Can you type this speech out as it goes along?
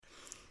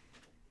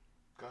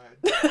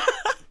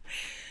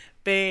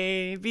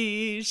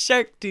baby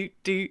shark, do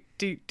do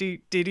do do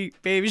do do,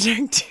 baby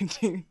shark, do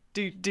do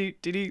do do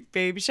do do,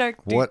 baby shark.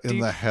 What in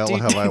the hell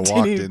have I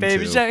walked into?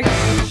 Baby shark.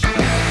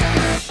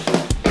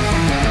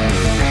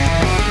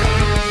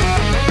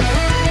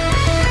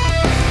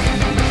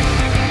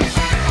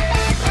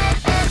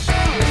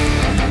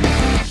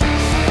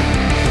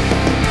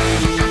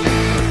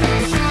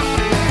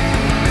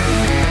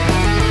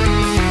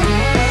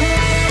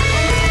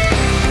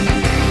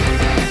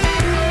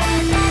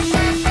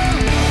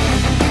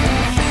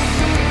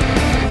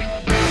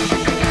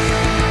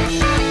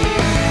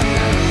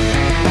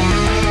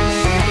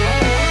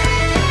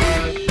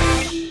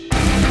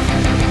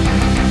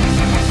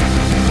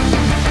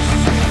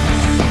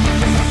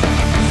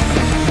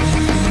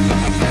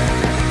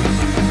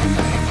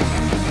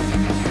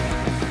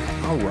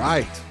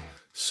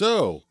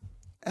 So,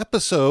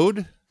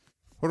 episode.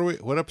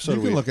 What episode?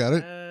 You can look at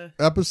it.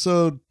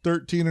 Episode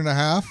 13 and a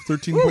half,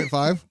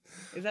 13.5.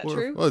 Is that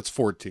true? Well, it's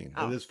 14.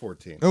 Oh. It is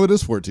 14. Oh, it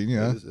is 14.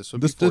 Yeah, This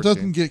would be it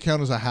 14. doesn't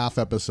count as a half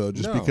episode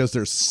just No. because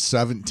there's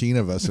 17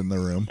 of us in the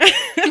room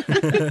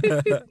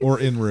or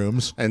in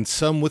rooms, And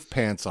some with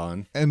pants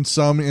on. and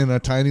some in a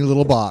tiny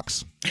little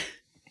box.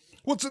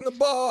 What's in the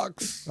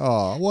box?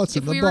 Oh, what's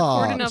If in the we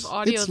box? record enough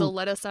audio, it's, they'll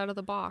let us out of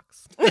the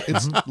box.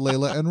 it's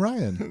Layla and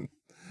Ryan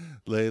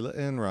Layla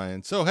and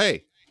Ryan. So,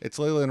 hey, it's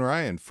Layla and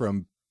Ryan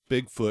from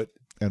Bigfoot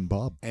and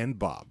Bob and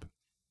Bob.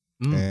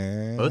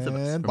 and Both of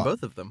us. From Bob.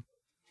 both of them.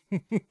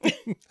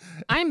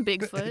 I'm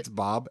Bigfoot. It's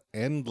Bob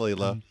and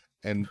Layla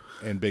and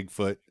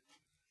Bigfoot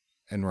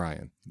and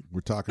Ryan.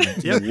 We're talking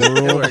Yeah, the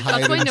it world works. hide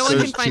That's why and no one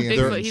can search find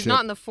Bigfoot. He's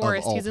not in the championship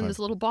forest. of He's in all this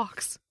time. little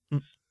box.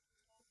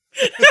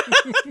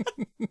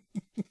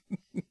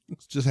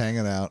 It's just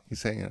hanging out.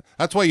 He's hanging out.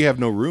 That's why you have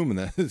no room in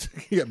that.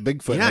 You got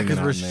Bigfoot Yeah, hanging because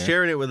out we're in there.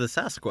 sharing it with a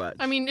Sasquatch.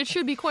 I mean, it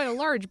should be quite a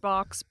large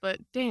box, but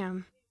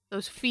damn,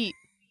 those feet.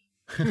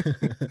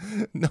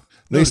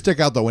 They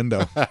stick out the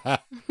window.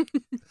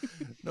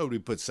 Nobody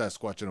puts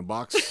Sasquatch in a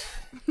box.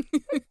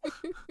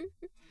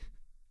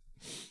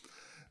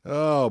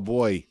 Oh,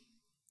 boy.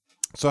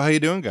 So how you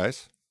doing,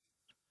 guys?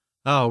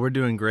 Oh, we're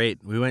doing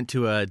great. We went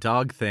to a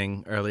dog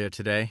thing earlier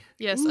today.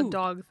 Yes, a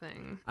dog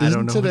thing. I Isn't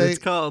don't know today- what it's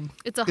called.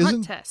 It's a Isn't-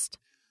 hunt test.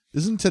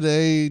 Isn't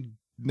today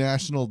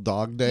National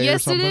Dog Day or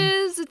Yes, it something?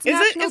 is. It's Is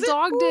it? National Is it?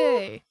 Dog Ooh.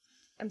 Day.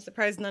 I'm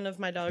surprised none of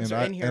my dogs And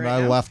are I, in here and right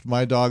I now. left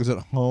my dogs at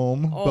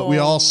home, but we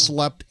Oh. all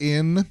slept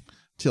in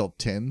till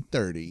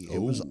 10:30. It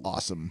was Ooh.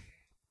 awesome.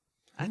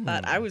 I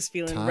thought I was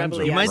feeling Times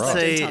rebel. are You might rough.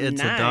 say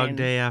it's a dog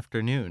day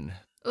afternoon.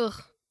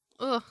 Ugh.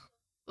 Ugh.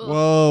 Ugh.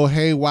 Whoa,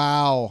 hey,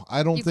 wow!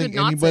 I don't You think could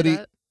not say anybody.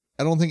 that.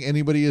 I don't think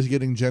anybody is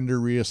getting gender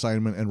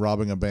reassignment and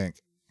robbing a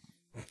bank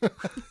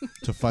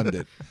to fund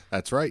it.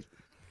 That's right.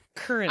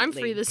 Currently. I'm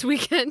free this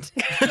weekend.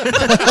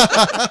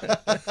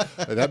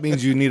 That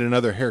means you need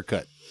another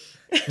haircut.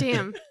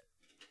 Damn.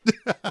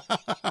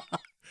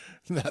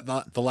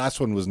 The last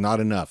one was not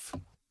enough.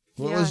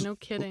 What yeah, was- no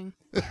kidding.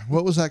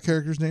 What was that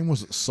character's name?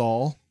 Was it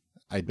Saul?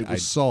 It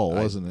was Saul,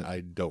 wasn't it? I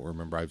don't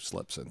remember. I've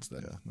slept since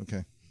then. Yeah.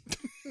 Okay.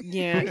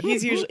 Yeah,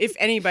 he's usually, if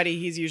anybody,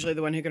 he's usually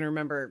the one who can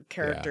remember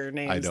character Yeah,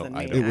 names I don't- than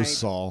I me. don't. It was I'm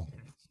Saul.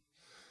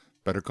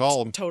 Better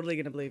call him. totally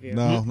going to believe you.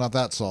 No, not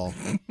that Saul.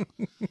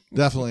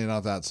 Definitely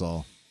not that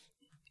Saul.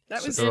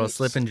 That was So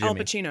Slippin' Al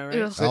Jimmy. Pacino, right?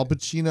 Ugh. Al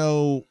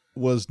Pacino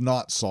was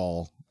not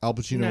Saul. Al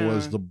Pacino No.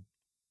 was the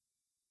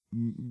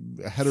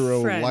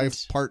hetero Friend.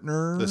 life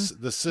partner.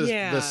 The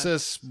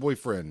cis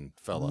boyfriend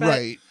fella. But-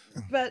 Right.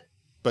 But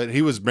But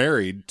he was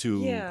married to.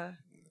 yeah,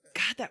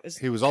 God, that was.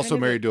 He was also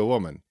married to a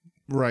woman.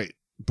 Right.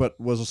 But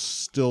was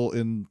still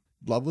in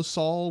love with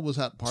Saul? Was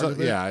that part So,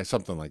 of it? yeah,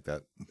 something like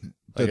that.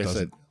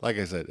 That Like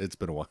I said, it's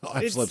been a while.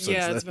 I've It's, slept since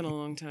yeah, then. it's been a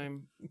long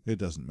time. It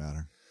doesn't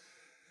matter.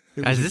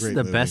 It Guys, was a this is great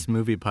the movie. best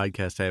movie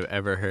podcast I've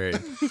ever heard.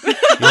 You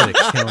guys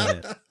are killing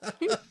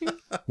it.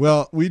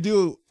 Well, we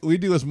do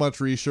as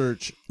much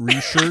research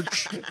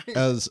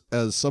as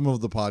some of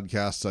the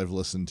podcasts I've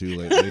listened to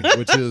lately,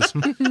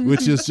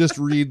 which is just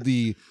read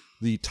the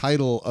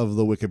title of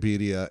the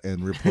Wikipedia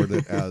and report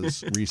it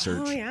as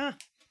research.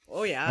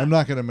 Oh yeah. I'm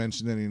not going to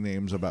mention any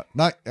names and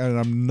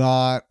I'm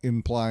not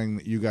implying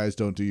that you guys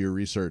don't do your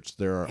research.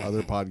 There are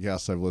other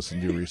podcasts I've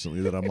listened to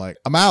recently that I'm like,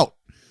 I'm out.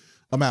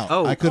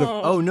 Oh, I could have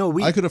Oh no,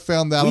 I could have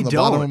found that on the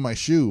bottom don't. of my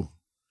shoe.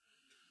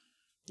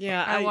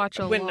 Yeah, I watch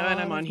a when lot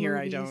I'm on of here.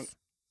 movies. I don't.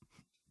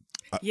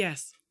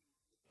 Yes.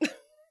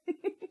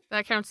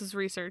 That counts as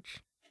research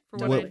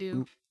for what I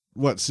do.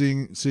 What,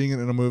 seeing it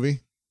in a movie?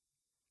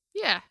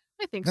 Yeah,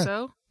 I think Yeah,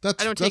 so.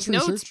 That's I don't that's take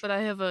notes, research. but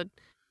I have a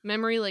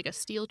memory like a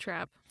steel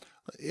trap.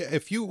 Yeah,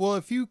 if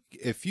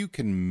you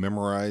can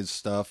memorize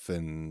stuff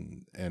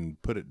and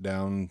put it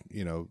down,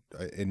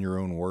 in your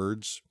own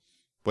words,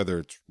 whether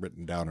it's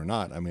written down or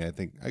not. I mean,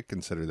 I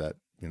consider that,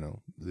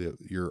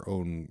 your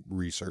own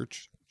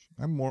research.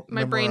 I'm more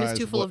My brain is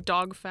memorized too full what- of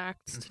dog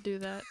facts to do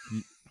that.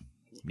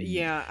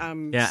 Yeah.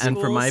 Yeah, and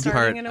for school my starting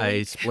part, in a I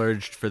week.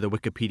 splurged for the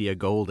Wikipedia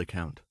Gold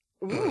account.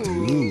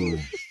 Ooh,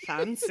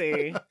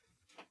 fancy.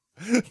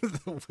 The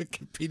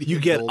Wikipedia. You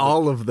get Gold.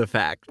 all of the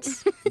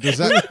facts. Does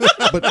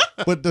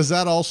that but does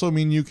that also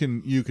mean you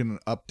can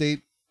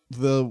update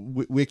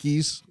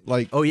wikis.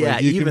 Like, Oh yeah,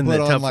 like you can even the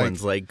put on, tough like,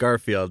 ones like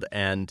Garfield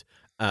and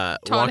Walker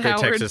Howard.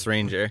 Texas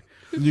Ranger.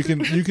 You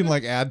can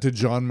like add to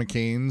John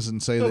McCain's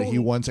and say that he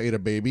once ate a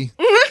baby.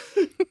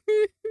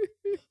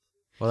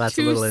 Well, that's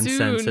Too a little soon.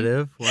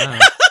 insensitive. Wow.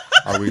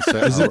 Are we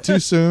Is it too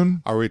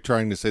soon? Are we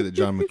trying to say that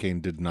John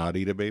McCain did not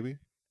eat a baby?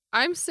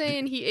 I'm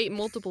saying he ate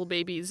multiple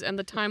babies, and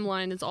the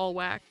timeline is all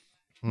whack.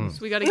 Hmm. So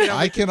we got to get on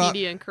I Wikipedia cannot-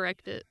 and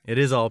correct it. It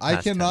is all I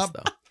past cannot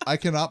tense, though. I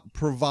cannot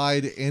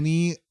provide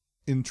any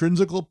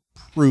intrinsical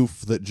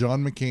proof that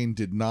John McCain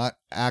did not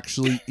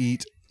actually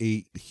eat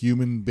a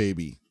human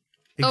baby.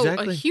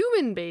 Exactly. Oh, a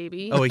human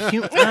baby. Oh, a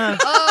human.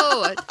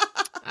 Oh,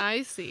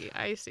 I see.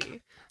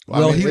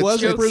 Well, I mean, he it's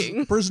was a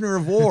joking. prisoner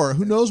of war.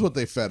 Who knows what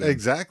they fed him?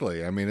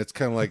 Exactly. I mean, it's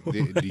kind of like,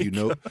 do you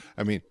know?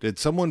 I mean, did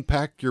someone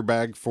pack your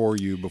bag for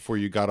you before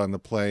you got on the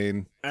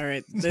plane? All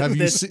right, Have you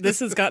this seen- this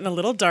has gotten a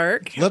little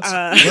dark. Let's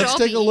We'll all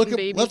take be a look eating at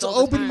babies let's all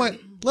the open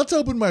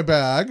time. my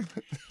bag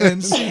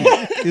and see,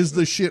 is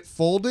the shit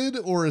folded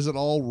or is it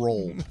all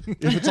rolled?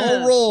 If it's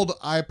all rolled,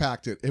 I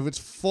packed it. If it's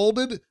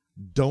folded,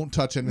 don't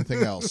touch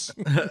anything else.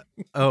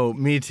 Oh,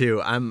 me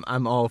too. I'm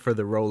all for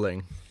the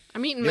rolling.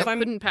 I'm eating my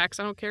pudding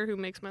packs. I don't care who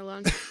makes my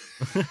lunch.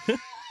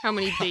 How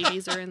many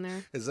babies are in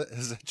there? Is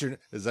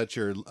that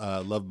your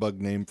love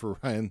bug name for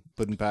Ryan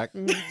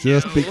Puddinpack?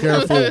 Just be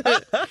careful.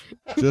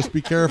 Just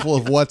be careful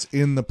of what's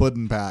in the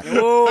pudding pack.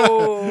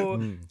 Whoa,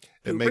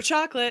 It Uber makes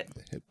chocolate.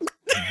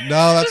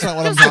 No, that's not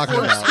what I'm talking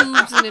Or about.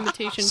 scoops and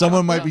imitation.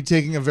 Someone might be chocolate.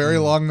 taking a very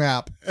long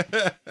nap.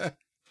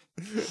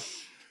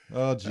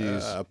 Oh,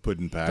 jeez.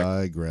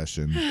 Puddinpack.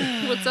 Digression.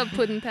 What's up,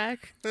 pudding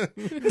pack?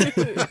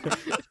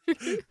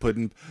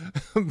 Puddin,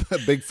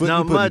 Bigfoot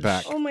Not and much.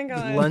 Puddinpack. Oh my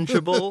god.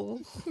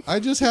 Lunchable. I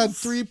just had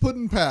 3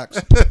 pudding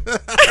packs.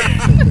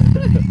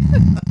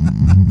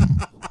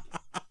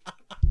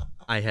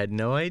 I had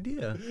no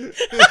idea.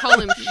 Call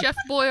him Chef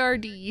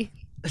Boyardee.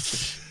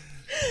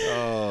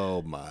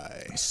 Oh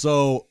my!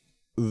 So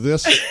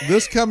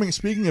this coming,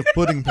 speaking of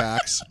pudding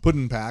packs,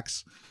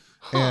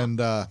 and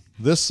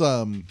this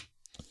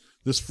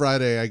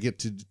Friday I get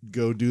to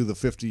go do the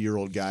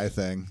 50-year-old guy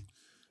thing,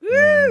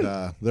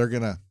 and they're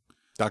gonna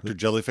Dr.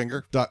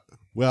 Jellyfinger.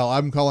 well,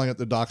 I'm calling it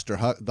the Dr.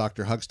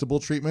 Huxtable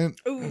treatment.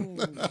 Ooh.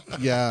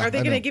 Yeah, Are they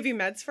I going to know. give you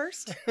meds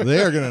first?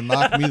 They are gonna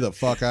knock me the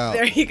fuck out.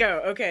 There you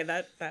go. Okay,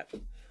 that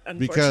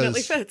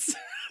unfortunately fits.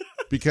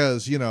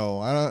 Because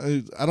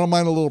I don't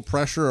mind a little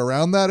pressure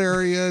around that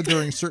area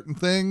during certain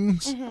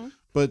things,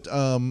 but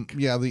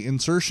yeah, the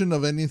insertion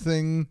of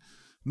anything,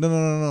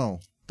 no,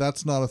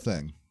 that's not a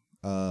thing.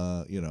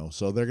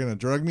 So they're gonna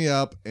drug me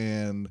up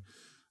and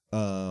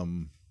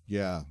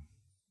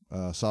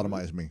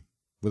sodomize me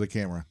with a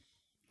camera.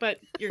 But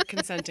you're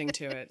consenting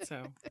to it,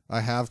 so.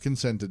 I have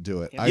consented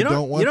to it. Yeah. I You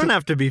don't want You don't to.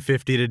 have to be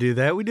 50 to do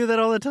that. We do that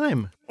all the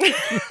time.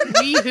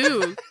 We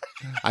who?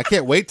 I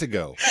can't wait to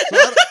go.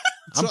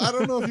 So I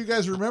don't know if you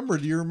guys remember.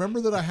 Do you remember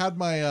that I had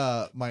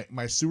my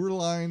my sewer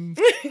line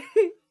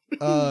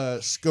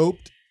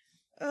scoped?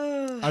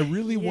 I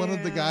really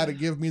wanted the guy to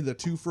give me the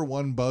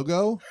 2-for-1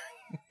 BOGO,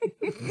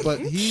 but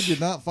he did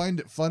not find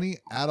it funny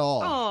at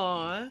all.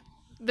 Aw.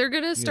 They're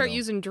gonna start know.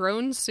 using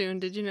drones soon.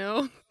 Did you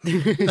know?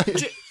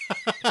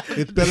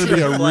 It better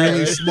be a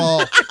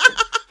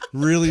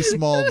really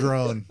small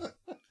drone.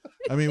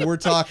 I mean, we're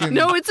talking.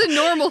 No, it's a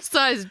normal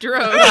sized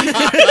drone.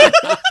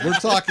 We're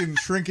talking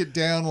shrink it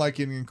down like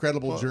an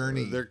Incredible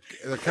Journey. They're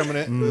coming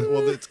in.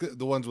 Well, it's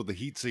the ones with the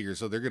heat seeker,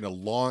 so they're going to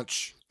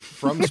launch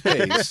from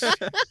space.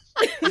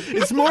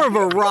 It's more of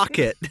a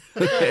rocket.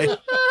 Okay.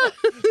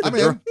 I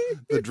mean,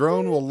 The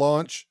drone will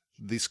launch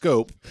the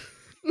scope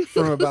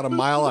from about a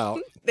mile out.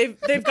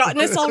 They've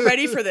gotten us all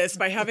ready for this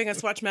by having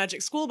us watch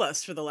Magic School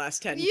Bus for the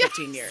last 10,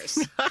 15 years.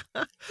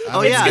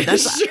 Oh yeah, gonna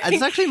that's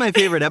shrink. actually my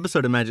favorite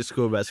episode of Magic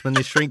School Bus when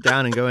they shrink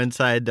down and go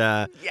inside.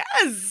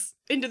 Yes!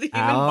 Into the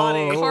human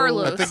body.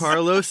 Carlos.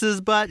 Carlos's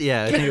butt.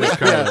 Yeah, I think it was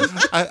Carlos.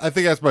 Yeah, I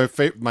think that's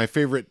my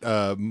favorite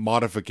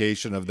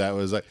modification of that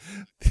was like,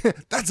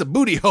 that's a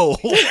booty hole.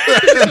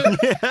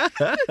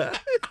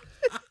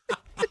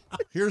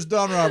 here's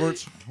Don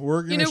Roberts.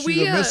 We're gonna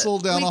shoot uh, a missile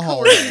down we a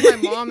hall. coerced my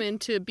mom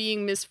into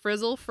being Miss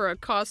Frizzle for a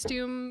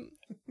costume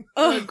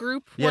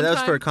group. Yeah, one that was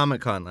time. for a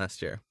Comic Con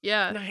last year.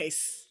 Yeah.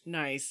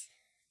 Nice.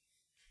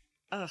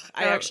 Ugh,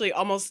 I actually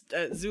almost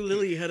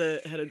Zulily had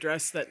a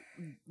dress that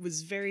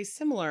was very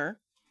similar,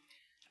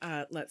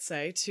 let's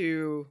say,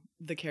 to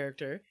the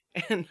character,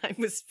 and I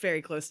was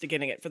very close to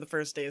getting it for the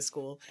first day of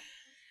school,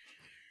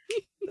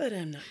 but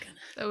I'm not gonna.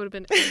 That would have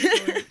been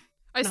excellent.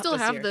 I Not still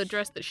this have year. the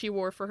dress that she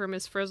wore for her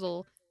Miss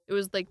Frizzle. It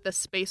was like the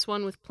space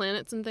one with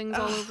planets and things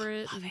all Ugh, over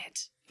it. Love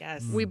it.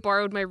 Yes. We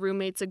borrowed my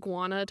roommate's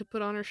iguana to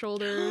put on her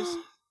shoulders.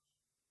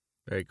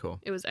 Very cool.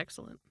 It was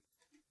excellent.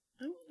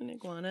 I want an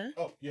iguana.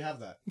 Oh, you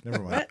have that.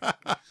 Never mind.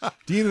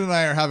 Dean and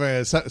I are having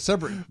a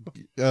separate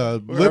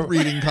lip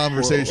reading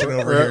conversation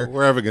over here.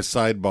 We're having a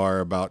sidebar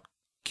about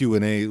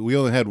Q&A. We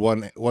only had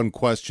one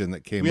question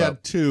that came We up.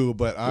 had 2,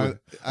 but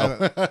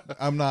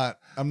I'm not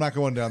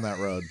going down that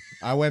road.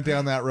 I went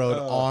down that road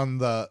on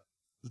the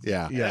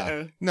Yeah. Yeah.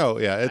 Uh-oh. No,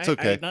 yeah, it's I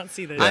okay. did not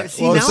see that. I, Yeah.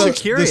 see, Well, now so I'm the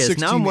curious. Now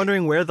 16 I'm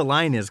wondering where the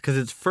line is because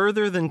it's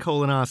further than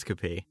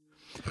colonoscopy.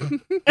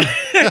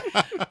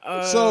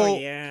 Oh,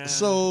 yeah.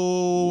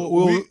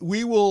 So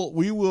we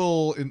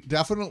will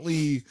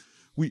definitely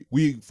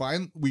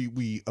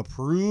we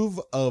approve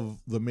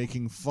of the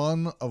making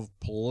fun of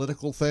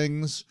political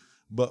things,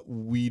 but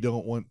we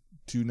don't want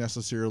to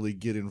necessarily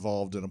get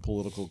involved in a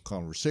political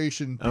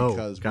conversation Oh,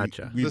 because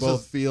gotcha. we This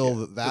both is- feel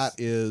yeah, that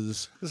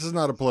is This is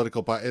not a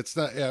political It's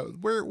not. Yeah,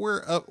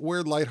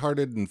 we're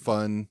lighthearted and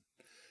fun,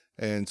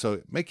 and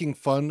so making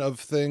fun of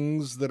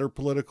things that are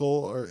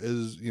political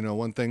is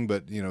one thing,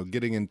 but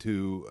getting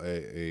into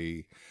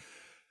a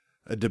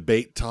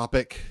debate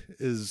topic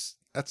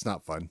that's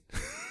not fun.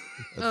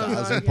 a Oh,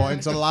 1,000 yeah.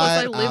 points of Plus,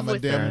 I light. live I'm a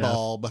with dim that.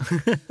 bulb.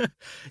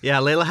 Yeah,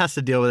 Layla has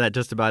to deal with that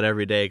just about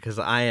every day because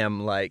I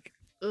am like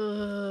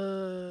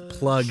Ugh.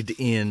 plugged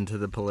into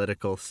the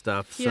political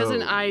stuff. He has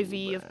an so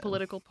IV of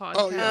political podcasts.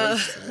 Oh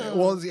yeah.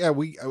 Well, yeah,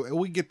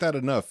 we get that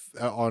enough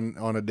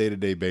on a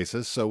day-to-day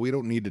basis, so we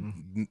don't need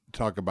to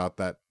talk about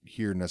that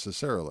here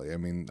necessarily. I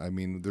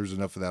mean, there's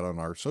enough of that on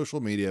our social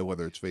media,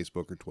 whether it's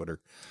Facebook or Twitter,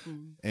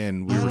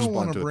 and we I don't respond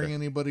want to to it. bring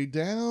anybody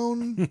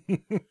down.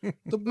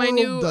 The My world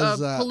new does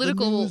that. The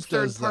political news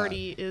third does that.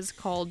 party is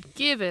called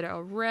Give It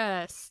a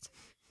Rest.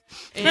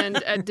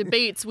 And at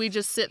debates, we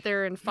just sit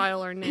there and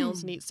file our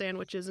nails and eat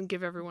sandwiches and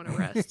give everyone a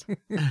rest.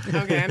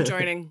 Okay, I'm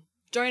joining.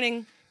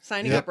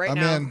 Signing Yep, up right I'm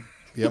now. in.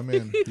 I'm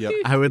in. Yep.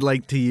 I would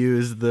like to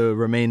use the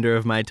remainder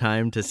of my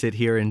time to sit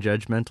here in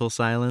judgmental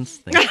silence.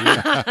 Thank you.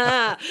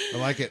 I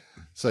like it.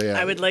 So yeah,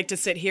 I would like to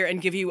sit here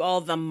and give you all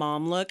the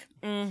mom look.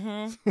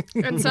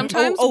 Mm-hmm. And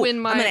sometimes Oh, when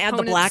my I'm gonna add the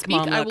opponents black speak,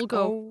 mom I look. will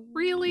go, Oh.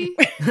 really?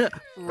 Are you gonna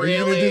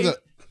Really? do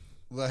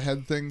the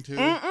head thing too?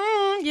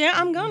 Yeah,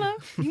 I'm gonna.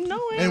 You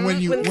know it. And when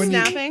you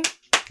snapping.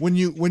 when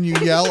you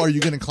yell, are you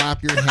gonna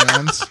clap your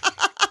hands?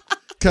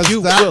 Because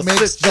will that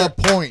makes sit the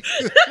point.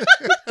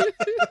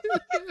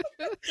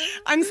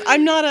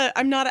 I'm not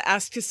a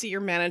ask to see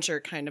your manager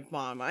kind of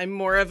mom. I'm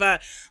more of a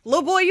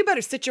low boy. You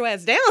better sit your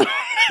ass down.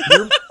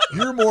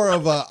 You're more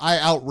of a I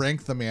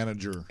outrank the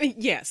manager.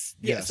 yes,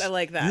 I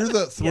like that. You're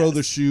the throw Yes.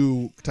 the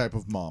shoe type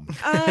of mom.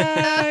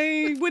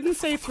 I wouldn't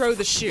say throw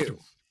the shoe.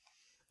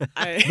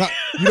 Not,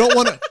 you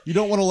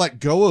don't want to let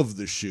go of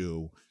the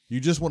shoe. You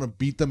just want to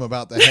beat them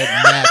about the head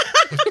and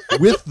neck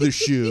with the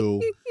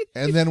shoe,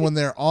 and then when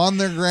they're on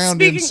their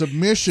ground in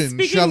submission,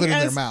 shove it in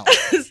their mouth.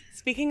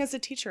 Speaking as a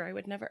teacher, I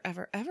would never,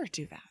 ever, ever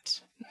do that.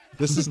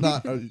 This is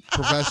not a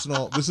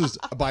professional. This is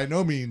by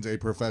no means a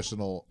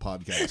professional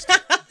podcast.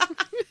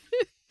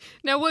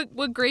 Now,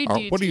 what grade do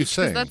you What are you teach?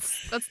 'Cause saying?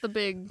 That's the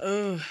big...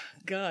 Oh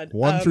God,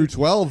 1 through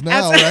 12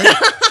 now, right?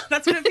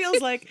 That's what it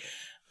feels like.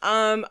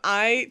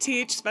 I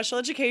teach special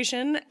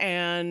education,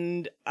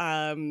 and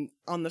on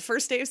the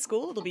first day of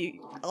school,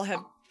 I'll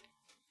have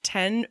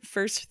 10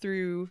 first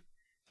through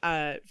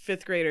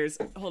 5th graders.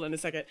 Hold on a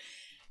second.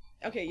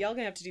 Okay, y'all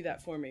gonna have to do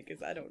that for me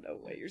because I don't know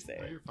what you're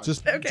saying.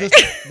 Just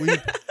we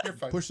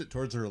push it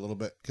towards her a little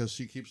bit because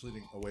she keeps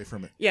leaning away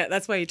from it. Yeah,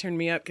 that's why you turned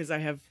me up because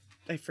I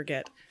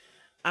forget.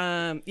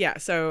 Yeah,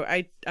 so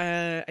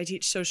I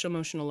teach social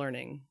emotional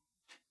learning.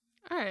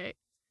 All right.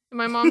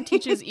 My mom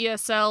teaches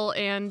ESL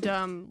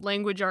and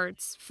language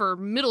arts for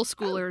middle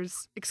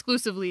schoolers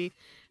exclusively,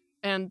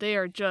 and they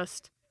are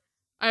just...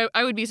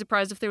 I would be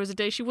surprised if there was a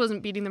day she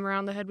wasn't beating them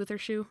around the head with her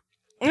shoe.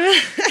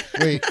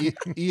 Wait,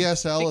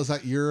 ESL, is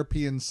that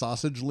European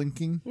sausage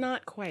linking?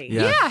 Not quite.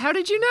 Yeah. Yeah, how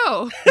did you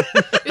know?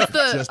 It's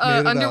the Just made it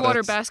up.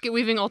 underwater That's- basket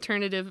weaving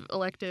alternative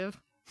elective.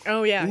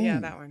 Oh yeah, Ooh.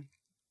 that one.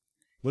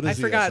 What I is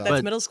forgot ESL? that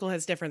But- middle school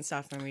has different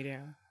stuff than we do.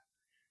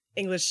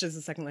 English is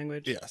a second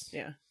language. Yes.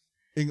 Yeah.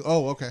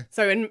 Oh, okay.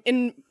 So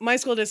in my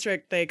school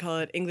district, they call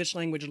it English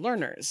language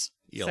learners.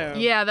 Yellow. So,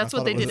 Yeah, that's I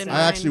what thought they it was- did in I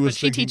mine. actually was but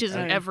she thinking- teaches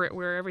in Oh. Everett,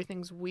 where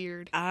everything's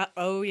weird.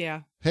 oh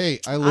yeah. Hey,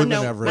 I live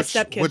know. in Everett. What's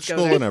that? Kids Which go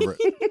school there. in Everett?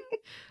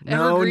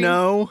 No, Evergreen.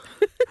 no.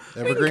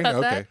 Evergreen.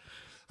 cut that. Okay,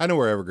 I know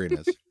where Evergreen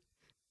is.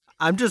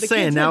 I'm just The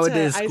saying kids went to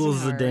nowadays schools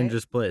is a Eisenhower, right?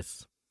 dangerous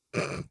place.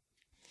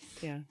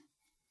 Yeah.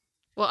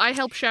 Well, I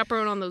help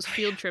chaperone on those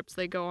field trips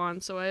they go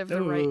on, so I have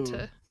the right Ooh.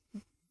 to...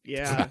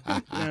 Yeah.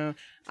 No.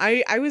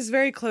 I was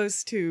very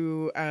close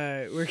to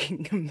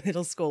working a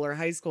middle school or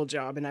high school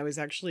job, and I was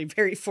actually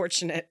very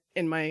fortunate,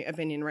 in my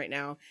opinion, right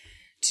now,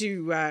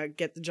 to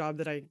get the job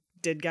that I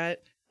did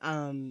get.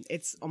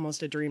 It's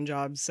almost a dream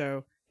job.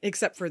 So,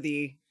 except for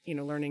the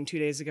learning 2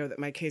 days ago that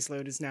my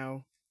caseload is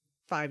now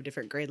 5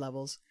 different grade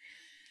levels.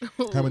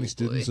 How many Oh,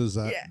 students boy. is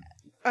that? Yeah.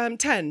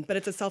 10, but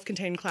it's a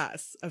self-contained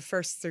class of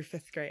 1st through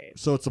 5th grade.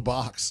 So it's a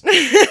box.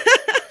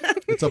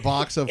 It's a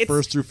box of It's-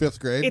 1st through 5th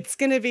grade. It's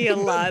going to be a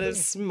lot of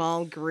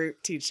small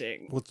group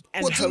teaching.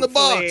 And What's in the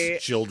box, hopefully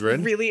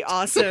children? Really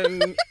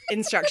awesome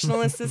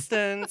instructional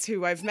assistants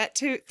who I've met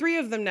 3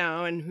 of them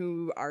now, and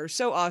who are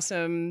so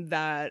awesome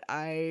that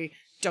I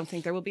don't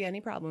think there will be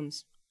any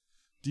problems.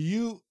 Do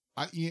you?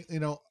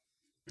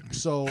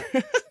 So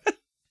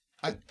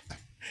I.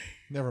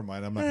 Never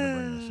mind. I'm not going to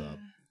bring this up.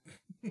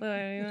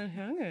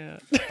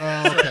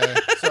 Oh, okay.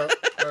 So,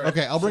 all right.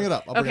 Okay, I'll bring it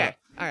up. Okay.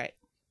 All right.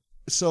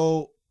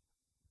 So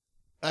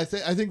I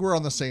think we're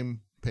on the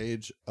same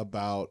page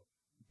about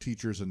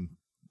teachers and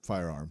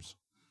firearms.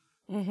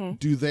 Mm-hmm.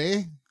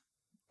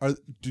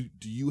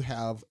 Do you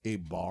have a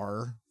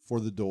bar for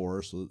the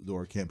door so the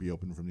door can't be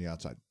opened from the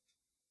outside?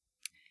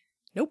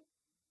 Nope.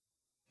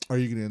 Are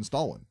you going to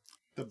install one?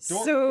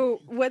 So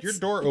what's Your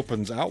door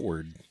opens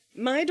outward.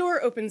 my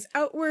door opens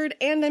outward,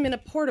 and I'm in a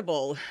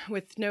portable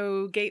with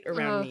no gate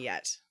around me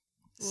yet.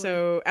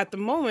 So at the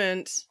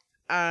moment,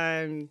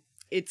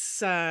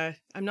 it's I'm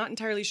not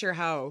entirely sure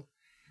how.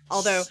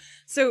 Although,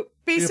 so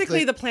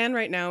basically the plan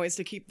right now is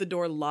to keep the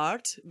door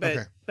locked,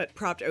 but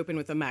propped open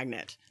with a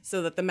magnet,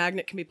 so that the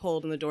magnet can be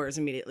pulled and the door is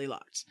immediately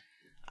locked.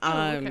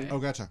 okay. Oh,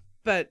 gotcha.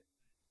 But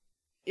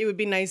it would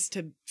be nice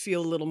to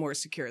feel a little more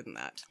secure than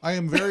that. I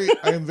am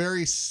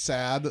very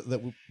sad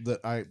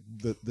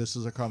that this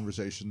is a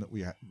conversation that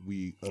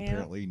we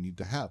apparently need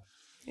to have.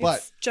 But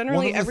It's generally,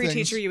 one of the every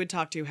things- teacher you would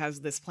talk to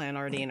has this plan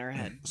already in her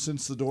head.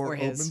 Since the door Or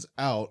his. opens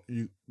out,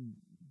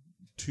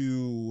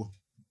 two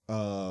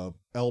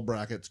L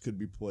brackets could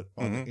be put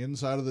on the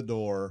inside of the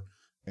door,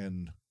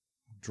 and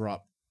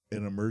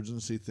an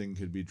emergency thing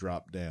could be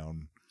dropped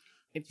down.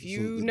 If So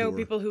you the know door-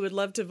 people who would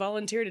love to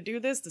volunteer to do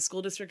this, the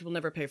school district will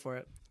never pay for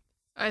it.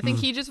 I think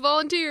he just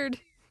volunteered.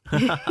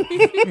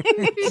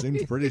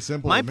 Seems pretty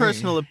simple. My to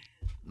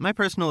me.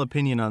 personal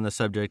opinion on the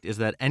subject is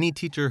that any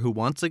teacher who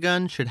wants a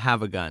gun should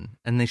have a gun,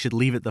 and they should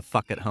leave it the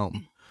fuck at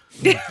home.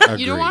 You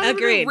don't want him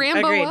Agreed, to Rambo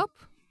agreed. up?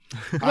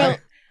 I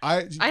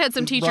I had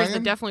some teachers Brian?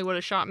 that definitely would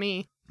have shot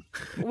me.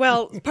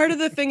 Well, part of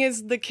the thing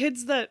is the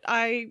kids that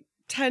I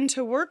tend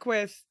to work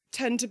with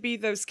tend to be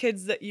those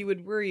kids that you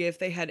would worry if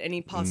they had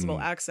any possible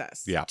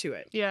access Yeah. to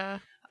it. Yeah.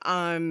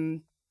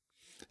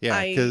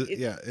 Yeah,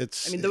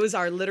 because I mean, those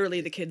are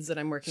literally the kids that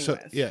I'm working so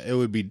with. yeah, it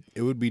would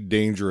be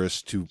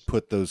dangerous to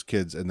put those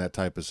kids in that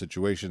type of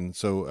situation.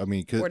 So I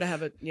mean, Or to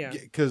have a, yeah.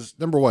 because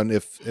number one,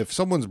 if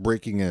someone's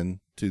breaking in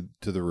to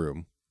the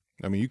room,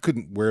 I mean, you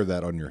couldn't wear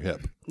that on your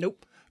hip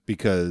Nope.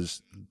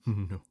 because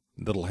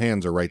little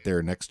hands are right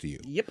there next to you,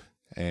 Yep.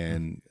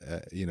 and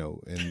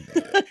and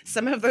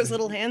Some of those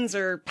little hands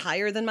are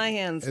higher than my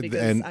hands because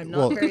and- I'm not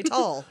well- very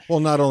tall. well,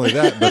 not only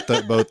that,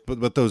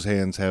 but those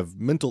hands have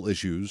mental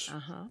issues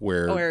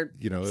where Or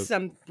if-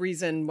 some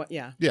reason,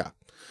 yeah. Yeah.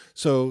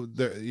 So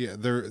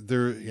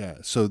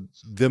so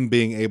them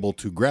being able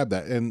to grab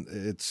that, and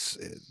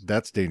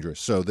that's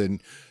dangerous. So then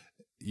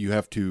you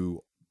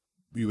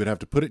would have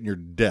to put it in your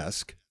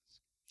desk.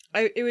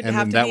 It would And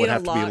have then to that be would in a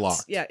have to be locked,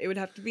 locked. yeah, it would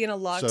have to be in a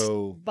locked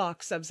So-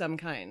 box of some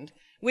kind.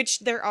 Which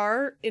there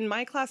are in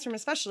my classroom,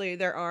 especially.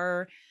 There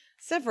are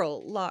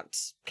several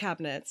locked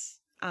cabinets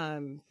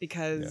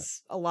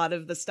because a lot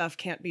of the stuff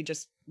can't be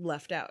just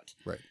left out.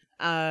 Right.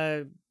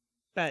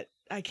 But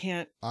I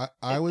can't.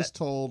 I was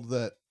told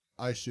that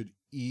I should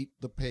eat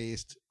the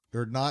paste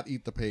or not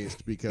eat the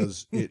paste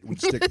because it would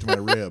stick to my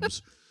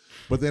ribs.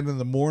 But then in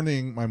the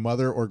morning, my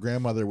mother or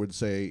grandmother would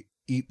say,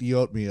 "Eat the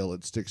oatmeal;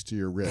 it sticks to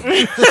your ribs."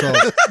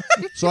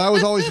 So I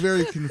was always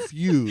very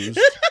confused.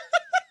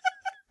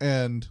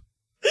 And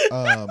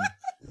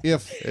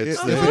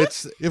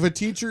if a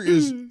teacher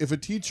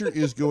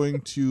is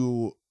going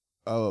to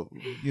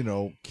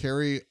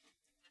carry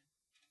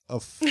a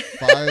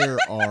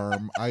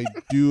firearm, I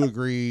do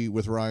agree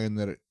with Ryan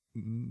that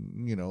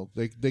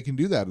they can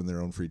do that in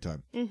their own free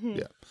time. Mhm.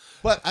 Yeah.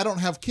 But I don't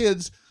have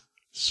kids,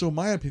 so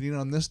my opinion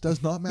on this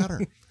does not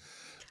matter.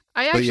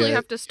 I actually yeah.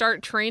 have to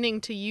start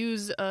training to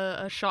use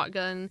a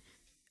shotgun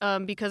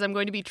because I'm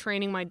going to be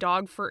training my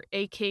dog for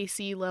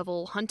AKC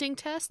level hunting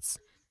tests.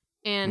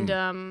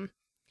 And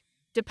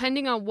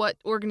depending on what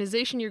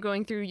organization you're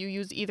going through, you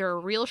use either a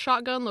real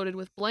shotgun loaded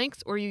with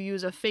blanks or you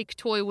use a fake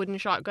toy wooden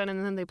shotgun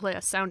and then they play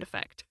a sound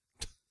effect.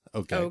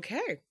 Okay.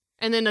 Okay.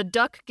 And then a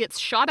duck gets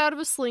shot out of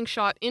a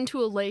slingshot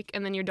into a lake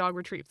and then your dog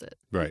retrieves it.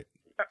 Right.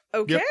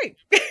 Okay.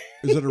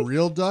 Is it a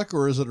real duck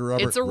or is it a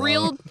rubber?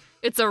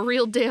 It's a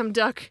real damn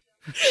duck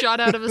shot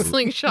out of a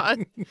slingshot.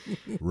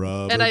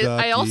 Rubber And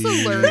I also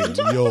ducky, learned-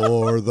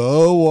 you're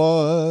the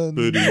one.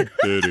 Boop,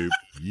 boop.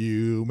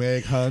 You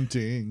make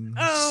hunting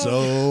Oh.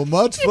 so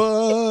much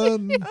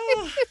fun.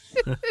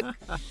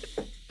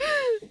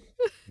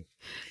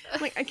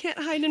 Like, I can't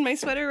hide in my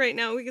sweater right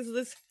now because of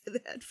the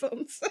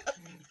headphones.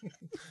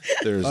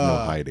 There's no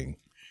hiding.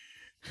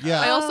 Yeah.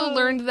 I also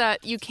learned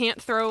that you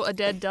can't throw a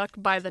dead duck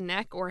by the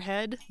neck or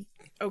head.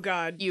 Oh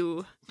God.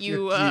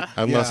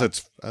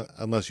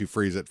 Unless you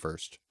freeze it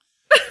first.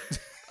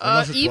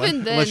 Unless it's even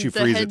what? then Unless you the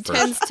freeze head it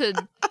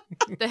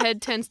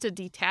first. tends to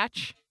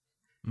detach.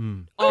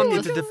 Mm. On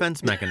It's the a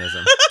defense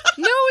mechanism.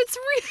 No, it's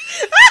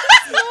real.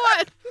 It's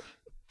not.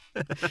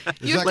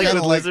 Is You- that Like kind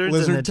of with like lizards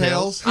lizard and the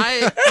tails?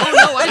 tails?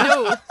 I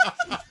know.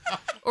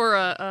 Or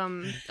a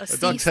A sea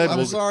duck's head I'm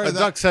will sorry, a that-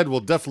 duck's head will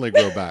definitely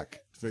grow back.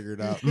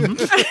 Figured out.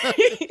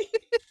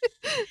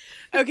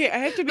 Okay, I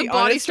have to be The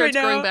body honest right starts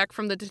growing now. back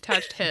from the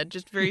detached head,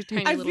 just very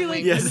tiny I little feel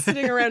like wings. I'm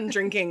sitting around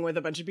drinking with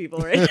a bunch of people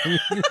right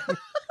now.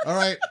 All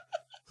right.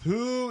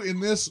 Who in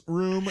this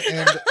room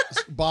and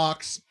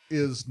box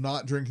is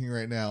not drinking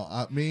right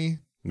now? Me?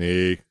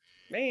 Me.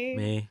 Me.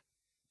 Me.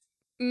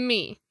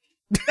 Me.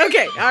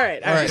 Okay, all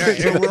right.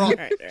 So we're all, all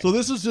right. so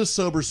this is just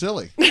sober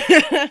silly.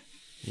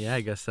 Yeah,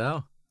 I guess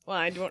so. Well,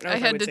 I don't know I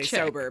if I had would to say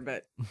check. sober,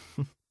 but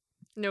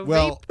No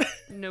Well- vape,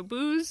 no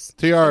booze.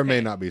 TR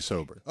may not be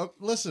sober. Oh,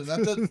 listen,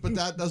 but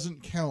that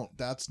doesn't count.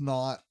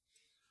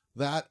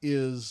 That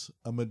is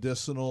a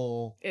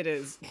medicinal. it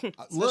is. Look,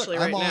 Especially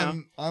right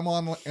now. I'm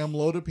on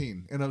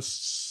amlodipine and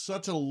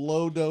such a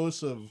low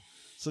dose of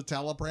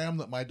citalopram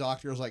that my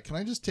doctor was like, "Can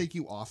I just take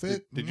you off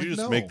it?" Did I'm you like,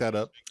 just "No." make that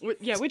up?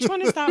 Yeah, which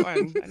one is that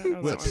one? I don't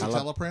know What, that one.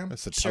 citalopram?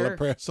 That's a Sure.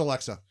 telepre-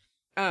 Celexa.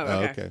 Oh, Oh,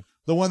 okay. okay.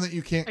 The one that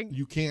you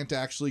can't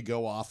actually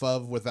go off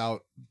of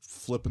without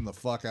flipping the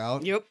fuck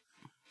out. Yep.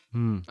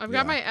 I've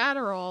got my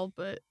Adderall,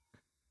 but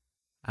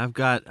I've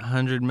got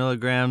 100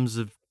 milligrams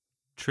of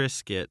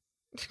Triscuit.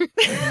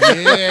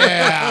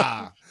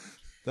 Yeah.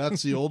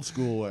 That's the old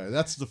school way.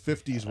 That's the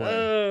 50s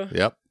way.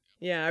 Yep.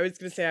 Yeah, I was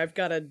gonna say I've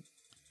got a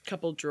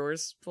couple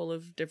drawers full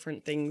of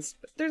different things,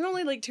 but there's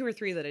only like 2 or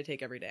 3 that I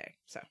take every day.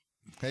 So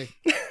Hey,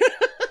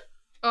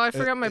 oh, I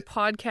forgot my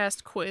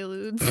podcast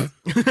Quaaludes.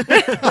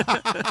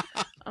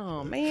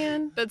 oh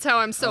man. That's how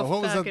I'm so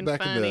what was that fucking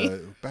back funny.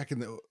 in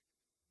the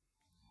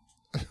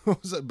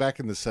what was that back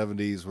in the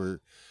 70s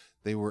where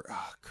they were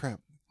crap,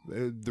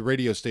 the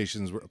radio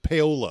stations were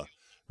payola.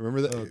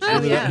 Remember that?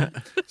 Remember yeah.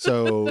 that?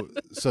 So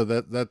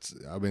that's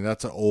I mean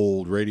that's an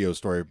old radio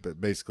story,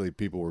 but basically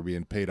people were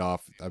being paid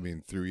off. I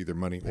mean through either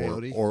money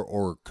Peyote?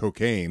 or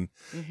cocaine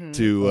Mm-hmm.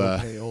 to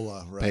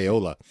payola, right.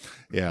 payola.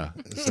 Yeah.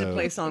 So, To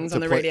play songs to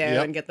on the play- radio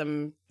yep. and get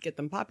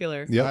them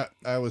popular. Yep.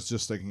 I was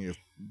just thinking of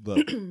the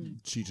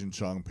Cheech and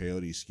Chong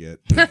peyote skit.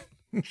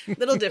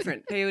 Little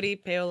different.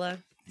 Peyote, payola.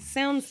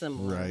 Sounds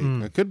similar. Right.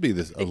 It could be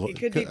this. It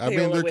could be I mean,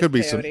 payola there with could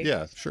be some. peyote.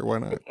 Yeah, sure. Why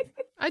not?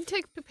 I'd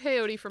take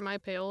peyote for my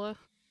payola.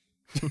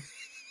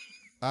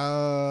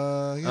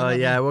 Oh,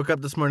 yeah, I woke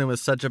up this morning with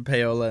such a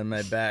payola in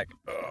my back.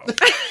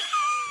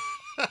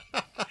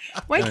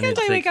 Why I need can't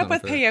to I take wake up some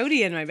with for-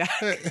 peyote in my back?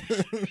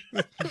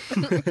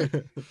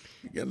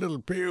 You got a little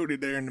peyote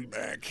there in the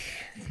back.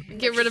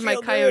 Get rid of my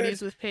feel good.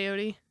 coyotes with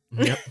peyote.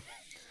 Yep.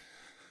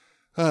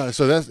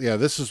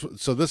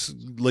 So this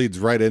leads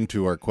right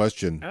into our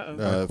question.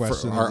 Uh-oh. Our For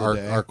question of our,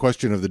 the day. our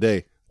question of the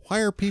day. Why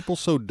are people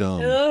so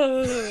dumb?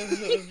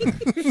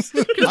 Because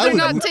they're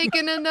not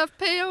taking enough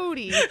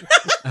peyote.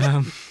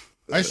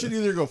 I should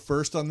either go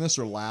first on this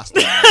or last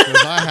on this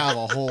because I have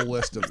a whole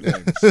list of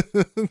things.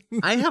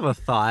 I have a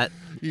thought.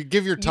 You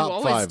give your top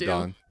always 5, do.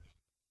 Don.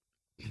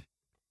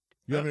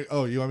 You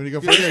want me to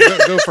go first? Yeah,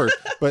 go first.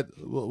 But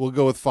we'll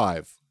go with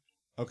 5.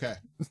 Okay.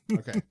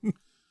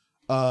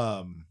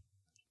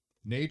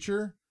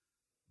 Nature,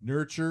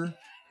 nurture,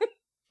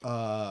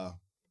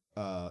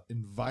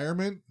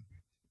 environment,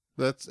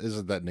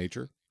 Isn't that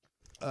nature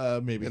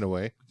maybe. in a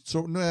way?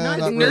 So no, Not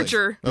not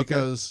nurture. really.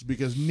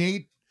 Because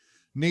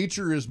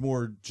nature is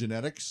more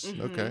genetics.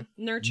 Okay.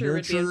 Nurture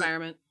with the Nurture-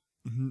 environment.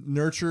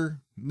 Nurture,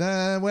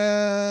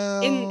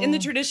 well, In the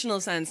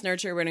traditional sense,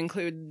 nurture would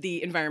include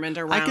the environment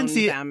around can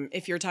see- them.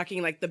 If you're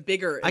talking like the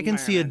bigger, I can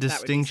see a environment, that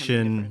would be something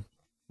distinction different.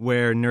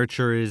 where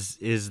nurture is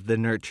the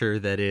nurture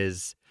that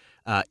is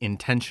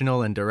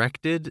intentional and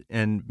directed,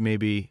 and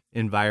maybe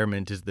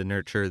environment is the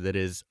nurture that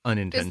is It's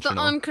unintentional. the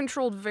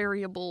uncontrolled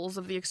variables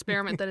of the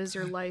experiment that is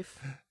your life.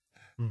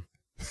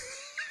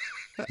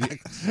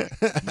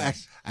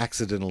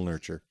 Accidental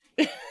nurture.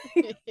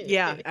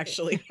 Yeah,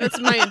 actually. That's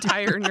my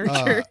entire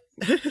nurture.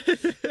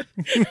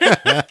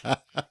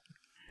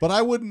 but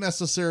I wouldn't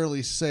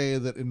necessarily say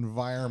that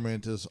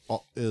environment is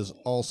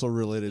also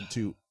related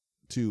to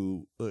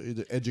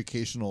the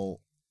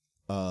educational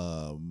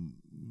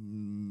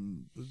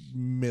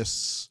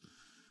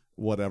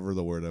whatever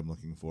the word I'm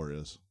looking for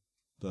is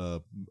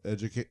the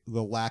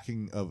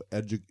lacking of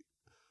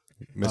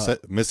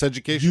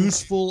miseducation.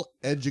 useful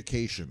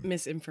education.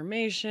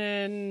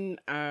 Misinformation.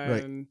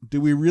 Right.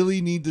 Do we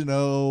really need to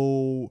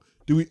know?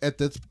 Do we at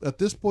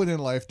this point in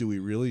life? Do we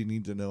really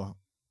need to know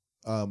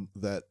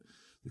that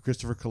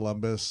Christopher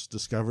Columbus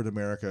discovered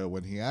America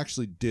when he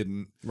actually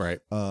didn't? Right.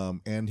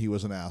 And he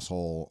was an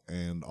asshole,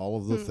 and all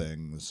of the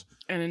things.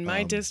 And in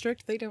my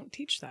district, they don't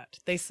teach that.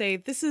 They say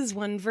this is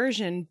one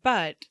version,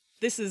 but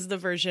this is the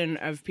version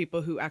of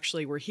people who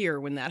actually were here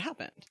when that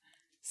happened.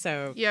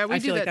 So Yeah, we I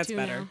do feel like that that's too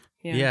better. now.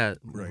 Yeah,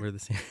 Right. we're the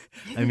same.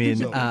 I mean,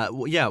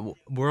 So-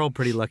 we're all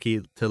pretty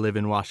lucky to live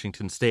in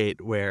Washington State,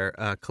 where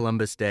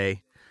Columbus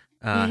Day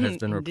has been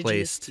Indigenous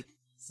replaced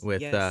peoples.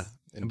 with, Yes.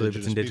 I believe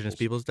it's Indigenous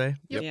Peoples Day.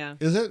 Yep. Yeah.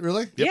 Is it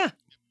really? Yeah.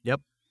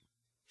 Yep.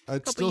 It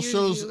Couple still years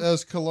shows ago.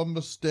 as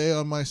Columbus Day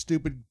on my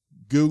stupid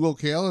Google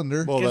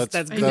calendar. Well, Guess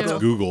that's that's Google.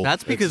 Google.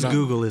 That's because It's not-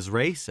 Google is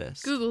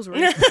racist. Google's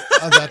right.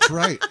 That's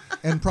right,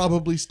 and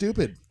probably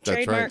stupid.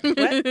 That's Trademark.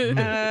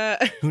 right.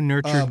 What? Who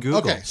nurtured Google?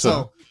 Okay,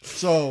 so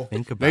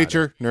Think about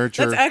Nature,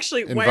 nurture. That's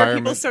actually why are people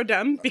environment. so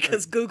dumb?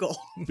 Because Google.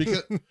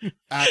 because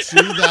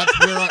actually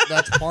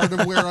that's part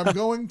of where I'm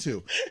going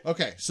to.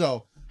 Okay,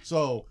 so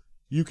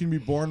you can be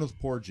born with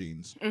poor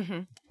genes.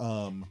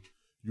 Mm-hmm.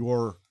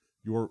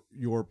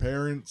 Your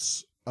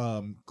parents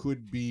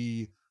could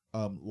be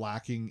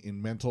lacking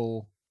in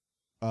mental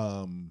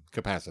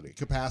capacity.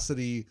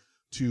 capacity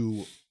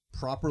to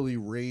properly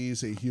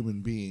raise a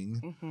human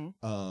being,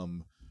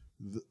 Mhm.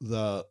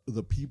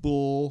 the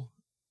people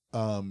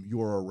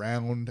you're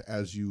around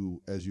as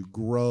you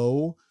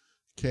grow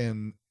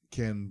can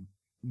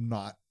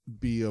not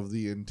be of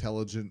the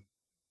intelligent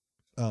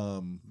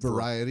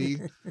variety.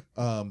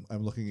 I'm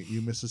looking at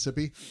you,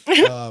 Mississippi.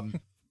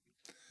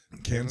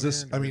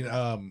 Kansas, I mean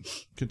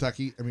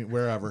Kentucky, I mean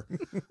wherever.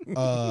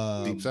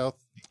 Deep South.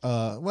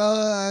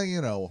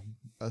 Well,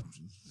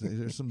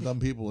 there's some dumb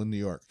people in New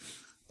York.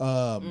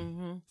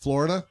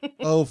 Florida?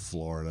 Oh,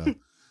 Florida.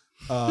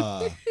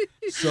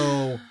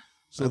 So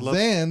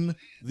then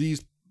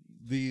these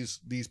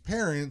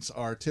parents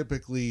are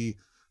typically,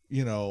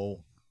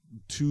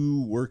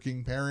 two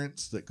working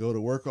parents that go to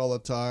work all the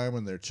time,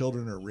 and their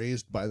children are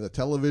raised by the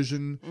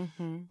television.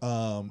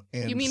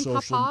 And You mean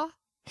social, Papa?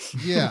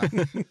 yeah,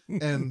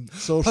 and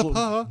social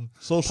Papa,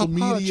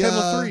 media,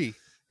 Channel 3.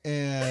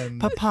 and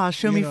Papa,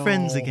 show me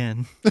friends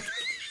again.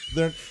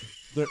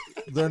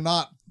 they're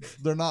not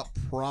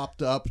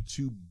propped up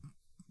to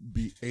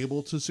be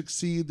able to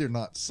succeed. They're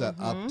not set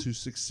up to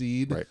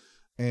succeed. Right.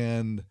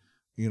 And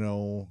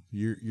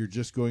you're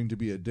just going to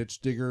be a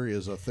ditch digger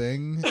is a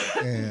thing,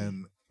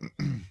 and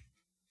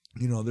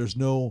there's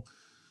no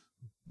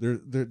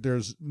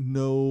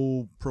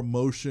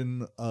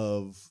promotion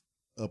of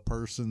a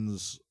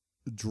person's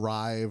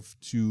drive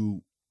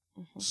to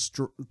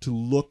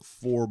look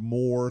for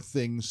more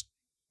things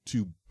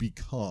to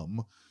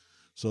become,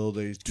 so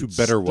they To get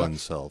better stuck-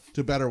 oneself.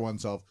 to better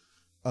oneself.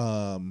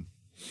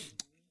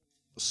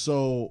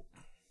 So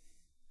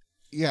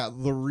yeah,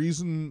 the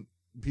reason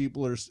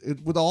people are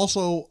with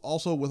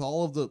also with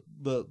all of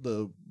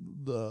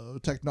the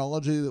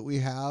technology that we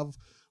have,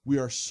 we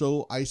are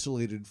so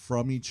isolated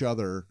from each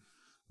other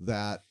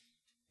that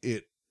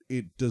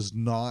it does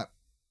not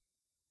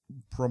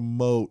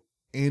promote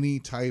any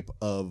type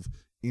of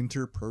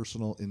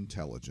interpersonal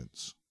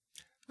intelligence.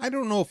 I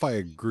don't know if I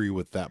agree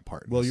with that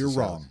part. Well, you're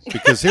necessarily. wrong.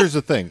 Because here's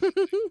the thing.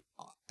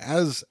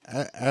 As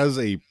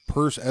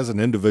an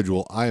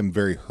individual, I am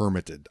very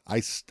hermited.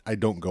 I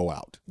don't go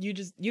out. You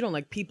don't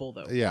like people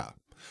though. Yeah.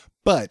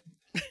 But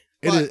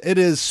it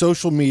is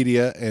social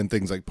media and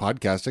things like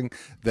podcasting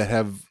that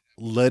have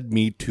led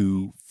me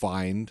to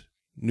find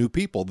new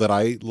people that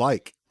I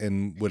like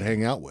and would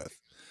hang out with.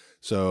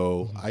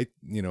 So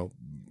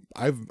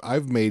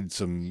I've made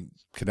some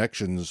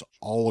connections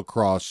all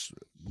across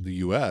the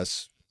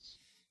US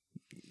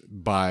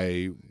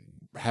by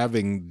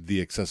having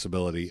the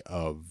accessibility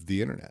of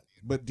the internet.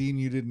 But Dean,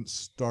 you didn't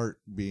start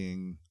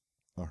being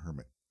a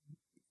hermit.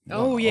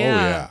 Oh Wow.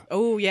 yeah.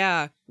 Oh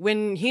yeah.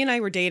 When he and I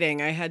were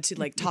dating, I had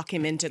to talk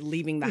him into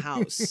leaving the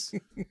house.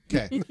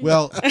 Okay.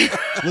 Well,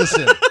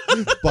 listen,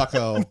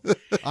 Bucko,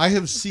 I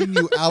have seen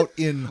you out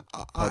in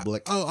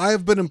public. I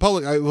have been in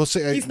public. I will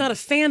say He's not a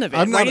fan of it.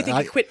 I'm Why not- do you think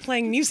I- he quit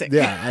playing music?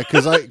 Yeah,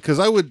 because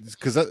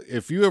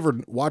if you ever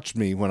watched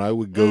me when I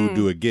would go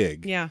do a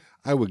gig, Yeah.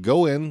 I would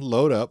go in,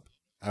 load up,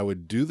 I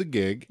would do the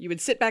gig, You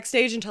would sit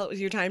backstage until it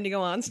was your time to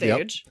go on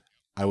stage.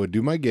 I would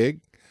do my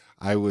gig,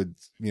 I would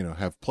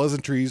have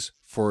pleasantries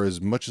for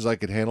as much as I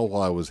could handle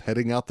while I was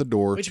heading out the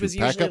door Which to was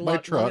pack usually up my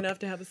long truck, enough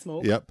to have a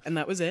smoke. Yep. And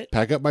that was it.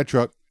 pack up my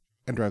truck,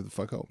 and drive the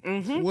fuck home.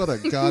 What a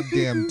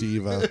goddamn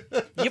diva.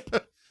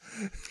 Yep.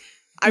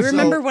 I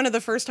remember one of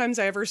the first times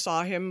I ever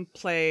saw him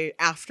play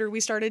after we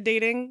started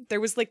dating. There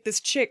was this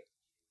chick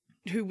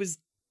who was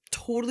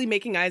totally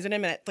making eyes at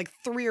him, and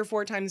 3 or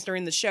 4 times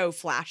during the show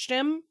flashed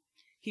him.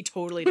 He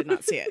totally did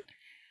not see it.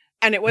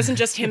 And it wasn't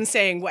just him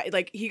saying what,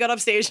 he got off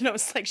stage and I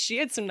was like, she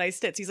had some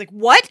nice tits. He's like,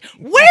 what?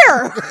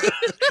 Where?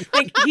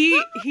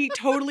 He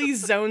totally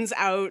zones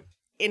out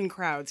in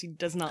crowds. He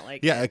does not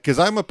like Yeah, it. because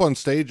I'm up on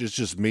stage, it's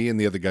just me and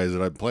the other guys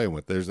that I'm playing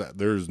with.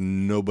 There's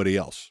nobody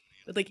else.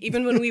 But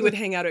even when we would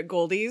hang out at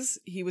Goldie's,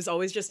 he was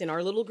always just in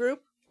our little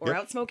group or Yep.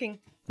 out smoking.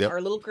 Yep.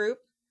 Our little group.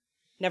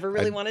 Never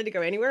really wanted to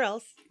go anywhere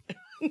else.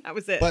 That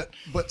was it.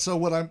 But so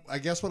what I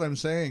guess what I'm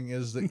saying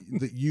is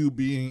that you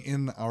being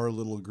in our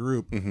little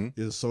group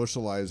is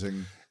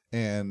socializing,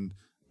 and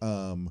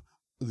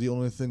the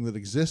only thing that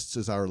exists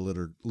is our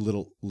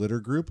litter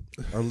group.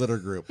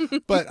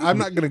 But I'm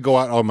not going to go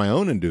out on my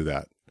own and do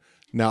that.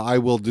 Now, I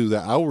will do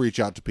that. I'll reach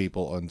out to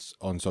people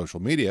on social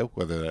media,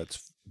 whether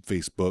that's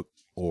Facebook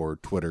or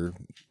Twitter.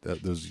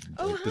 Those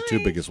the two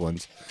hi. biggest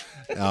ones.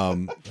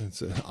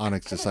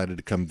 Onyx decided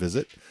to come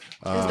visit. Is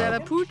that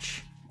a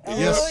pooch?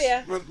 Yes. Oh,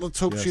 yeah. Let's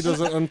hope she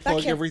doesn't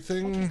unplug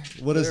everything.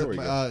 What is There it? we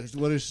go.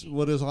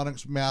 What is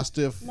Onyx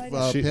Mastiff?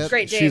 Pit?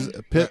 Great Dane. She's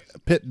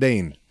Pit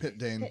Dane. Pit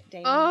Dane.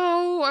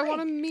 Oh, I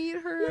want to meet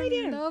her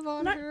and love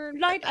on her.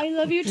 I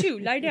love you too.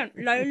 Lie down.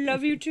 I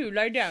love you too.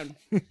 Lie down.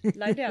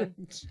 Lie down.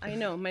 I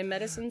know. My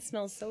medicine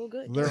smells so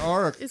good. There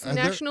are. It's there-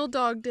 National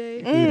Dog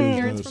Day. It is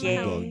Parents from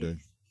National hell. Dog Day.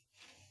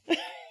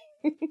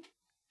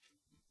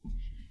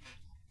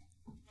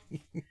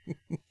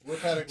 We're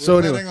petting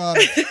anyway. on.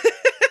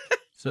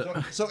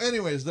 So, So,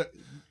 anyways,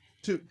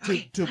 to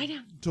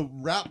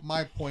wrap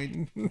my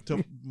point,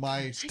 To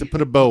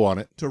put a bow on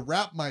it. to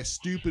wrap my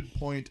stupid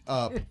point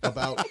up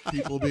about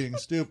people being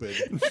stupid,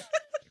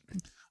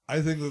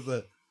 I think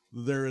that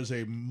there is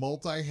a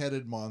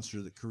multi-headed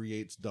monster that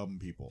creates dumb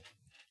people.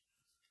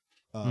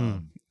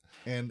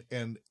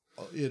 And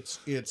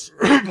it's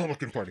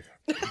Republican Party.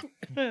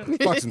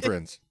 Fox and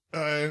Friends.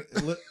 hey,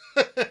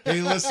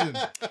 listen,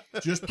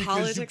 just because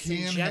Politics in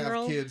you can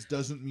general. have kids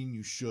doesn't mean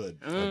you should.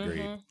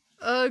 Agreed.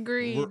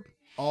 Agreed. We're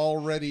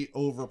already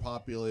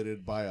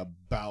overpopulated by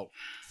about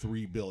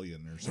 3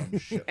 billion or some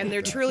shit. And like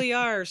there that. truly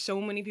are so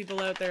many people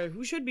out there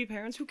who should be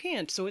parents who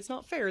can't. So it's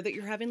not fair that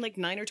you're having like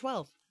 9 or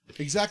 12.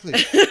 Exactly.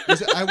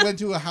 I went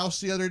to a house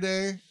the other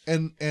day,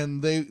 and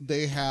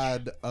they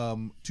had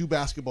 2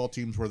 basketball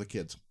teams worth of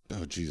kids.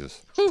 Oh,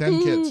 Jesus.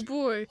 10 kids. Oh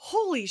boy.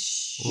 Holy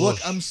shit. Look,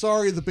 I'm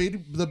sorry, the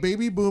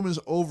baby boom is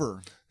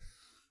over.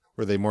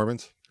 Were they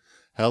Mormons?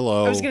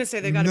 Hello. I was going to say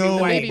they got to No,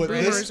 be white. Baby but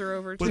boomers this- are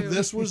over But too.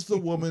 this was the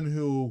woman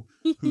who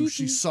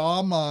she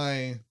saw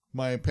my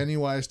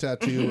Pennywise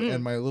tattoo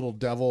and my little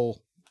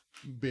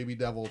baby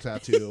devil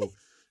tattoo,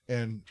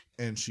 and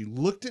she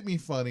looked at me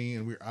funny,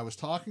 and I was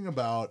talking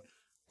about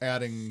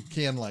adding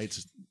can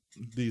lights,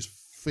 these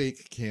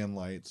fake can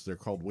lights, they're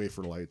called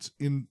wafer lights,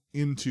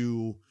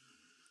 into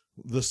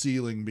the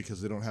ceiling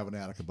because they don't have an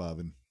attic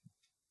above,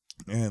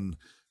 and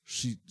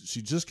she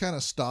just kind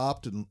of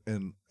stopped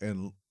and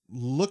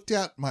looked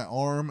at my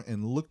arm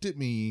and looked at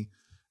me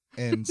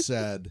and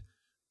said,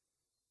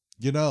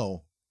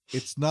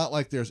 it's not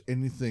like there's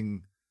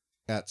anything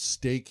at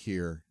stake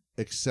here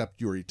except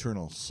your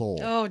eternal soul.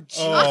 Oh,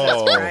 Jesus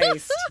Oh.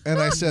 Christ.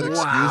 And I said,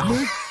 excuse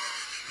me?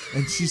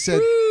 And she said,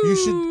 you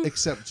should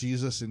accept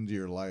Jesus into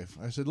your life.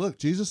 I said, look,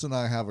 Jesus and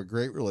I have a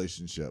great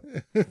relationship.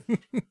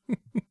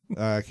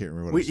 I can't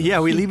remember what I said.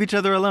 We leave each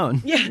other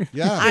alone. Yeah.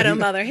 Yeah. I don't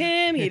bother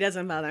him. He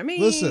doesn't bother me.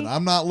 Listen,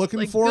 I'm not looking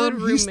like for good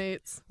him.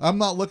 roommates. I'm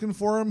not looking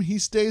for him. He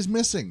stays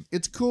missing.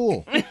 It's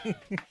cool.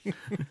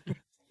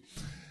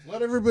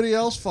 Let everybody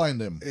else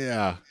find him.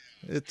 Yeah.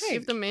 It's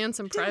Give the man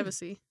some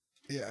privacy.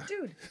 yeah.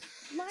 Dude,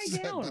 lie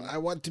down. I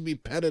want to be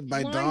petted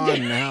by Lie Dawn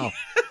down. now.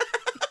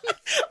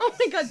 Oh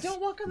my God,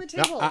 don't walk on the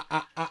table.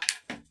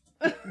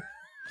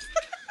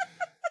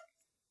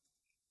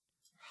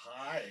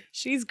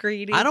 She's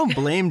greedy. I don't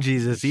blame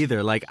Jesus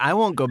either. Like, I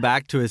won't go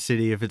back to a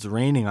city if it's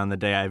raining on the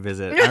day I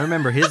visit. I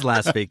remember his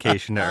last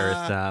vacation to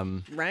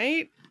Earth.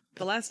 Right?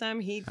 The last time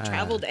he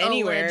traveled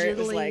anywhere, it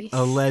was like,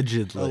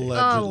 Allegedly.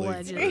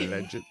 Allegedly.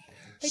 Alleged.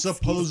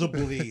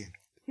 Supposedly.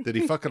 Did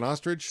he fuck an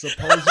ostrich?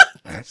 Supposedly.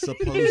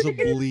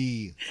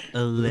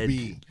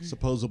 Allegedly.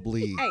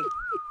 Supposedly. hey,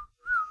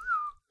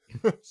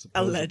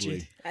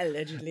 Supposedly.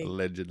 allegedly.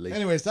 Allegedly.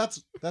 Anyways,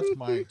 that's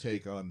my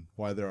take on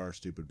why there are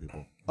stupid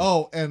people.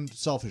 Oh, and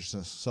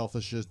selfishness.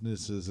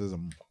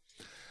 Selfishnessism.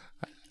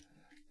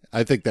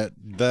 I think that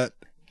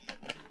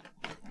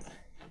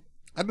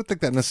I don't think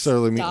that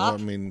necessarily means. Stop. I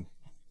mean,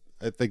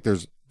 I think there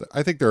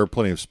are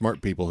plenty of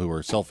smart people who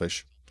are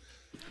selfish.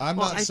 I'm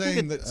Well, not I think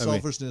saying that I mean,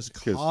 selfishness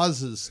 'cause-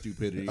 causes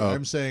stupidity. Oh.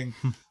 I'm saying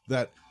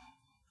that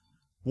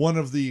one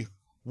of the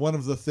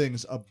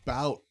things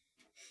about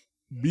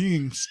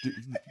being stupid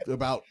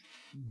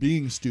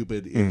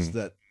is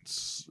that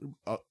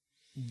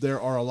there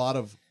are a lot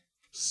of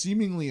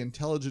seemingly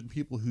intelligent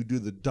people who do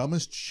the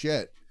dumbest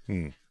shit,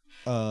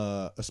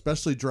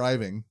 especially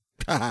driving,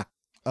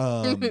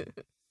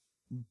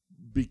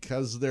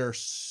 because they're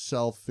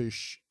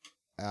selfish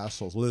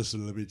assholes.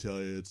 Listen, let me tell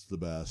you, it's the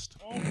best.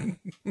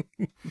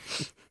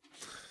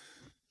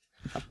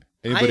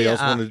 Anybody else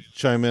I want to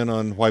chime in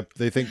on why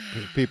they think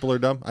people are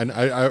dumb?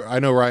 I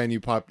know, Ryan.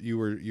 You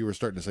were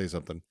starting to say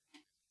something.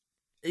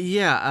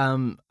 Yeah,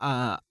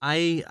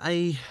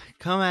 I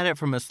come at it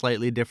from a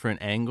slightly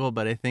different angle,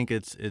 but I think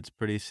it's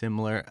pretty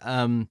similar.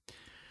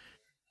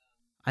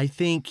 I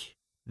think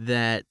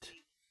that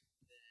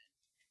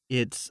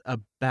it's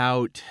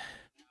about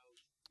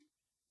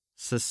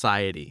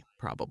society,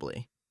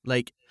 probably.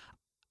 Like,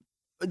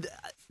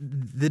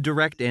 the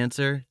direct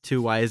answer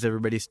to why is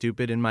everybody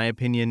stupid, in my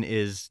opinion,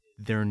 is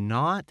they're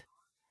not.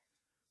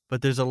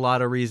 But there's a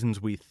lot of reasons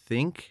we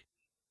think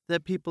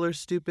that people are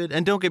stupid.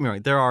 And don't get me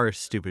wrong, there are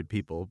stupid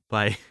people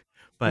by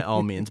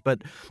all means.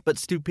 But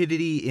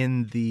stupidity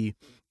in the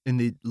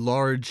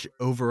large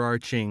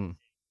overarching,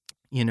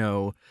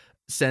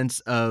 sense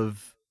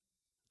of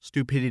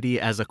stupidity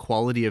as a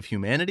quality of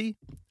humanity,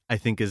 I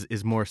think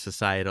is more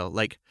societal.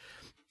 Like,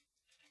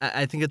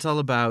 I think it's all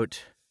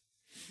about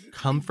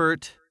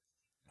comfort,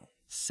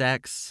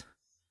 sex,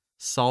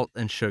 salt,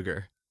 and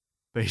sugar,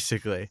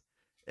 basically.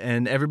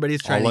 And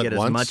everybody's trying All to at get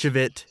once? as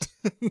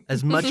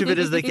much of it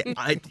as they can.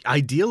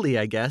 Ideally,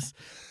 I guess.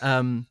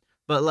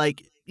 But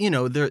like,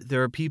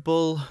 there are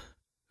people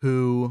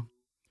who,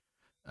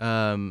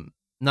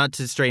 not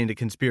to stray into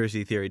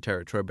conspiracy theory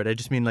territory, but I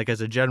just mean like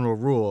as a general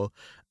rule,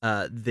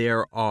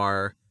 there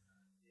are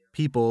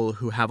people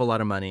who have a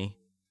lot of money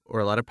or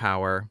a lot of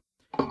power,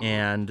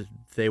 and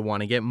they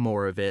want to get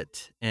more of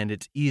it, and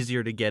it's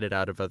easier to get it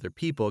out of other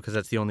people because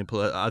that's the only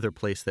other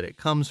place that it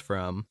comes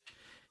from.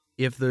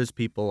 If those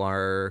people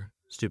are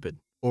stupid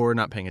or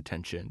not paying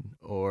attention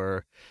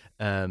or,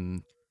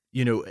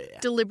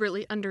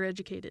 Deliberately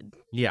undereducated.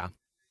 yeah.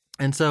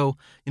 And so,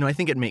 I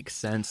think it makes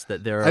sense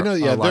that there are I know.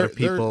 Yeah, a lot of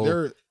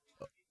people.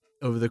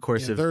 over the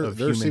course Yeah, of there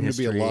human seem to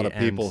be a history lot of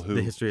and people who-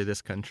 the history of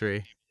this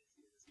country.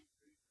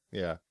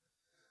 Yeah.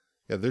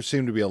 Yeah, there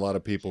seem to be a lot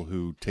of people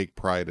who take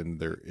pride in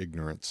their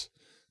ignorance.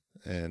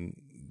 And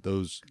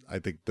I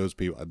think those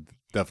people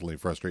definitely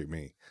frustrate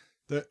me.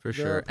 There, For there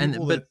sure. are And-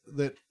 people but-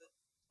 that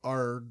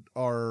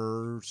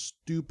are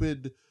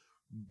stupid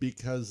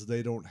because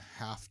they don't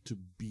have to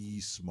be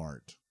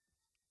smart.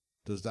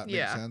 Does that make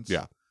Yeah. sense?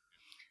 Yeah.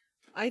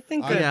 I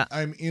think I'm, that Yeah.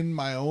 I'm in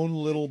my own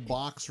little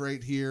box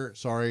right here.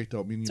 Sorry,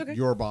 don't mean It's okay.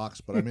 your box,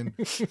 but I'm in.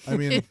 I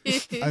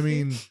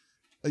mean,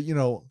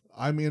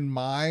 I'm in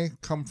my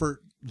comfort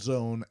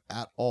zone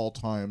at all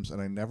times,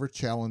 and I never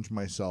challenge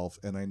myself,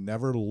 and I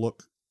never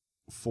look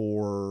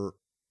for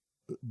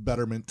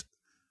betterment.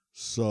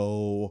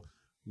 So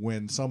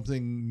when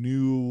something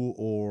new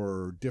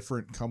or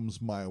different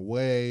comes my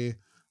way,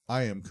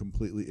 I am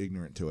completely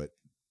ignorant to it.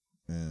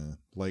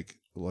 Like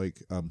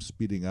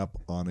speeding up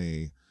on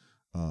a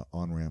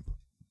on ramp.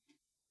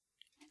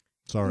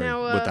 Sorry.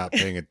 Now,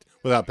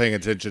 Without paying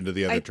attention to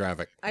the other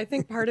traffic. I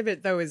think part of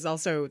it though is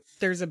also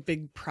there's a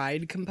big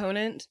pride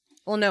component.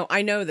 Well, no,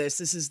 I know this.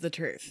 This is the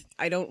truth.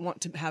 I don't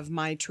want to have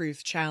my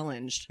truth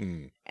challenged,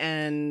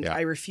 and Yeah.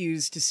 I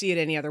refuse to see it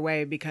any other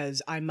way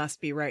because I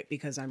must be right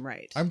because I'm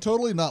right. I'm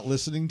totally not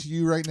listening to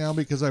you right now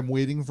because I'm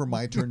waiting for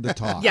my turn to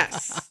talk.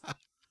 Yes,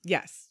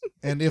 yes.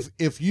 And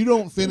if you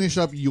don't finish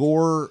up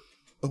your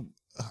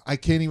I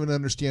can't even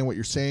understand what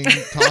you're saying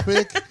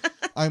topic,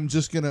 I'm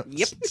just going to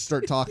Yep.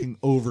 start talking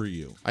over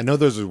you. I know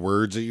those are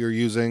words that you're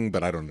using,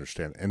 but I don't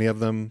understand any of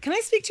them. Can I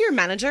speak to your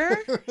manager?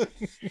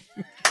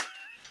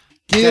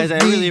 Give Guys, I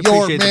me really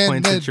your appreciate the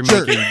points that you're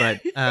manager.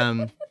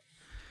 making,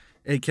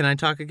 but can I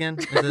talk again?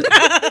 Is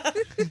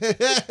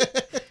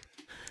it-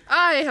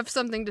 I have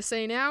something to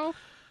say now.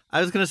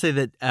 I was gonna say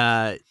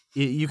that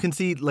you can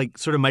see like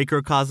sort of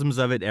microcosms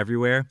of it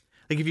everywhere.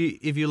 Like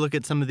if you look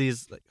at some of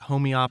these like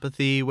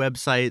homeopathy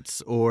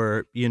websites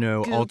or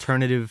Goop.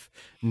 alternative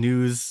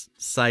news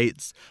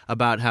sites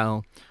about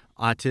how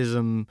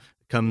autism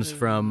comes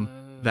from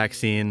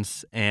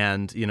vaccines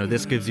and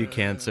this gives you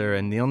cancer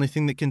and the only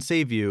thing that can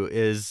save you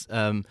is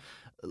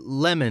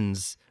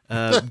lemons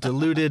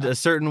diluted a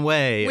certain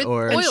way With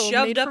or oil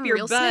shoved made up from your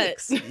real butt.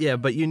 snakes. yeah,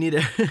 but you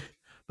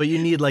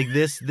need like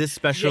this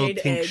special Jade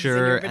eggs in tincture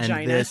your and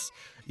vagina. this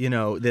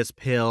this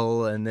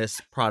pill and this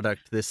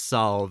product, this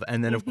solve,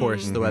 and then of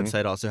course the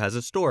website also has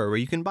a store where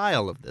you can buy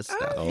all of this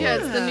stuff. Oh, Yeah,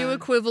 it's the Yeah. new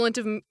equivalent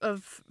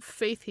of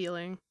faith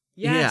healing.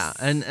 Yes.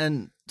 Yeah,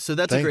 and so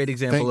that's a Thank- great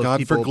example thank of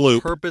God for people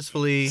Gloop.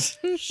 purposefully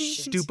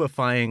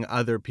stupefying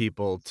other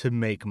people to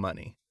make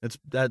money.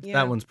 Yeah.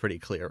 That one's pretty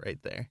clear right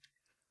there.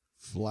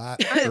 Flat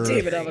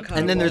David Earth. Avocado.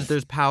 And then Wolf.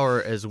 there's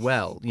power as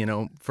well.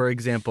 For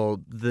example,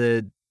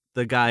 the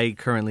guy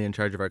currently in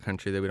charge of our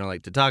country that we don't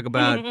like to talk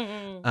about.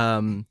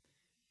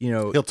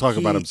 He'll talk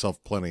about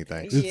himself plenty,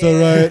 thanks. It's all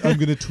right. I'm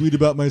going to tweet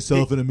about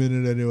myself in a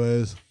minute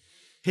anyways.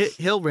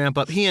 He'll ramp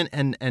up. He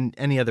and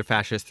any other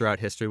fascist throughout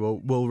history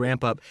will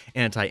ramp up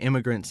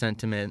anti-immigrant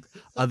sentiment,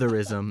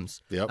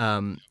 otherisms. Yep.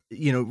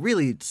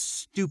 Really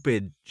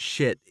stupid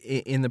shit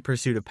in the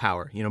pursuit of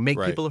power. Make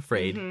Right. people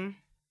afraid,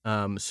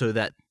 Mhm. so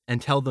that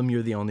and tell them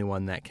you're the only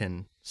one that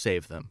can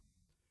save them,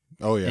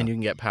 Oh, yeah. and you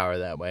can get power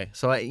that way.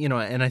 So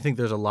and I think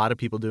there's a lot of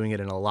people doing it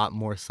in a lot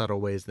more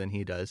subtle ways than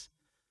he does.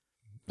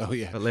 Oh,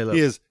 yeah. But Layla, He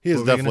is what were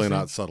you definitely gonna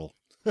not subtle.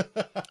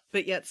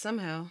 But yet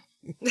somehow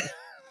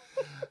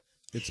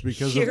It's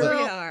because here of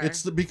we the are.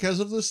 it's because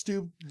of the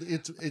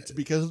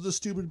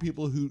stupid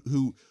people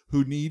who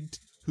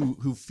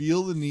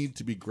feel the need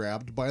to be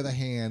grabbed by the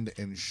hand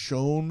and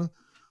shown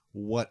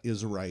what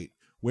is right.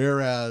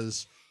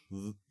 Whereas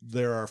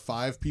there are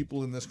 5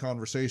 people in this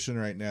conversation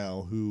right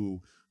now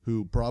who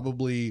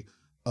probably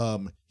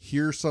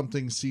hear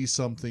something, see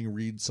something,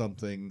 read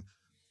something,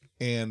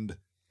 and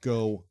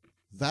go,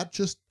 that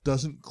just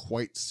doesn't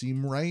quite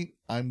seem right.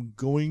 I'm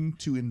going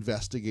to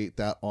investigate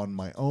that on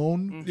my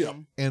own Yeah.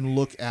 and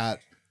look at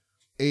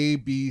A,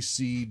 B,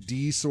 C,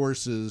 D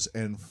sources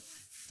and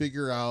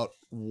figure out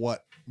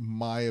what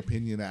my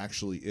opinion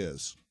actually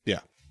is. Yeah.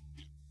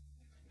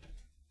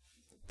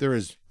 There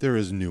is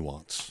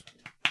nuance.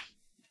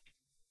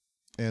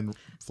 And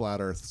flat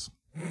earths.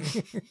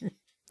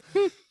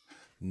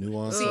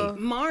 Nuance. See, of-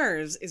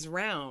 Mars is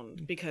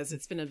round because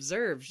it's been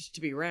observed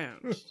to be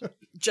round.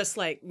 Just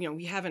like,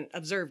 we haven't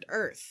observed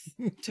Earth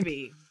to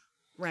be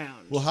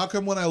round. Well, how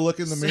come when I look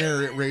in the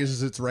mirror, it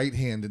raises its right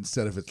hand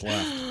instead of its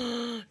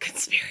left?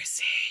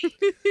 Conspiracy.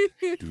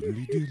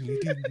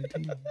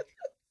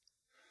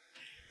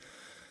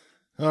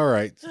 All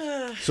right.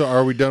 So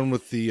are we done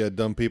with the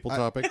dumb people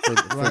topic?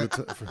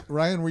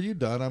 Ryan, were you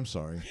done? I'm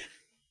sorry.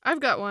 I've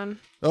got one.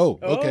 Oh,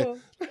 okay.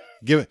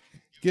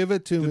 Give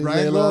it to Did me,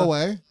 Ryan Layla. go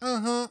away?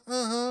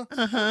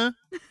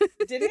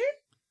 Did it?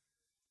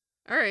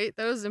 All right,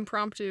 that was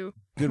impromptu.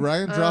 Did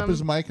Ryan drop Um,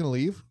 his mic and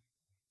leave?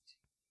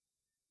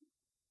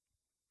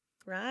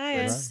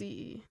 Ryan. Let's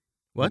see.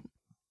 What?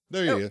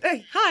 There you go.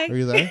 Hey, hi. Are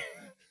you there?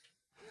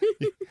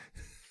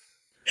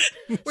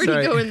 Where'd he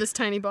Sorry. go in this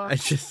tiny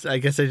box? I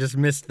guess I just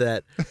missed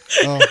that.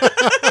 Oh.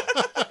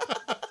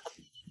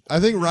 I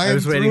think Ryan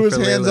was waiting threw his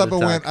for hands Layla up to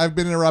and went, talk. I've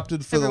been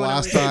interrupted for Everyone the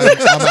last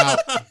always time. I'm out.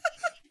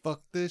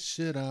 Fuck this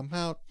shit, I'm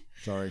out.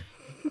 Sorry.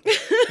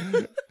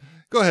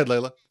 Go ahead,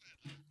 Layla.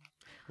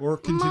 Or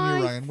continue,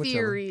 My Ryan, whichever.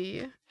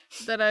 theory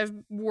that I've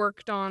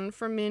worked on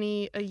for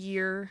many a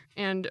year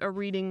and a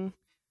reading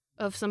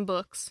of some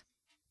books.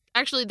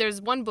 Actually,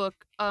 there's one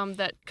book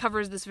that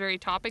covers this very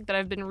topic that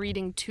I've been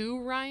reading to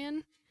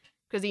Ryan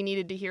because he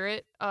needed to hear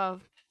it. A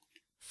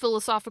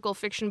philosophical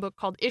fiction book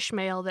called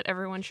Ishmael that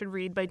everyone should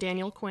read by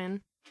Daniel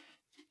Quinn.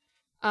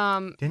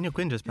 Daniel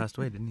Quinn just passed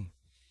away, didn't he?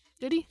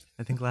 Did he?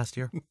 I think last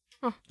year.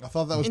 I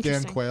thought that was Dan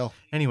Interesting. Quayle.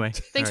 Anyway.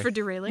 Thanks for sorry.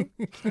 derailing.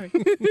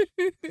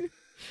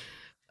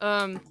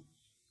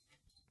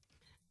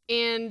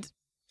 And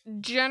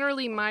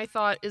generally my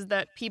thought is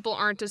that people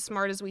aren't as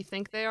smart as we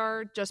think they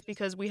are just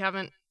because we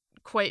haven't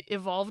quite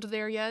evolved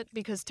there yet,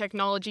 because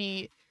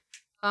technology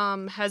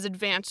has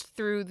advanced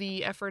through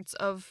the efforts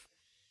of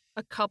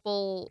a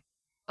couple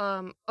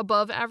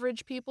above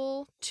average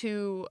people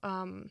to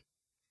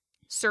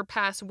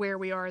surpass where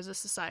we are as a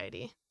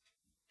society.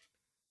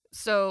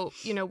 So,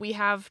 we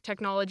have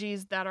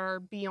technologies that are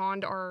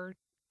beyond our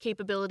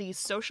capabilities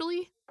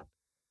socially,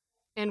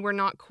 and we're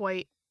not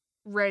quite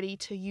ready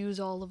to use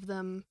all of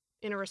them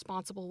in a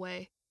responsible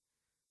way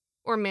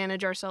or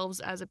manage ourselves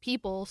as a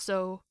people.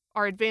 So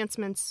our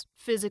advancements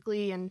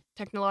physically and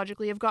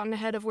technologically have gotten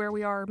ahead of where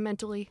we are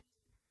mentally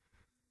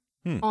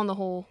on the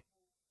whole.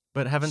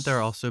 But haven't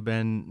there also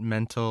been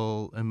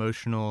mental,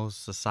 emotional,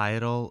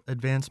 societal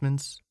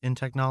advancements in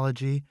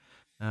technology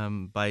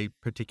by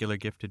particular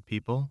gifted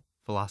people,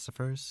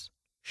 philosophers?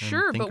 and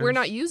Sure, but we're thinkers?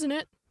 not using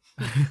it.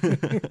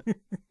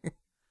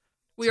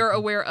 We are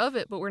aware of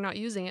it, but we're not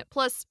using it.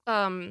 Plus,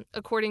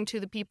 according to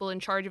the people in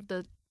charge of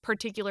the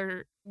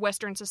particular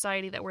Western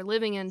society that we're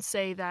living in,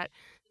 say that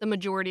the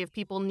majority of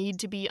people need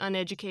to be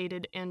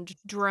uneducated and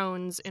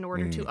drones in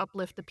order to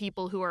uplift the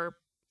people who are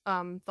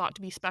thought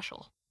to be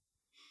special.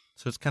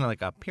 So it's kind of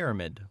like a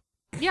pyramid.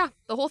 Yeah,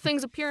 the whole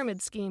thing's a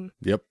pyramid scheme.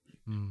 Yep.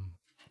 Hmm.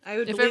 I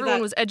would If believe everyone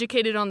that. was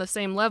educated on the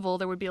same level,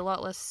 there would be a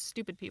lot less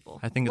stupid people.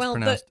 I think it's Well,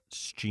 pronounced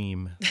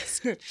steam.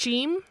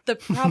 Scheme? The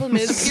problem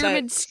is that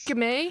Pyramid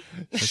scheme?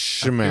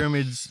 Shema.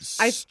 Pyramids.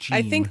 I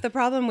steam. think the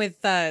problem with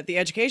the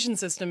education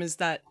system is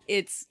that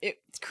its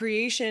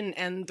creation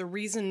and the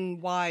reason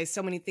why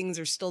so many things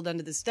are still done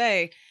to this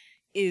day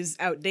is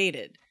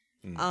outdated.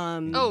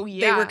 Oh, They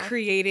yeah. were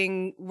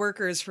creating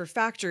workers for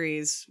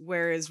factories,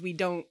 whereas we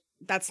don't.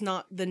 That's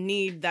not the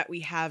need that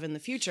we have in the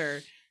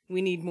future.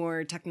 We need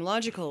more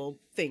technological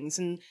things,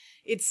 and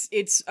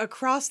it's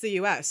across the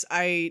U.S.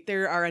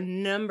 There are a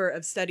number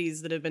of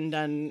studies that have been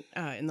done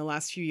in the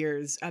last few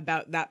years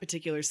about that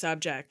particular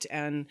subject,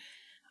 and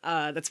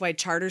that's why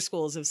charter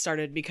schools have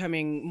started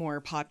becoming more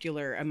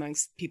popular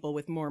amongst people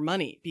with more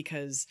money,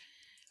 because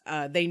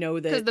they know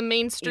that Because the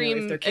mainstream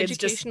if their kids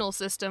just- educational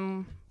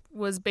system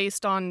was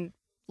based on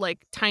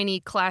like tiny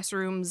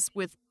classrooms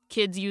with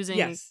kids using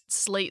Yes.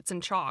 slates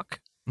and chalk.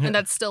 And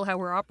that's still how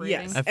we're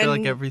operating. Yes. I feel like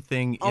and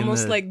everything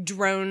almost in the, like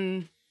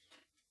drone.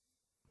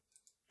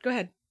 Go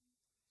ahead.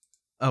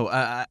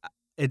 Oh,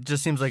 it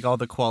just seems like all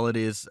the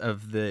qualities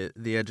of the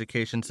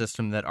education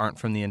system that aren't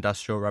from the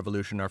Industrial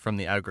Revolution are from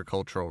the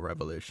Agricultural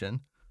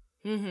Revolution.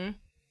 Mm-hmm.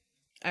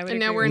 I would And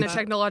now agree we're in a with that.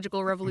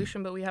 technological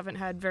revolution, but we haven't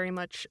had very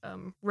much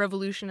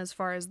revolution as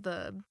far as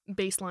the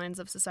baselines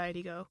of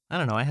society go. I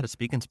don't know. I had a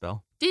speaking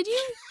spell. Did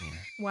you?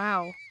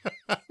 Wow.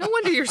 No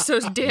wonder you're so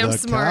damn the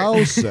smart.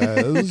 cow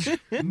says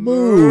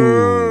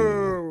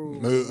moo.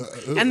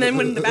 And then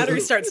when the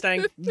battery starts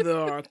dying,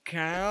 the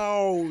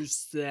cow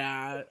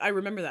said. I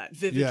remember that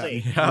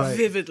vividly. Yeah, right.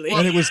 Vividly.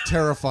 And it was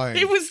terrifying.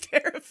 It was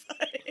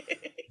terrifying.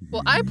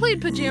 Well, I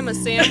played Pajama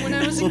Sam when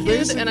I was a Well,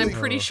 kid, and I'm basically-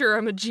 pretty sure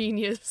I'm a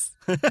genius.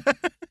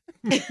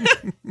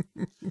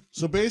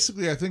 So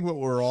basically, I think what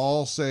we're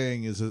all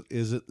saying is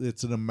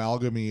it's an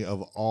amalgamy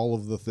of all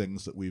of the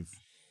things that we've.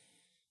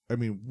 I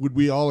mean, would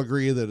we all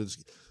agree that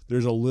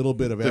there's a little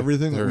bit of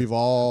everything that there- we've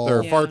all There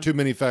are far Yeah. too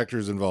many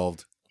factors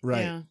involved.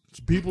 right? Yeah.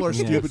 So people are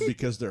Yes. stupid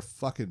because they're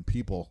fucking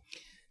people.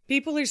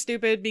 People are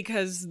stupid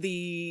because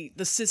the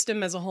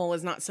system as a whole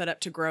is not set up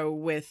to grow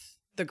with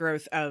the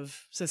growth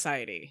of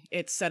society.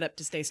 It's set up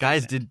to stay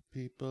Guys, stagnant.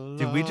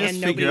 did we just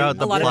And figure nobody- out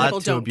the a lot of plot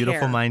people to A don't Beautiful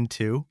care. Mind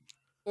 2?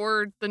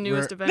 Or the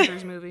newest Where-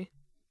 Avengers movie.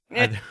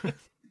 Eh,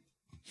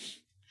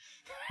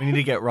 We need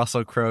to get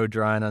Russell Crowe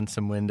drawing on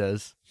some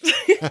windows.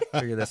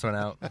 Figure this one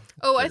out.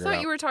 Oh, I Figure it thought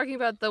out. you were talking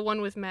about the one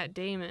with Matt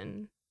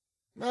Damon.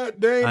 Matt I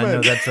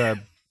Damon. know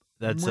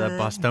that's a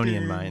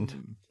Bostonian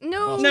mind.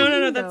 No,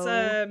 no, you that's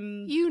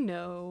know. You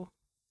know.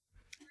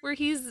 Where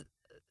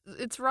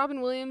it's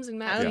Robin Williams and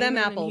Matt Oh, them Damon,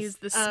 and apples. he's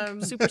the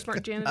super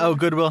smart janitor. Oh,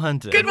 Goodwill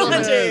Hunting. Good Will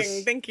Yes.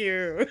 Hunting. Thank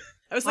you.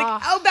 I was like, Ah.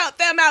 how about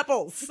them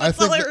apples? I That's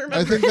think all I that, remember.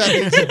 I think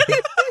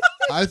that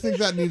I think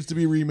that needs to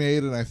be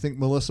remade, and I think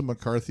Melissa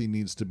McCarthy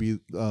needs to be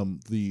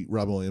the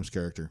Robin Williams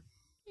character.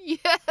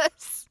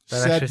 Yes. That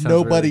actually Said sounds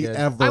nobody really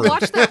good. ever. I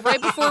watched that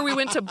right before we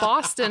went to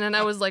Boston, and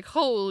I was like,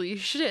 holy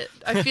shit.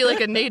 I feel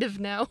like a native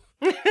now.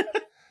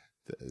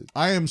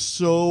 I am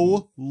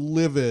so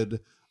livid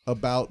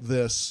about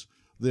this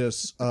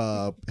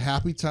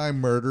Happy Time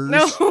Murders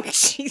No,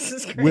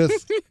 Jesus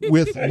Christ.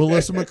 with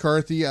Melissa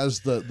McCarthy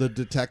as the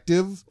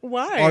detective.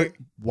 Why?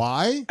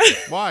 Why?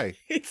 Why?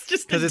 It's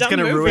just Because a it's dumb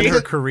going to movie. ruin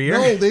her career.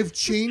 No, they've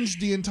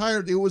changed the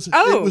entire. It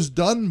was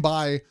done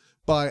by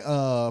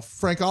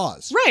Frank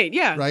Oz. Right,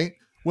 yeah. Right.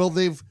 Well,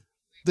 they've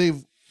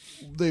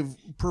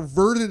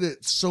perverted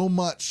it so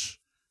much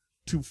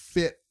to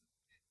fit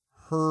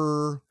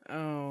her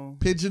Oh,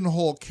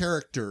 pigeonhole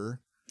character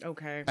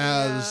okay.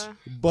 as Yeah.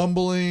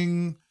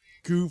 bumbling,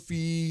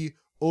 goofy,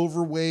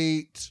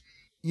 overweight.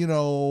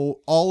 All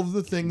of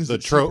the things The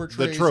that she trope, the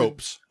portrays.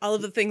 tropes. All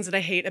of the things that I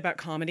hate about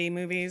comedy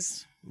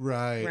movies.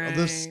 Right. Right.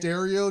 The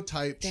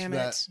stereotypes Damn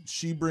that it.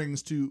 she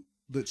brings to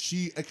that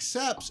she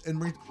accepts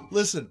and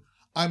listen,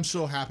 I'm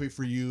so happy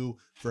for you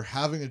for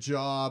having a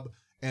job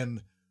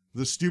and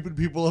the stupid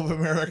people of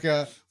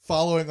America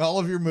following all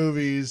of your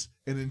movies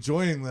and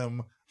enjoying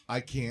them.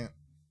 I can't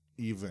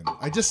even.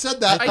 I just said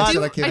that. I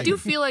said do. I do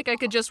feel like I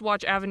could just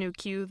watch Avenue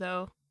Q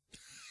though.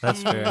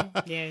 That's fair.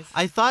 Yes.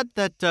 I thought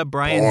that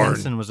Brian Born.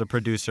 Henson was a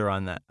producer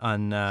on that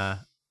on the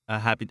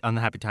Happy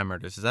Time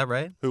Murders. Is that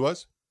right? Who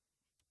was?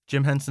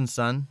 Jim Henson's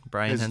son,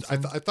 Brian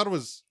Henson. I thought it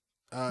was.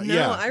 No,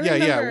 yeah, I yeah.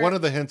 remember- One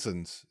of the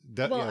Hensons.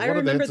 Well, I one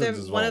remember of the Hensons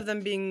them. as One well. of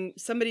them being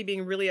somebody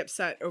being really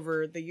upset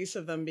over the use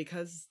of them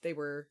because they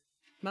were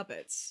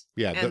Muppets.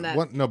 Yeah, and that-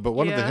 one of the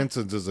Yeah.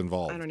 Hensons is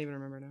involved. I don't even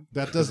remember now.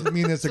 That doesn't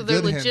mean it's So a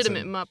they're good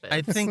legitimate Henson. Muppets.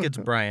 I think it's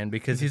Brian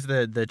because he's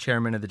the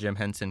chairman of the Jim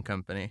Henson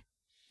Company.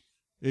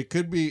 It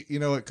could be,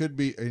 it could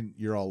be, and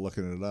you're all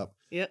looking it up.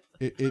 Yep.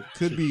 It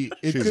could be,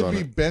 She's on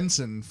it.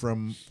 Benson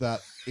from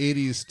that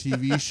 80s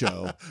TV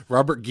show.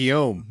 Robert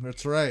Guillaume.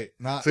 That's right.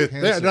 Not See,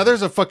 Henson. now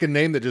there's a fucking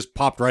name that just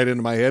popped right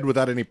into my head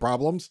without any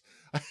problems.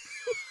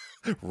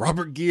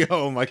 Robert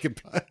Guillaume. I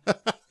could.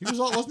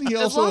 Wasn't he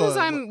As also long as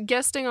I'm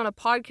guesting on a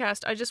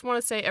podcast, I just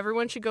want to say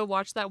everyone should go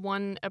watch that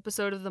one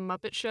episode of The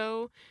Muppet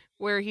Show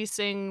where he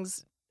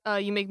sings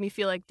You Make Me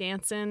Feel Like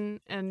Dancing,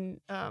 and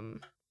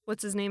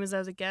what's his name is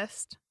as a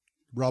guest?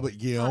 Robert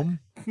Guillaume?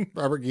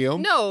 Robert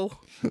Guillaume. No.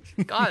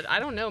 God, I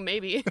don't know.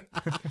 Maybe.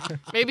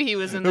 Maybe he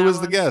was in that Who was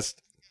one. the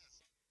guest?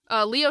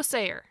 Leo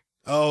Sayer.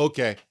 Oh,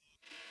 okay.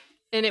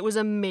 And it was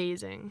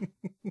amazing.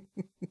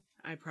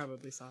 I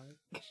probably saw it.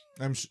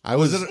 I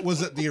was-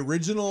 Was it the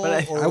original?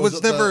 But or I was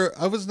it the-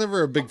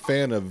 never a big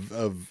fan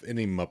of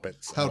any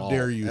Muppets. How at all,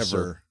 dare you, ever,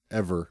 sir.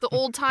 Ever. The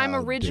old time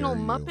How original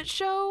dare you. Muppet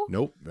Show?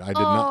 Nope, I did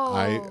not. Oh.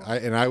 I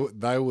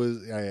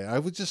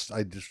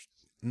just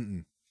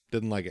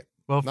didn't like it.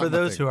 Well, Not for my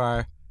those thing. who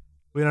are,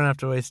 we don't have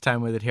to waste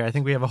time with it here. I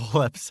think we have a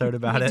whole episode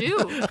about We it.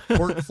 do.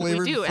 pork We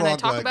flavored do. frog And I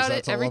talk legs, about it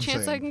that's all every I'm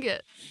chance I saying. can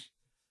get.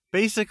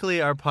 Basically,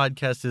 our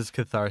podcast is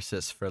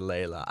catharsis for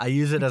Layla. I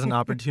use it as an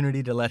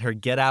opportunity to let her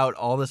get out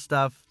all the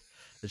stuff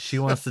that she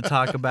wants to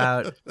talk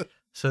about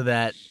so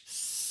that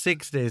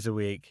 6 days a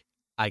week,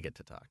 I get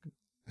to talk.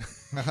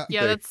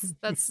 Yeah,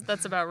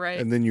 that's about right.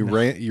 And then you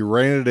ran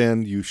it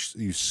in. You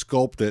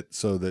sculpt it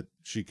so that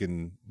she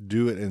can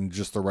do it in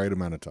just the right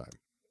amount of time.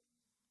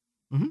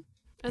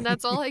 And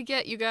that's all I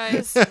get, you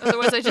guys.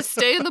 Otherwise, I just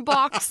stay in the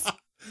box.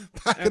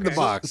 Back in the Okay.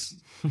 box.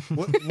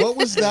 What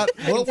was that?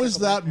 What was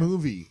that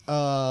movie?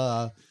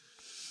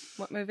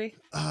 What movie?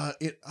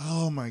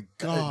 Oh my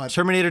god!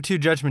 Terminator 2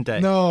 Judgment Day.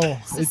 No,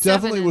 It's a it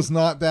definitely 7. was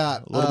not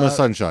that. Little Miss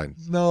Sunshine.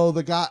 No,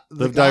 the guy.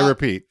 Live, die,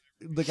 repeat.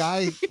 The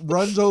guy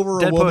runs over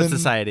a Dead woman. Poet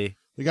Society.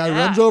 The guy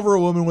Yeah. runs over a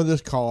woman with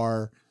his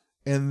car,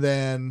 and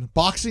then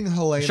boxing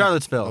Helena.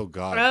 Charlottesville. Oh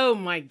God. Oh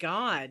my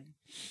god.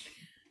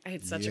 I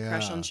had such a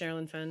crush Yeah. on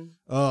Sherilyn Fenn.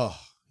 Oh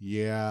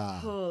yeah.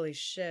 Holy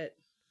shit.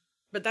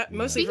 But that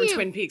mostly for Speaking of-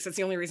 Twin Peaks. That's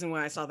the only reason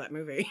why I saw that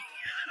movie.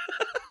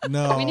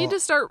 No, We need to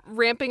start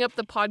ramping up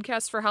the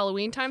podcast for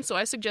Halloween time, so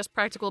I suggest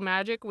Practical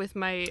Magic with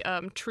my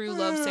true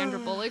love Sandra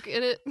Bullock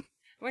in it.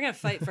 We're gonna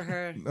fight for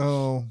her.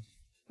 No,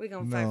 We're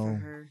gonna fight for No.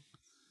 her.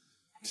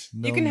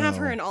 no, You can have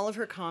no. her in all of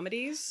her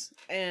comedies,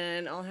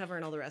 and I'll have her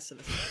in all the rest of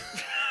the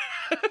stuff.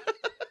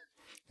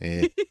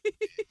 Eh.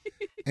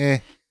 Eh.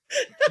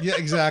 Yeah,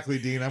 exactly,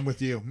 Dean. I'm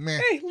with you. Meh.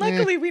 Hey,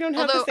 luckily we don't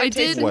have Although the same I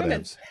taste did- in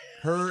women. Whatevs.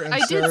 Her and I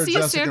Sarah did see a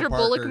Jessica Sandra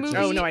Parker Bullock movie, just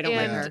Oh, no, I don't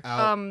like went her.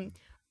 out.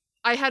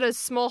 I had a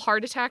small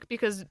heart attack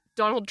because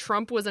Donald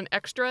Trump was an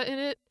extra in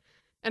it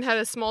and had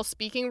a small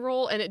speaking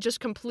role, and it just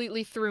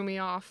completely threw me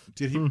off.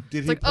 Did he? Did It's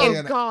he like, play oh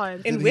an?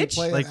 god. In did he which?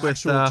 play an Like with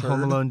actual Home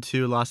turd? Alone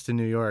 2 Lost in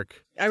New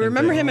York. I Same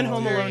remember thing. him in Oh,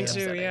 Home very Alone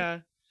too. upsetting. Yeah.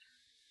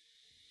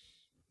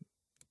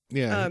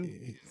 Yeah.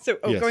 So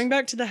Yes. going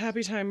back to the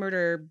Happy Time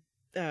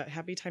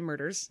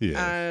Murders.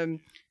 Yeah.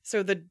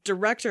 So the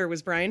director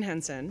was Brian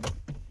Henson,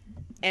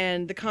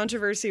 and the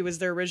controversy was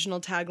their original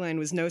tagline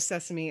was "No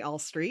Sesame, all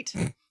Street."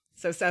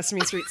 So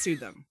Sesame Street sued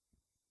them.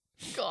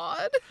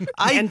 God.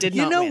 And did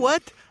you not know win.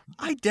 what?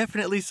 I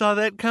definitely saw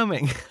that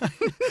coming.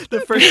 The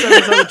first time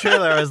I saw the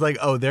trailer, I was like,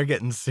 "Oh, they're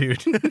getting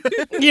sued."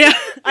 Yeah,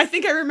 I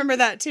think I remember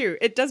that too.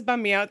 It does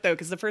bum me out though,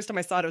 because the first time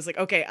I saw it, I was like,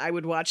 okay, I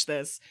would watch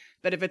this,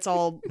 but if it's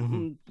all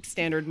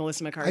standard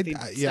Melissa McCarthy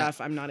yeah. stuff,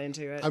 I'm not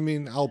into it. I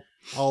mean, I'll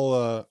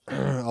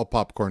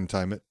popcorn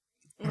time it.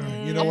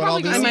 You know I'll what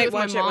I'll probably go do? I see might it with my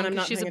watch it when mom I'm 'cause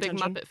not she's a paying big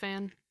attention. Muppet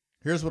fan.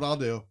 Here's what I'll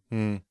do.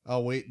 Hmm.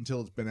 I'll wait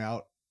until it's been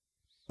out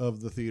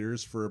of the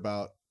theaters for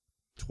about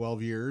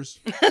 12 years.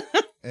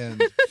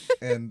 and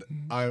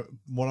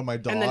one of my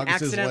then dogs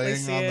is accidentally laying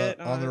see on it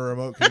the on-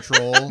 remote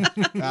control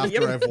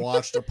after I've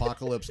watched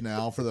Apocalypse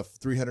Now for the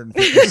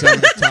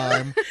 357th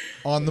time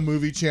on the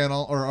movie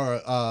channel or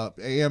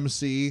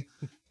AMC,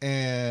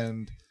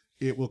 and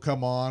it will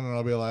come on and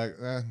I'll be like,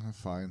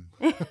 fine.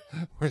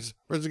 Where's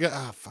the guy?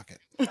 Ah, fuck it.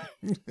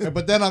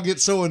 But then I'll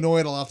get so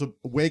annoyed I'll have to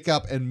wake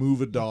up and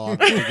move a dog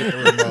to get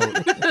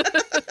the remote.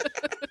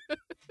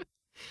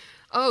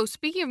 Oh,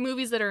 speaking of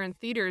movies that are in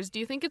theaters, do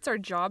you think it's our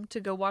job to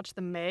go watch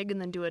The Meg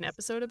and then do an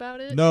episode about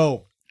it?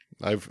 No.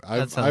 I've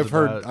sounds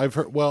heard.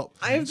 Well,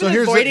 I've so been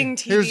here's avoiding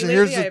the, TV here's, lately.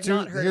 here's I the have two.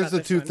 not heard Here's about the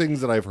this two one.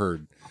 things that I've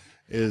heard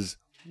is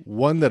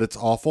one that it's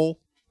awful,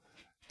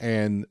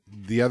 and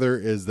the other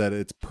is that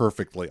it's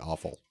perfectly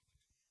awful.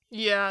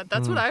 Yeah,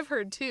 that's what I've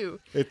heard too.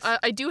 It's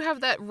I do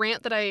have that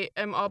rant that I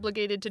am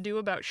obligated to do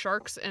about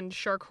sharks and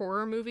shark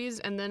horror movies,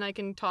 and then I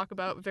can talk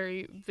about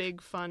very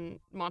vague, fun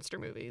monster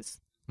movies.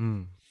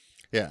 Mm.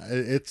 yeah,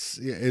 it's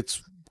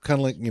kind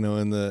of like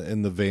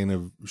in the vein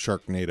of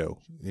Sharknado.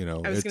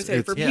 I was going to say,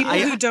 it's- for Yeah,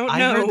 people who don't I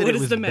know, heard that what it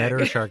is was the Meg? better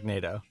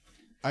Sharknado.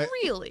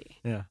 Really?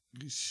 Yeah.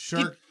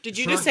 Did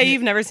you just say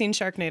you've never seen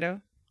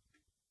Sharknado?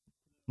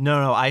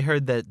 No, I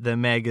heard that the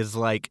Meg is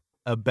like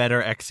a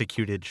better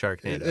executed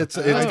Sharknado. It's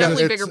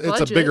Definitely bigger it's a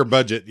budget. bigger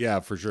budget,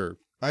 yeah, for sure.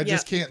 I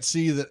just can't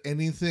see that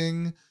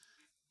anything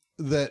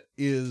that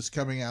is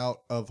coming out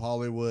of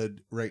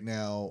Hollywood right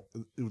now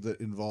that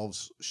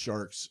involves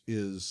sharks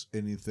is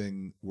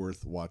anything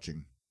worth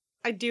watching.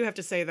 I do have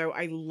to say, though,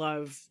 I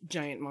love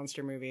giant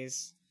monster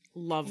movies.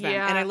 Love them.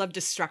 Yeah. And I love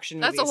destruction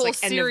That's movies. a whole like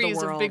series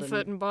End of of the Bigfoot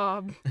World and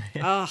Bob.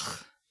 Ugh.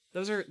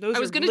 Those are I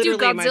was going gonna to do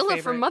Godzilla for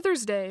favorite.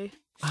 Mother's Day.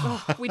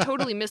 We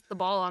totally missed the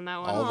ball on that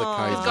one. All the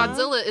Aw. kaiju.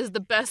 Godzilla is the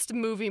best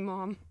movie,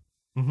 Mom.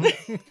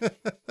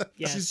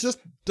 Yes. She just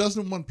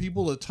doesn't want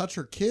people to touch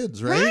her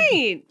kids, right?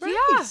 Right.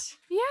 Yeah.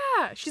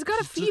 Yeah, she's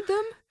got to feed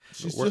them.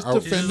 She's We're- just are-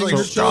 defending so-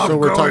 her so children.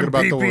 we're talking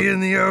about the one- in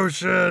the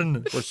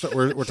ocean.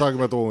 We're talking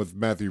about the one with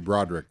Matthew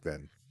Broderick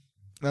then.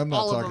 I'm not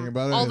All of talking them.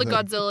 about All the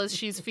anything. Godzillas,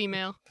 she's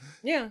female.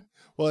 Yeah.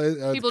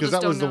 Well, People because just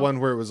that don't was the know. one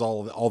where it was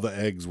all the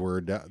eggs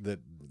were that.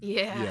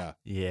 Yeah. Yeah.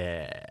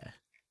 Yeah.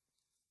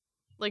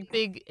 Like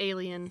big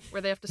alien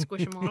where they have to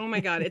squish them all. Oh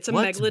my God. It's a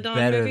What's Megalodon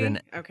better movie?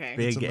 than Okay.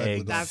 It's Big a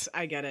eggs. Megalodon.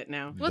 I get it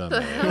now. What Dumb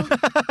the egg. hell?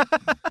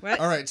 What?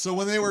 All right, so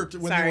when they were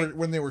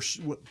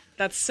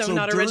That's so, So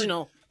not during-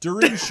 original.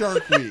 during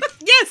Shark Week,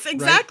 Yes, right?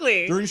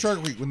 exactly. During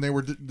Shark Week, when they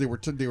were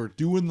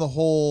doing the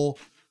whole,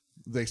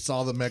 they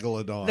saw the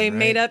megalodon. They right?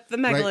 made up the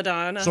Right?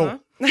 Megalodon. So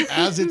Uh-huh.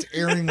 as it's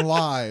airing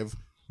live,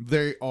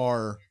 they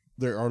are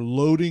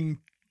loading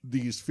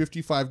these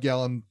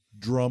 55-gallon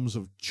drums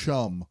of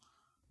chum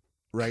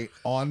right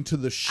onto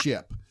the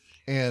ship,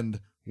 and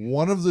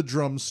one of the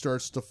drums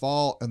starts to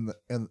fall, and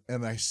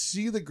I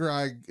see the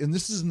guy, and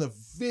this is in the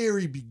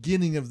very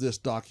beginning of this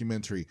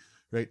documentary,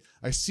 right?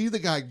 I see the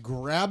guy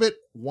grab it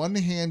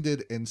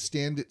one-handed and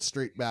stand it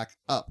straight back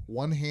up,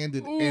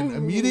 one-handed, and Ooh,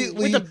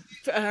 immediately, with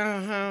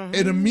uh-huh.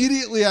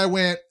 I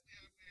went,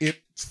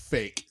 it's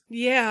fake.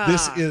 Yeah.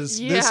 This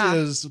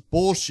is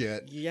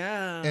bullshit.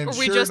 Yeah. And Or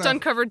we sure just enough-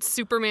 uncovered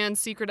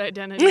Superman's secret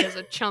identity as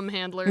a chum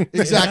handler.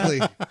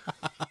 Exactly.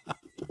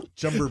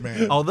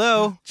 Jumberman.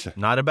 Although,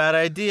 not a bad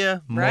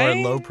idea. More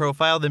Right? low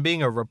profile than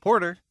being a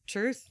reporter.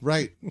 Truth.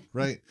 Right.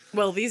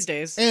 Well, these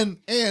days. And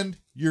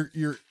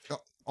you're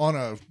on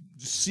a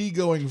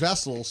seagoing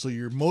vessel, so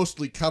you're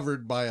mostly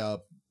covered by a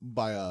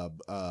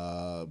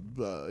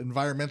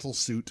environmental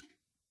suit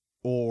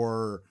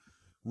or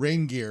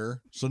rain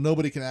gear, so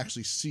nobody can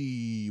actually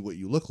see what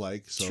you look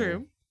like. So,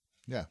 True.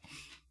 Yeah.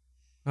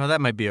 Well,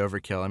 that might be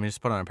overkill. I mean,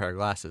 just put on a pair of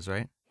glasses,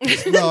 right?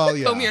 Well,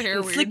 yeah. Comb your hair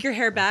And weird. flick your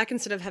hair back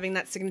instead of having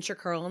that signature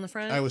curl on the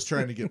front. I was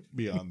trying to get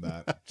beyond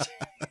that.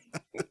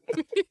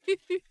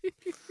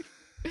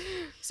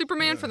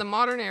 Superman for the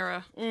modern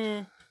era.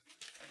 Mm.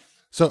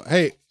 So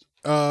hey,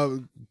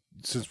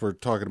 since we're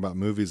talking about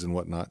movies and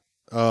whatnot,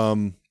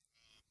 there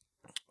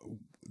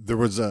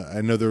was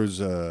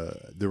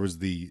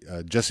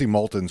the Jesse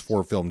Malton's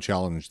 4-film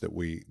challenge that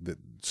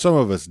some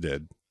of us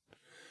did.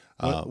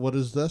 What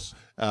is this?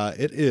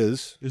 It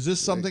is. Is this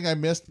something I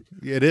missed?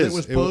 It is. It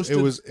was posted-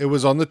 It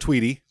was on the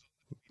Tweety,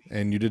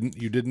 and you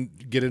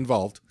didn't get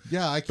involved.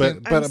 Yeah, I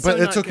can't. But I'm so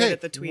it's not good okay.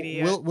 at the Tweety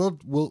yet.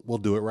 We'll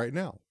do it right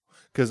now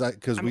because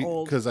I'm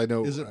old. I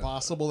know. Is it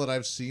possible that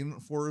I've seen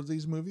 4 of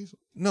these movies?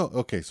 No.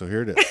 Okay. So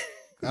here it is.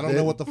 I don't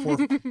know what the 4.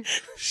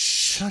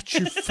 Shut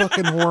your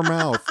fucking whore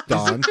mouth,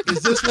 Don.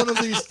 Is this one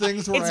of these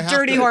things where I It's have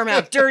dirty to, whore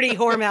mouth. Dirty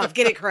whore mouth.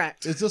 Get it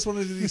correct. Is this one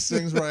of these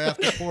things where I have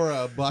to pour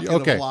a bucket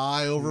Okay. of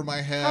lye over my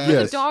Cover head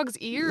Yes. the dog's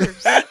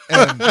ears.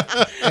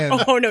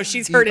 and Oh no,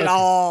 she's heard it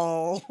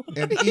all.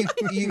 and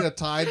eat a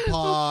Tide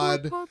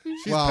Pod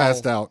She's while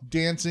passed out.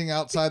 dancing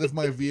outside of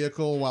my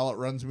vehicle while it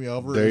runs me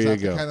over? There Is you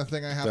that go. the kind of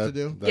thing I have to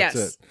do? That's Yes.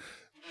 it.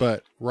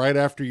 But right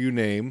after you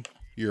name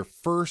your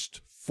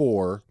first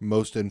 4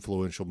 most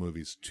influential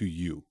movies to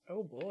you,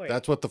 Oh boy.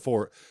 that's what the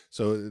 4.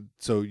 So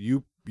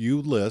you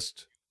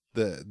list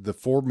the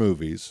 4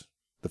 movies,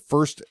 the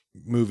first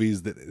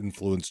movies that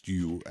influenced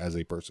you as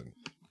a person.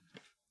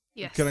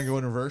 Yes. Can I go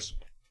in reverse?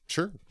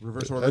 Sure.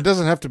 Reverse order? It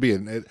doesn't have to be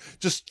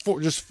just four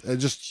of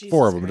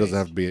them. It doesn't Christ.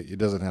 have to be. It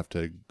doesn't have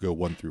to go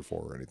 1 through 4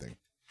 or anything.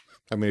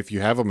 I mean, if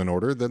you have them in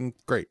order, then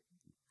great.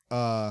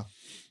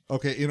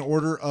 Okay, in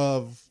order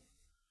of...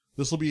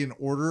 This will be in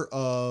order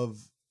of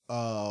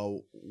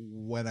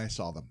when I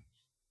saw them.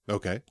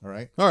 Okay. All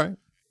right? All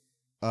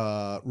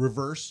right.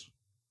 Reverse.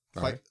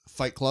 All right.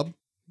 Fight Club.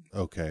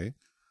 Okay.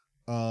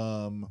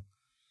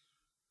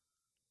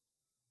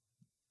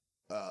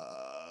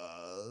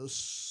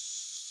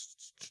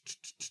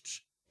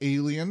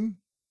 Alien.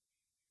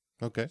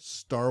 Okay.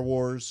 Star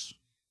Wars.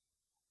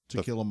 To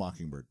The- Kill a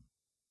Mockingbird.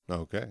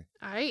 Okay.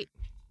 All right.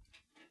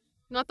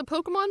 Not the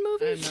Pokemon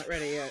movie? I'm not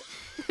ready yet.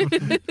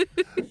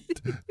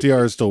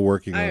 TR is still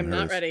working on I am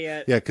not hers. ready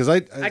yet. Yeah, because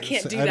I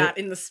can't do that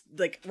in this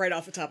right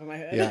off the top of my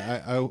head.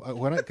 Yeah,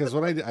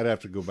 I'd have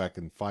to go back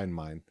and find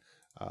mine,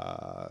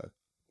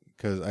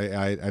 because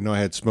I know I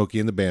had Smokey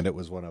and the Bandit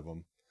was one of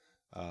them.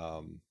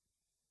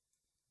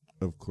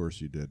 Of course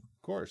you did.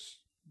 Of course,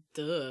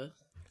 Duh.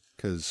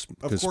 because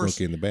Of course.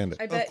 Smokey and the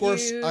Bandit. I bet Of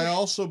course, you, I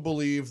also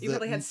believe you that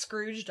probably had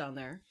Scrooged on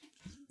there.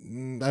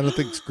 I don't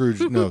think Scrooge.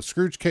 No,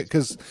 Scrooge,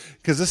 because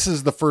this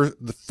is the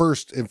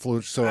first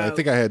influence. So I Oh.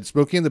 think I had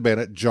Smokey and the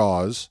Bandit,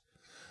 Jaws.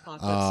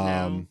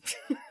 Apocalypse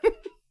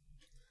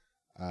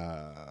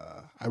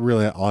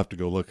Now. I'll have to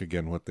go look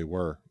again what they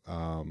were.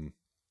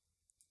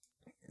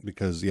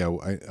 Because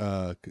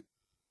I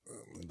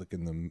look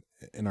in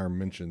our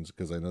mentions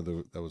because I know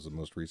that was the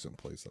most recent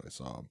place that I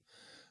saw them.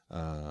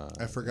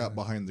 I forgot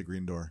Behind the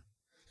Green Door.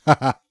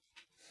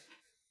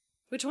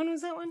 Which one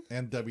was that one?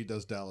 And Debbie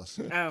Does Dallas.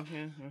 Oh, yeah.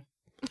 yeah.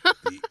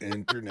 The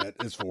internet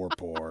is for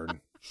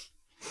porn.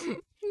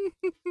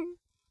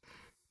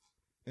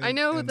 I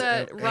know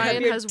that and- Ryan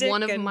Have your has dick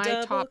one of and my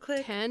double top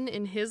click. 10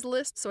 in his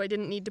list, so I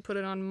didn't need to put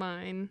it on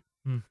mine.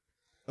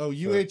 Oh,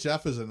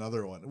 UHF is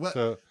another one. What?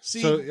 So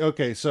See-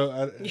 okay.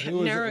 So Yeah,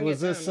 who narrowing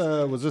was it this?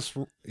 down. Was this?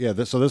 Yeah.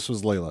 So this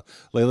was Layla.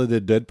 Layla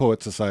did Dead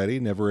Poet Society,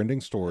 Never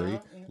Ending Story,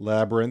 Oh, yeah.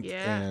 Labyrinth,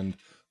 Yeah. and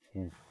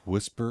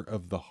Whisper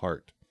of the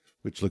Heart,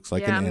 which looks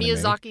like Yeah, an anime.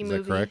 Miyazaki is movie.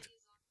 that correct?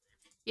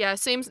 Yeah,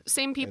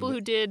 same people And-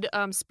 who did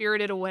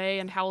Spirited Away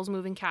and Howl's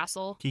Moving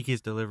Castle.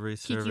 Kiki's Delivery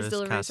Service,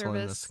 Delivery Castle in the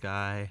Service.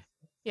 Sky,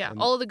 Yeah,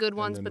 And- all of the good and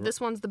ones, then but Ro- this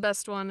one's the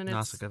best one, and it's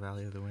Nausicaa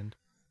Valley of the Wind.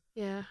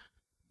 yeah.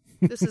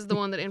 This is the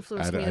one that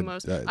influenced me the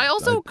most. I- I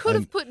also I- could I-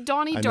 have put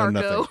Donnie I know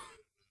Darko.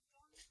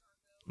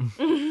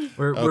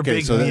 We're Okay,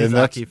 big so and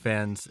that's- Miyazaki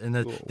fans, and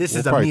We'll- this we'll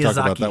is a probably talk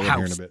about Miyazaki that one here in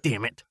a house. bit.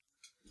 Damn it!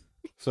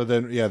 So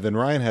then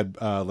Ryan had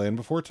Land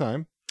Before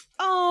Time,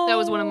 Oh, That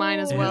was one of mine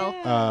as well.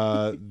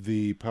 yeah.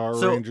 the Power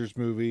So- Rangers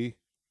movie,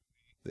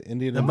 the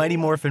Indian, The Mighty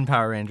Morphin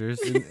Power Rangers,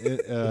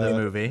 the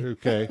movie.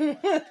 Okay,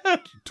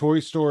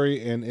 Toy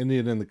Story and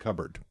Indian in the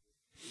Cupboard.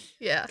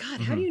 Yeah, God,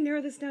 how do you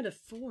narrow this down to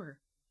 4?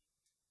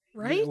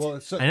 right? Well,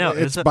 it's, I know,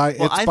 It's it's a- by.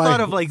 well, it's I by thought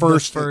of, like, the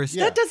first-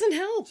 Yeah. That doesn't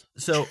help.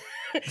 So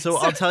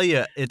I'll tell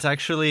you, it's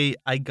actually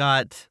I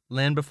got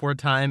Land Before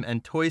Time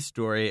and Toy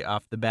Story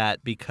off the bat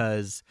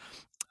because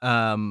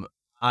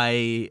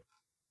I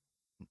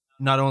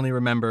not only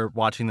remember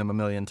watching them a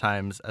million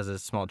times as a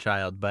small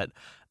child, but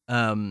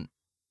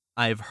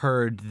I've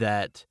heard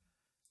that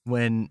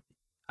when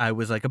I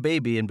was like a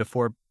baby and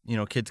before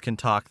kids can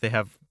talk, they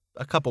have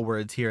a couple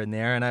words here and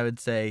there, and I would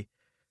say,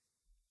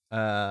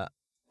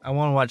 "I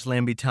want to watch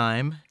Lambie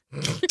Time."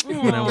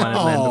 When I wanted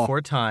Land Aw.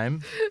 Before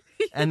Time.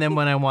 And then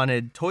when I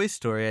wanted Toy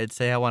Story, I'd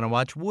say I want to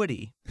watch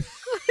Woody.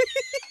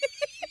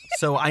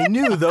 So I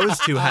knew those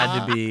two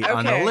had to be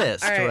on the Okay,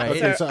 list, all right. right?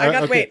 Okay, so I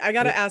got okay. wait. I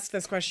got to ask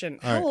this question.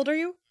 All How right. old are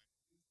you?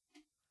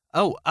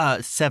 Oh,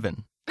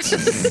 7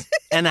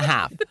 and a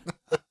half.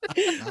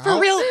 For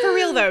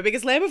real though,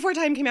 because Land Before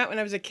Time came out when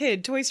I was a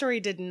kid. Toy Story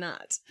did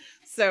not.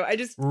 So I'm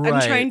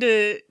Right. trying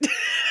to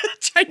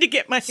trying to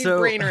get my So-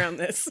 brain around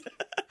this.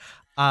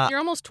 You're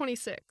almost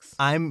 26.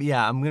 I'm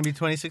going to be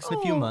 26 in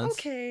a few Oh, months.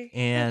 Okay, that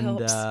And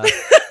helps.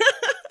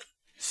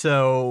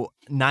 so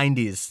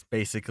 90s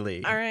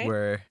basically. All right.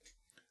 Were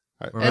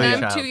Right. were And my I'm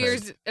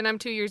childhood.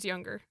 2 years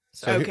younger.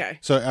 So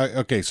So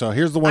Okay. So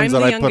here's the ones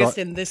I'm that the I put on. youngest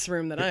in this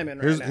room that I'm in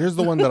right now. Here's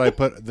the one that I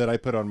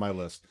put on my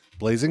list: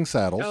 Blazing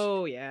Saddles.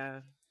 Oh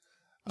yeah.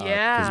 'Cause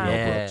Yeah. Mel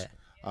Yeah.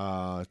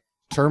 Brooks.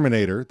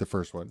 Terminator, the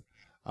first one.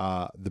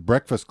 The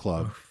Breakfast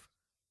Club,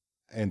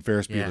 and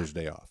Ferris Yeah. Bueller's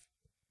Day Off.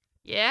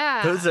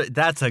 yeah.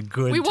 That's a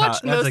good We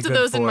watched that's a most of good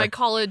those in 4. my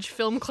college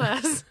film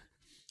class.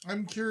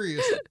 I'm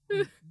curious,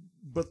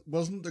 but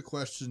wasn't the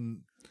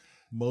question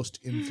most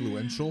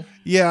influential?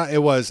 Yeah, it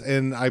was,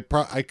 and I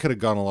could have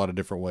gone a lot of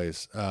different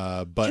ways.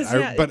 But 'Cause, I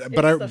yeah, but it's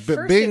but I the but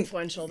first being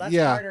influential. That's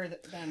yeah. harder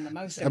than the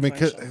most I mean,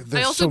 'cause influential.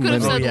 there's I also so could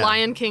have many. said yeah.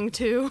 Lion King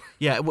too.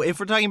 Yeah, well, if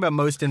we're talking about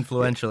most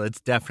influential, it's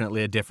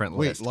definitely a different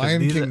Wait, list. 'cause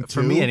Lion these King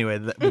for me 2? anyway,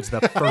 that was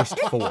the first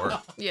 4.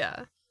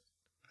 Yeah.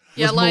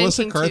 Yeah, Was Lion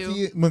Melissa King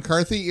 2.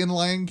 McCarthy in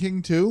Lion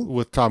King too?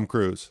 with Tom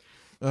Cruise.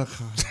 Ugh.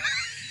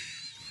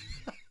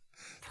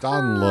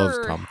 Don loves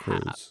Tom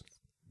Cruise.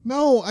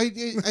 No, I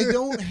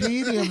don't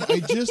hate him. I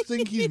just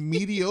think he's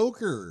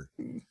mediocre.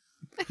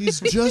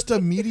 He's just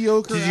a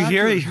mediocre. Did you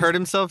hear actor. he hurt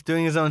himself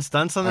doing his own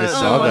stunts on I that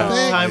saw one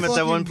that. time at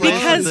that one place?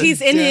 Because Fucking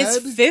he's in his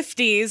dead?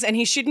 50s and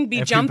he shouldn't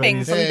be jumping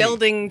Everybody's- from Hey.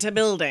 building to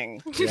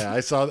building. Yeah,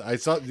 I saw.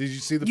 Did you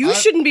see the? You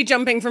shouldn't be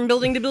jumping from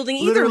building to building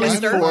either, Literally I'm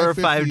mister. in my 4 or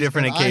 5 50s,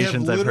 different and I have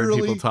occasions I've heard people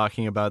literally-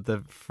 talking about the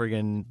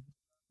friggin'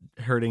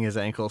 hurting his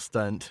ankle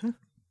stunt.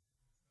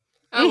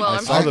 Oh well, I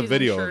I'm saw sure the he's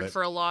video of insured it.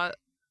 for a lot.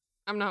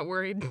 I'm not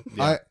worried.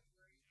 Yeah.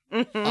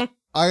 Mhm.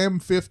 I am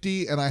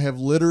 50 and I have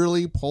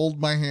literally pulled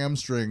my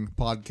hamstring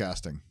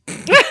podcasting.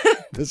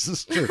 This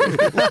is true.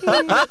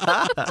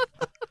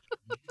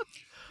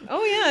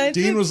 Oh yeah. it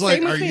Dean did. was like,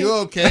 Same with "Are me. you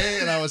okay?"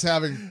 And I was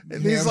having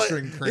And he's like,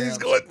 hamstring cramps. he's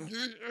going.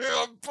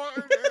 "Yeah, I'm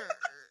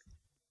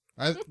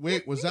fine."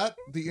 Wait, was that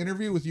the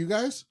interview with you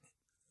guys?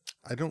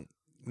 I don't.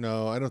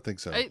 No, I don't think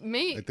so. I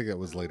think that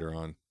was later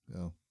on.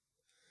 No.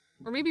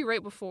 or maybe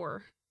right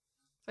before.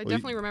 I Well,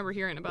 definitely remember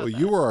hearing about Well, that.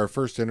 you were our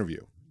first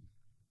interview.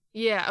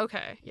 Yeah.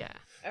 Okay. Yeah.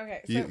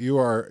 Okay. So, You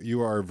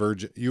are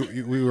virgin.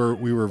 We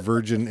were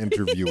virgin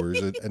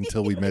interviewers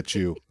until we met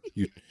you.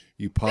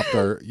 You popped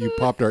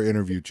our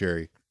interview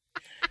cherry.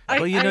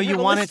 Well, you know, I you have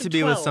a want it list to of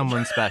be with 12.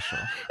 someone special.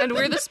 And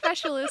we're the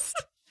specialist.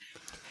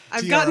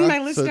 I've Tiara. gotten my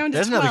list So down to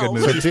There's another 12.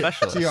 good movie So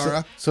specialist.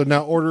 Tiara. So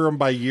now order them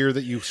by year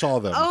that you saw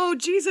them. Oh,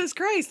 Jesus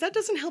Christ. That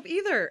doesn't help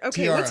either.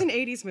 Okay, Tiara. what's an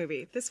 80s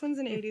movie? This one's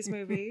an 80s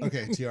movie.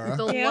 Okay, Tiara.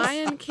 The Yes.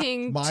 Lion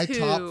King My 2.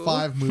 top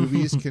 5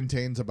 movies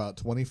contains about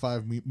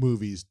 25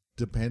 movies,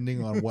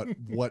 depending on what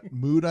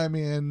mood I'm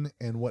in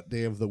and what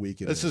day of the week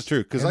it is. This is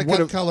true because And I what could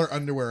have color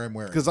underwear I'm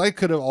wearing. because I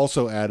could have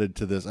also added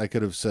to this. I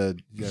could have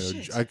said,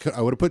 Shit. I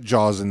would have put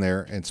Jaws in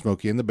there and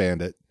Smokey and the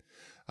Bandit,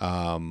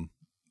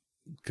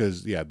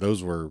 because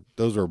those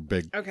were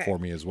big Okay. for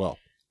me as well.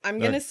 I'm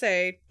going to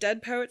say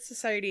Dead Poets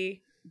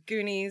Society,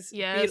 Goonies,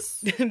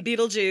 Yes.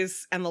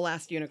 Beetlejuice, and The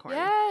Last Unicorn.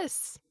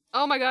 Yes.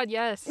 Oh my God.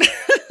 Yes.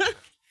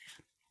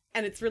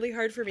 And it's really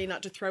hard for me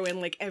not to throw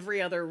in like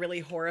every other really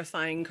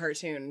horrifying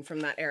cartoon from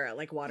that era,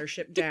 like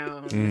Watership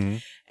Down,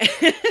 Mhm.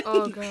 and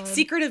Oh, God.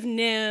 Secret of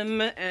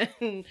Nim,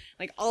 and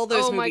like all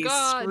those Oh, my movies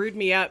God. screwed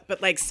me up,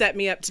 but like set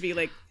me up to be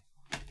like,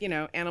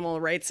 animal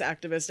rights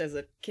activist as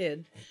a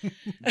kid.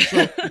 I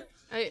feel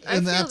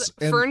and that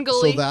and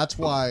Ferngully. so that's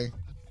why.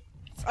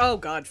 Oh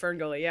God,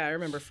 Ferngully. Yeah, I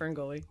remember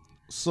Ferngully.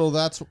 So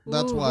that's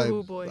why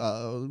Ooh, boy.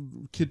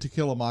 Kid to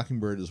Kill a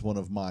Mockingbird is one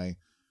of my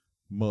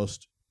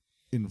most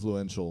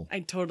influential. I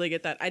totally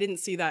get that. I didn't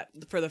see that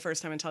for the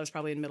first time until I was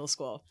probably in middle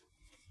school.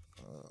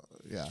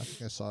 Yeah, I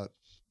think I saw it.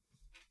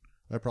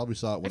 I probably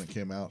saw it when it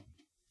came out.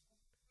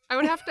 I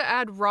would have to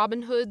add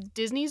Robin Hood,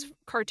 Disney's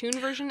cartoon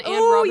version, and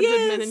Oh, Robin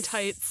Hood Men yes. in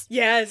Tights.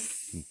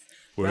 Yes.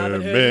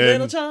 Robin Hood, and men-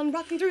 Little John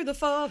rocking through the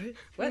forest.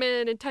 What?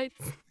 Men in Tights.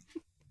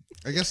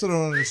 I guess I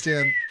don't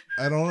understand.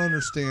 I don't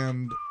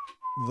understand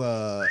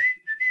the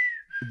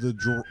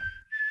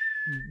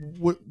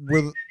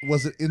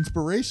was it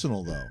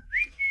inspirational though?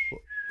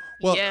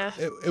 Well, Yeah.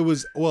 it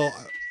was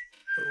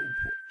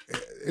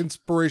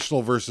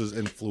inspirational versus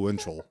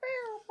influential.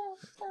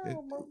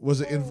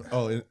 Was it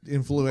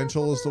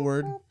influential is the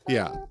word?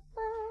 Yeah,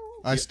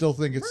 I still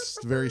think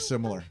it's very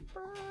similar.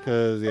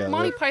 because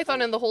Monty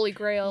Python and the Holy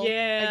Grail. I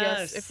Yes.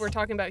 guess if we're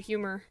talking about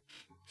humor.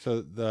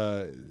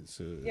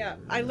 Yeah,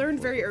 I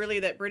learned very early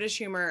that British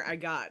humor I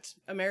got.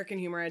 American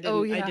humor I didn't.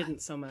 Oh, yeah. I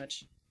didn't so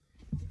much.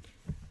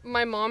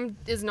 My mom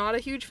is not a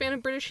huge fan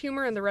of British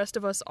humor, and the rest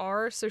of us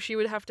are, so she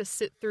would have to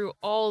sit through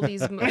all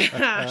these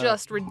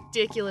just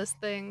ridiculous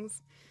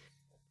things.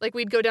 Like,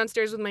 we'd go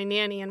downstairs with my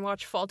nanny and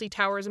watch Fawlty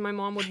Towers, and my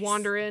mom would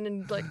wander in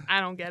and, like, I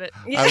don't get it.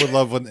 I would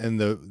love when and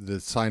the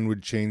sign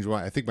would change.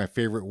 I think my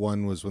favorite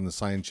one was when the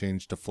sign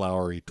changed to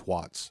 "flowery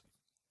twats."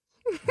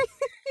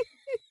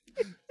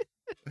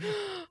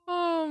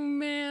 Oh,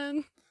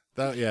 man.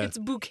 It's It's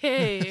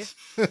bouquet.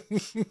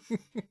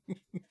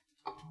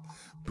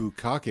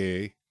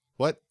 bukkake.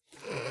 What?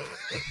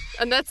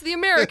 And that's the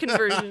American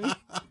version.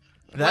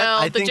 That Well,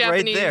 I the think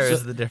right there Japanese-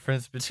 is the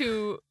difference between.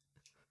 To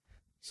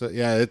So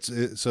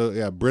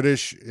yeah,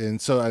 British,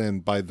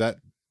 and by that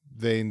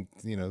vein,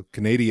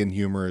 Canadian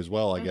humor as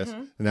well. I guess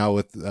now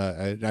with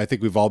I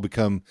think we've all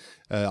become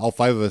all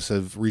 5 of us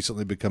have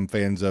recently become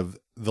fans of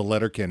the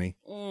Letterkenny.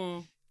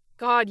 Mm,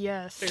 God,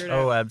 yes. figured it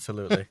Oh, out.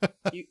 absolutely.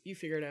 You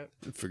figured it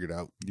out. Figured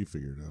out. You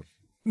figured it out.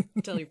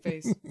 Tell your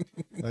face.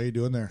 How you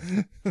doing there?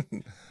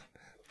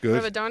 Good.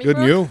 Have a Donnybrook?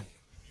 Good and you?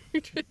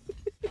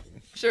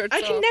 Sure, it's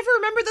I can off. never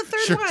remember the third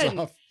Shirts one.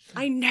 off.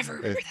 I never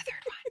remember the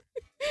third one.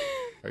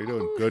 How you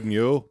doing? Good and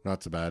you?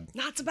 Not so bad.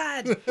 Not so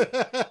bad.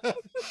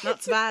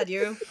 Not so bad,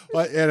 you.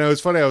 Well, and it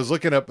was funny. I was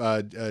looking up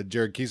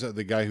Jared Kisa,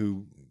 the guy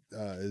who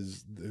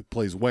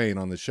plays Wayne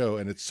on the show,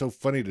 and it's so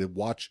funny to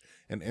watch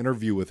an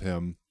interview with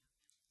him.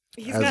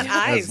 He's got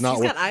eyes. He's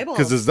got eyeballs.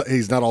 Because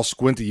he's not all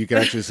squinty. You can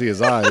actually see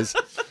his eyes.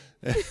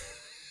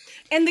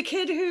 And the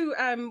kid who,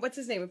 what's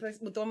his name?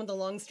 The one with the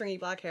long stringy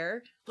black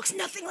hair looks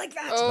nothing like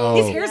that. Oh,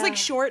 His hair's yeah. like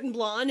short and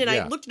blonde, and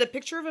Yeah. I looked at a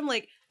picture of him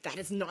like that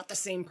is not the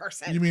same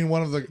person. You mean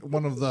one of the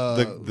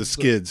The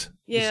skids.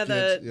 yeah,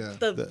 skids,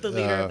 the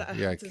leader. Of the,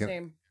 yeah, I what's his can't-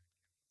 name?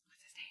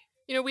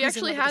 You know, we Who's in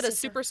actually love with had the a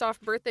sister? super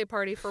soft birthday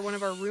party for one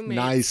of our roommates.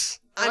 Nice.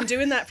 I'm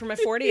doing that for my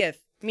 40th.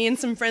 Me and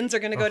some friends are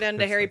going to go Oh, down to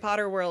that's Harry like-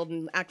 Potter World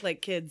and act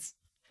like kids.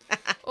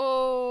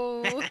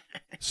 Oh,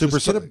 Super.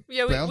 Just get a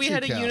yeah. We bouncy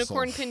had a castle.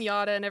 unicorn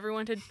pinata, and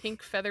everyone had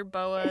pink feather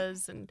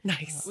boas, and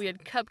Nice. we had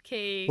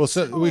cupcakes. Well,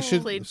 so we Oh.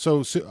 should.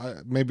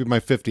 Played- Maybe my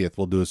 50th.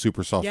 We'll do a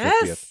super soft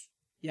 50th. Yes.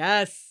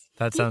 Yes.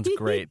 That sounds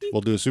great.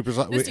 We'll do a super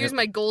soft. This year's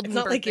my golden It's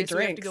not like birthday, you so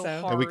we have drink, to go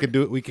so- hard. and we could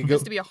do it. We could It go.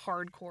 has to be a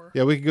hardcore.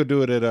 Yeah, we could go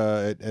do it at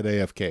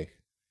AFK.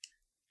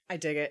 I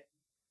dig it.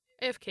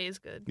 AFK is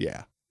good.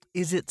 Yeah.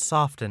 Is it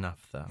soft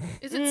enough though?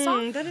 Is it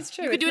soft? That is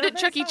true. You could It's do it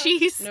not at very Chuck E. soft.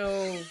 Cheese.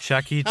 No.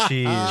 Chuck E.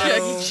 Cheese. Chuck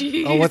No. E.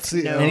 Cheese. Oh, what's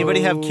the No.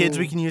 Anybody have kids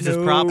we can use as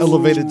props?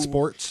 elevated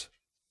sports?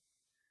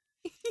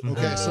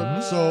 Okay,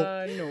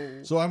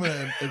 so I'm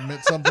gonna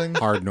admit something.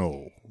 Hard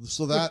no.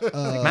 So that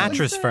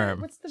Mattress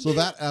firm. so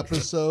that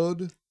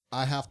episode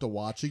I have to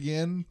watch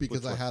again because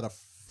Which I one? had a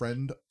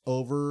friend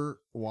over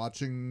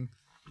watching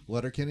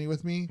Letterkenny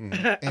with me.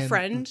 A and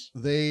friend?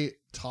 They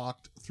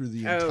talked through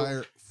the Oh.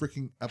 entire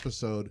freaking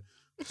episode.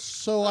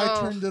 So I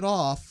Oh. turned it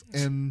off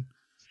and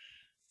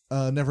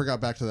never got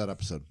back to that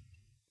episode.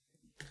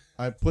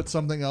 I put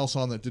something else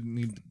on that didn't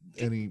need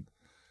any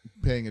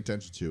paying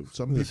attention to.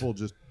 Some people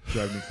just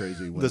drive me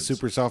crazy. When The it's-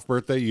 super soft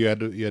birthday. You had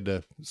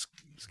to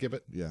skip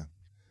it. Yeah.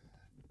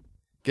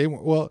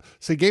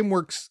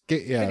 GameWorks.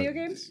 Yeah. Video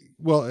games?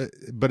 Well,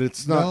 but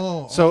it's not.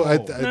 No. So oh,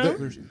 No?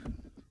 there's-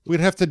 we'd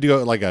have to do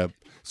it like a.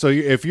 So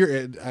if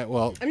you're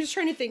well, I'm just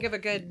trying to think of a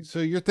good. so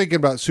you're thinking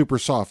about super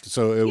soft.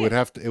 So it would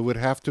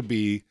Yeah. have to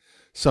be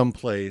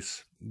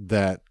someplace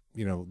that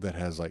that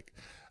has like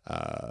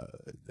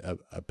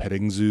a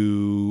petting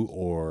zoo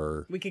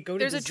or We could go to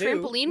There's the a zoo.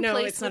 trampoline No,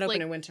 place it's not with, open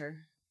like- in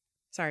winter.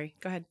 Sorry,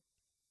 go ahead.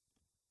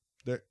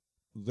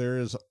 there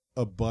is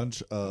a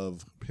bunch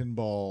of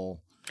pinball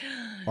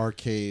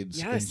arcades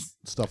Yes.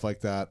 and stuff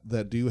like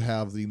that do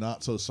have the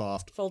not so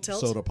soft Full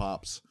tilt? soda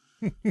pops.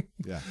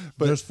 Yeah,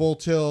 But- there's Full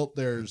Tilt.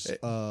 There's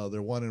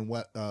one in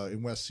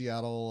West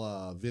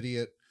Seattle,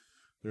 Vidiot.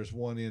 There's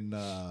one in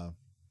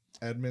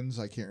Edmonds.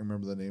 I can't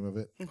remember the name of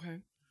it. Okay.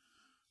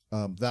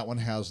 That one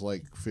has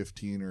like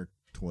 15 or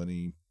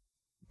 20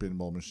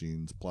 pinball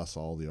machines plus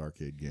all the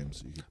arcade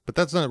games. You could but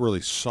that's not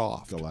really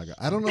soft. go like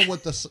I don't know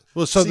what the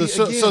Well, so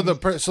See,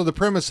 the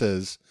premise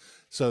is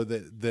so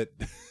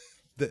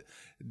that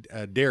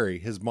Derry,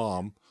 his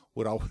mom,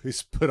 would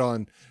always put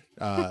on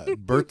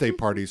birthday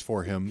parties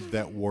for him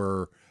that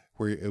were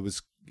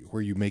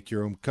where you make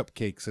your own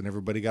cupcakes and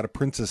everybody got a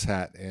princess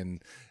hat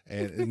and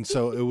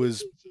so it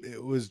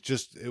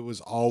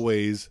was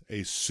always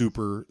a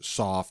super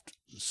soft,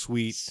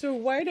 sweet. So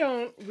why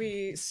don't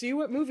we see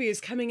what movie is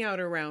coming out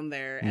around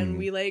there, and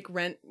we like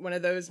rent one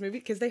of those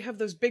movies because they have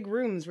those big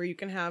rooms where you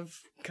can have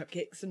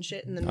cupcakes and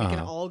shit, and then we can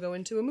all go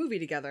into a movie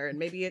together, and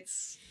maybe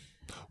it's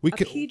We a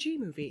could PG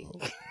movie.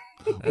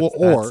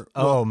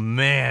 Oh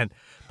man,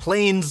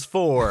 Planes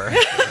 4.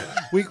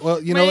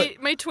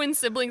 My twin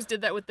siblings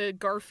did that with the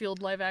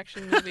Garfield live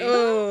action movie.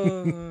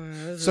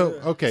 Oh,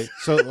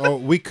 So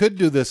we could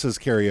do this as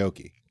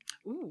karaoke.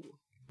 Ooh,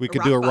 We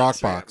could do a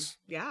rock room. box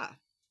Yeah.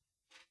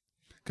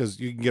 because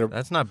you can get a.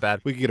 That's not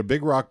bad. We could get a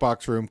big rock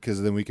box room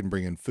because then we can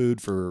bring in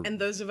food for. And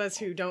those of us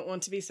who don't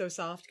want to be so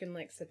soft can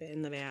like sip it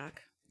in the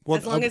back. Well,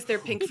 as long as they're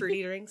pink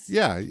fruity drinks.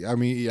 Yeah, I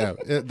mean, yeah,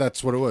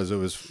 that's what it was. It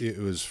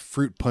was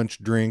fruit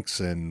punch drinks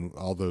and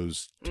all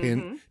those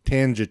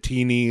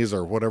tangentinis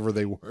or whatever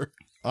they were.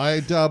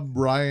 I dub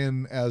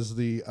Brian as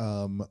the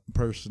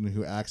person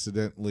who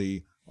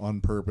accidentally,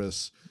 on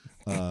purpose,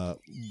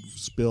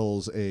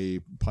 spills a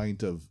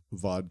pint of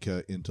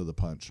vodka into the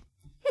punch.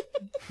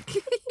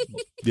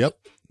 Yep.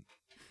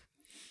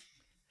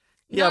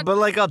 Yeah, Not- but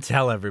like I'll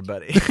tell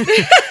everybody.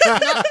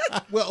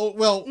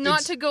 Well,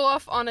 Not it's- to go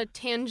off on a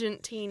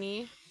tangent,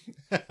 teeny,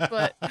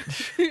 but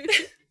That's we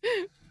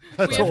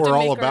what have we're to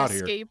all make about our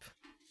here. escape.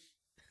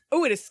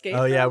 Oh, it escaped.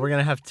 Oh yeah, them? we're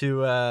gonna have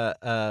to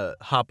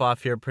hop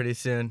off here pretty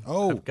soon.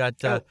 Oh. I've got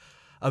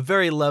a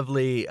very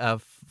lovely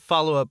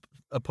follow-up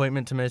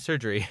appointment to my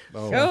surgery.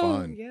 Oh, Oh,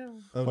 fun. yeah.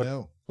 Oh What-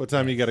 no. What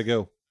time you got to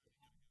go?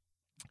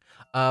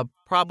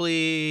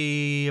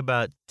 Probably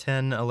about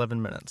 10,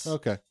 11 minutes.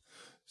 Okay.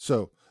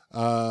 So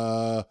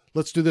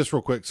let's do this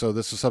real quick. So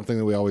this is something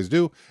that we always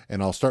do,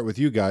 and I'll start with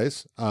you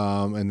guys,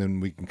 and then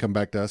we can come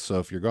back to us. So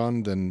if you're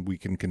gone, then we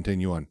can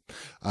continue on.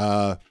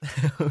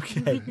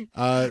 Okay.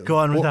 Go Go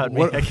on without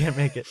me. I can't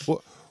make it.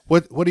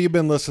 What have you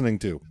been listening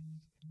to,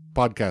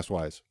 podcast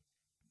wise?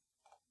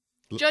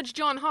 Judge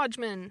John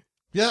Hodgman.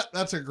 Yeah,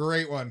 that's a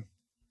great one.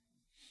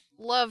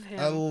 Love him.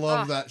 I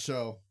love Ah, that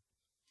show.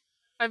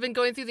 I've been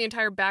going through the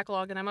entire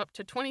backlog, and I'm up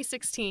to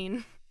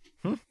 2016.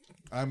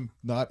 I'm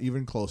not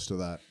even close to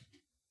that.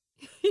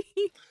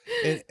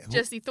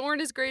 Jesse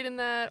Thorne is great in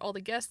that. All the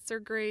guests are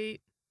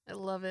great. I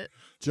love it.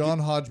 John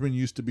Hodgman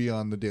used to be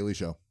on The Daily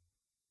Show.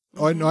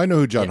 Oh, I know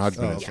who John Yes.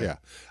 Hodgman Oh, is. okay.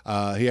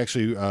 Yeah, he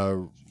actually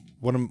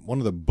one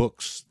of the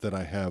books that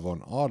I have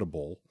on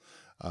Audible,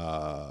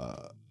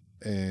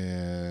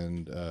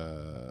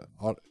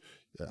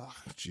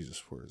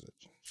 Jesus, where is it?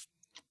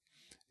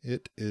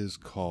 It is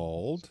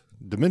called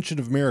Dimension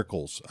of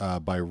Miracles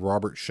by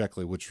Robert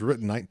Sheckley, which was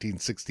written in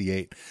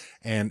 1968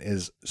 and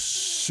is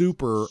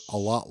super a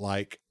lot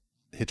like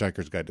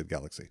Hitchhiker's Guide to the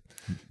Galaxy.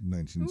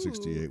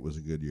 1968 was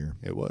a good year.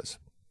 It was.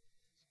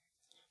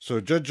 So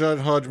Judge John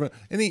Hodgman,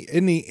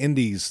 any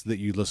indies that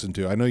you listen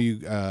to? I know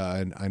you.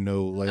 I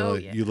know Layla. Oh,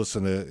 yeah. You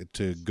listen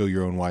to Go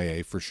Your Own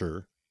YA for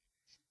sure.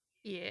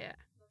 Yeah.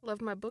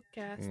 Love my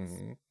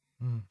bookcasts.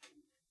 Mm.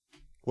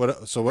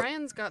 What? So what?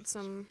 Ryan's got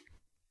some.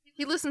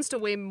 He listens to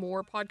way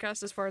more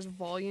podcasts as far as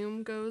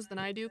volume goes than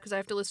I do because I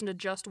have to listen to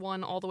just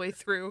one all the way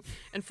through.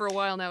 And for a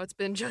while now, it's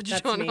been Judge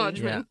That's John me.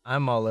 Hodgman. Yeah,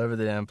 I'm all over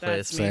the damn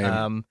place. That's me.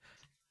 Same.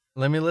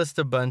 Let me list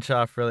a bunch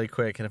off really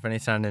quick, and if any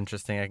sound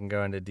interesting, I can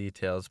go into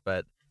details.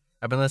 But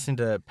I've been listening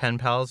to Pen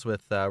Pals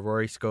with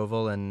Rory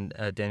Scovel and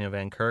Daniel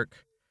Van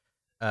Kirk.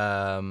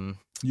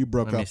 You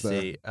broke Let me up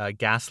there. see.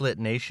 Gaslit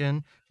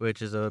Nation,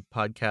 which is a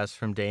podcast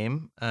from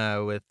Dame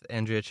with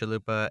Andrea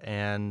Chalupa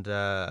and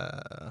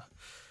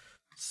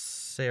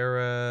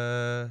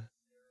Sarah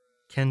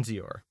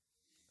Kendzior.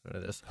 What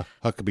it is.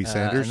 Huckabee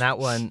Sanders. And that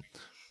one,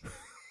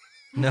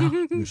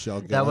 no,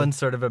 Michelle that Gellar. one's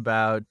sort of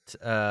about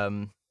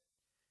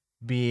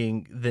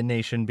being the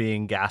nation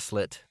being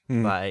gaslit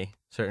Hmm. by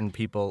certain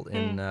people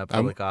in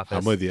public office.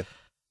 I'm with you.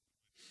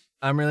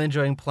 I'm really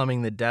enjoying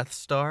Plumbing the Death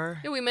Star.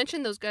 Yeah, we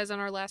mentioned those guys on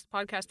our last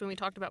podcast when we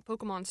talked about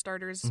Pokemon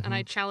starters, and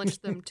I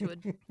challenged them to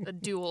a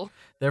duel.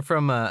 They're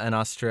from an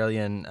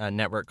Australian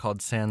network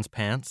called Sans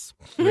Pants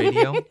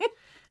Radio.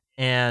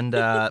 And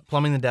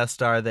Plumbing the Death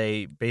Star,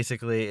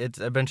 it's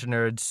a bunch of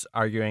nerds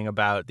arguing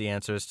about the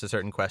answers to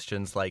certain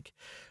questions, like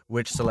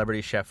which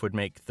celebrity chef would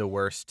make the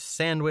worst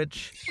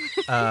sandwich?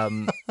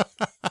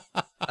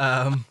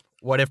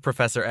 What if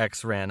Professor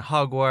X ran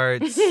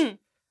Hogwarts?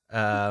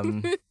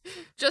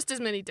 Just as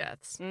many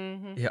deaths.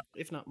 Mm-hmm. Yeah.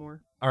 If not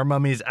more. Are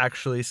mummies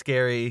actually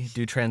scary?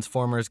 Do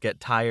Transformers get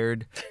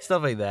tired?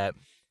 Stuff like that.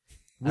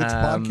 Which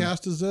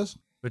podcast is this?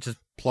 Which is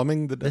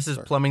Plumbing the Death this is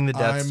Star. Plumbing the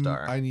Death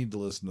Star. I need to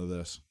listen to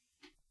this.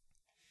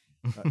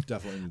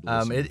 Definitely need to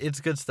listen.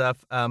 It's good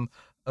stuff.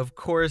 Of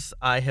course,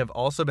 I have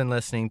also been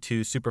listening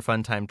to Super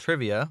Fun Time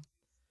Trivia,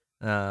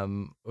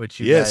 which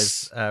you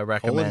Yes. guys Colin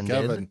recommended.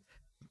 Kevin.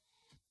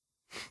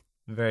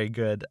 Very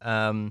good.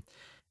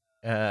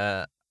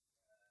 There's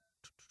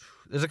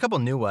a couple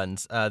new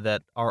ones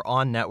that are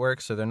on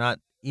network, so they're not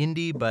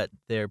indie, but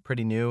they're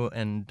pretty new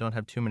and don't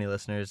have too many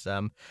listeners.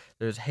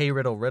 There's Hey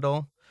Riddle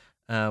Riddle,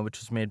 which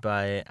was made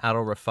by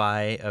Adil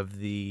Rafai of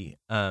the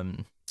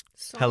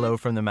Hello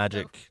from the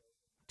Magic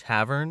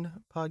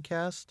Tavern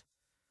podcast.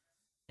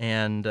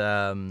 And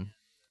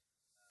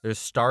there's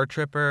Star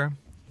Tripper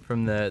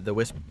from the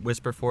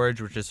Whisper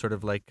Forge, which is sort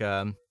of like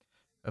a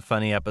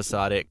funny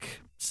episodic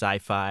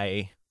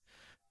sci-fi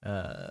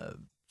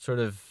sort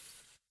of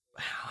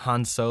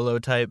Han Solo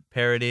type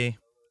parody.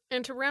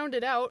 And to round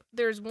it out,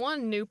 there's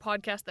one new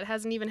podcast that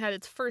hasn't even had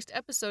its first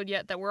episode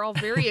yet that we're all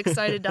very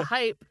excited to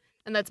hype,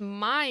 and that's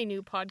my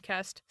new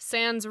podcast,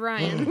 Sans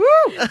Ryan.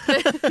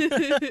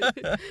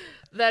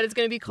 That is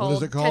going to be What called,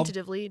 is it called?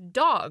 tentatively,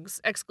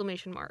 Dogs! !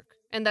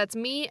 And that's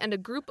me and a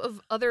group of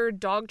other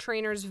dog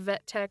trainers,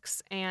 vet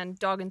techs, and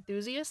dog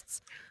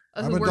enthusiasts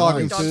I'm who a work dog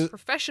with dogs enthu-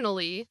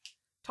 professionally,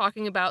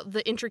 talking about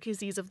the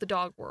intricacies of the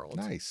dog world.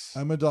 Nice.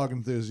 I'm a dog So you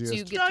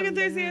enthusiast. get Dog to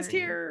enthusiast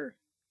learn. here.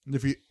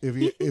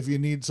 If you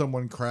need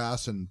someone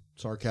crass and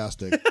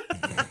sarcastic,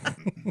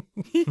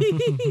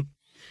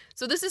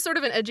 So this is sort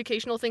of an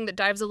educational thing that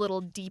dives a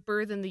little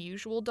deeper than the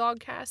usual dog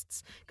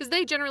casts, because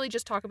they generally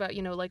just talk about,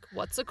 like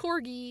what's a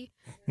corgi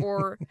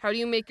or how do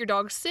you make your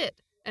dog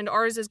sit, and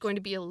ours is going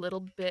to be a little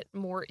bit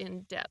more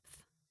in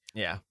depth,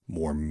 Yeah.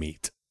 More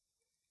meat.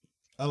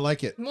 I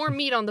like it. more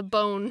meat on the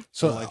bone.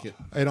 So I like it.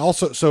 And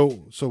also, so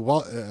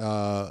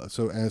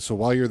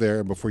while you're there,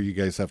 and before you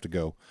guys have to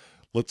go,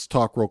 let's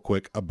talk real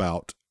quick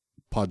about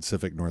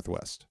Podcific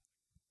Northwest.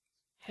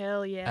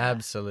 Hell yeah.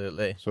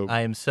 Absolutely. So-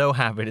 I am so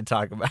happy to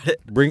talk about it.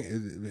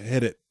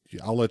 Hit it.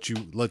 I'll let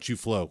you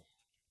flow.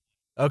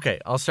 Okay,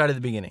 I'll start at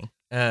the beginning.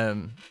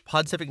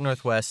 Podcific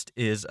Northwest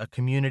is a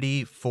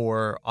community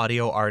for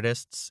audio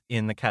artists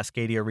in the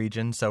Cascadia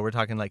region. So we're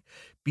talking like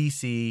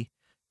BC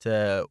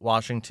to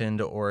Washington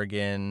to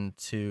Oregon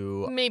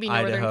to Maybe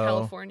Northern Idaho,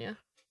 California.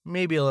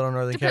 maybe a little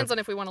Northern Depends California. on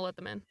if we want to let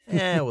them in.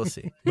 Yeah, we'll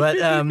see. But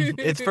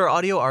it's for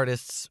audio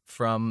artists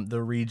from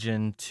the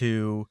region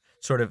to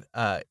sort of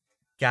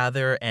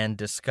gather and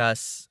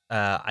discuss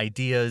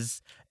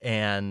ideas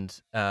and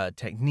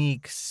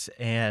techniques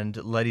and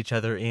let each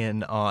other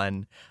in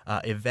on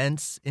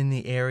events in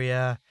the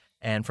area,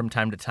 and from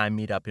time to time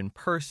meet up in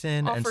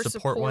person and Offer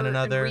support one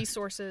another. and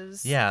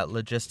resources. Yeah,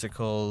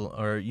 logistical,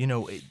 or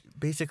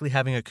basically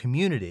having a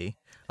community,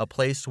 a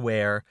place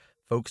where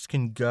folks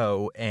can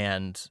go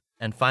and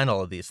find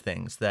all of these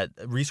things, that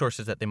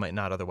resources that they might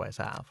not otherwise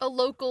have. A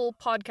local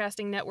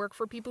podcasting network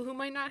for people who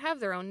might not have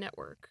their own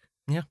network.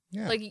 Yeah.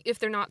 Like if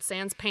they're not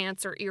Sans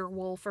Pants or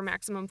Earwolf or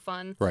Maximum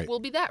Fun, Right. we'll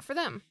be that for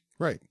them.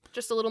 Right.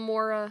 Just a little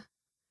more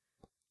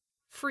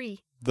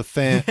free. The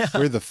fam.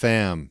 We're the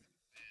fam.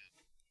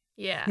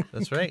 Yeah.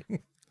 That's right.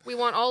 We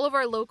want all of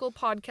our local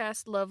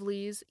podcast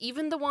lovelies,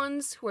 even the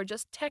ones who are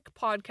just tech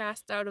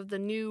podcasts out of the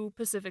new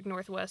Pacific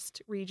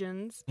Northwest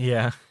regions,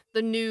 Yeah.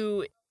 the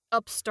new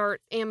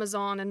upstart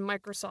Amazon and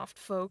Microsoft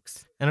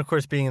folks. And of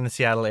course, being in the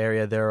Seattle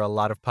area, there are a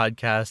lot of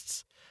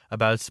podcasts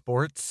about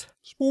sports.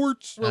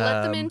 Sports. We'll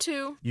let them in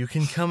too. You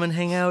can come and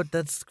hang out.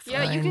 That's fine.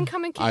 Yeah, you can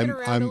come and kick it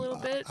around a little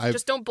bit.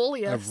 Just don't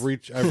bully us. I've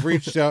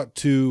reached out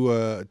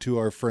to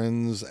our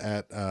friends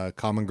at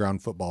Common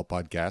Ground Football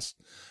Podcast.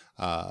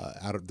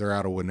 They're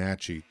out of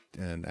Wenatchee,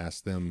 and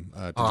asked them to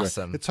join.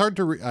 Awesome. It's hard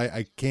to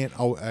I can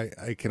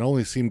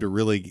only seem to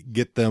really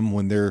get them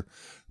when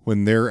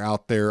they're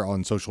out there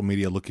on social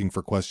media looking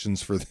for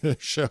questions for the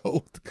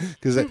show,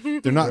 because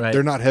they're not Right.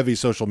 they're not heavy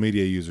social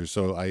media users.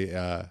 So I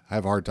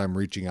have a hard time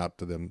reaching out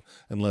to them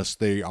unless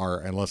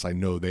I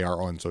know they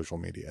are on social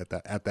media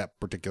at that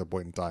particular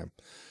point in time.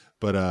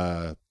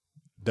 But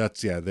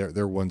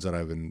they're ones that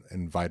I've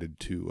invited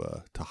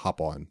to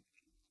hop on.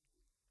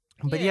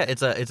 But yeah,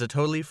 it's a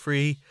totally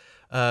free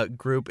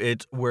group.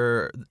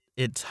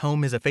 Its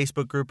home is a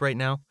Facebook group right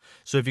now.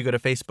 So if you go to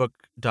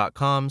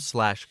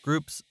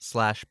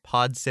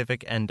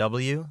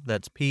facebook.com/groups/PodCivicNW,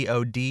 that's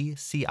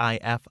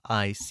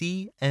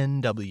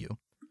PODCIFICNW,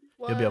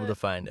 you'll be able to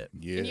find it.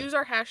 Yeah. And use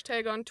our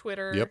hashtag on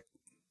Twitter. Yep.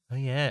 Oh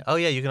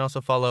yeah. You can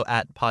also follow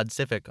at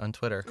PodCivic on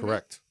Twitter.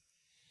 Correct.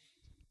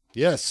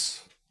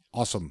 Yes.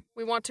 Awesome.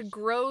 We want to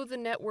grow the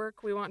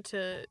network. We want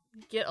to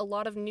get a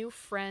lot of new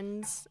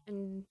friends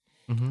and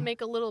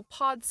make a little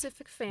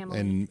Podcific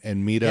family.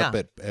 And meet up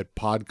at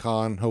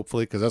PodCon,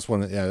 hopefully, because that's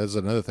that's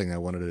another thing I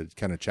wanted to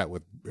kind of chat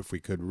with, if we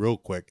could, real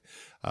quick.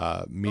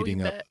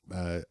 Meeting up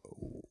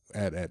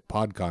at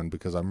PodCon,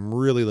 because I'm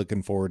really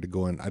looking forward to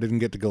going. I didn't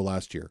get to go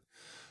last year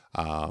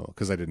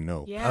because I didn't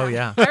know. Yeah. Oh,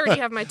 yeah. I already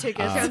have my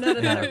tickets. Found out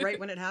about it right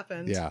when it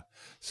happened. Yeah.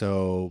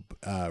 So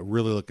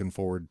really looking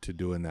forward to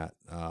doing that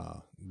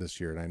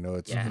this year. And I know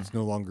it's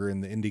no longer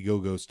in the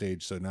Indiegogo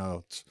stage, so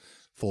now it's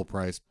full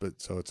price,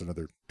 but so it's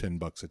another $10 a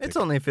ticket. It's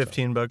only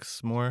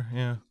 $15 more.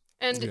 Yeah.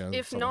 And Yeah,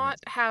 if something not,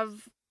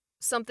 have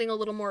something a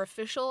little more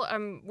official.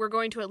 We're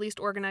going to at least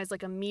organize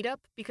like a meetup,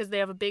 because they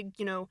have a big,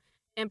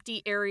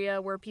 empty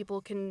area where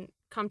people can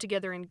come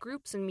together in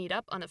groups and meet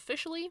up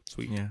unofficially.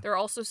 Sweet. Yeah. There are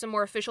also some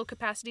more official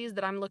capacities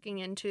that I'm looking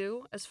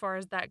into as far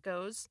as that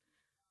goes,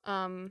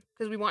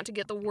 because we want to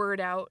get the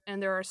word out,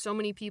 and there are so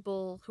many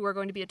people who are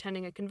going to be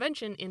attending a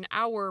convention in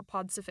our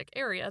Podcific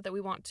area that we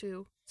want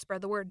to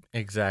spread the word.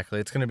 Exactly.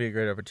 It's going to be a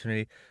great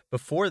opportunity.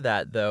 Before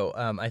that, though,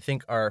 I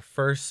think our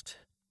first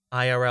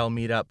IRL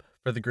meetup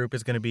for the group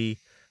is going to be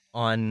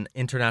on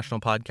International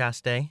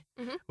Podcast Day,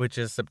 which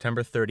is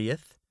September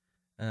 30th.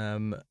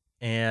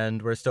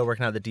 And we're still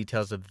working out the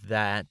details of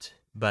that.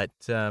 But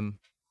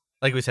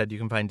like we said, you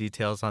can find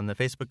details on the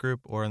Facebook group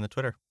or on the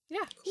Twitter.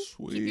 Yeah.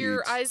 Sweet. Keep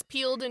your eyes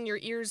peeled and your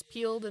ears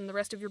peeled and the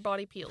rest of your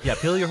body peeled. Yeah,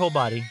 peel your whole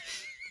body.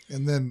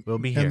 And then We'll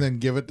be here. And then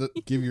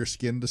give your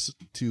skin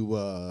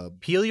to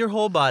Peel your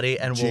whole body,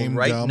 and we'll James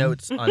write Gum.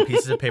 notes on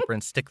pieces of paper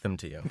and stick them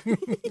to you.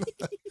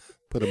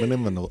 Put them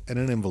in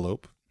an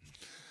envelope.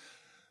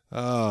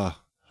 Well,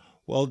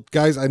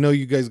 guys, I know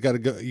you guys got to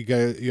go.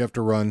 You have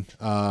to run,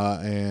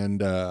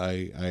 and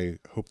I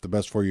hope the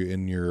best for you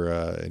in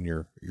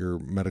your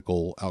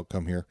medical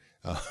outcome here.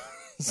 Oh,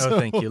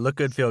 thank you. Look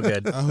good, feel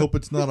good. I hope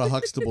it's not a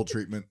Huxtable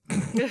treatment.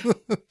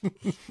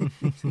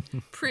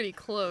 Pretty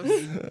close.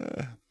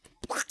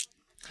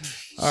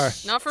 All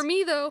right. Not for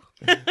me, though.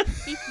 That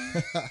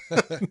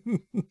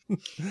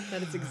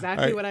is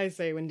exactly what I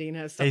say when Dean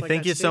has stuff Hey, like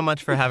thank that you to so do.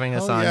 much for having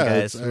us Oh, on, yeah,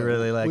 guys. it's, We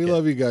really like we it.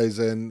 love you guys,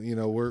 and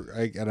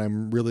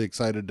I'm really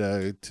excited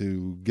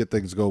to get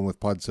things going with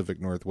Podcific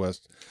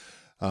Northwest.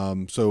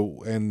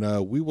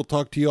 We will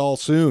talk to you all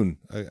soon,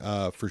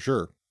 for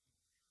sure.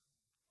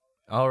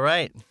 All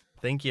right.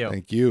 Thank you.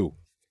 Thank you.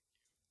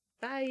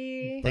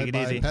 Bye. Take it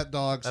Bye-bye. easy. Pet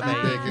dogs. Eat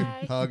Bye-bye. bacon.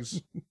 Bye. Hugs.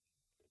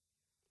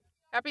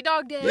 Happy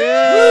Dog Day.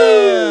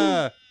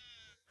 Yeah.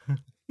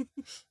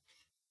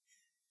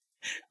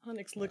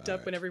 Onyx looked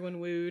up when everyone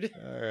wooed.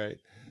 All right.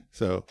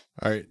 So,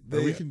 all right.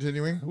 Are we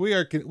continuing?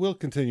 We'll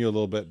continue a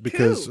little bit,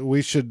 because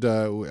we should.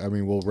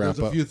 We'll wrap There's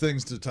a up. few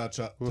things to touch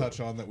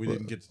on that we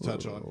didn't get to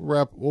touch on.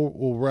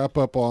 We'll wrap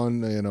up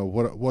on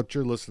what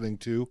you're listening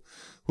to.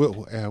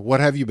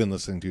 What have you been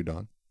listening to,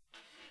 Don?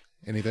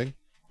 Anything?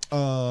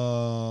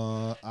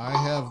 I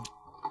have.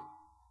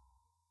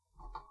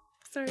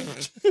 Sorry.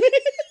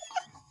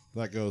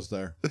 That goes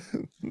there.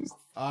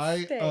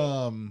 I Stay.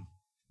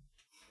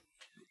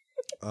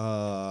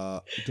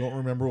 don't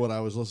remember what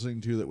I was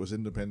listening to that was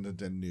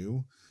independent and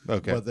new.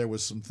 Okay. But there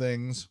was some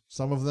things.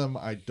 Some of them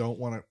I don't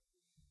want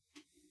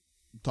to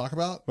talk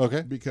about.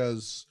 Okay.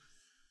 Because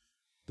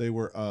they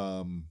were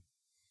not.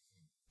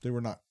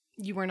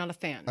 You were not a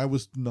fan. I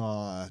was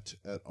not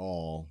at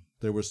all.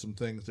 There were some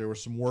things. There were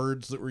some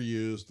words that were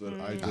used that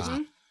I just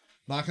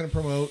not going to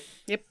promote.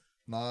 Yep.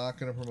 Not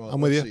going to promote.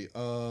 I'm with Let's see.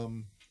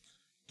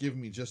 Give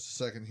me just a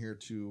second here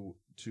to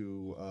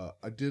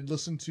I did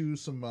listen to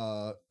some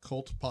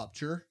Cult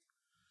Popture,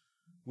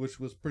 which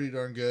was pretty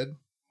darn good.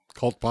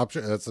 Cult Popture.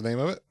 That's the name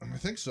of it. I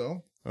think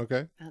so.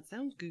 Okay. That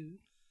sounds good.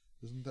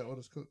 Isn't that what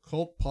it's called?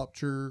 Cult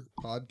Popture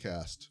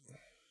podcast.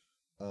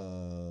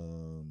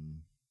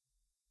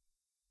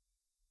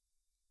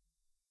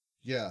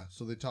 Yeah,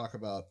 so they talk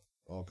about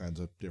all kinds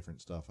of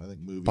different stuff. I think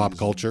movies, Pop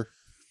culture.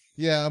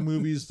 Yeah,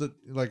 movies that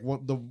like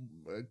what the.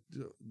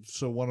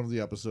 So one of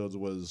the episodes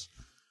was,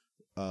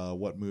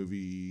 what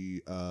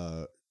movie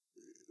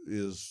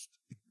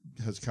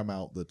has come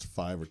out that's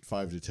 5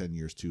 to 10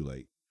 years too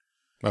late.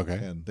 Okay.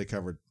 And they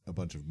covered a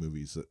bunch of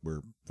movies that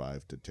were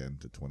 5 to 10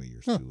 to 20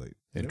 years Huh. too late.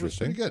 And it was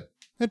Interesting. pretty good.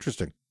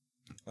 Interesting.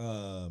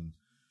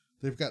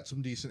 They've got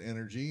some decent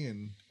energy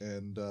and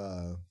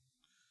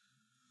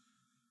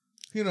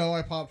you know,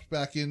 I popped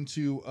back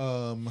into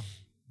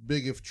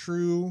Big If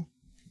True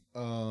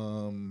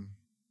a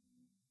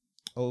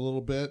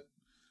little bit.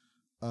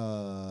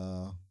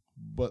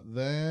 But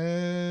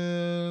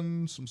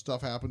then some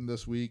stuff happened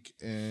this week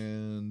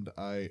and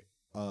I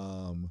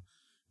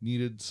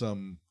needed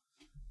some.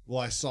 Well,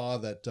 I saw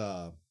that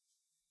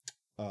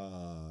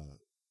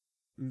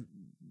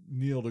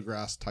Neil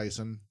deGrasse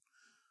Tyson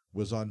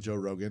was on Joe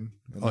Rogan,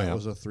 and that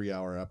was a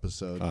 3-hour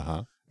episode.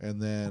 Uh-huh.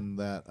 And then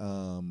that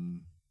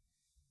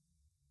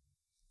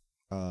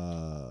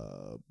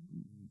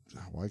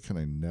why can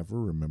I never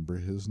remember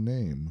his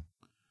name?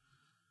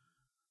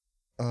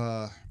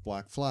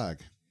 Black Flag.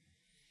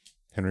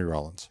 Henry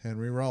Rollins.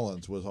 Henry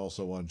Rollins was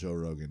also on Joe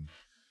Rogan.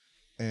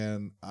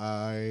 And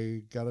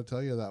I got to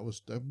tell you, that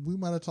was, we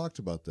might have talked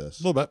about this.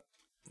 A little bit.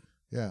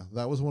 Yeah,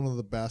 that was one of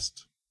the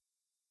best.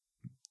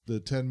 The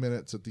 10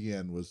 minutes at the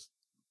end was,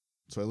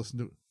 so I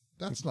listened to,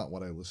 that's not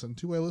what I listened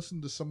to. I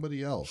listened to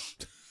somebody else.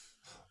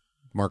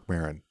 Mark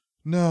Maron.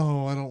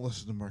 No, I don't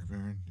listen to Mark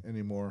Maron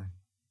anymore.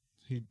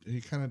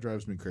 He kind of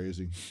drives me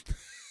crazy.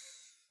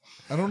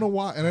 I don't know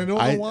why, and I don't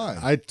know why.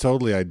 I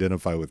totally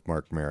identify with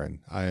Mark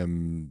Maron. I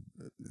am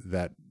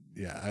that.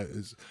 Yeah,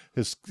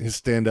 his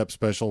stand-up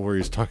special where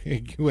he's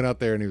talking, he went out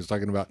there and he was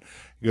talking about,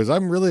 he goes,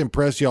 I'm really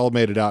impressed y'all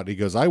made it out. And he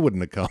goes, I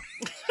wouldn't have come.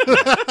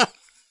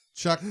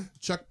 Chuck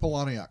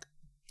Palahniuk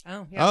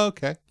Oh, yeah. Oh,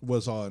 okay.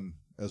 was on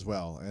as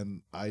well,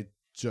 and I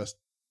just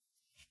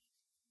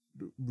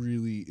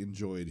really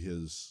enjoyed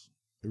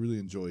I really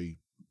enjoy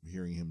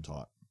hearing him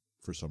talk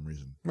for some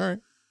reason. All right.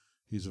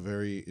 He's a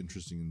very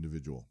interesting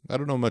individual. I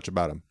don't know much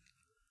about him.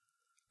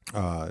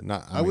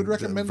 I would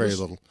recommend very this-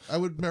 little. I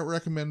would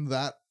recommend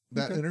that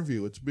Okay.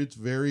 interview. It's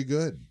very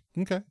good.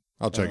 Okay.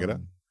 I'll check it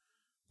out.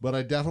 But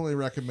I definitely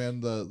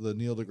recommend the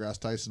Neil deGrasse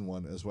Tyson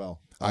one as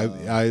well. I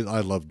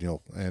love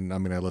Neil, and I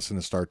mean I listen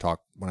to Star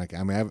Talk when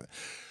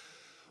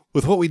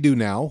with what we do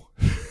now.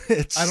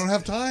 I don't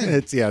have time.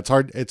 It's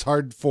hard. It's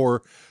hard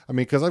for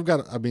because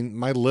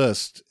my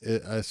list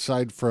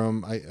aside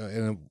from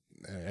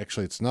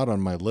actually it's not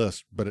on my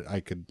list, but I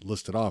could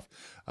list it off.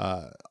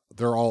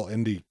 They're all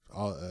indie.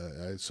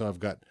 So I've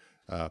got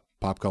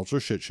Pop Culture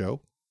Shit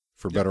Show,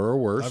 for better or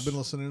worse. I've been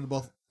listening to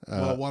both.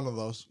 Well, one of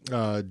those.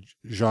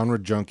 Genre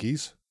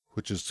Junkies,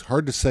 which is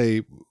hard to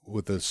say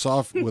with a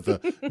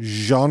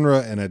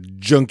genre and a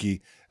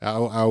junkie.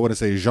 I want to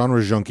say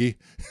genre junkie.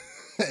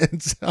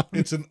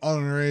 It's an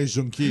honorary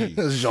junkie.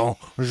 genre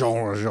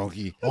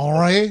junkie.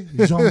 Honorary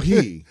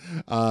junkie.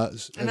 And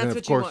that's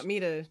what you want me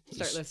to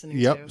start listening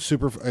to. Yep,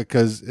 super,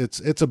 because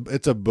it's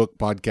a book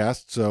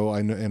podcast. So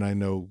I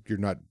know you're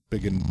not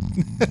big in.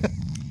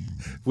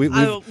 we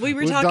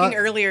were talking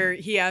earlier.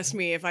 He asked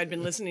me if I'd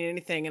been listening to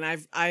anything, and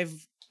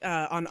I've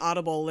on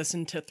Audible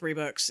listened to 3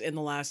 books in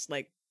the last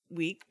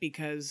week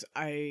because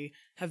I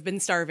have been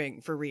starving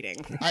for reading.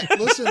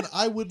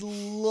 I would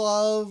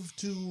love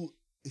to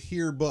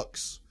hear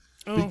books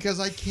because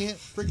I can't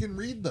freaking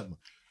read them.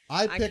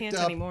 I can't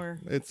anymore.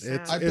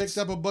 I picked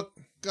up a book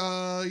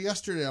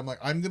yesterday. I'm like,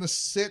 I'm gonna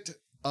sit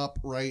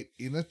upright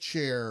in a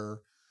chair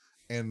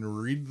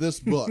and read this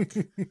book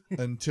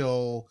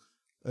until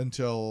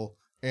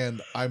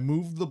and I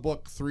moved the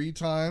book 3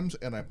 times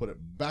and I put it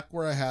back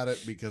where I had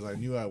it because I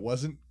knew I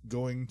wasn't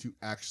going to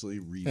actually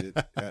read it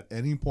at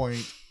any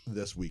point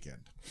this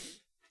weekend.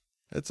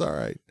 It's all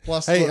right.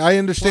 Plus, hey, I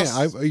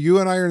understand. You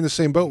and I are in the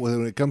same boat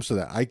when it comes to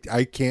that.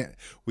 I can't.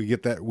 We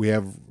get that. We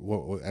have,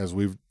 as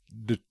we've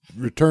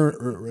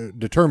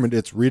determined,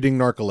 it's reading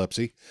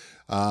narcolepsy.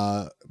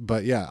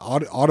 But yeah,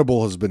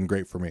 Audible has been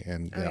great for me,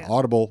 and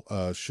Audible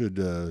should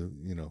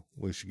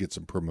we should get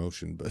some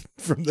promotion, but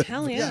from the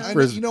hell yeah.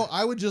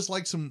 I would just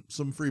like some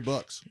free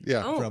books.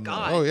 Yeah. Oh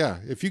God. Oh yeah.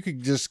 If you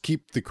could just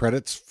keep the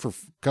credits for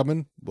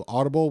coming,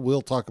 Audible,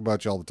 we'll talk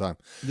about you all the time.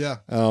 Yeah.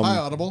 Hi,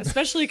 Audible.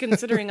 Especially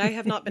considering I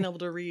have not been able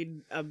to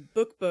read a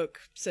book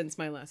since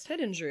my last head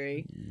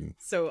injury.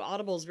 So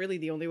Audible's really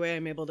the only way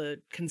I'm able to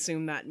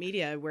consume that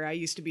media, where I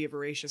used to be a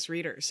voracious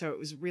reader. So it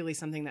was really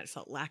something that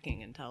felt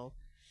lacking until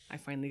I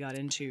finally got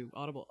into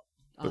Audible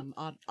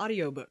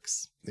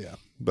audiobooks. Yeah.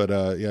 But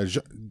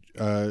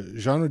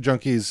Genre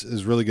Junkies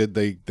is really good.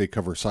 They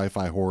cover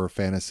sci-fi, horror,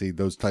 fantasy,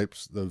 those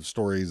types of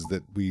stories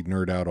that we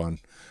nerd out on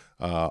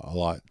a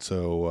lot.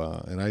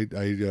 So and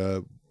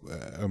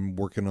I'm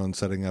working on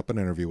setting up an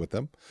interview with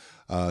them.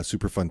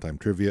 Super fun time.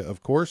 Trivia,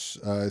 of course.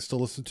 I still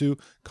listen to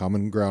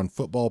Common Ground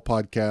Football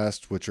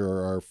Podcast, which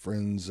are our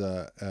friends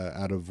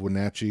out of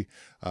Wenatchee.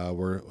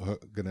 We're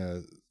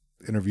gonna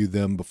interview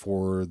them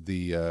before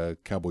the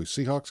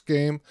Cowboys-Seahawks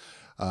game.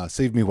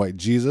 Save Me White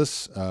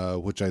Jesus,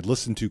 which I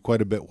listened to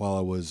quite a bit while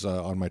I was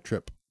on my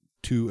trip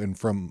to and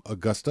from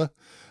Augusta.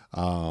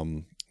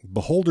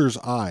 Beholder's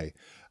Eye,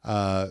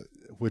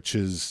 which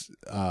is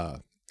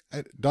Don.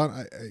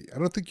 I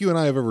don't think you and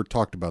I have ever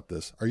talked about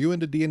this. Are you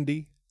into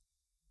D&D?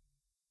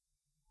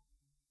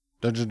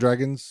 Dungeons and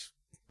Dragons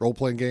role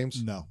playing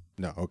games? No.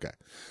 No. Okay.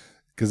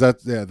 Because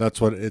that's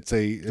what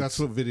That's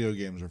what video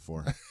games are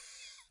for.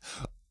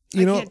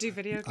 You know, can't do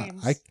video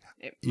games.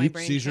 My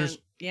brain seizures?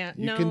 can't. Yeah,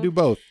 you no. can do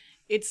both.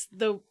 It's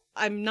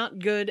I'm not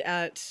good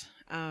at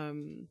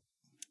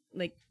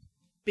like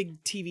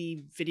big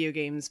TV video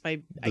games.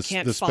 I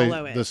can't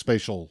follow it. The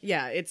spatial.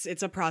 Yeah,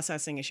 it's a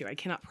processing issue. I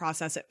cannot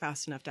process it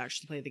fast enough to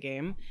actually play the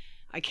game.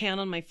 I can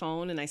on my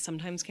phone, and I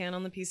sometimes can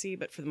on the PC,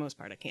 but for the most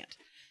part, I can't.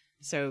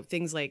 So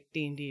things like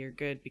D&D are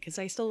good because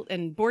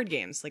and board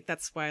games, like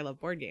that's why I love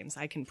board games.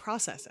 I can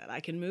process it.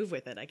 I can move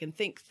with it. I can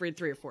think for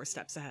 3 or 4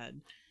 steps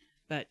ahead.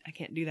 But I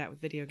can't do that with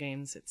video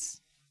games.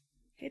 It's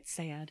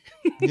sad.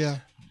 Yeah.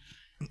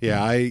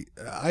 Yeah,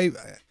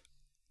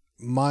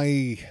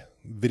 my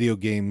video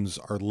games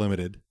are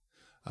limited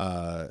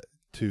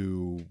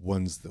to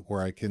ones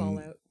where I can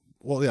Fallout.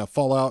 Well, yeah,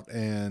 Fallout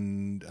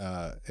and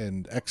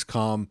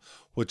XCOM,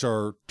 which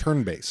are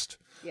turn-based.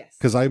 Yes.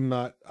 Because I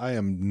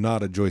am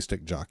not a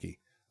joystick jockey.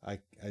 I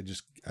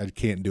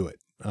can't do it.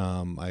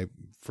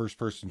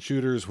 First-person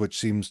shooters, which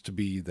seems to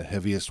be the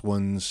heaviest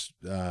ones,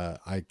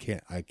 I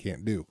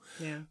can't do.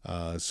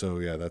 Yeah. So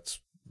yeah, that's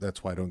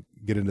why I don't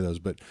get into those.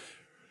 But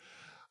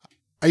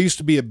I used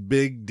to be a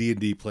big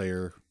D&D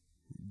player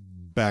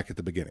back at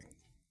the beginning.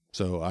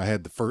 So I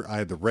had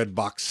the red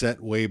box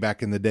set way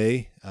back in the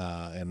day,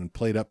 and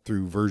played up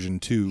through version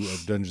 2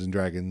 of Dungeons and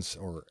Dragons,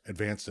 or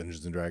Advanced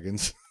Dungeons and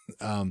Dragons.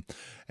 And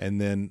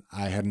then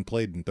I hadn't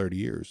played in 30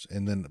 years.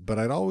 But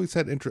I'd always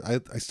had interest.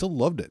 I still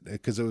loved it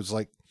because it was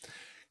like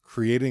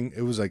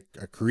it was like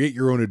a create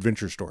your own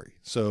adventure story.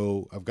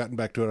 So I've gotten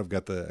back to it. I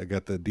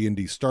got the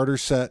D&D starter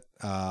set,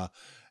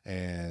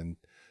 and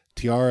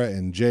Tiara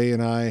and Jay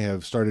and I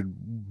have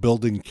started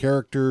building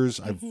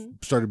characters. I've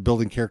started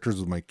building characters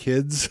with my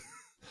kids.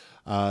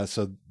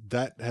 So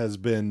that has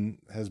been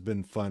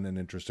fun and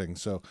interesting.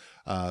 So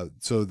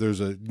there's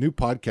a new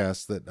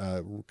podcast that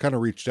kind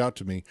of reached out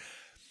to me.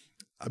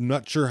 I'm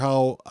not sure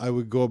how I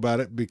would go about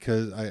it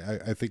because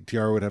I think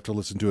Tiara would have to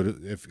listen to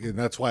it and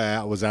that's why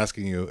I was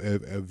asking you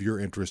of your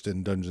interest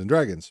in Dungeons and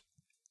Dragons,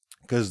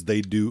 because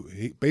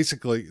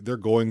they're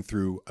going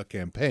through a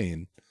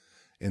campaign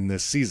in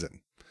this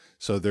season.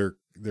 So they're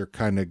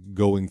kind of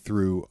going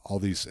through all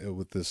these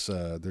with this.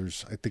 I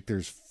think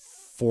there's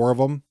 4 of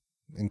them,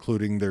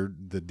 including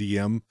the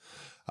DM,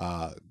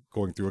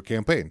 going through a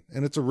campaign,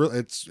 and it's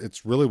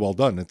really well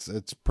done.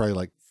 It's probably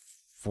like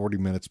 40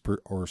 minutes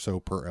or so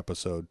per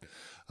episode,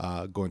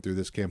 going through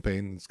this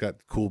campaign. It's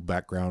got cool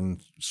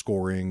background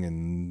scoring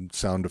and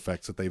sound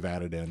effects that they've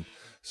added in.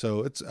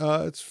 So it's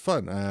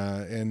fun.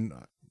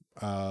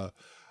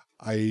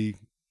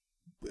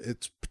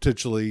 It's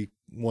potentially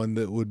one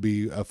that would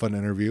be a fun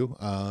interview.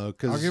 'Cause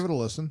I'll give it a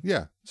listen.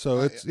 yeah.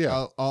 So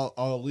I'll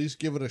at least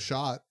give it a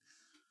shot.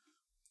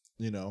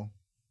 You know,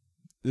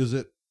 is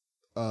it,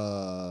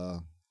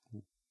 never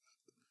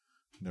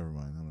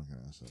mind. I'm not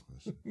going to ask that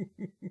question.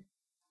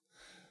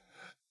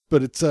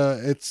 But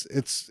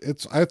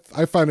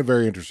I find it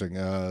very interesting.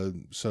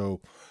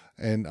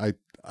 And I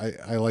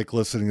like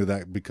listening to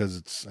that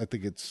because I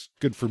think it's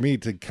good for me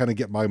to kind of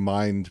get my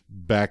mind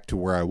back to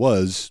where I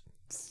was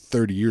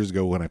 30 years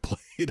ago when I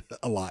played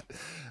a lot.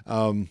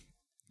 And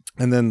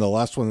then the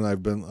last one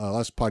that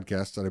last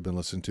podcast that I've been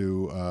listening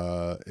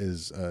to,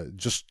 is,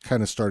 just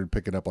kind of started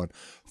picking up on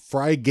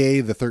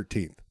Friday the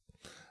 13th,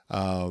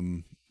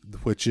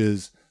 which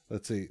is,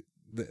 let's see,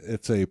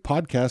 it's a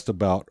podcast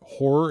about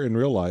horror in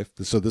real life.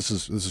 So this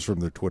is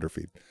from their Twitter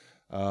feed.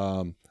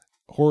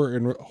 Horror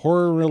in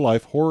real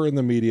life, horror in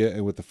the media,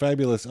 and with the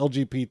fabulous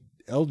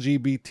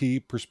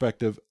LGBT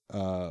perspective.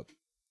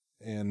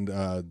 And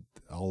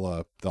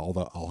I'll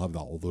have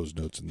all those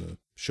notes in the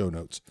show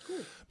notes.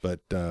 Cool.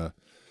 But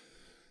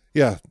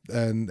yeah,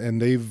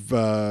 and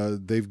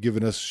they've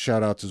given us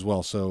shout outs as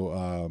well.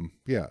 So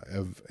yeah,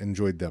 I've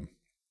enjoyed them.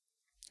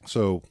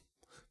 So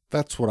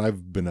that's what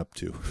I've been up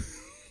to.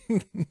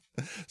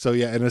 So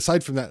yeah, and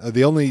aside from that,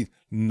 the only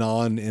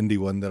non-indie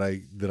one that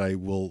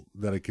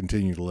I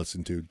continue to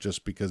listen to,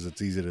 just because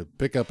it's easy to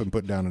pick up and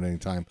put down at any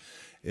time,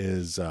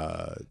 is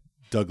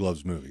Doug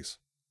Loves Movies.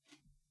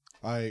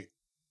 I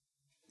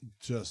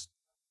just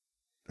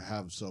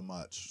have so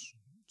much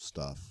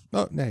stuff.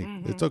 Oh, hey,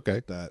 It's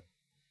okay. That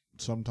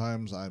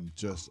sometimes I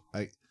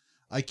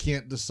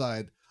can't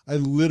decide. I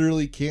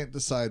literally can't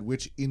decide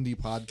which indie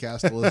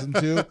podcast to listen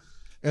to,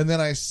 and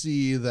then I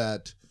see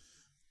that,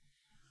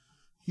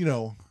 you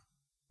know,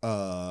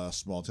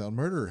 Small Town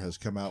Murder has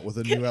come out with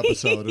a new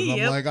episode, and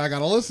I'm like, I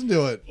gotta listen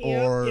to it.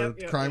 Or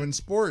Crime and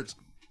Sports.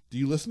 Do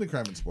you listen to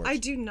Crime and Sports? I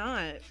do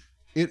not.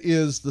 It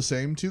is the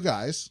same 2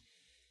 guys.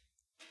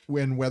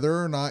 When whether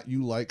or not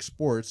you like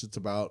sports, it's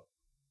about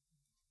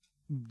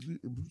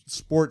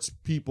sports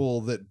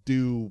people that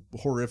do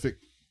horrific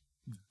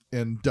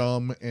and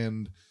dumb,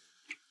 and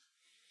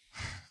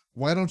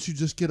why don't you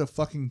just get a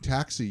fucking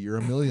taxi? You're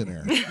a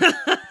millionaire.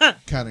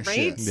 kind of Right?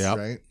 shit, Yep.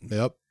 right?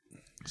 Yep.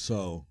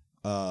 So,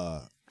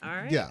 All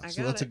right. yeah, I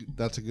so got that's it.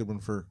 that's a good one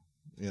for,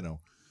 and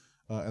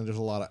there's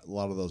a lot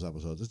of those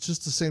episodes. It's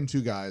just the same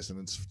two guys, and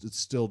it's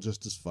still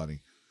just as funny.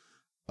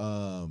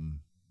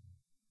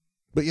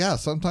 But yeah,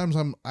 sometimes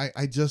I'm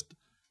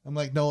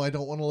like, no, I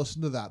don't want to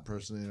listen to that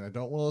person, and I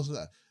don't want to listen to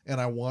that, and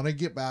I want to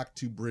get back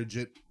to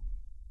Bridget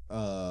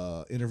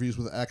interviews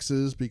with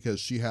exes, because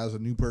she has a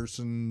new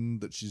person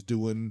that she's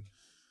doing.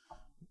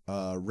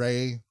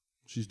 Ray,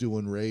 she's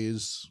doing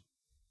Ray's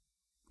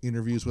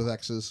interviews with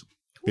exes.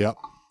 Yep.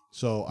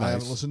 So I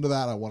haven't listened to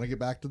that. I want to get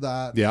back to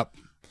that. Yep.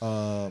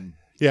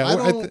 Yeah, I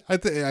well, don't-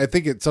 I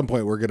think at some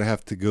point we're going to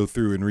have to go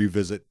through and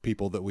revisit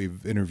people that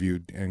we've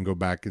interviewed and go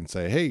back and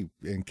say, hey,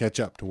 and catch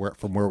up to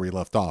from where we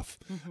left off.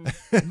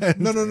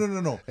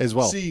 No. As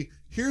well. See,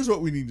 here's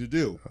what we need to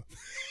do.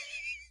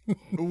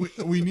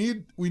 we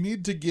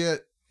need to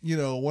get,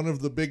 one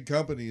of the big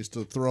companies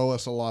to throw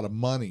us a lot of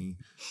money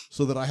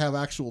so that I have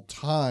actual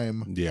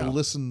time Yeah. to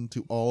listen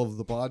to all of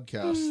the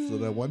podcasts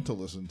that I want to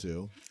listen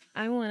to.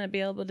 I want to be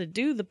able to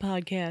do the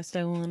podcast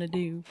I want to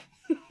do.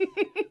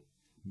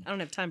 I don't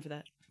have time for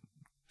that.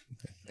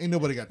 Ain't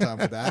nobody got time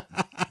for that.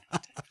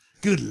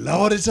 Good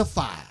Lord, it's a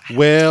fire.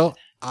 Well,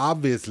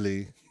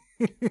 obviously.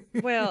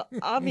 Well,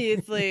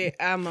 obviously,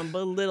 I'm a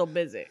little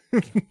busy.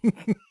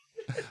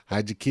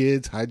 Hide your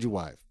kids, hide your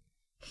wife.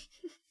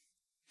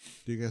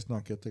 Do you guys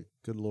not get the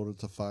Good Lord,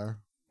 it's a fire?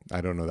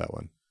 I don't know that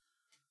one.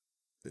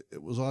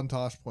 It was on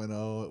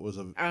Tosh.0. It was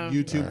a Oh.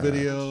 YouTube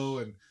video,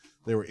 and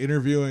they were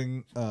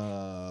interviewing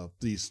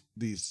these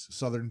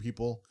Southern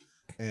people,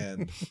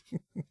 and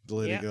the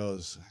lady Yeah.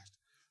 goes,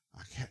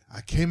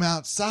 I came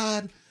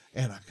outside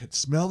and I could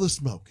smell the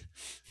smoke,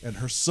 and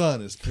her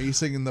son is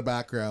pacing in the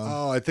background,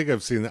 Oh, I think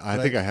I've seen that. I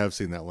Right. think I have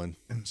seen that one.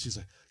 and she's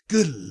like,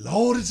 good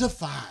Lord, it's a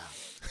fire.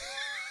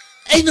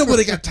 Ain't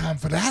nobody got time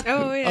for that.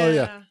 Oh, yeah. Oh,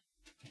 yeah.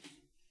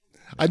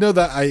 I know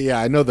that.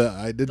 I know that.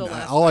 I didn't. The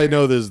last All I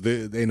know is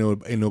they know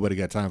ain't nobody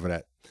got time for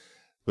that.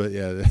 But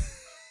yeah,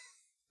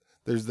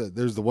 there's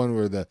the one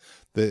where the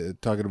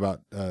talking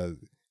about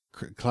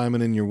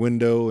climbing in your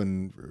window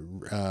and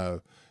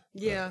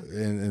Yeah.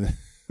 and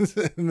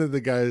and then the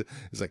guy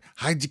is like,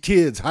 hide your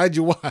kids, hide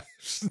your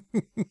wives.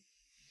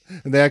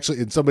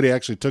 And somebody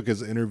actually took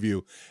his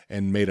interview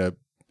and made a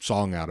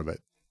song out of it.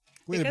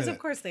 Wait a Because minute.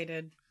 of course they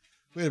did.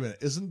 Wait a minute.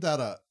 Isn't that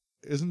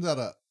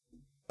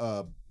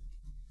a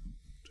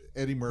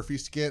Eddie Murphy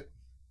skit?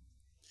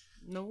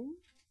 No.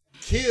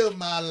 Kill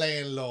my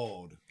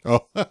landlord.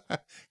 Oh,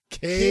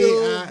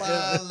 Kill my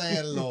K-I-L.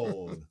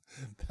 landlord.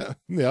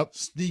 Yep.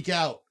 Sneak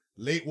out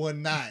late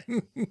one night.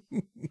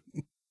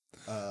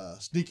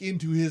 Sneak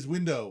into his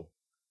window.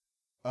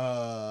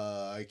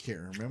 I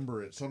can't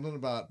remember it. Something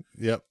about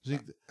Yep.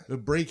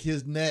 break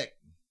his neck.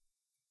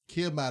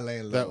 Kill my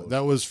landlord.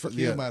 That was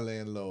Kill my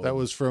landlord. That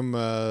was from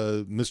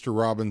Mr.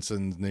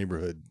 Robinson's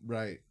Neighborhood.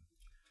 right.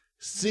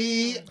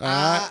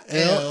 C-I-L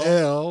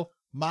I-L-L.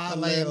 my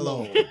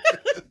landlord.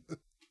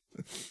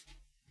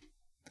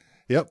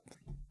 Yep.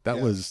 That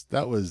Yeah. was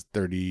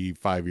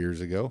 35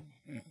 years ago.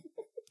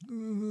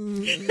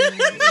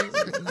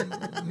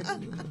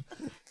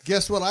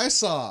 Guess what I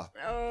saw?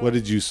 What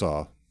did you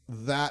saw?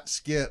 That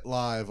skit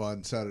live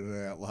on Saturday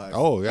Night Live.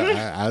 Oh,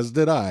 yeah, as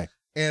did I.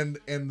 And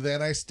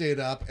then I stayed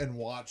up and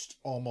watched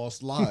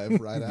almost live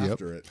right Yep.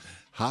 after it.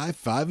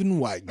 High-fiving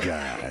white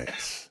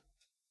guys.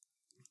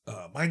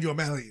 Mind Your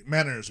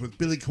Manners with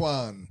Billy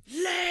Kwan.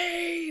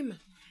 Lame.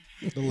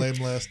 The lame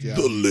list, yeah.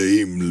 The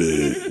lame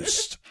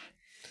list.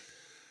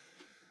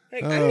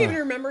 Like, I don't even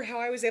remember how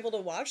I was able to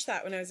watch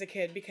that when I was a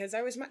kid because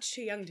I was much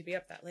too young to be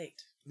up that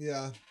late.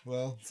 Yeah,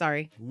 well,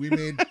 Sorry. we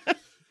made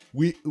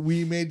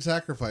we made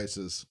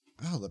sacrifices.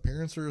 Oh, the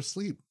parents are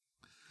asleep.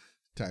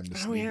 Time to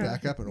sneak yeah.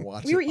 back up and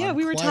watch We were it.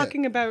 we were quiet.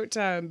 talking about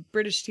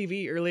British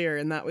TV earlier,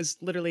 and that was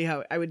literally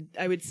how I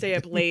would stay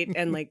up late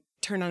and like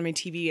turn on my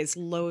TV as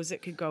low as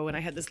it could go, and I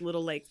had this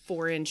little like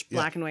 4-inch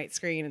black and white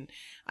screen, and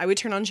I would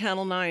turn on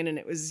Channel 9, and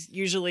it was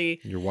usually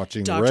You're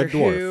watching Doctor Red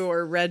Dwarf. Who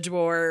or Red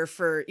Dwarf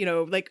or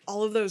like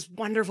all of those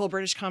wonderful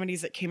British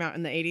comedies that came out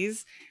in the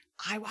 80s.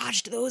 I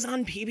watched those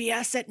on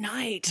PBS at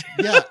night.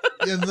 Yeah,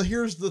 and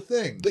here's the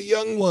thing. The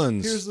young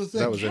ones. Here's the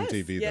thing. That was Yes,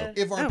 MTV yeah.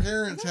 though. If our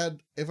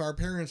Oh.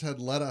 parents had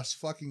let us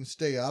fucking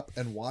stay up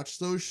and watch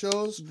those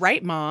shows,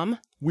 Right, Mom?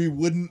 we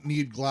wouldn't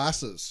need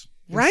glasses.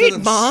 Right, Instead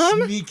of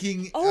Mom?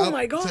 Sneaking Oh out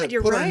my God, to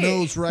you're put right. our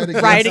nose right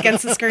against, Right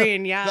against the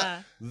screen,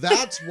 yeah.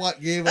 That's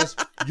what gave us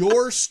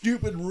your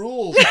stupid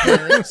rules,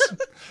 parents.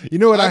 You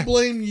know what I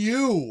blame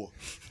you.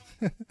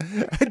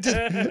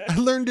 I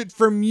learned it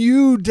from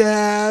you,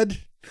 Dad.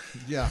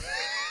 Yeah.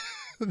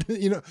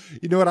 you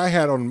know what I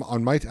had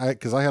on my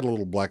because I had a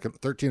little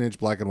 13-inch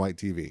black and white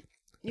TV.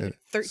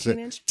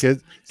 13-inch?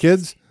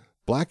 Kids,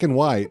 black and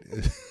white.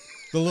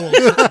 The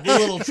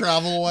little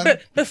travel one.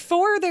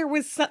 Before there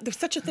was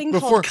such a thing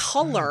Before- called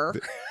color.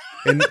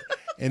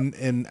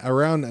 and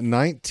around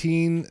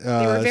 19 They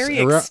were very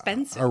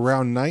expensive.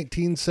 Around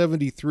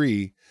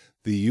 1973,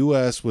 the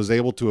U.S. was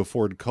able to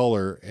afford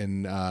color,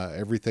 and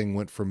everything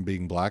went from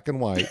being black and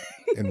white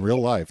in real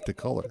life to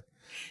color.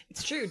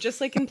 It's true, just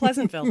like in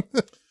Pleasantville.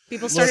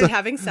 People started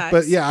having sex.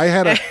 But yeah, I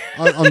had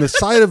on the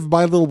side of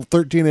my little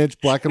 13-inch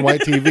black and white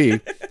TV,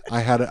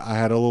 I had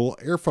a little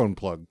earphone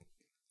plug,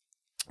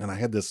 and I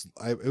had this.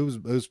 It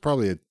was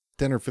probably a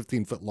 10 or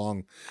 15 foot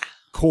long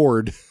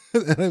cord,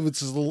 and it was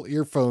this little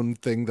earphone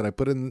thing that I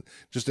put in.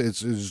 It's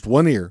just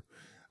one ear.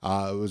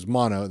 It was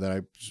mono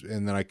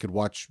and then I could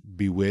watch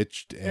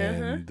Bewitched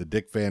and the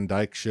Dick Van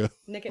Dyke Show.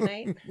 Nick at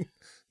Night.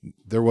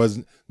 There was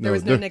no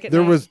Nick at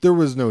Night. There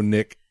was no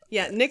Nick.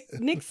 Yeah,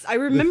 Nick's. I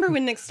remember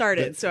when Nick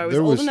started, so I was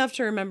old enough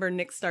to remember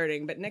Nick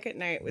starting. But Nick at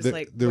Night was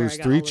there was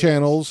 3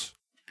 channels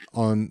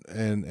on,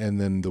 and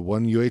then the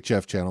one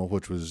UHF channel,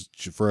 which was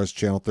for us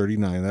channel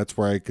 39. That's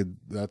where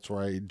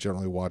I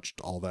generally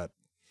watched all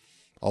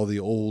the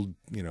old,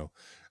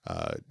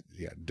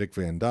 Dick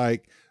Van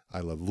Dyke,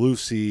 I Love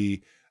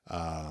Lucy.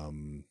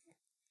 And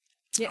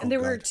there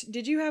were.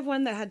 Did you have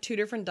one that had 2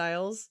 different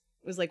dials?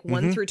 It was like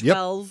 1 through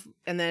 12,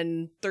 and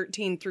then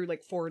 13 through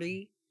like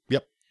 40.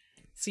 Yep.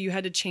 So you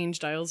had to change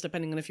dials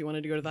depending on if you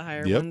wanted to go to the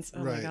higher Yep. ones.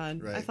 Oh Right, my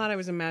god! right. I thought I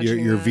was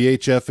imagining your that.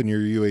 VHF and your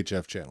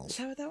UHF Is channels.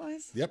 that what that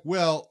was? Yep.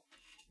 Well,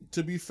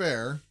 to be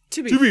fair,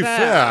 To be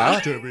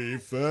fair.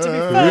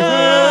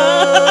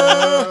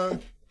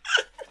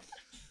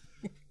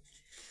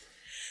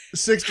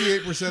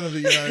 68% of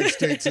the United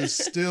States is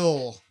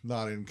still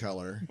not in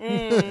color,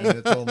 and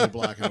it's only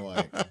black and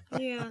white.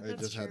 Yeah, I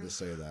that's just true. had to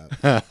say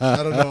that.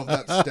 I don't know if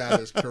that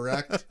stat is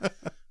correct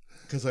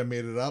because I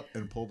made it up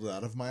and pulled it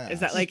out of my ass. Is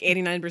that like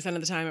 89%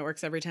 of the time it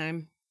works every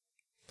time?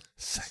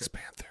 Sex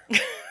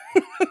Panther.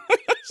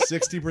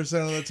 60%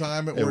 of the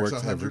time it works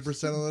 100%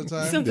 of the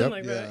time? Something Yep.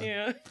 like that.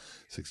 Yeah.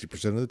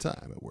 60% of the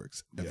time it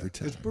works every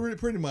time. It's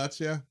pretty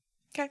much, yeah.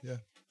 Okay. Yeah.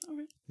 All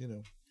right. You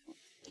know.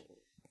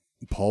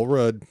 Paul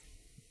Rudd.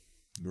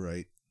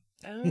 Right.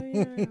 Oh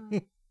yeah.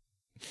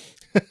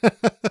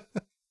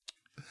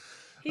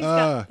 He's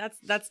got,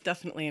 that's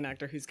definitely an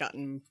actor who's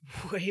gotten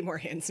way more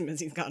handsome as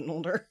he's gotten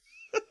older.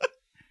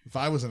 If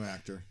I was an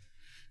actor,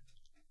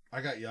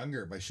 I got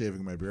younger by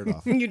shaving my beard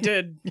off. You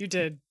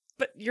did,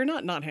 but you're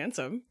not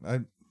handsome.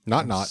 I'm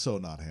Not. so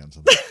not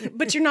handsome.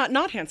 But you're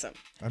not handsome.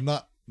 I'm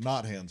not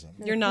handsome.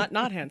 You're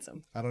not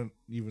handsome. I don't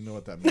even know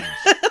what that means.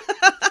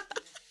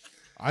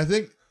 I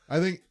think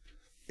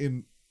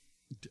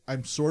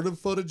I'm sort of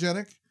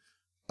photogenic,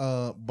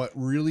 but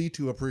really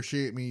to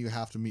appreciate me, you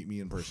have to meet me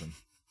in person.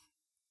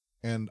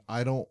 And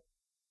I don't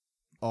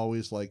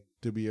always like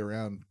to be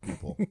around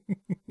people,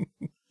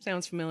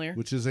 Sounds familiar.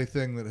 which is a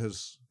thing that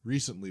has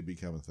recently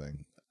become a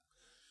thing.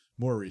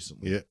 More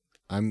recently. Yeah.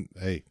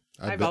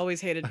 I've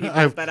always hated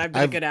people, but I've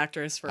been a good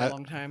actress for a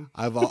long time.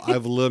 I've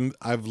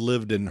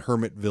lived in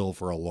Hermitville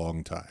for a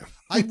long time.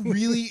 I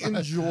really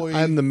enjoy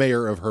I'm the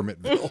mayor of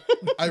Hermitville.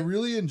 I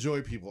really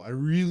enjoy people. I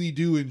really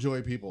do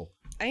enjoy people.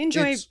 I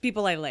enjoy It's-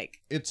 people I like.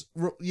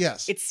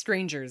 Yes. It's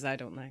strangers I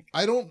don't like.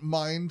 I don't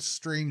mind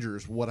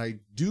strangers. What I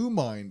do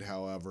mind,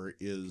 however,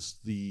 is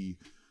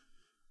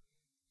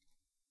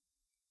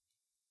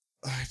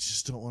I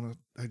just don't want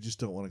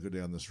to go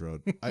down this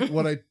road.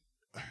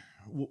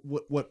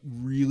 What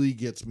really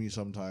gets me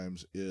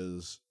sometimes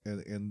is,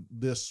 and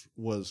this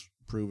was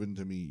proven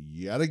to me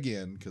yet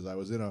again because I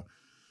was in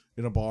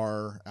a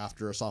bar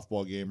after a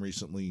softball game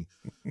recently,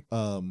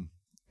 and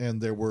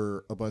there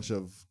were a bunch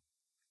of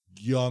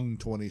young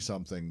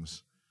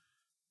 20-somethings,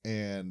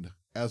 and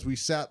as we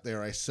sat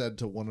there, I said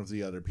to one of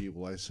the other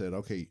people, I said,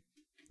 okay,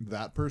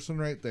 that person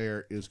right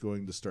there is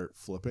going to start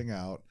flipping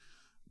out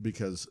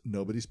because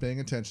nobody's paying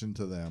attention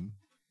to them.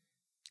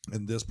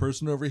 And this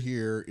person over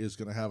here is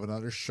going to have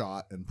another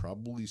shot and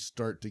probably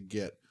start to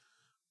get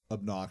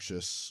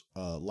obnoxious,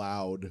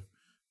 loud.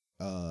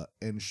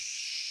 And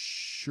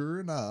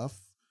sure enough,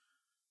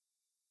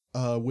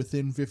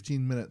 within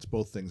 15 minutes,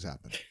 both things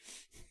happened.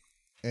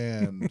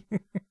 And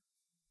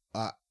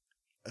I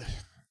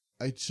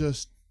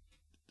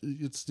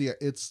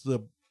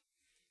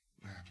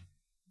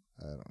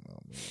don't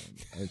know,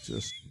 man.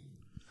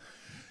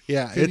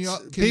 Yeah,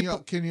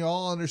 Can you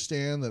all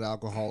understand that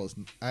alcohol is?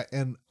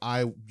 And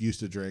I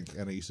used to drink,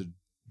 and I used to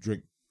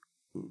drink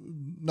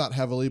not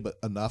heavily, but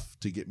enough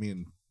to get me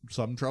in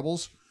some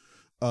troubles.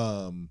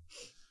 Not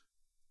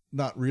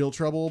real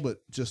trouble, but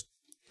just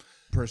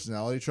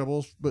personality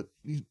troubles. But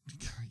you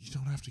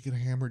don't have to get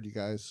hammered, you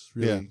guys.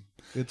 Really,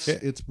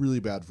 it's really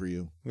bad for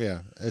you.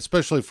 Yeah,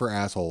 especially for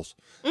assholes.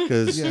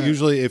 Because Yeah.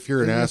 usually, if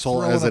you're an And you're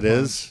asshole throwing as it a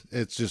is,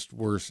 it's just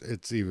worse.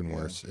 It's even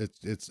worse.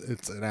 It's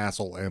an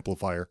asshole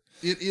amplifier.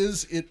 It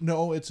is.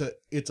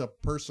 It's a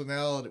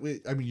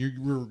personality. I mean,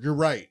 you're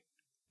right.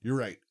 You're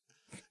right.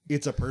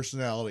 It's a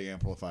personality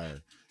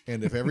amplifier.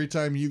 And if every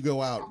time you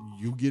go out,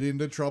 you get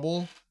into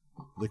trouble,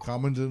 the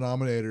common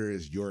denominator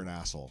is you're an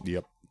asshole.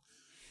 Yep.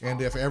 And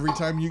if every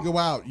time you go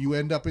out, you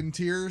end up in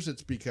tears,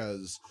 it's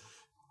because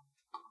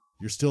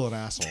you're still an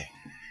asshole.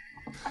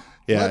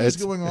 Yeah, What is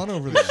going on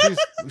over there?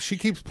 she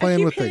keeps I playing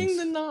keep with hitting things.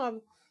 the knob.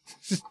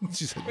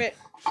 She's like, Wait,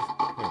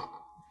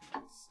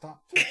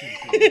 stop.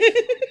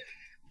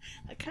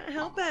 I can't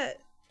help it.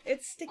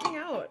 It's sticking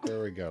out.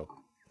 There we go.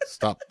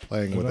 Stop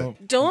playing with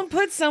it. Don't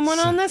put someone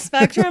on the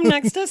spectrum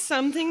next to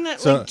something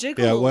that like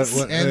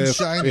jiggles. And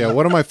shiny.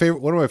 one of my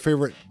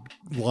favorite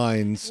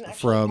lines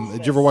from.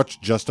 Did you ever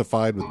watch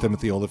Justified with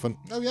Timothy Olyphant?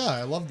 Oh yeah,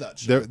 I love that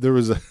shit. There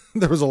was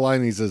a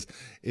line. He says,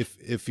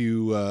 if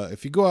you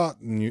go out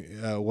and you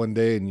one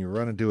day and you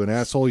run into an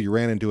asshole, you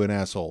ran into an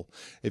asshole.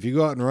 If you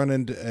go out and run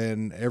into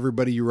and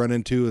everybody you run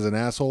into is an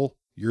asshole,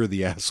 you're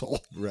the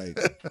asshole. Right.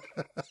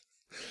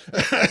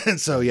 And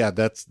so yeah,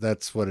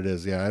 that's what it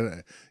is.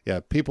 Yeah,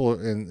 people,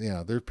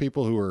 and there's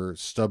people who are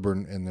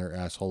stubborn in their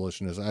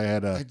assholishness.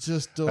 I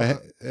just don't.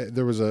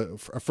 There was a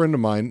friend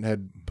of mine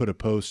had put a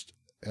post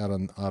out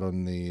on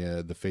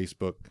the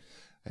Facebook,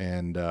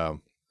 and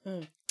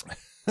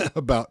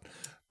about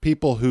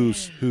people who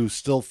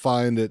still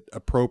find it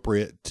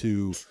appropriate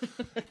to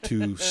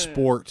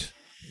sport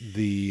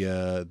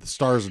the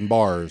stars and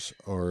bars,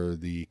 or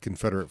the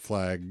Confederate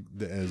flag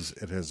as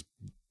it has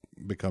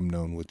become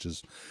known, which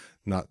is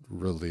not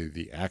really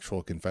the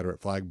actual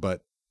Confederate flag,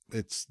 but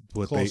it's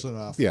what Close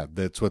enough. Yeah,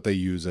 that's what they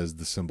use as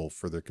the symbol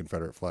for their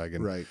Confederate flag.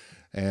 And, right.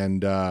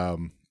 And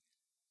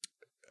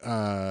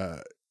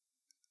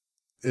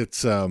it's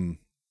so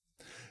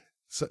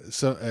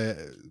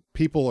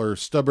people are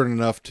stubborn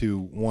enough to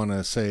want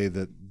to say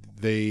that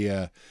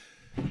they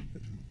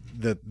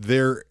that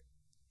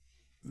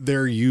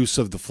their use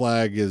of the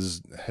flag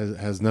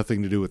has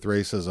nothing to do with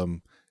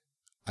racism.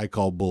 I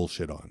call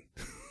bullshit on.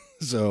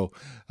 So,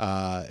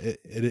 the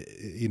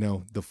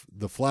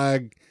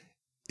flag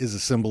is a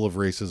symbol of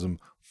racism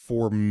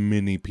for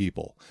many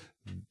people,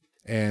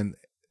 and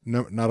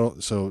not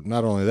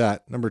only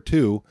that. Number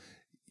two,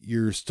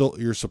 you're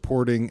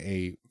supporting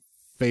a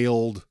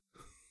failed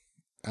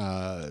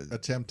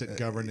attempt at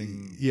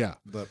governing. Yeah,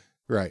 the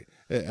right.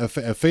 A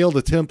failed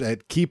attempt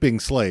at keeping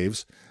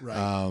slaves.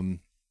 right.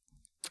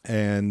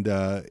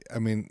 I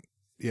mean,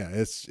 yeah,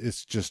 it's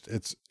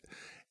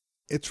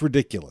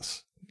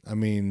ridiculous. I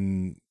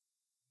mean,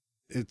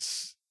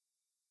 it's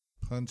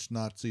Punch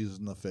Nazis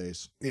in the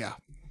face. yeah.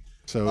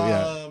 So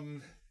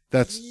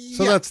that's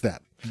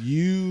that.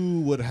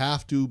 You would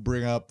have to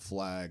bring up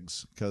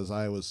flags, because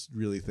I was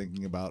really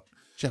thinking about.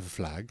 Do you have a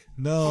flag?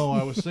 No,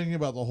 I was thinking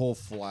about the whole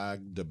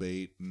flag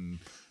debate and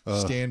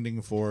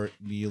standing for it,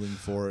 kneeling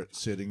for it,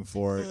 sitting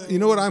for it. You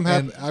know what?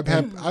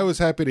 I was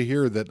happy to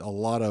hear that a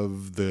lot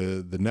of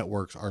the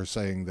networks are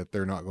saying that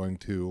they're just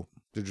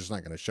not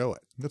going to show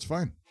it. That's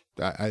fine.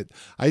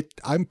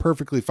 I'm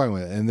perfectly fine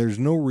with it, and there's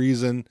no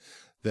reason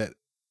that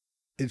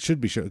it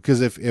should be shown.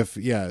 Because if I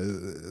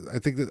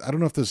think that, I don't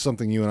know if this is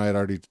something you and I had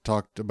already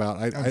talked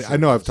about. I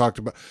know I've talked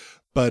about,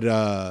 but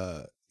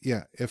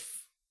yeah,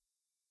 if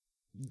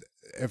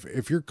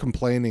you're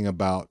complaining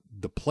about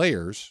the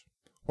players,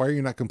 why are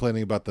you not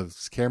complaining about the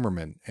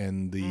cameramen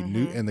and the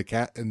and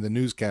the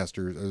newscasters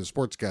or the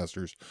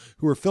sportscasters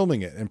who are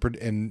filming it, and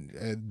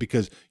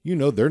because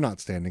they're not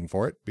standing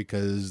for it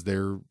because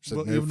they're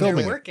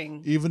filming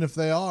working. Even if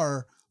they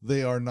are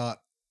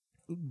not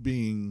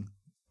being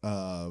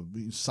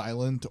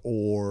silent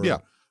or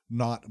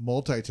not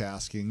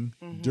multitasking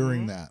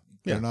during that.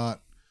 They're not.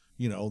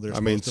 They're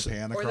supposed to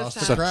pan across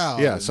the crowd.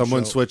 Yeah,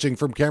 someone switching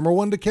from camera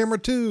 1 to camera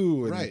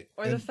 2. Right.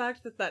 Or the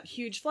fact that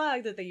huge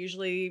flag that they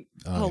usually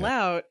pull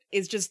out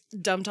is just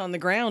dumped on the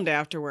ground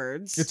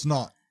afterwards. It's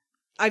not.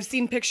 I've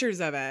seen pictures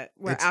of it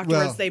where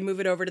afterwards they move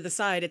it over to the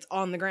side. It's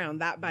on the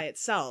ground, that by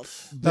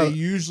itself. They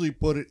usually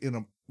put it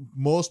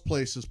most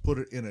places put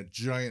it in a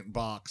giant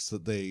box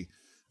that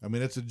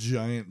it's a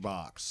giant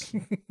box.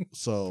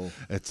 So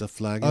it's a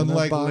flag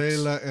unlike in a box.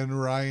 Layla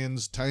and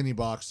Ryan's tiny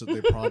box that they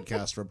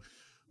broadcast from.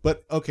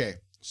 But okay,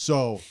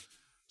 so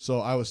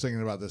I was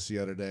thinking about this the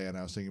other day, and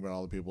I was thinking about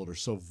all the people that are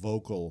so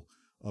vocal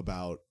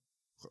about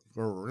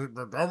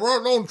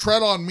don't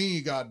tread on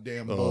me,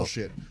 goddamn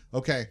bullshit.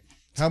 Okay,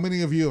 how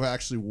many of you have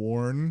actually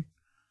worn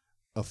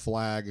a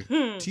flag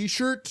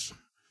T-shirt,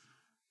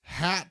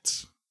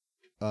 hat,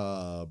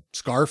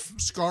 scarf,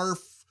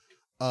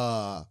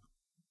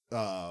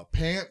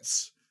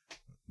 pants?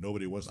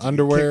 Nobody wants to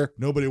underwear.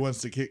 Nobody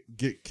wants to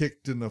get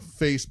kicked in the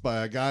face by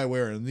a guy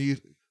wearing these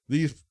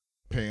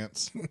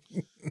pants.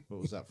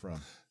 What was that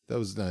from? That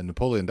was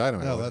Napoleon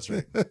Dynamite. Oh, that's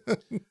right.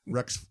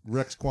 Rex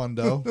Kwon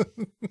Do.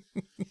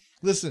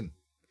 Listen,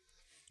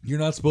 you're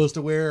not supposed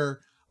to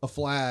wear a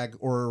flag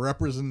or a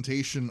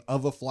representation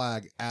of a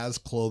flag as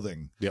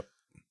clothing. Yep.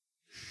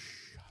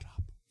 Shut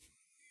up.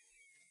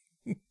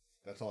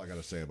 That's all I got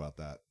to say about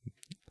that.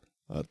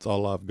 That's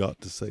all I've got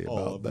to say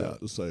about that. Got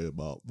to say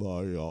about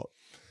that.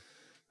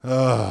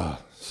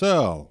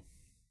 So,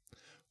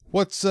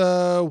 what's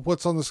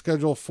on the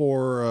schedule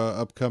for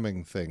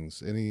upcoming things?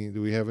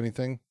 Do we have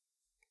anything?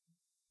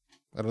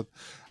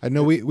 I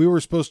know we were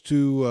supposed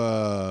to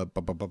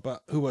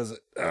who was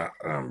it?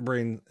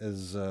 Brain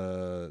is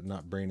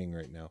not braining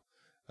right now.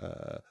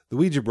 The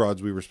Ouija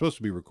Broads we were supposed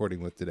to be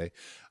recording with today.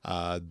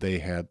 They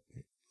had,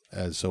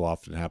 as so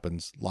often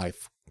happens,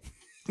 life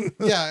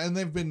Yeah, and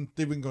they've been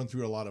going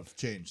through a lot of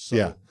change. So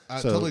Yeah. so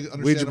So totally Ouija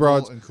understandable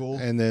Broads and cool.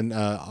 and then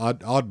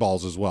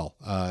Oddballs as well,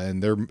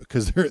 and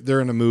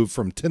they're in a move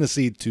from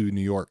Tennessee to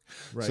New York.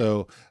 Right.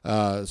 So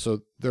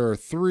there are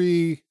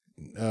three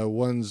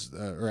ones,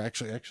 or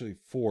actually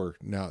four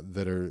now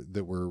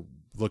that we're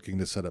looking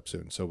to set up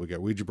soon. So we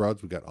got Ouija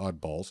Broads, we got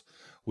Oddballs,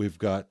 we've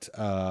got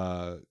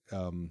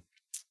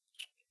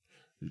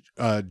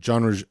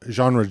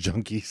genre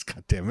junkies.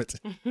 God damn it.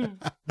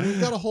 We've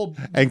got a whole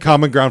And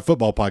Common Ground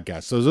Football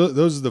Podcast. So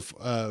those are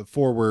the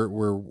four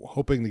we're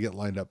hoping to get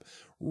lined up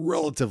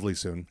relatively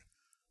soon.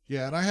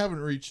 Yeah, and I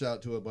haven't reached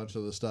out to a bunch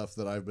of the stuff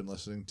that I've been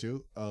listening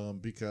to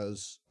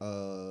because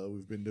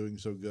we've been doing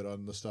so good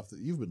on the stuff that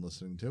you've been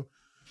listening to.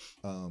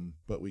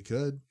 But we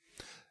could.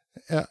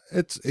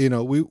 It's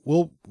we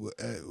will.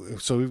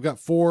 So we've got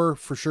four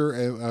for sure.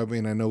 I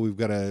mean, I know we've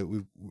got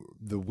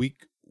the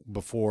week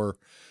before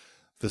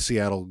the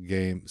Seattle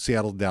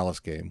Dallas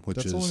game, which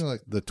That's is only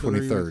like the 3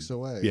 23rd. weeks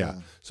away.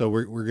 Yeah. So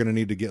we're going to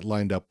need to get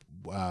lined up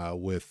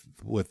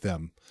with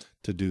them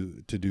to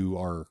do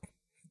our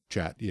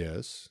chat.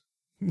 Yes.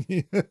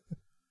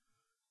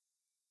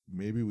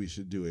 Maybe we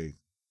should do a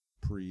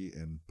pre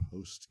and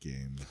post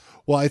game.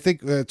 Well, I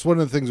think that's one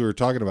of the things we were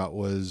talking about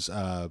was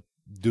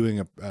doing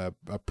a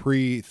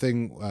pre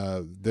thing.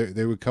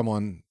 They would come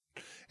on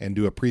and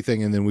do a pre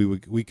thing, and then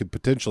we could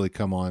potentially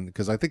come on,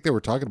 because I think they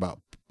were talking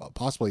about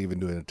possibly even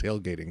doing a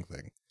tailgating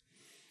thing.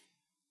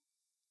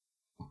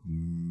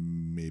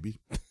 Maybe.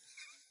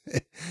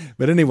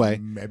 But anyway,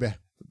 Maybe.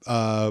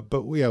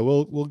 but yeah,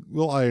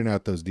 we'll iron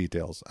out those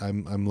details.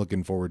 I'm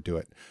looking forward to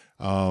it.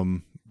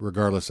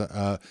 Regardless,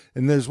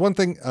 and there's one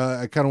thing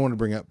I kind of want to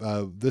bring up.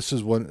 This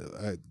is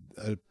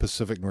a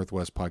Pacific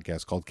Northwest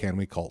podcast called Can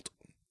We Cult,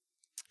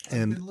 I've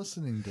and been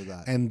listening to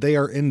that. and they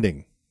are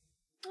ending.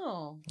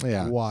 Oh.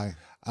 Yeah, Why?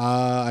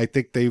 I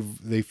think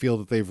they feel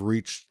that they've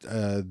reached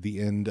the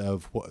end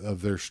of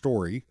their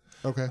story,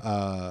 Okay.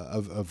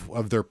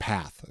 of their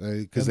path,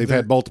 because And they've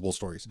had multiple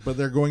stories. But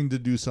they're going to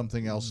do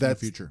something else in the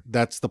future.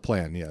 That's the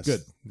plan. Yes.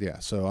 Good. Yeah.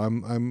 So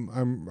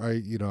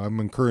I'm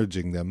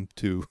encouraging them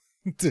to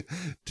do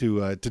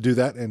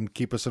that and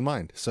keep us in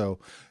mind. So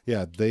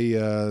yeah,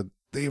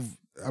 they've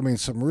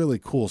some really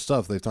cool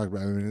stuff they've talked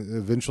about. I mean,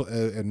 eventually,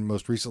 and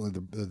most recently,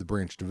 the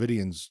Branch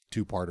Davidians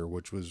 2-parter,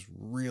 which was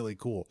really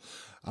cool.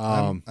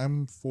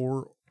 I'm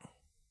 4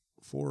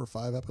 or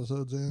 5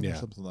 episodes in, Yeah. or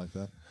something like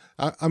that.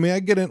 I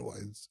get in.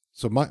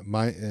 So my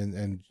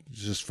and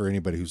just for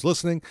anybody who's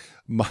listening,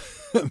 my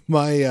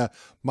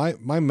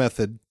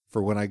method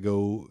for when I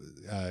go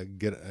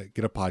get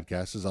a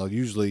podcast is I'll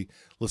usually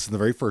listen to the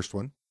very first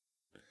one,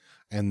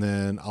 and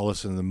then I'll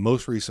listen to the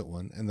most recent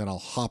one, and then I'll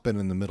hop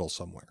in the middle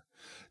somewhere,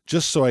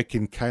 just so I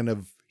can kind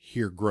of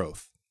hear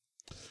growth.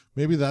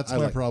 Maybe that's I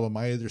my like- problem.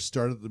 I either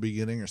start at the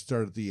beginning or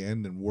start at the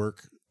end and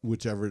work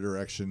whichever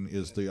direction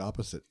is the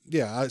opposite.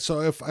 Yeah.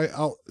 So if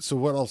I'll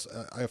listen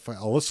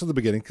to the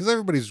beginning, because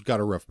everybody's got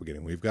a rough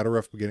beginning. We've got a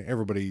rough beginning.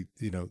 Everybody,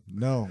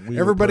 No, we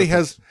were everybody perfect.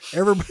 has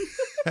everybody.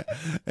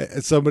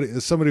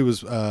 Somebody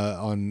was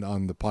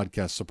on the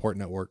podcast support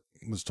network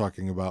was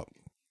talking about,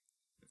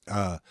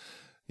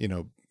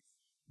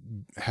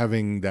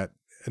 having that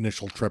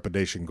initial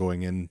trepidation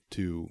going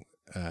into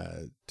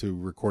to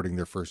recording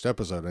their first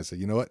episode. And I said,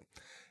 you know what?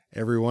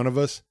 Every one of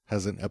us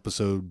has an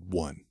episode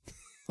 1.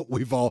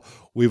 We've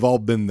all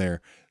been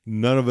there.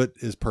 None of it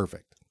is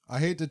perfect. I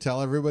hate to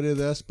tell everybody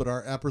this, but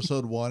our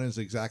episode 1 is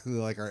exactly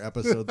like our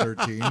episode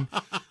 13,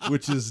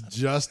 which is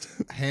just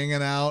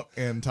hanging out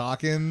and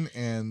talking.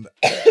 And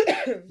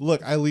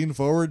look, I lean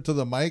forward to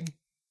the mic,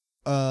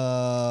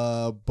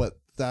 but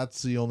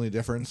that's the only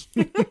difference.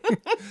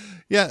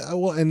 Yeah,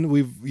 well, and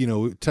we've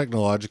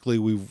technologically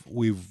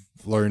we've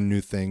learned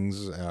new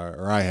things,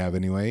 or I have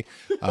anyway.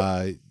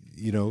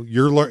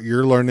 You're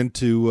learning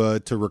to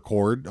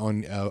record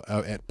on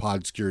at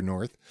Podscure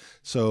North,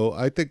 so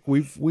I think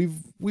we've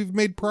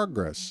made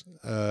progress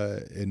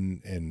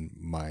in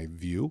my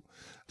view.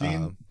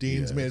 Dean's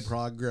yes. made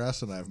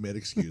progress, and I've made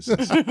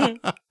excuses.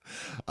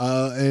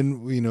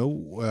 And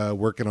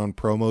working on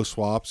promo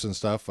swaps and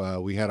stuff.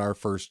 We had our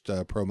first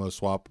promo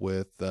swap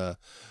with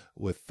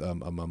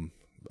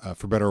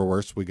For Better or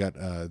Worse. We got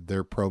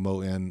their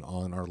promo in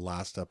on our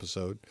last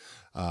episode.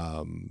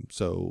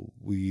 So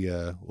we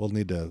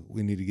need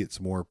to get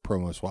some more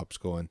promo swaps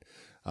going.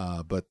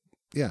 But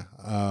yeah,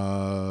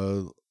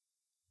 I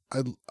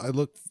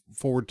look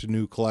forward to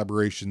new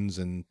collaborations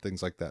and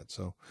things like that.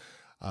 So,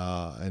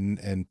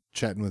 and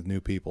chatting with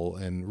new people,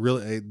 and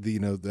really,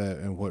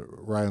 and what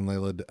Ryan and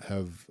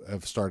Layla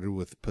have started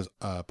with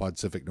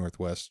Pacific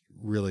Northwest,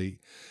 really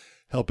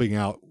helping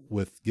out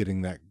with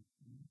getting that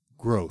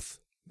growth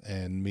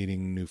and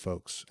meeting new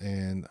folks.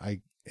 And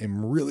I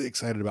am really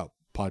excited about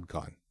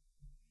PodCon.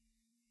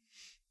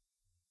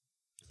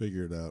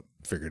 Figure it out.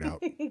 Figure it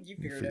out. You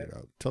figured it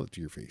out. Tell it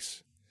to your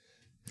face.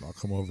 I'll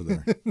come over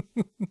there.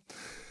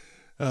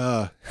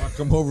 Uh, I'll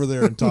come over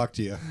there and talk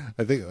to you.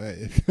 I think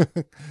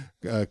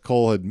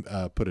Cole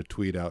had put a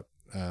tweet out.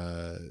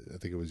 I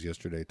think it was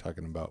yesterday,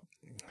 talking about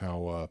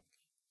how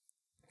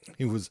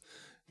he was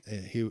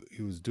he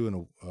was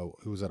doing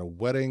he was at a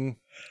wedding.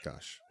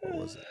 Gosh, what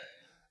was it?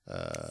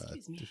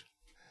 Excuse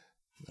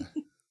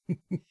me.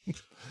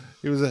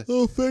 He was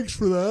Oh, thanks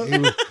for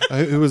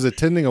that. he was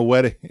attending a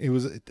wedding. He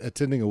was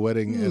attending a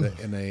wedding in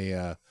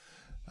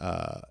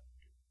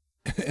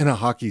a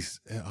hockey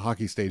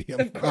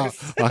stadium,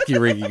 hockey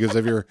rink.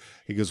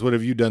 He goes, what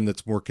have you done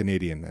that's more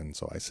Canadian? And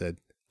so I said,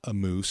 a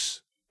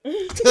moose.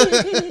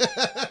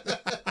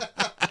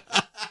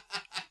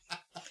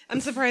 I'm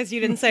surprised you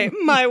didn't say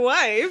my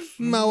wife.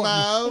 My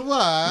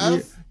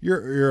wife.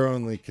 You're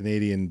only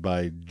Canadian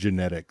by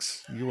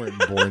genetics. You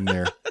weren't born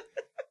there.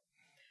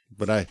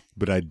 But I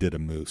did a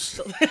moose.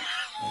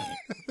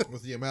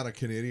 With the amount of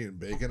Canadian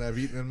bacon I've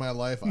eaten in my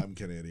life, I'm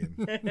Canadian.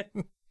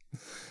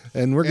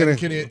 And we're gonna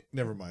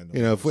never mind.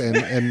 You know, if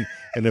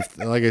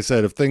like I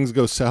said, if things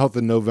go south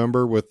in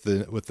November with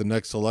the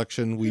next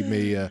election, we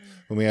may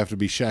have to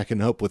be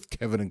shacking up with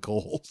Kevin and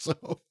Cole.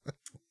 So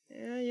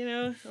Yeah, you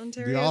know,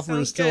 Ontario. the offer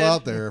sounds is still good.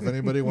 out there. If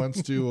anybody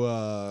wants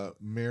to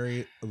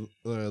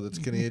that's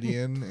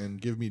Canadian and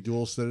give me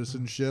dual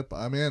citizenship,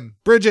 I'm in.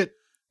 Bridget,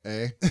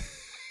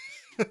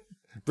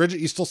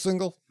 Bridget, you still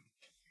single?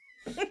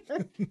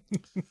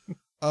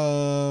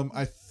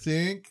 I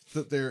think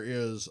that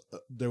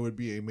there would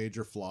be a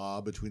major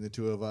flaw between the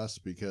two of us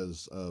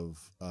because of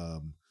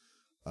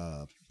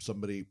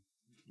somebody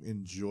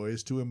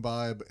enjoys to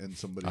imbibe and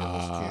somebody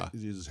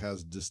else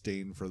has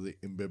disdain for the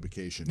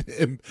imbibication.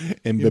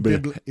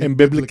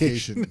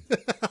 Imbibication.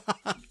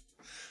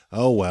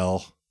 Oh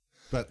well.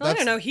 But Well, I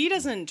don't know. He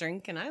doesn't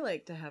drink, and I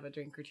like to have a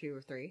drink or two or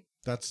three.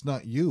 That's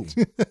not you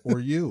or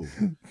you.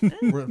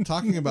 We're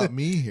talking about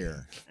me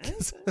here.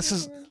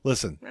 This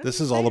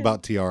is all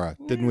about Tiara.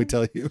 Didn't we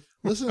tell you?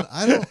 Listen,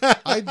 I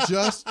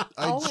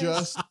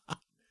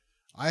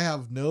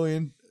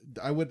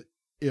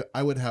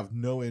would have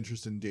no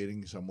interest in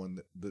dating someone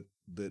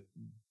that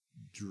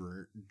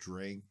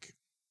drank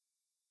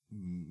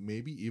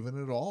maybe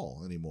even at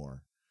all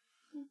anymore.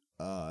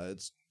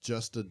 It's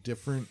just a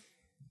different.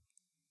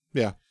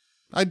 Yeah,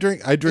 I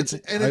drink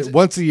It's-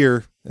 once a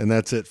year, and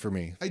that's it for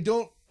me. I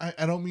don't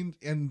mean,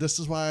 and this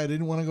is why I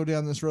didn't want to go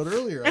down this road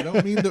earlier. I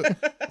don't mean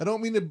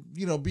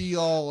to, be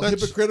all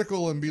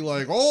hypocritical and be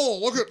like, oh,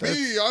 look at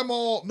me, I'm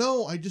all.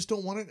 No, I just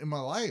don't want it in my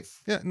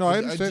life. Yeah, no, I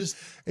understand.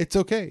 It's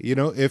okay. You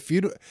know, if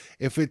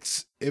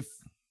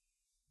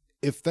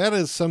that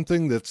is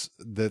something that's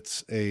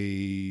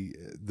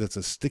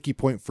a sticky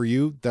point for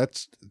you,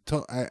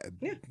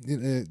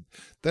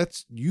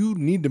 you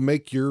need to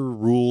make your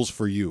rules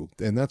for you,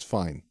 and that's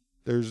fine.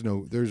 There's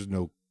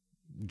no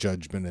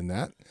judgment in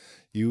that.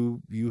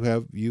 You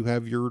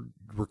have your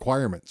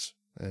requirements,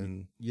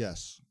 and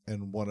Yes,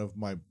 and one of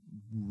my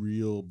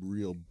real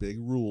big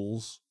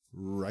rules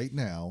right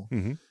now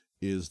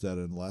is that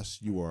unless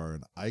you are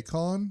an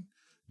icon,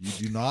 you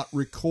do not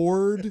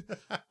record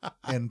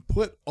and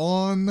put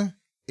on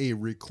a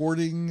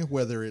recording,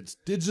 whether it's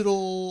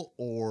digital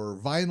or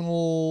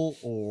vinyl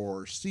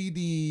or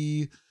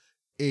CD,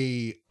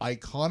 a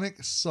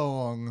iconic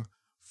song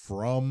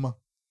from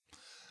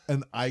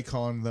an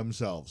icon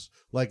themselves.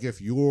 Like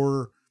if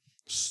you're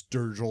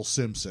Sturgill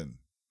Simpson,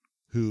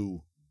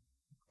 who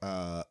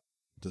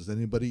does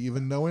anybody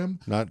even know him?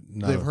 not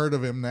They've heard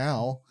of him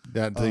now.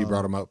 until you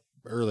brought him up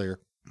earlier.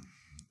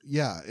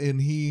 Yeah,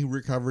 and he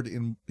covered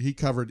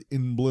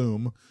In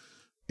Bloom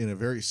in a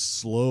very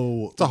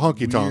slow. It's a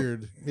honky tonk.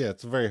 weird, Yeah,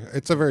 it's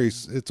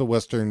a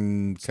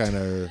Western kind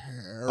of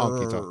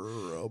honky tonk.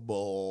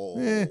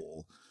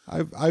 terrible.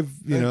 I've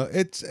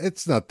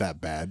it's not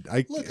that bad.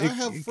 I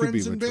have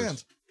friends in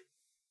bands.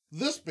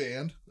 This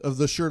band of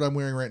the shirt I'm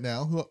wearing right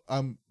now, who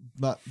I'm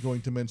not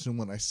going to mention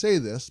when I say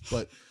this,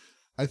 but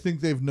I think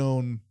they've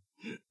known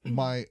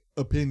my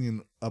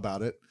opinion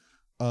about it.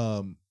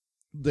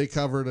 They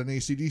covered an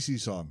AC/DC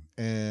song,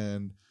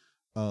 and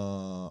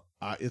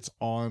it's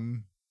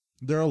on.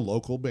 They're a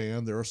local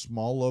band. They're a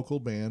small local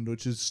band,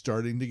 which is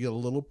starting to get a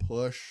little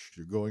push.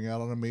 You're going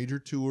out on a major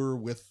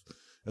tour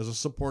as a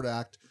support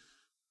act.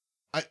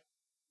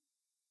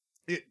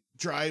 It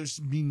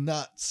drives me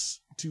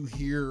nuts to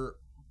hear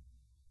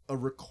a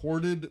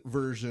recorded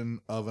version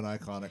of an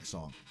iconic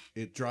song.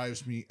 It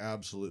drives me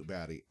absolute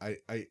batty.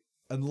 I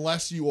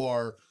unless you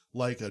are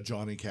like a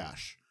Johnny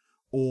Cash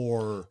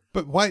or.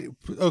 But why?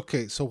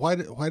 Okay, so why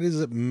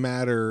does it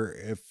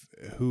matter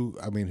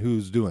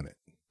who's doing it?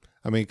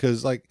 I mean,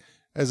 because like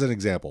as an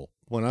example,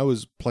 when I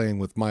was playing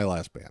with my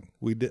last band,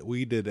 we did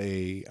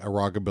a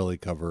rockabilly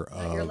cover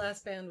of. Your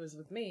last band was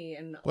with me,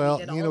 and Well,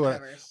 we did all you know what?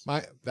 covers.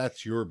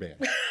 That's your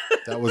band.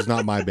 That was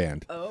not my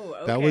band. Oh,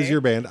 okay. That was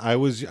your band. I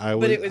was.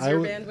 But it was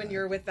your band when you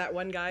were with that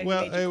one guy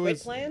Well, who made you quit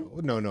playing?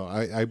 No.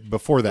 I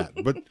before that,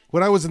 but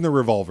when I was in the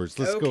Revolvers,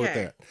 let's go with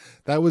Okay. that.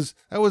 That was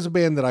a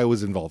band that I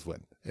was involved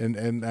with,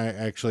 and I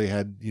actually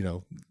had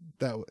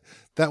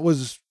that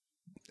was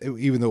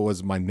even though it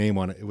was my name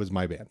on it, it was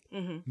my band.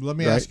 Mm-hmm. Let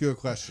me Right. ask you a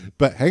question.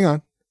 But hang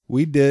on,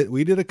 we did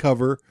a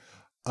cover,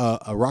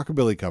 a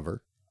rockabilly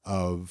cover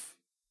of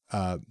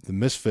the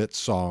Misfits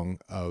song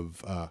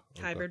of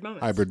Hybrid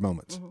Moments. Hybrid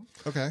Moments, Mhm.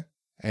 Okay.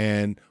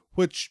 and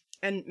which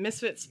And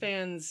Misfits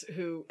fans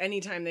who,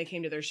 anytime they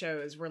came to their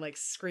shows, were like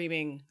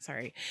screaming.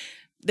 Sorry,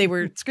 they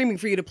were screaming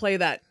for you to play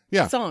that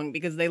Yeah. song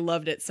because they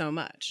loved it so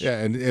much. Yeah,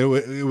 and it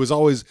was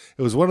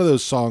one of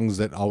those songs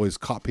that always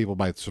caught people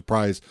by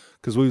surprise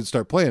because we would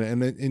start playing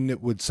it and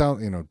it would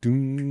sound,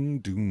 doom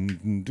doom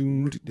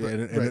doom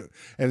doom,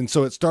 and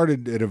so it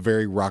started in a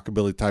very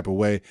rockabilly type of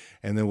way,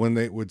 and then when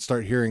they would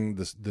start hearing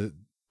the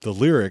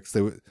lyrics,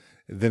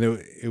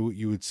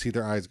 you would see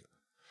their eyes.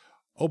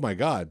 Oh my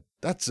God,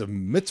 that's a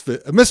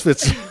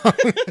Misfits song.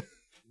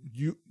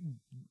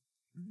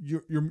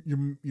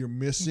 You're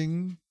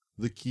missing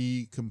the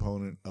key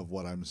component of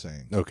what I'm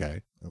saying.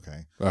 Okay,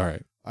 Okay. all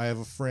right. I have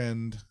a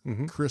friend,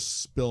 Mhm. Chris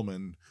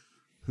Spillman,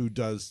 who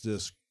does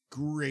this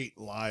great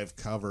live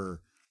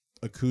cover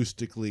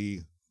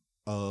acoustically,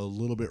 a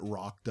little bit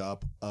rocked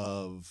up,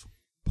 of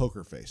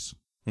Poker Face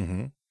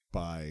Mm-hmm.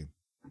 by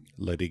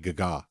Lady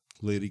Gaga.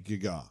 Lady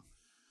Gaga.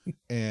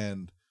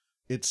 And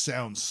it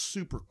sounds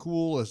super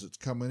cool as it's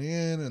coming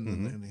in,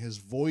 and his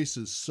voice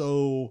is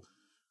so,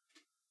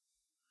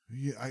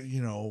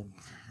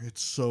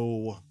 it's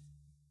so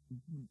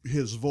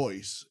his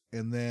voice,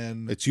 and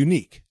then It's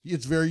unique.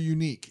 it's very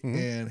unique Mhm.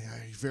 and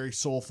he's very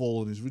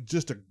soulful, and he's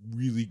just a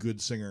really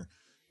good singer.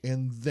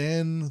 And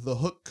then the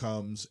hook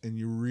comes, and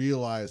you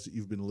realize that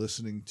you've been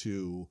listening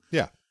to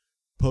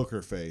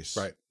Poker Face,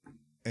 Right.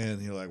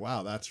 And you're like,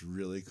 wow, that's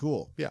really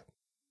cool. Yeah.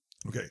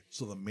 Okay,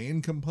 so the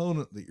main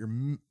component that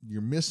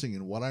you're missing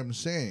in what I'm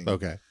saying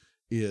Okay.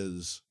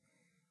 is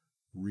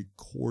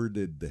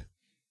recorded.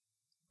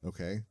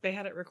 Okay, They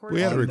had it recorded.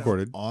 We had it though.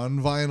 recorded. on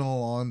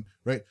vinyl,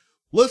 right.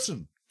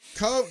 Listen,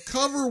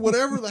 cover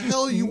whatever the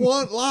hell you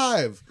want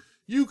live.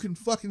 You can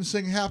fucking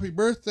sing Happy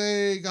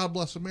Birthday, God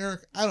Bless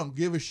America. I don't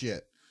give a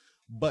shit.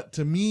 But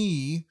to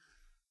me,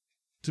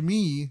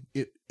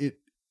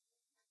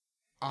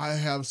 I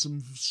have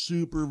some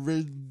super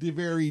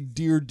very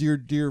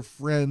dear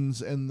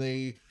friends, and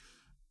they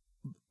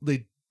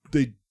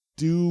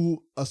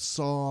do a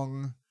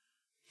song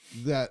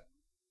that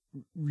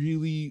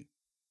really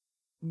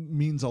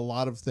means a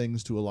lot of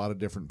things to a lot of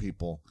different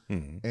people.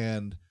 Mhm.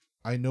 And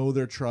I know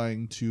they're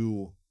trying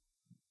to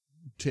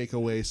take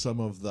away some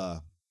of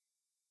the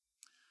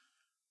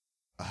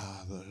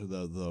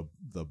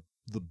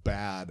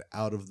bad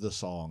out of the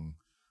song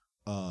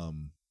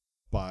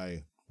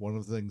by one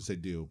of the things they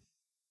do.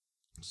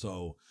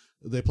 So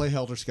they play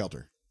Helter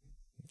Skelter.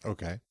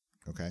 Okay.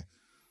 Okay,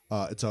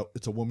 it's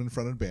a woman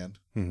fronted band.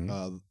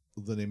 Mhm.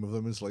 The name of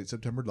them is Late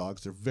September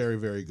Dogs. They're very,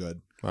 very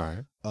good. All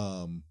right.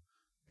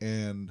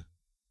 And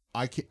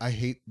I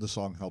hate the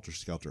song Helter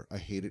Skelter. I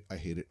hate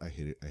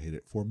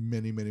it for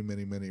many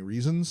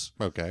reasons.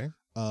 Okay.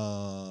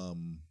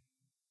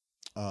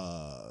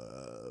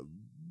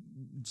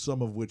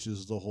 Some of which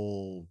is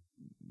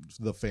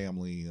the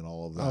family and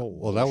all of that. Oh,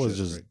 well, that was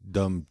shit, just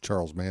dumb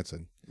Charles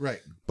Manson.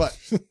 right. But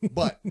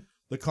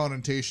the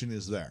connotation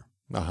is there.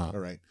 Uh-huh. All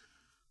right.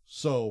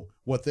 So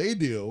what they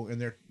do,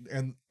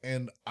 and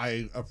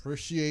I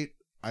appreciate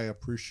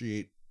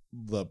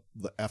the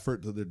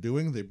effort that they're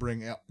doing. They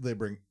bring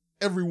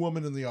every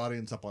woman in the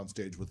audience up on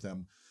stage with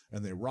them,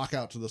 and they rock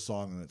out to the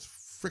song, and it's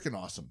freaking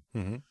awesome.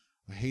 Mm-hmm.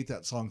 I hate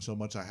that song so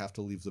much I have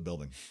to leave the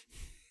building.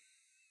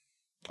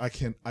 I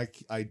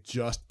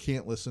just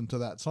can't listen to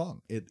that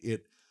song.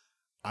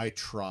 I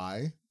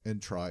try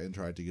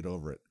to get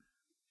over it.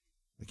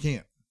 I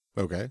can't.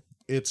 Okay.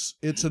 It's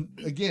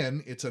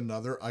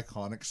another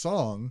iconic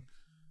song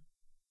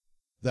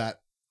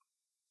that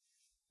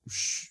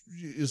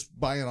is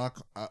by an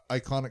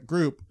iconic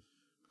group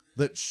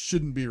that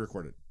shouldn't be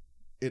recorded.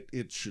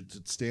 It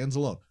stands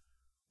alone.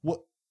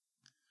 What?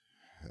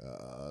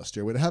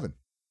 Stairway to Heaven.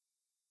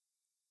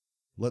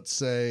 Let's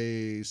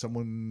say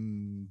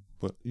someone,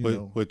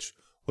 Which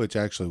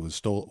actually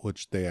was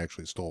which they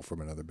actually stole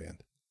from another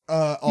band.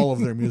 all of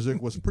their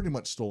music was pretty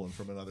much stolen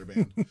from another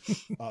band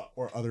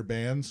or other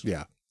bands.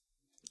 Yeah.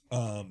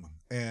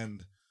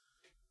 And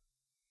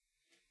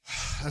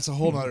that's a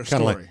whole nother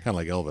story. Kind of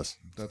like Elvis.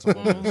 That's a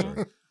whole nother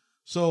story.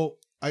 So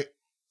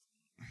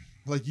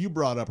like you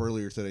brought up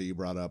earlier today, you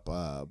brought up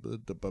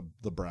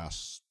the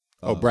Brass.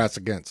 Brass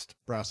Against.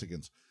 Brass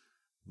Against.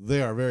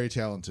 They are very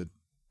talented,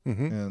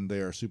 Mm-hmm. and they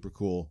are super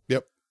cool.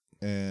 Yep.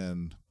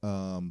 And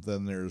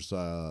then there's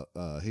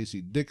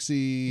Hasty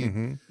Dixie.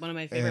 Mm-hmm. One of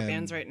my favorite And-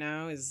 bands right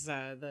now is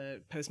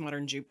the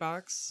Postmodern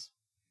Jukebox.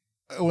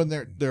 Oh, and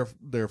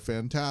they're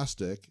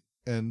fantastic.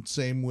 And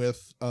same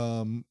with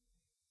Puddles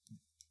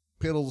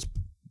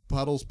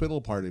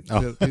Piddle Party.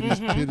 Oh.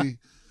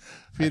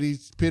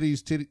 Pitties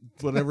titty,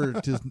 whatever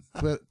it is.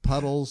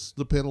 Puddles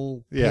the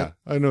Piddle. Yeah,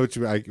 I know what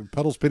you mean.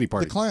 Puddles Pity The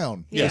Party.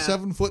 clown. Yeah. The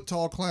 7 foot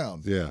tall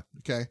clown. Yeah.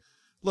 Okay.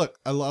 Look,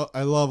 I love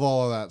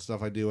all of that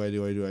stuff. I do.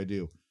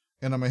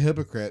 And I'm a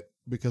hypocrite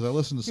because I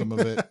listen to some of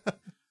it.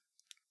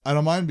 I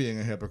don't mind being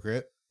a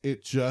hypocrite.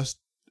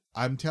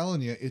 I'm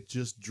telling you, it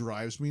just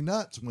drives me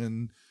nuts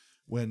when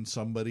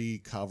somebody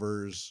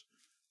covers,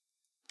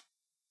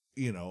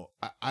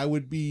 I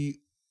would be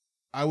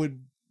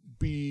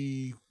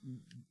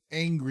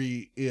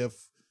angry if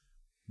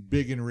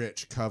Big and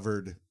Rich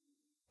covered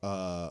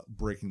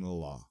Breaking the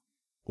Law.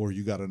 or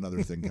you got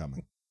another thing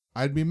coming.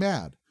 I'd be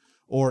mad.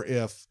 Or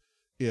if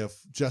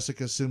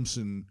Jessica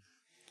Simpson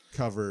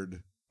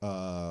covered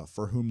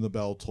For Whom the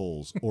Bell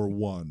Tolls or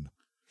One,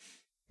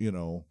 you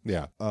know,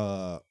 Yeah.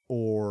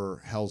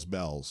 or Hell's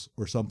Bells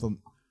or something.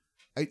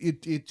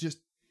 It just,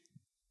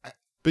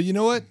 But you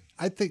know what?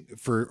 I think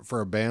for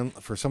a band,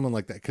 for someone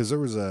like that, because there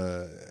was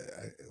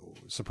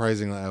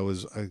surprisingly,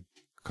 I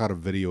caught a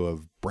video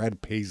of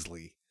Brad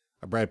Paisley,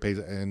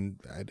 and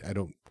I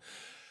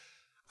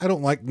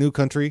don't like new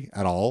country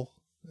at all.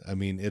 I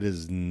mean, it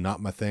is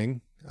not my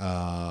thing.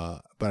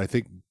 But I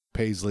think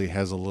Paisley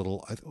has a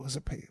little. Was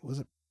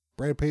it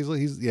Brad Paisley?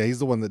 He's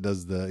the one that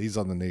does he's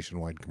on the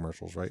Nationwide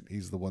commercials, right?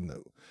 He's the one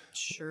that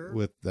Sure.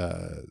 with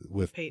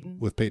Peyton.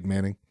 with Peyton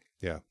Manning.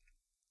 Yeah.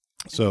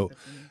 So,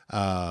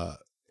 but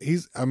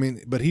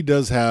he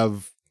does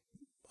have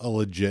a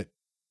legit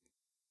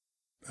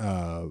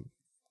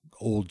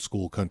old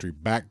school country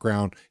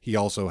background. He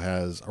also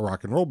has a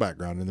rock and roll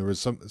background, and there was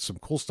some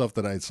cool stuff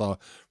that I saw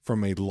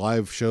from a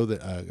live show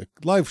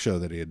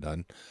that he had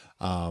done.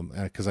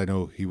 Because I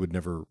know he would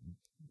never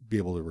be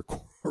able to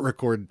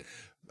record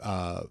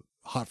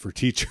Hot for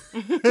Teacher.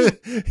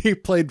 He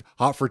played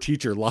Hot for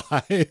Teacher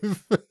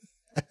live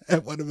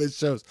at one of his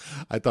shows.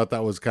 I thought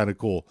that was kind of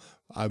cool.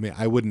 I mean,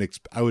 I would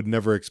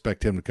never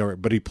expect him to cover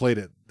it, but he played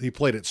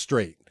it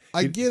straight.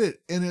 I get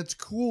it, and it's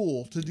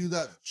cool to do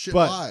that shit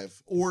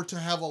live, or to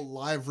have a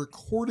live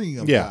recording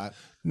of that.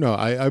 No,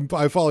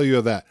 I follow you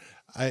on that.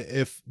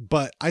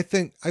 But I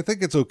think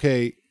it's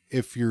okay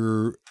if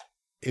you're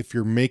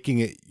making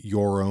it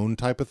your own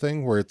type of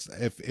thing, where it's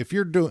if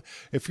you're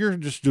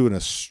just doing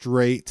a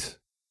straight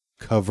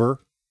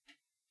cover,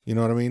 you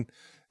know what I mean?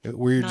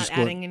 Where you're Not just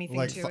adding anything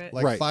Like to it.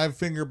 Right. Five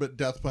Finger but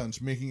Death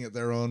Punch, making it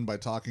their own by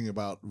talking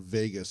about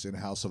Vegas in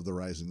House of the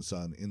Rising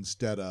Sun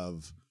instead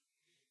of.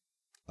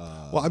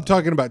 Well, I'm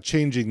talking about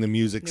changing the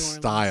music New Orleans.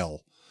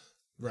 style.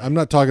 Right. I'm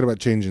not talking about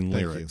changing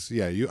Thank lyrics.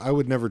 Yeah, I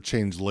would never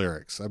change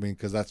lyrics. I mean,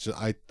 because that's just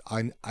I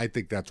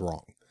think that's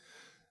wrong.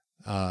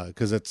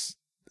 Because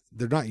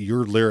they're not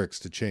your lyrics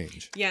to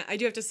change. Yeah, I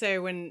do have to say,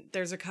 when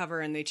there's a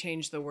cover and they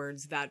change the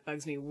words, that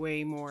bugs me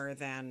way more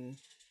than.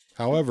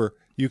 However,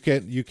 you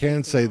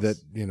can say else.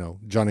 that,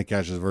 Johnny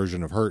Cash's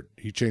version of "Hurt,"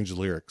 he changed the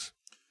lyrics.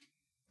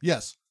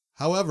 Yes.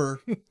 However,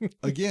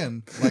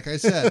 again, like I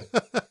said,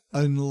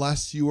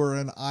 unless you are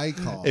an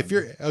icon. If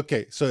you're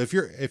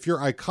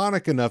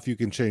iconic enough, you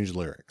can change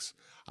lyrics.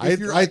 If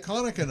you're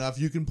iconic enough,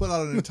 you can put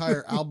out an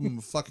entire album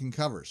of fucking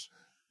covers.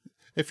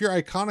 If you're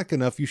iconic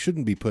enough, you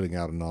shouldn't be putting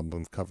out an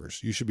album of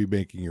covers. You should be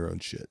making your own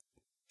shit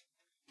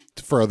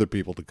for other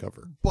people to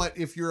cover. But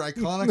if you're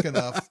iconic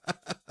enough,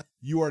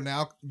 you are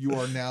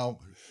now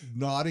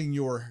nodding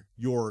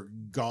your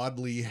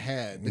godly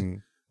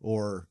head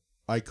or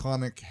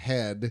iconic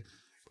head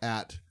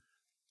at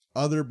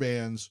other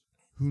bands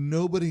who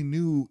nobody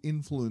knew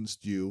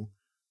influenced you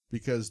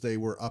because they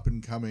were up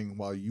and coming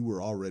while you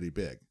were already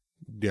big.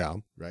 Yeah.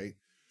 Right?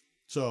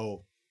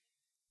 So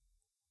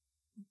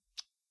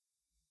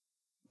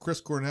Chris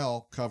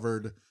Cornell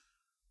covered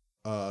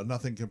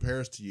Nothing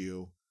Compares to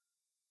You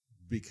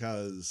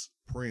because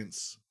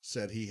Prince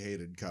said he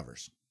hated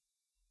covers.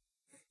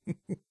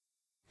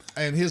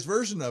 And his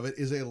version of it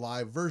is a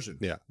live version.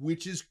 Yeah.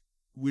 Which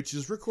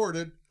is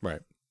recorded.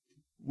 Right.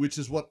 Which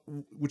is what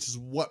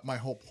my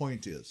whole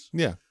point is.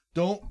 Yeah.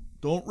 Don't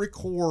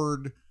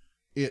record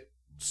it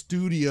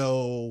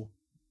studio.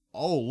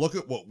 Oh, look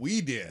at what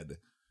we did.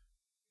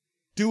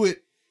 Do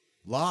it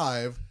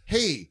live.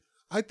 Hey,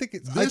 I think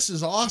this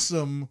is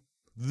awesome.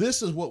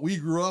 This is what we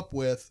grew up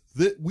with.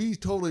 That we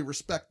totally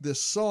respect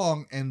this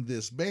song and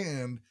this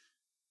band.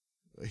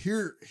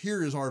 Here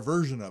is our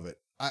version of it.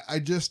 I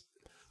just,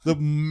 the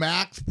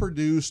max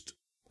produced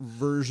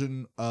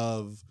version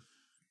of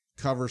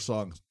cover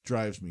songs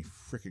drives me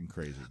freaking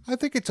crazy. I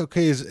think it's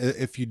okay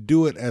if you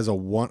do it as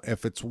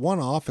if it's one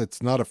off,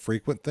 it's not a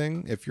frequent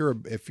thing. If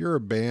you're a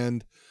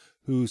band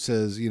who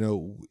says,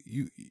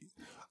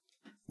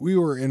 we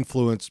were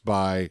influenced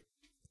by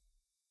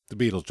the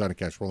Beatles, Johnny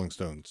Cash, Rolling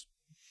Stones,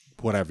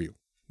 what have you,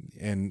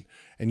 and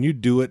you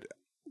do it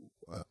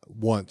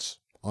once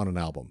on an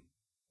album,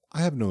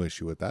 I have no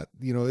issue with that.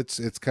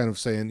 It's kind of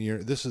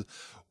saying,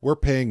 we're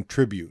paying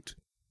tribute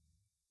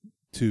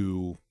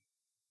to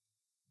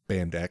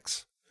band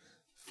X.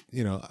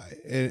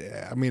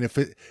 I mean, if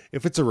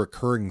it's a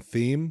recurring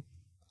theme,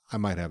 I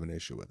might have an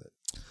issue with it.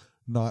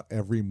 Not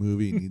every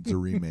movie needs a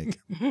remake.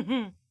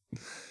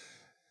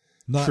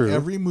 Not True.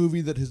 every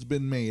movie that has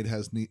been made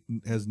has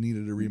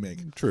needed a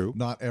remake. True.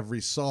 Not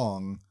every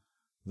song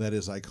that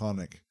is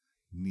iconic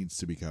needs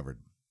to be covered.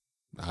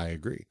 I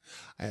agree.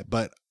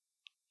 But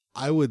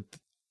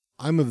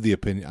I'm of the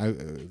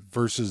opinion,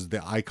 versus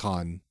the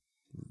icon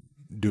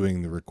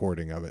doing the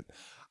recording of it,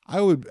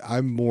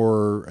 I'm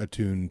more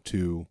attuned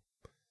to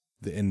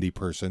the indie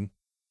person.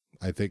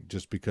 I think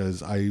just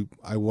because I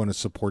want to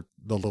support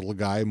the little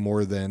guy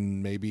more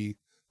than maybe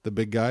the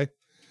big guy,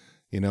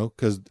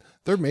 because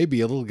there may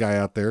be a little guy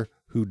out there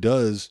who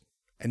does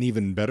an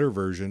even better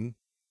version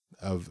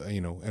of,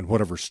 and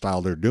whatever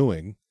style they're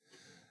doing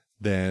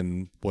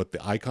than what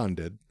the icon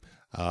did.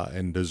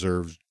 and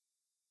deserves,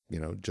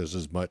 just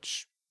as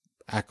much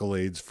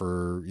accolades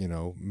for,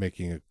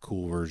 making a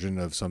cool version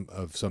of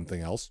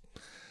something else.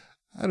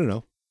 I don't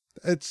know.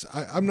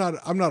 I'm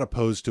not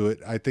opposed to it.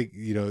 I think,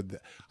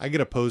 I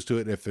get opposed to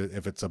it if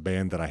it's a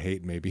band that I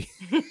hate, maybe,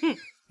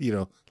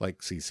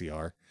 like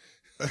CCR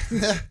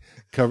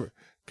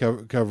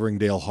covering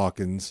Dale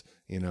Hawkins,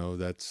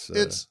 that's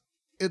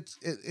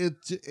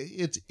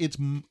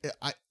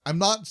I'm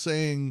not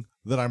saying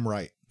that I'm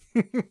right.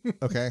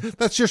 Okay.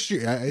 That's just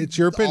it's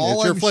your opinion. All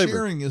it's your I'm flavor.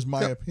 sharing is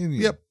my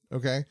opinion. Yep.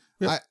 Okay.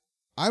 Yep.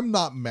 I'm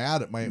not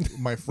mad at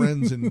my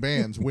friends in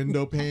bands.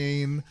 Window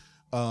Pane,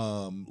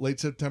 Late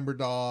September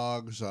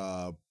Dogs,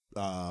 I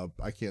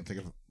can't think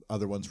of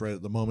other ones right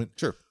at the moment.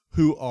 Sure.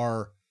 Who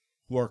are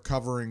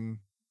covering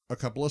a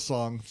couple of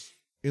songs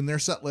in their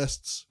set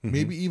lists,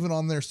 maybe even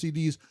on their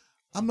CDs.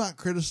 I'm not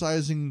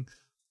criticizing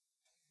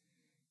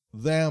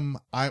them.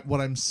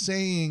 What I'm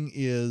saying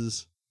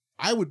is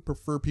I would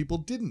prefer people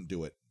didn't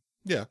do it.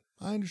 Yeah,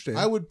 I understand.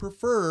 I would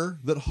prefer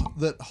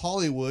that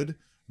Hollywood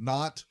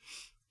not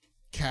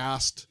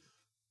cast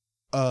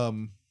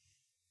Tom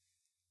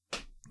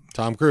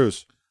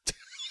Cruise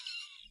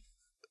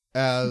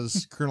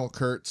as Colonel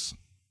Kurtz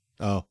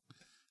Oh,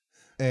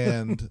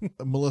 and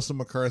Melissa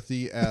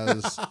McCarthy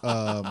as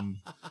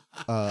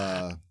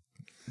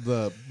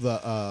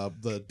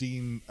the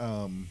Dean,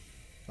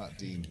 not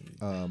Dean,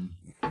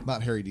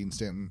 not Harry Dean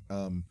Stanton.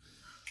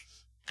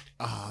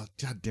 God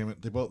damn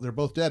it, they're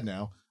both dead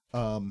now.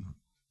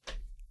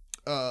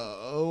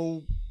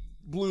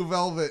 Blue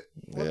Velvet.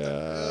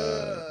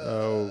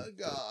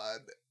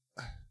 God.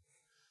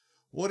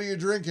 What are you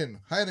drinking?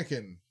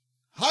 Heineken.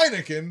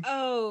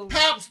 Oh.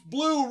 Pabst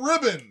Blue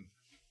Ribbon.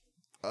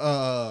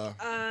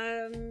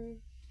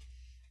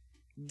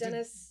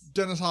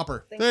 Dennis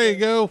Hopper. there you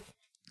go.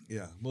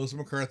 Yeah, Melissa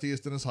McCarthy is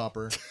Dennis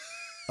Hopper.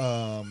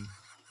 I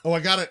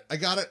got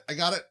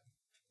it.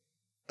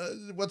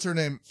 What's her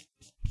name?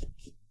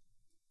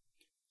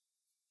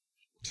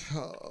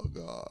 Oh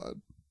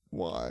God,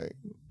 why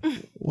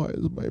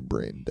is my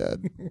brain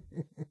dead?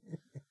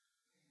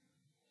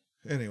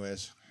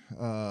 Anyways,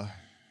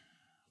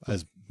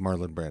 As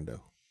Marlon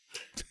Brando.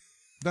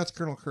 that's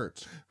Colonel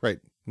Kurtz. Right.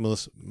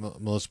 Melissa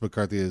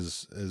McCarthy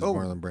is Oh.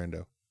 Marlon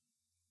Brando.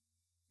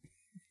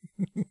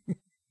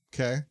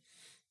 Okay,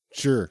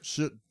 Sure.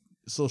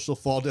 so she'll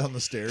fall down the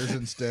stairs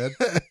instead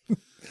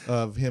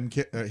of him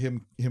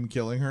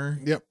killing her.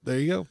 Yep. There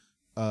you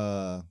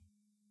go.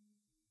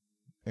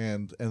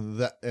 And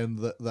the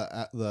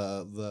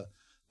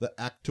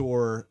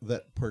actor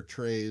that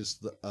portrays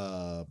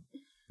the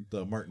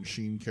Martin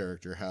Sheen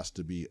character has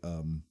to be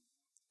Tom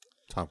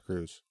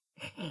Cruise.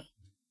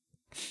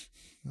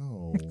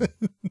 no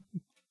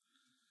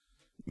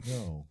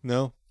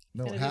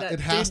No. it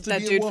has to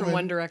that be dude a woman. from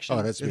One Direction.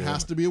 Oh, that's It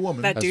has to be a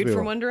woman. that has to dude be a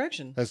from woman. One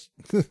Direction. That's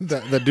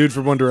that dude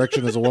from One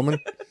Direction is a woman.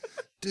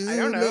 Dude I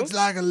don't know. looks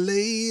like a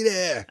lady.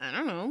 I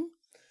don't know.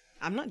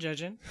 I'm not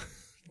judging.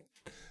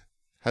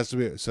 Has to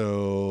be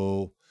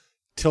so.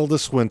 Tilda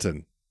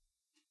Swinton.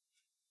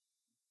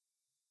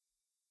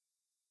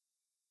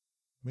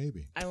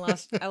 Maybe I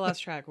lost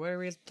track. What are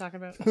we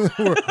talking about?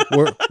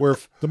 we're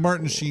the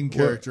Martin Sheen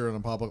character in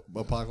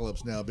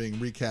Apocalypse Now being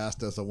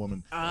recast as a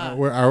woman. so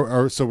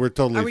we're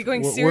totally. Are we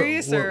going we're-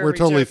 serious We're, or are we're we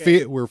totally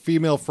joking? we're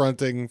female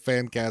fronting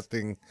fan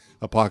casting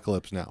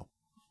Apocalypse Now.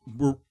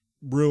 We're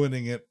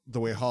ruining it the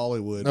way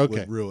Hollywood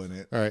Okay. would ruin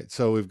it. All right,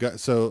 so we've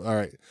got all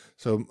right,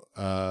 so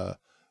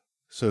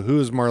who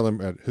is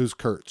Marlon? Who's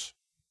Kurtz?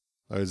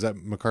 Is that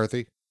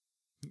McCarthy?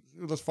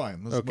 That's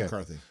fine. That's Okay.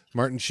 McCarthy.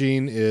 Martin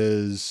Sheen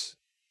is.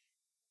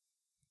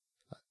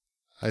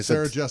 I said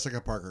Sarah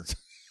Jessica Parker.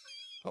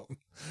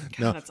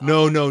 no, that's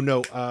no, no,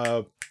 no.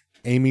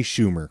 Amy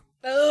Schumer.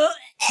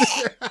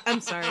 I'm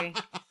sorry.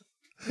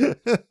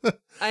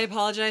 I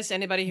apologize to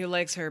anybody who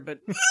likes her, but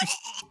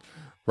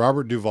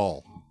Robert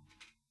Duvall.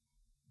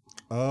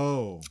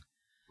 Oh,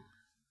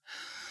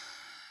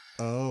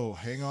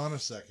 hang on a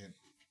second.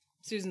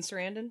 Susan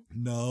Sarandon.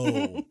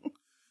 No.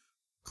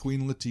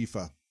 Queen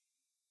Latifah.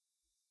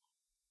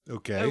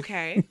 Okay.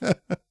 Okay.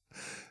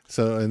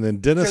 So and then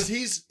Because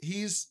Dennis.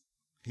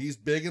 he's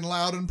big and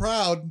loud and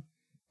proud,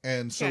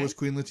 and so Okay. is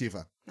Queen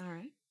Latifah. All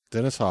right.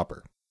 Dennis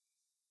Hopper.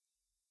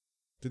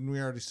 Didn't we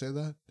already say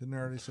that? Didn't I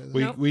already say that?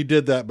 Nope. We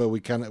did that, but we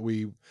Jumped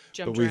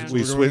around.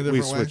 we We're going a different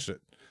way? switched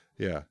it.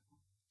 Yeah.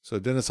 So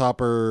Dennis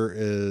Hopper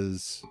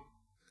is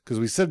because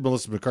we said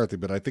Melissa McCarthy,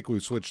 but I think we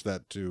switched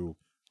that to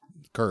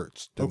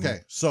Kurtz. didn't Okay,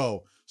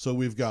 so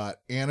we've got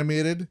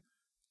animated,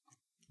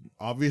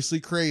 obviously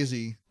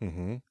crazy. we?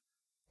 Mm-hmm.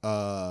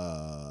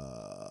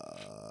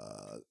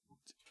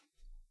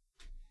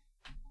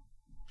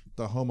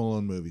 The Home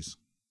Alone movies.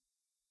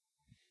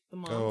 The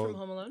mom Oh. from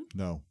Home Alone.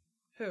 No,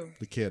 Who?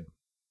 the kid.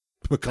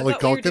 Macaulay I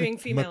thought we were Culkin. doing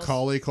females.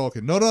 Macaulay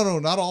Culkin. No,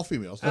 not all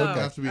females. Doesn't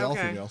Oh, have to be all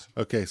okay. females.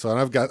 Okay, so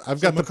I've got So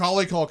the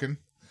Macaulay Culkin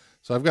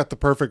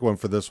perfect one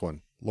for this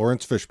one.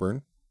 Lawrence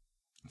Fishburne.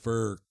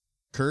 for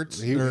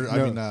Kurtz. Lawrence.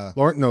 Tyrone?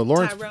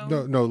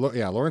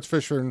 Lawrence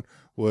Fishburne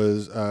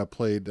was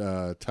played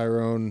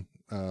Tyrone.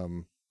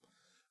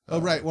 Oh,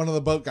 right. One of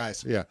the boat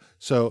guys. Yeah.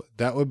 So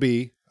that would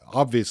be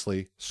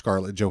obviously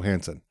Scarlett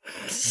Johansson.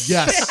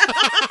 Yes.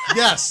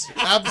 Yes.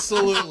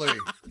 Absolutely.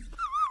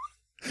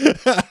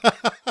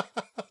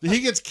 He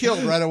gets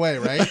killed right away,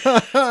 right?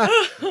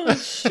 Oh,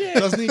 shit.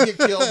 Doesn't he get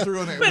killed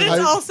through an But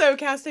it's also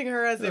casting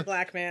her as a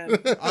black man.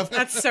 Of-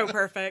 That's so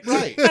perfect.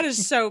 Right. That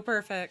is so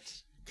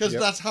perfect. Because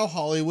Yep. that's how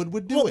Hollywood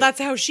would do Well, it. that's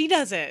how she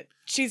does it.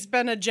 She's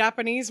been a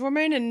Japanese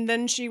woman, and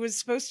then she was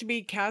supposed to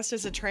be cast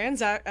as a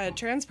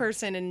trans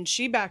person, and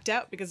she backed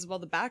out because of all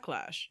the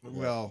backlash.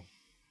 Well,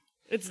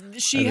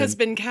 She And has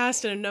then- been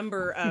cast in a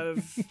number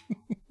of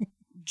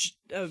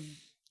of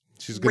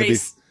She's going to be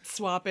race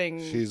swapping.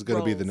 she's going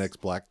to be the roles. next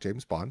Black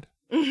James Bond.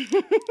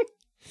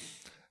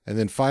 And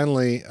then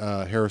finally,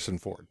 Harrison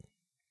Ford.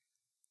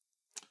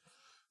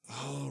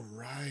 all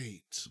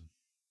right.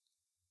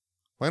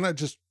 Why not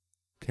just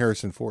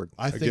Harrison Ford?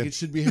 I think Again. it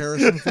should be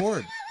Harrison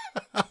Ford.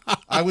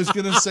 I was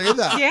going to say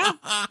that.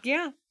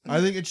 Yeah, I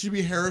think it should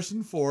be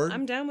Harrison Ford.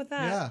 I'm down with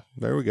that. Yeah.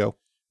 There we go.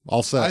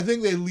 All set. I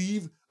think they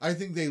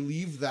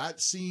leave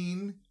that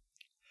scene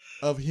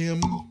of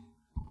him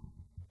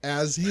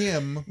as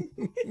him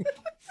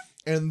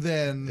and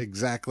then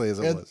exactly as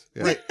it and- was.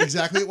 Yeah. right,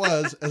 exactly it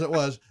was as it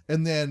was.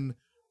 And then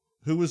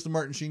who was the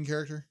Martin Sheen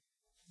character?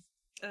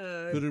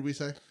 Who did we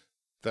say?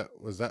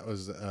 Was that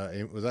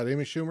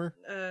Amy Schumer?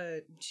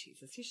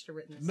 Jesus, you should have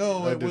written this.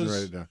 No, I it didn't was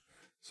write it down.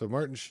 So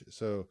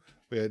so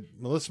we had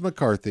Melissa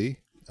McCarthy,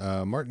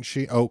 Martin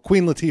Sheen. Oh,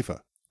 Queen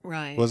Latifah,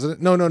 Right. wasn't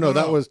it? No. No.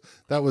 That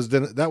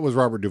was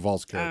Robert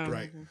Duvall's character.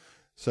 right.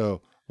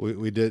 So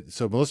we did.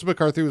 So Melissa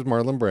McCarthy was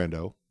Marlon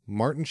Brando.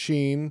 Martin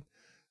Sheen.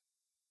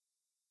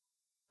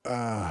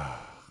 Crap.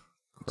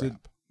 Did-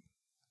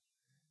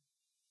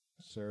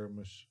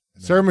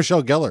 Sarah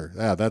Michelle Gellar.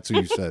 Yeah, that's who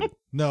you said.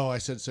 No, I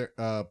said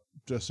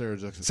just Sarah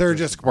Jessica. Sarah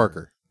Jessica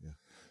Parker. Yeah.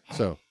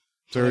 So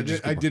I, Sarah did,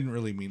 Jessica I Parker. didn't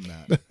really mean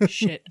that.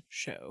 Shit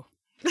show.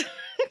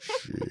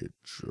 Shit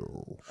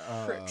show.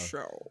 Frick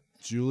show.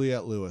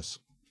 Juliette Lewis.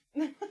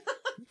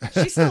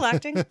 She's still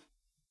acting.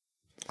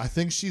 I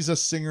think she's a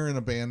singer in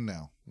a band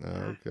now.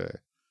 Okay.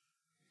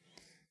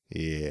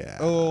 Yeah.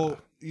 Oh,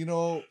 you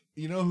know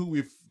who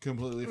we've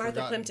completely Martha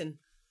forgotten? Plimpton.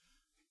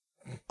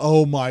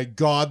 Oh my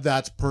God,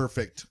 that's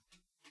perfect.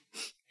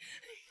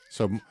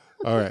 So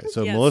all right.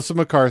 So Yes. Melissa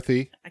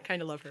McCarthy, I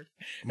kind of love her.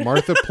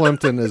 Martha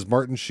Plimpton is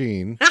Martin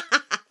Sheen.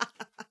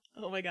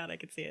 Oh my God, I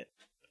could see it.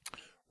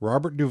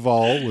 Robert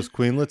Duvall was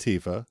Queen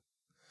Latifah.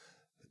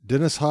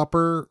 Dennis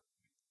Hopper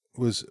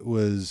was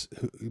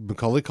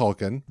Macaulay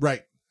Culkin.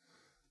 Right.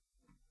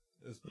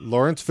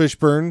 Lawrence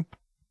Fishburne,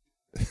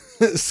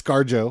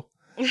 ScarJo,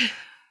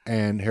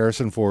 and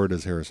Harrison Ford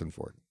is Harrison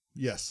Ford.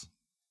 Yes.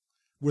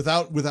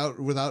 Without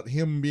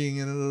him being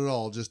in it at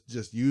all,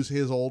 just use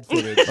his old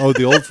footage. Oh,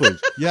 the old footage.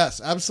 Yes,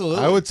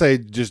 absolutely. I would say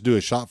just do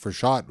a shot for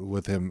shot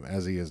with him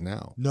as he is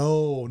now.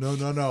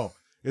 No.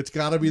 It's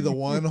got to be the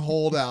one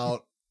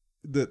holdout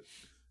that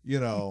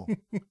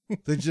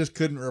they just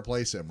couldn't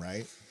replace him,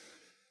 right?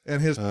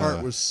 And his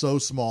part was so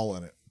small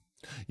in it.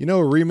 You know,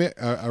 a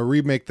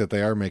remake that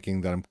they are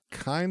making that I'm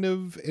kind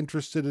of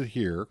interested in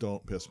here.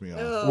 Don't piss me off.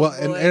 Oh, Well,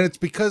 boy. and it's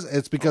because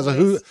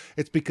Always.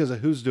 it's because of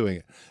who's doing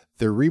it.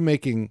 They're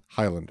remaking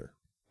Highlander.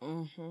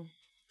 Mhm.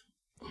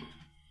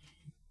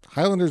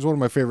 Highlander is one of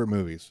my favorite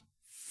movies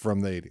from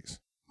the 80s.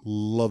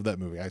 Love that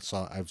movie. I've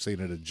seen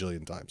it a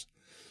jillion times.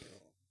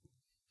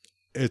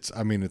 It's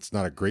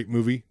not a great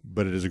movie,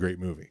 but it is a great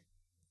movie.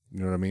 You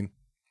know what I mean?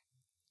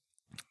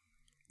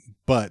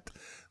 But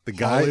the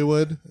guy,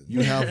 Hollywood,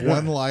 you have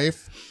one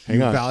life. Hang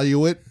you on.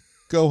 value it.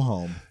 Go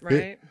home.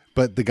 Right.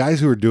 but the guys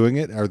who are doing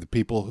it are the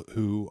people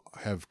who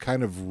have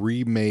kind of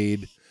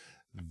remade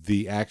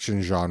the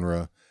action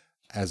genre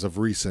as of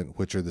recent,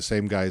 which are the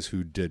same guys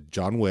who did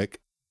John Wick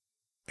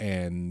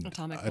and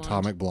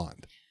Atomic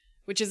Blonde.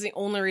 Which is the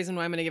only reason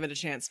why I'm going to give it a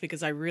chance,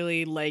 because I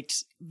really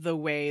liked the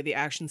way the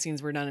action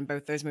scenes were done in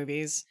both those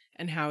movies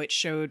and how it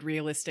showed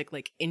realistic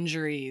like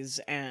injuries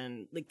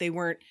and like they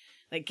weren't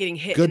like getting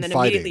hit Good and then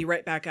fighting. immediately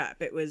right back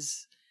up. It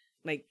was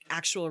like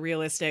actual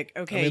realistic.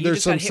 Okay, you there's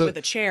just got some- hit with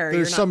a chair.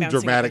 there's You're not some bouncing up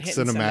and dramatic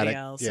hitting somebody cinematic-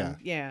 else. yeah. And,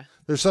 yeah.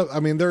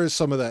 There is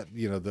some of that,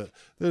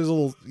 there's a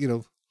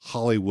little,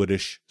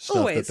 Hollywoodish stuff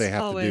Always, that they have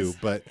to do. always.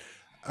 But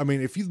I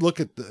mean, if you look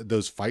at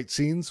those fight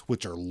scenes,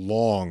 which are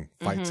long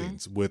fight Mhm.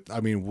 scenes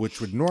which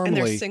would And normally,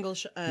 they're single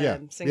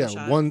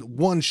shot.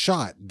 one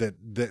shot that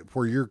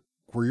where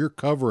you're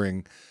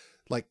covering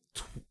like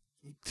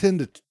 10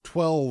 to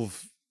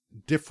 12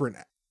 different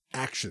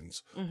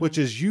actions, Mhm. which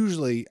is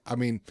usually,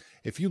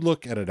 if you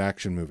look at an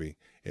action movie,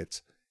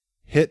 it's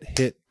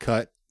hit,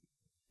 cut,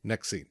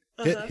 next scene,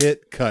 Uh-huh.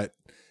 hit, cut.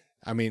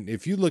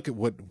 If you look at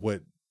what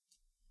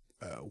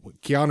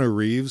Keanu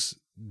Reeves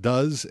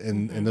does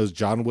in those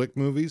John Wick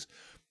movies,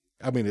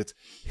 it's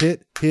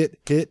hit,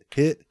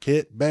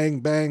 bang,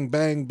 bang,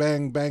 bang,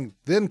 bang, bang,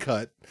 then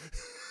cut.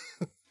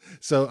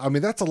 So,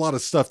 that's a lot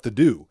of stuff to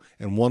do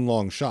in one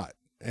long shot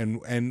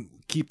and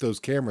keep those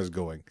cameras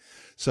going.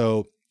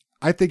 So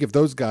I think if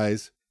those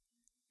guys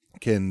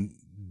can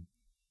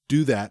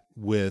do that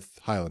with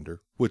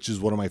Highlander, which is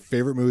one of my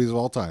favorite movies of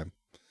all time,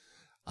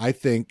 I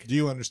think Do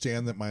you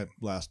understand that my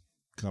last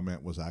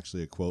comment was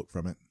actually a quote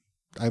from it?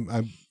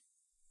 I'm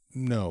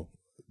no.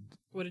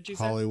 What did you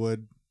say?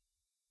 Hollywood,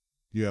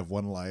 you have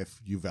one life.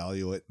 You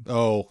value it.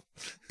 Oh,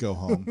 Go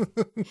home.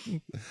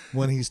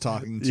 When he's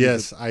talking to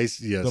yes,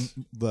 the,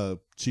 the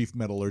chief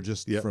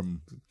metallurgist Yep.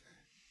 from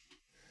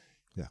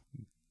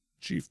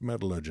Chief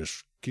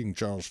Metallurgist King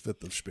Charles V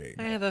of Spain.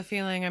 I have a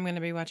feeling I'm going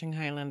to be watching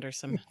Highlander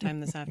sometime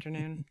this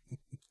afternoon.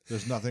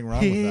 There's nothing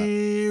wrong with that.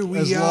 Here we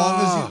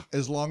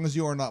As long as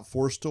you are not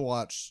forced to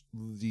watch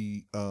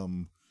the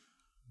Only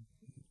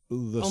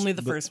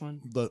the first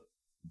one.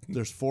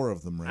 There's 4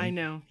 of them, right? I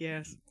know,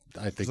 yes.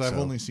 I think Because I've so.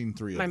 only seen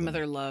 3 of My them.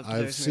 mother loved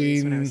I've those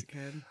movies when I seen- was a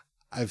kid.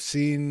 I've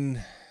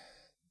seen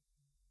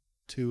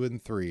 2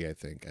 and 3. I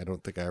think. I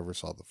don't think I ever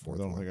saw the I 4th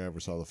don't one. think I ever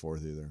saw the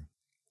 4th either.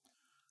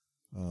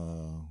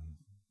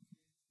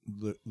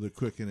 The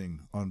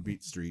Quickening on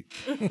Beat Street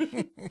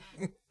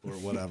or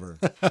whatever.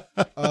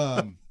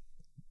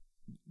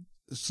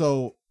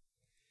 So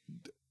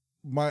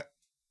my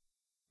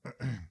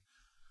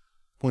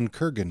When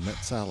Kurgan met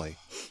Sally.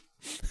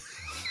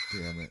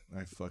 damn it,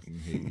 I fucking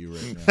hate you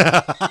right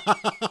now.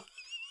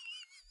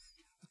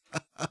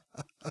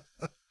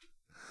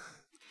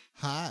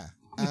 Hi,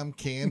 I'm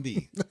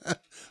Candy.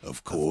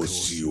 Of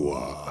course you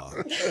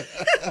are.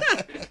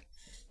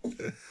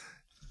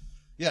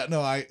 Yeah,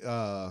 no,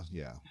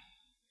 yeah.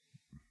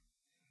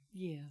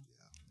 Yeah.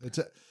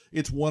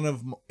 It's one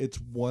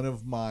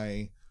of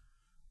my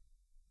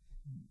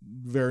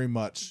very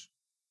much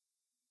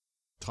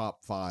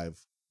top 5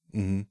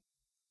 Mm-hmm.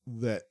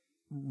 that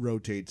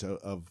rotates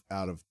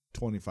out of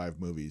 25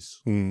 movies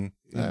Mm-hmm.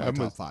 in my I'm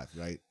top with- 5,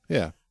 right?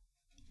 Yeah.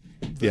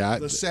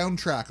 The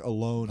soundtrack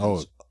alone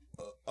is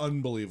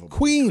unbelievable.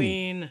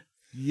 Queen.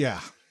 Yeah.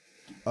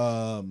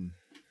 I'm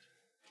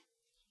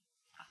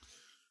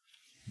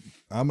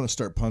gonna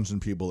start punching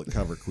people that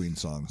cover Queen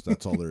songs.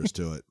 That's all there is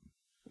to it.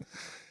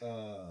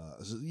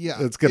 Yeah,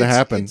 It's gonna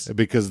happen it's-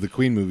 because the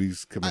Queen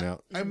movie's coming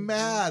out. I'm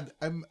mad.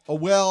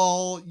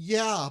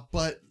 Yeah,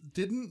 but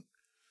didn't.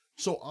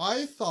 So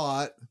I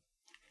thought,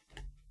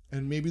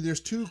 and maybe there's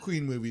 2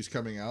 Queen movies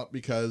coming out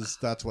because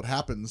that's what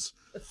happens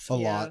a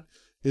lot.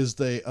 Is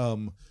they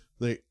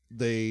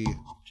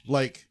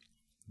like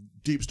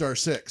Deep Star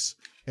 6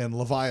 and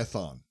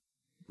Leviathan,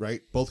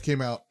 right? Both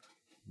came out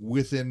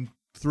within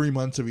 3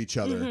 months of each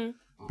other Mhm.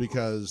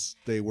 because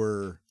they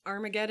were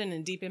Armageddon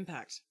and Deep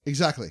Impact.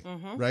 exactly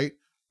Mhm. right.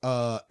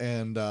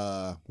 And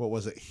what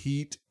was it?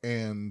 Heat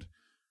and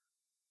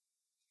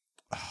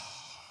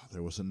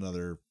there was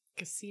another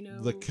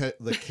Casino. the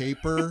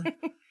caper,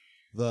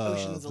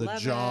 Ocean's the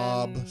 11,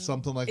 job,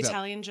 something like that.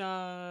 Italian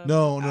Job.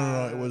 No.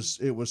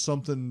 It was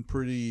something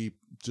pretty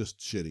just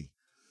shitty.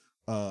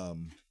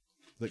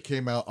 That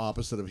came out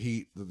opposite of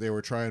Heat. That they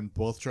were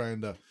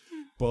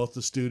both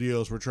the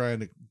studios were trying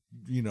to,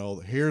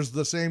 here's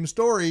the same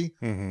story.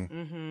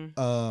 Mm-hmm.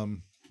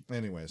 Mm-hmm.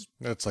 Anyways,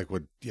 That's like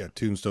what,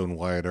 Tombstone and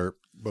Wyatt Earp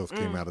both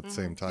came out at the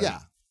same time.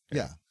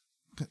 yeah.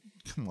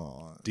 Come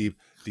on. Deep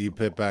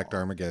Hit Back to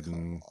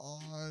Armageddon.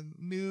 On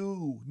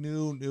new.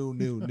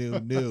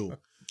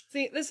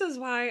 See, this is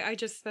why I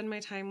just spend my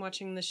time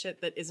watching the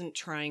shit that isn't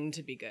trying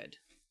to be good.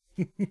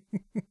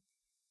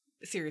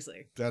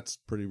 Seriously. That's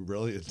pretty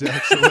brilliant,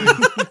 actually.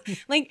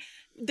 Like,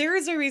 there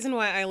is a reason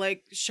why I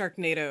like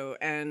Sharknado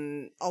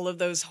and all of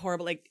those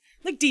horrible, like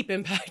Deep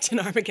Impact and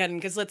Armageddon,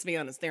 because let's be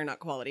honest, they're not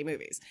quality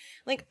movies.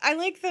 Like, I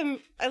like the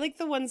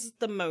ones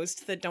the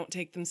most that don't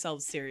take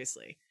themselves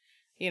seriously.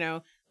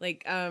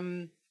 Like,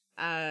 what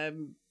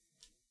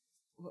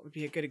would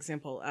be a good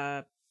example?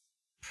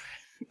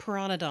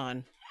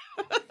 Piranodon.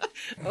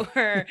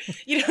 Or,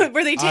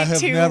 where they I take have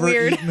two never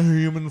weird... eaten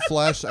human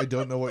flesh. I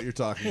don't know what you're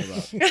talking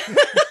about.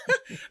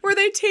 Where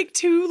they take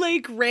 2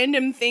 like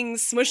random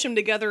things, smush them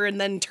together, and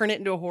then turn it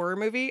into a horror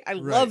movie. I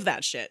love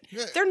that shit.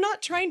 Yeah. They're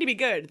not trying to be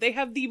good. They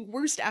have the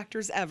worst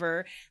actors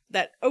ever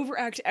that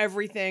overact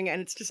everything,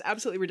 and it's just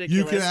absolutely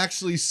ridiculous. You can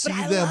actually see but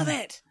I them. love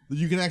it.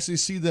 You can actually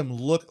see them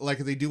look like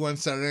they do on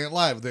Saturday Night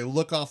Live. They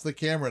look off the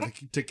camera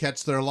to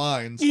catch their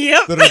lines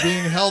Yep. that are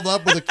being held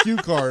up with a cue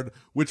card,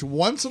 which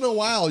once in a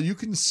while you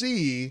can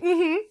see.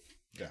 Mm-hmm.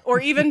 Yeah.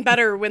 Or even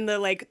better, when the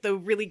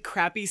really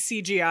crappy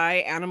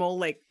CGI animal,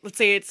 let's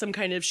say it's some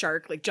kind of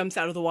shark, jumps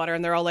out of the water,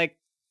 and they're all like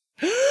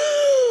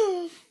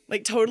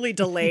totally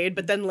delayed,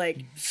 but then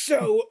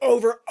so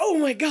over. Oh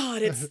my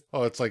god! It's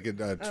It's like in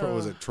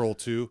was it Troll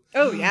 2?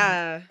 oh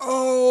yeah.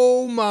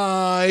 Oh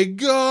my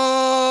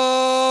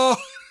god!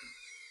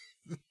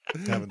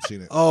 Haven't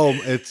seen it. Oh,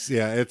 it's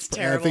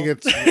terrible. I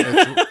think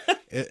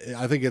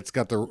I think it's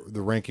got the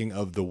ranking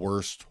of the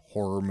worst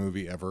horror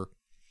movie ever.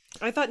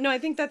 I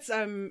think that's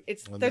Wasn't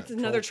that's that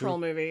another Troll troll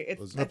movie. I think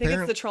it's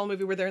Apparent- the troll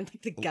movie where they're in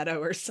the ghetto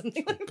or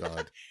something like that.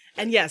 God.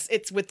 And yes,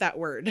 it's with that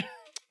word.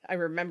 I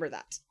remember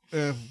that.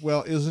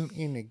 Well, isn't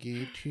In a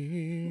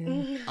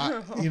guillotine.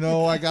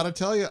 I gotta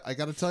tell you,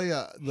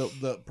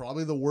 the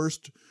probably the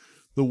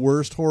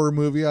worst horror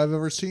movie I've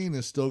ever seen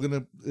is still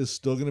gonna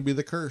be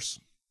The Curse.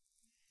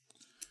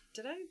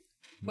 Did I?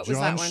 What was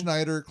John that one?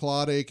 Schneider,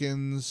 Claude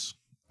Akins.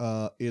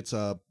 It's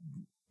a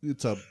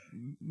it's a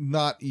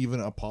not even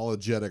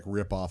apologetic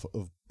ripoff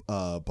of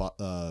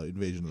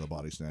Invasion of the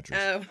Body Snatchers.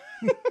 Oh,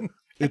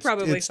 I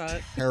probably saw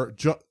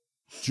it.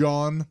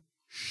 John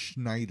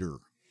Schneider.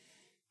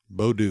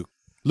 Bo Duke.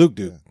 Luke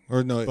Duke.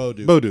 Or no, Bo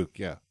Duke. Bo Duke,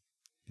 yeah.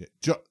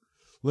 Yeah.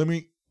 Let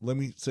me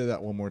say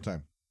that one more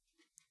time.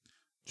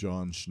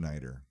 John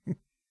Schneider.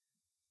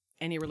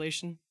 Any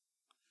relation?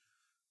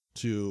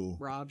 To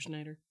Rob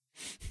Schneider.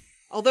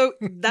 Although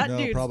that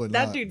No, probably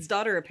not. dude's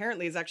daughter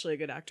apparently is actually a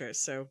good actress.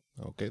 So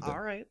Okay. then. all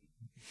right.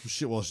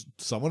 shit, well,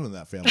 someone in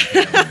that family.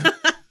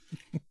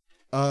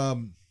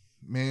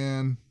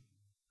 Man,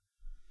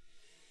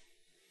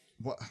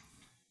 what?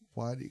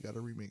 Why do you got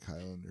to remake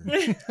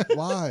Highlander?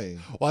 Why?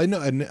 Well, I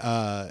know, and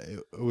it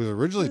was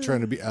originally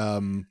trying to be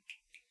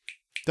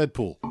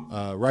Deadpool.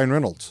 Ryan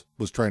Reynolds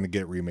was trying to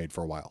get it remade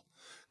for a while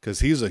because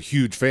he's a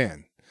huge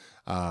fan.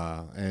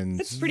 And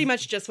It's pretty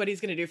much just what he's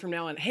going to do from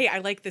now on. Hey, I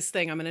like this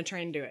thing. I'm going to try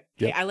and do it.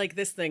 Yep. Hey, I like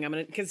this thing. I'm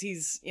going to, because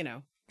he's,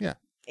 Yeah.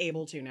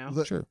 able to now.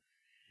 sure,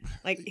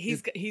 Like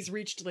he's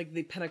reached like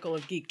the pinnacle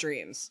of geek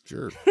dreams.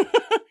 sure.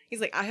 He's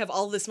like, I have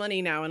all this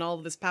money now and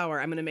all this power.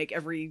 I'm going to make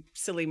every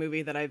silly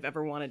movie that I've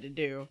ever wanted to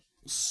do,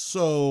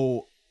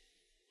 So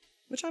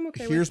which I'm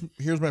okay here's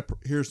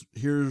with.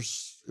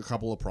 here's a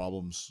couple of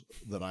problems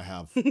that I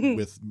have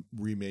with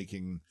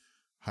remaking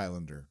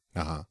Highlander.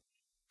 Uh-huh.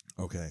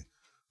 Okay,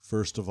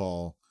 first of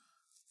all,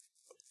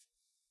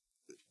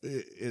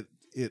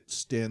 it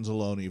stands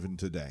alone even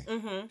today.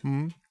 Mm-hmm.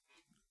 Hmm.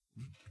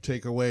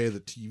 Take away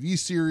the TV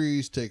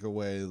series, take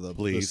away the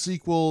Please.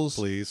 sequels.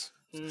 Please.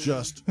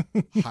 Just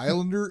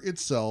Highlander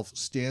itself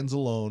stands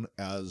alone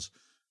as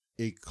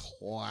a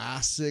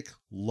classic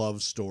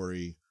love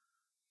story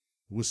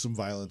with some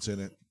violence in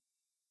it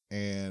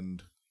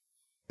and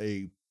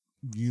a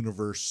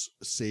universe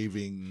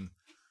saving,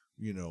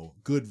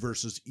 good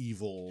versus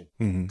evil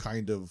Mhm.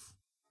 kind of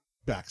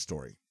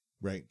backstory,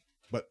 right?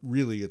 But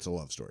really it's a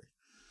love story.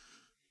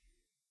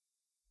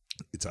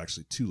 It's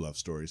actually two love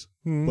stories,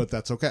 Mhm. but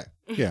that's okay.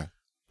 Yeah.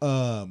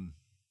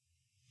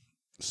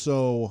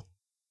 So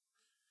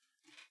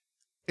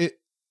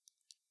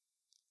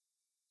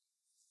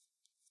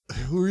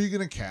who are you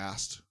going to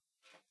cast?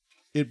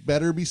 It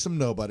better be some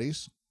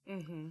nobodies.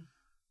 Mm-hmm.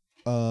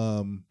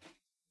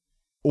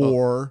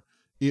 Or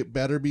it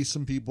better be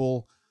some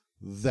people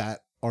that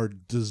are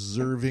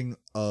deserving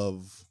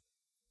of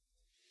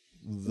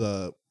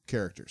the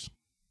characters,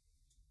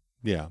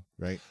 Yeah.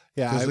 right?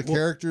 Yeah. Because the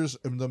characters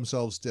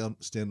themselves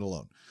stand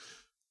alone.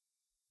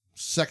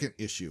 Second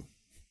issue.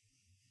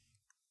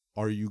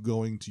 Are you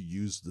going to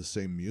use the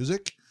same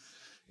music?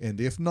 And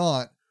if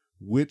not,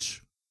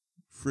 which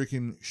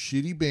freaking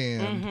shitty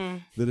band Mm-hmm.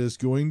 that is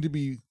going to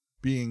be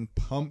being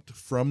pumped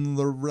from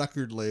the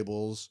record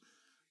labels?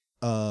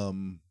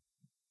 No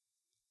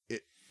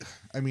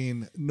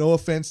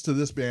offense to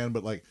this band,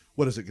 but like,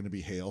 what is it going to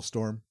be?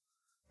 Hailstorm?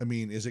 I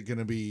mean, is it going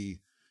to be,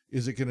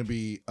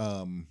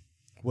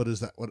 what is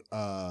that? One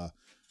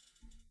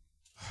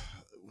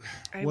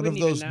of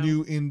those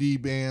new indie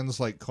bands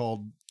that's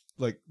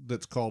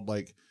called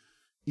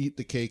Eat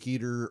the Cake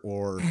Eater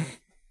or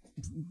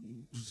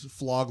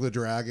Flog the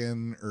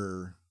Dragon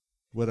or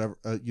whatever,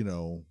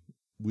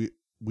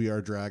 we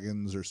Are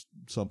Dragons or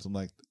something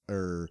like,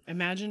 or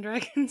Imagine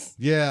Dragons.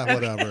 yeah,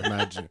 whatever.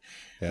 Imagine.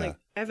 Yeah. Like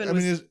Evan I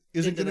was mean,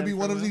 is it into going to them be for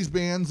one a of while. these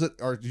bands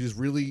that are just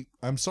really,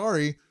 I'm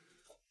sorry.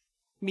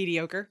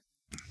 Mediocre.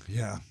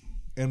 Yeah.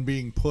 And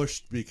being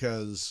pushed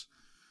because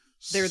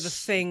They're the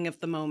thing of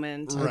the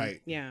moment. Right.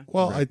 Yeah.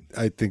 Well, Right.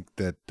 I think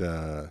that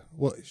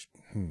who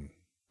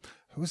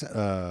was that?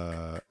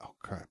 Oh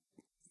crap!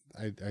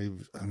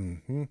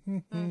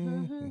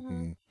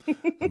 I'm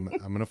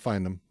gonna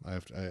find them. I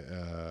have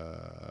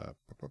to.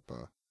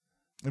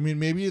 I mean,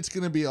 maybe it's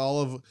going to be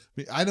all of.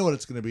 I know what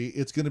it's going to be.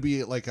 It's going to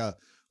be like a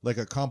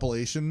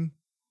compilation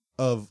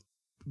of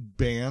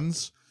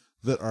bands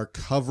that are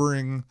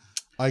covering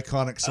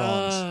iconic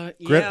songs.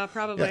 Yeah,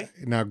 probably. Yeah.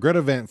 Now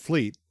Greta Van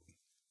Fleet,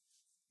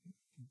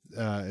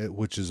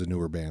 which is a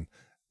newer band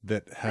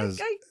that has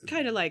I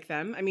kind of like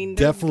them. I mean,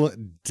 they're-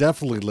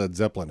 definitely Led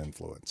Zeppelin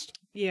influenced.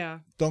 Yeah.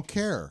 Don't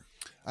care.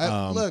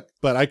 Look,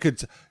 But I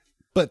could,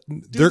 but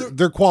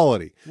they're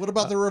quality. what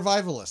about the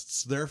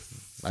Revivalists? They're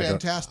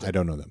fantastic. I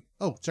don't know them.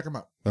 Oh, check them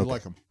out. You'll Okay.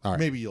 like them. All right.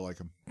 Maybe you'll like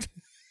them.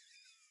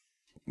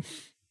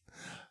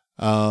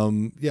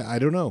 Yeah, I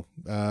don't know.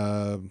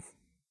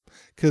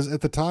 Because at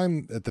the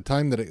time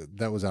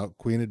that was out,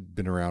 Queen had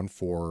been around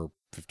for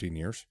 15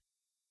 years,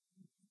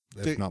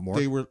 if not more.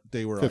 They were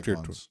 50 or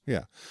icons.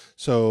 yeah.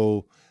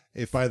 So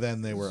if By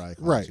then they were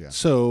icons. right, Yeah.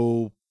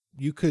 so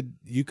you could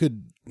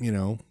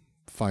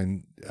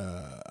find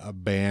a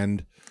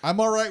band. I'm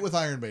all right with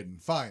Iron Maiden.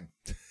 Fine.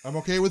 I'm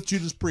okay with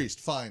Judas Priest.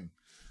 Fine.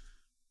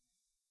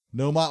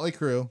 No Motley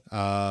Crue.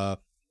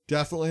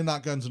 Definitely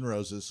not Guns N'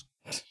 Roses.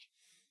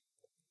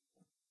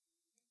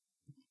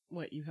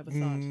 What, you have a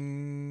thought?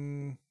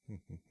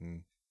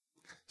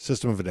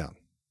 System of a Down.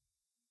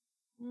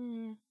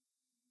 Mm.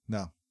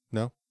 No.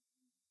 No,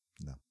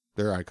 No.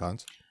 they're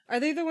icons. Are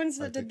they the ones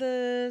I that did think-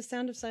 the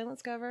Sound of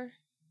Silence cover?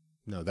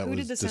 No, that Who was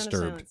did the Sound of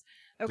Disturbed. Silence?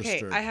 Okay,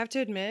 disturbed. I have to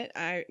admit,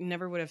 I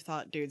never would have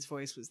thought Dude's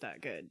voice was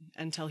that good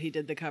until he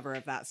did the cover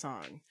of that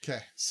song. Okay.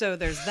 So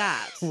there's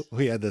that.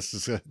 We had this.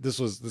 This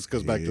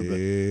goes back to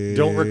the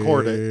don't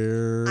record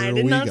it. I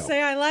did not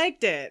say I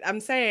liked it. I'm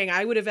saying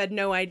I would have had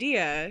no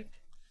idea.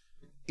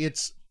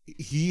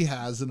 He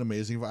has an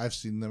amazing. I've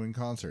seen them in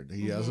concert.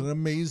 He has an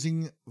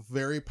amazing,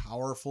 very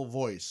powerful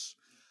voice.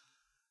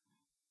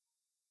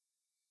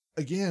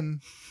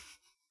 Again,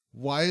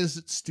 why is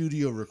it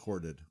studio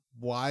recorded?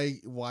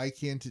 Why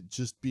can't it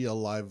just be a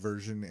live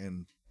version?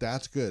 And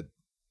that's good.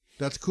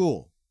 That's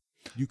cool.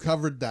 You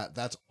covered that.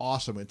 That's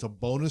awesome. It's a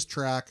bonus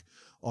track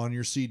on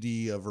your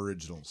CD of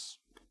originals.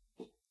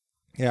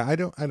 Yeah, I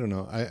don't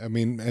know. I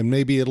mean, and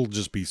maybe it'll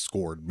just be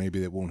scored.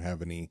 Maybe it won't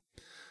have any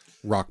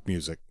rock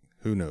music.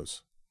 Who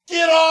knows?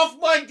 Get off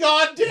my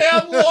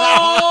goddamn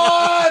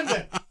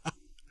lawn!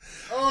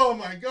 Oh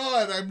my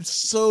god, I'm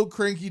so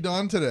cranky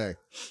Don today.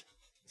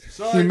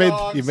 Sorry, You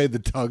dogs. made the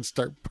dog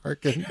start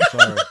barking.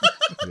 Sorry.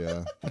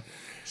 Yeah.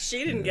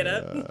 She didn't get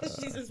up.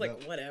 She's just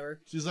like, whatever.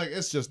 She's like,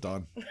 it's just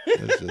done.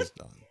 It's just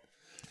done.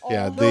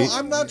 Yeah, No,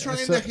 I'm not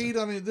trying to hate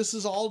on it. This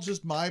is all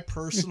just my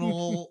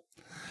personal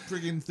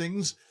friggin'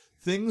 things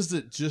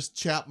that just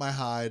chap my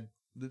hide.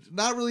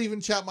 Not really even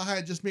chap my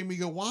hide, just made me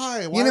go,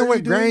 why? Why You know are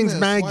what doing grinds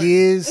this? my Why-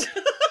 gears?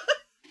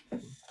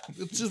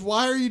 It's just,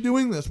 why are you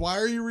doing this? Why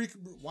are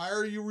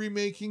you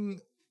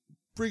remaking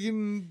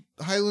friggin'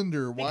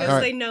 Highlander? Why? Because All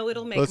right. they know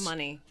it'll make Let's-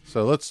 money.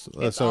 So let's.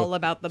 It's all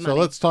about the So money.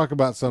 let's talk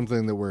about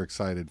something that we're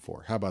excited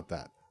for. How about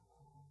that?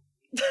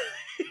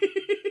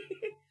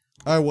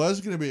 I was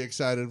going to be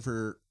excited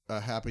for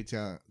Happy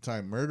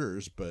Time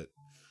Murders, but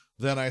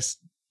then I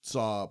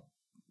saw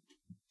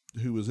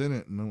who was in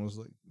it, and I was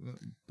like,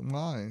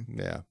 why?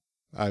 Yeah,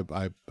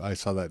 I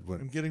saw that I'm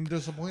when. getting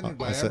disappointed I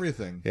by said-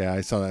 everything. Yeah,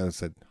 I saw that and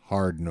said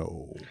hard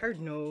no,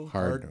 Hard no.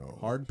 hard no.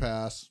 Hard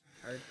pass.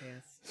 Hard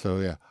pass. So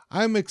yeah,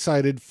 I'm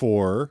excited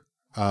for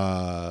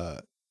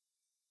a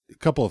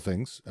couple of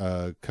things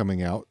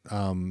coming out.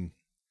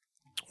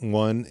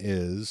 One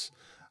is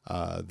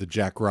the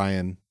Jack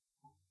Ryan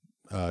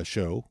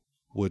show,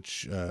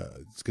 which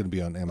is going to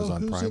be on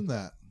Amazon who's in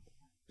Prime.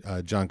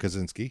 that? John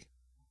Krasinski.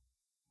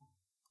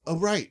 Oh,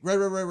 right.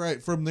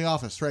 From The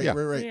Office. Right. Yeah.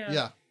 Right. Yeah.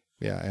 Yeah.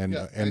 Yeah, and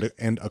Yeah,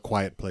 and A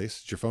Quiet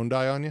Place. Did your phone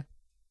die on you?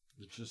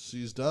 It just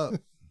seized up.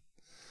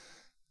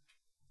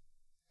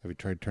 Have you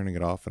tried turning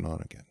it off and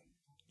on again?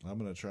 I'm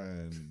gonna try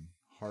and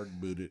hard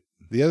boot it.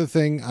 The other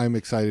thing I'm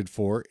excited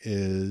for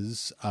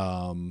is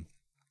the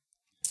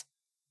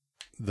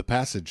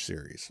Passage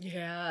series.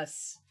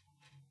 Yes.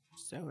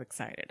 So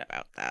excited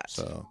about that.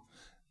 So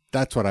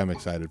that's what I'm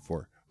excited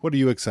for. What are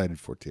you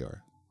excited for,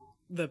 Tiara?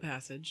 The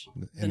Passage.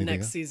 The Anything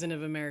next else? season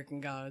of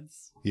American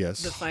Gods.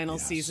 Yes. The final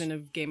Yes. season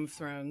of Game of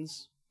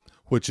Thrones.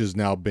 Which is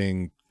now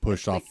being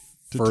pushed off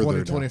To further.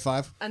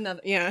 2025.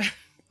 Another, yeah.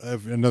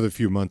 Another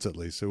few months at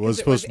least. It was 'Cause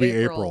it supposed to be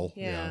April.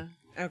 Yeah.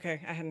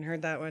 Okay, I hadn't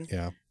heard that one.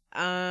 Yeah.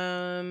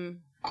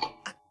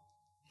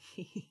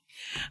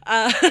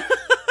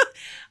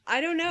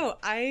 I don't know.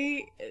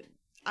 I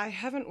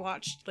haven't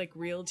watched like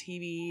real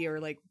TV or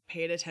like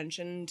paid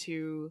attention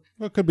to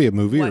Well, it could be a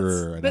movie what's,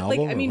 or an but album.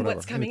 like I or mean whatever.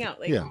 what's coming out,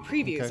 like Yeah.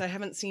 previews. Okay. I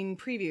haven't seen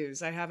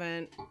previews.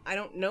 I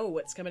don't know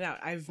what's coming out.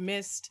 I've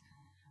missed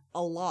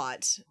a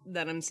lot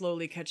that I'm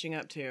slowly catching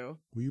up to.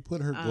 Will you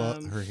put her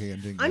her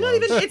hand in? I'm not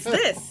even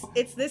gloves?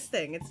 it's this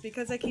thing. It's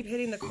because I keep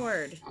hitting the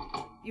cord.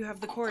 You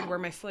have the cord where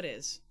my foot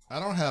is. I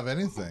don't have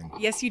anything.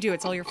 Yes, you do.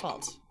 It's all your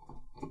fault.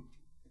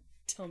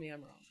 Tell me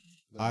I'm wrong.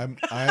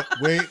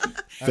 Wait.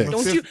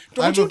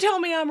 Don't you tell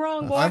me I'm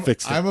wrong, boy.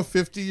 Fixed it. I'm a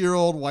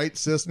 50-year-old white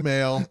cis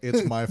male.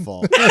 It's my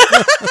fault.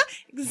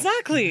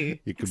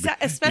 Exactly. You could be-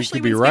 Especially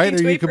you could be when right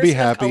speaking or to you a could be person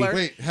of happy. color.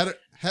 Wait,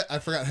 I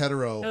forgot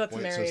hetero No, that's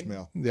white cis married.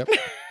 male. Yep.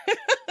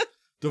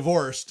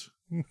 Divorced.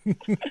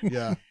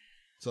 Yeah.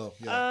 So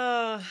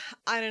yeah.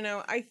 I don't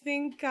know. I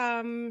think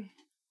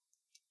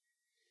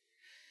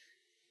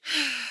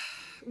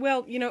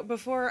well, you know,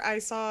 before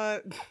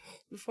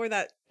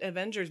that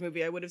Avengers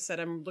movie, I would have said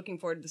I'm looking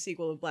forward to the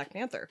sequel of Black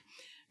Panther,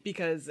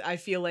 because I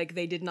feel like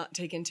they did not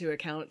take into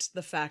account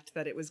the fact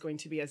that it was going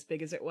to be as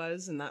big as it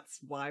was, and that's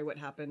why what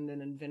happened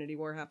in Infinity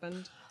War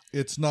happened.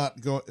 It's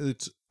not going.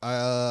 It's.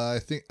 I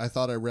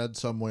thought I read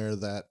somewhere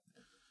that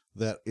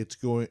it's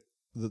going.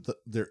 That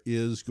there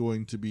is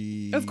going to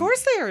be. Of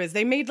course there is.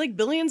 They made like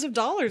billions of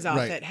dollars off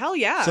Right. it. Hell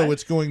yeah. So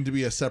it's going to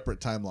be a separate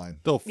timeline.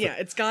 yeah,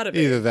 it's gotta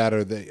be. Either that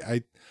or they.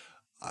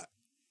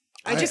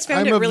 I just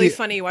found I'm it of really the-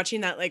 funny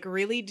watching that. Like,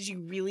 really? Did you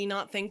really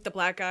not think the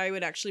black guy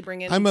would actually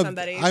bring in I'm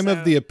somebody?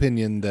 of the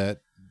opinion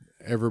that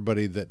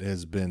everybody that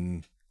has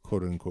been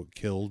quote unquote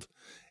killed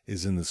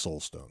is in the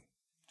Soul Stone.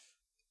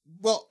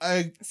 Well,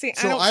 I See,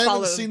 so I don't I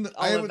follow haven't seen all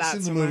I of haven't that seen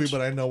the so movie, much.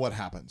 but I know what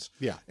happens.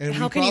 Yeah. And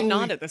How we can you probably-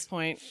 not at this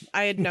point?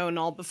 I had known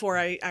all before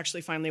I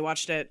actually finally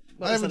watched it.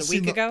 What I was haven't it, a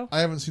seen week ago? I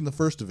haven't seen the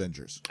first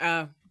Avengers.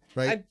 Right?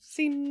 Right.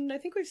 I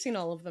think we've seen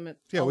all of them.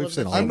 Yeah, all we've of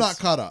seen the all I'm of things. not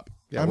caught up.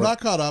 Yeah, I'm we're- not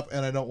caught up,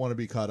 and I don't want to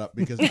be caught up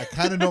because I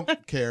kind of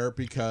don't care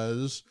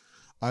because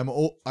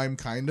I'm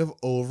kind of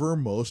over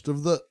most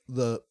of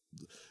the.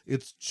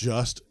 It's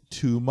just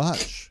too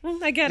much.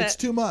 I get It's it.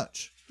 too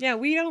much. Yeah,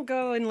 we don't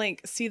go and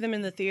like see them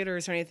in the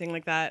theaters or anything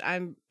like that.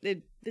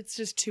 It's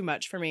just too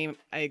much for me.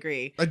 I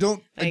agree. I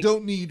don't Like-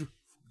 need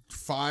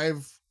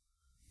 5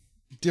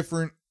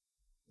 different,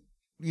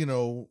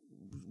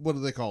 what are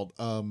they called?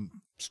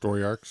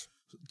 Story arcs.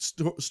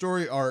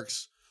 Story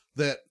arcs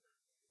that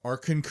are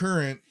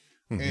concurrent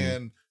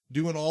and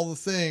doing all the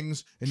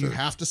things, and you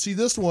have to see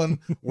this one,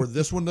 or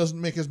this one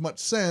doesn't make as much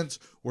sense,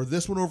 or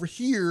this one over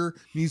here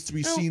needs to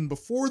be seen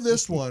before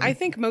this one. I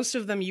think most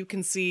of them you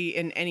can see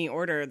in any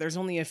order. There's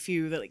only a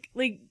few that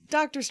like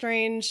Doctor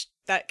Strange,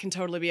 that can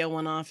totally be a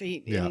one-off.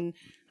 And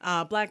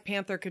Black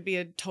Panther could be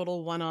a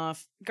total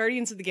one-off.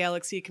 Guardians of the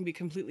Galaxy can be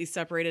completely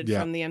separated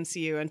from the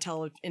MCU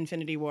until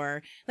Infinity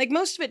War. Like,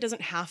 most of it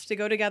doesn't have to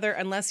go together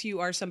unless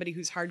you are somebody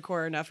who's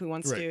hardcore enough who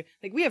wants to.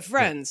 Like, we have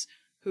friends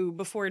who,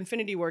 before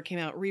Infinity War came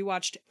out,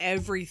 rewatched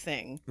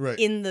everything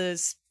in the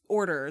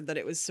order that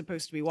it was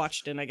supposed to be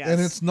watched in, I guess. And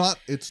it's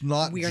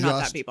not we are just,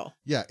 not that people.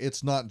 Yeah,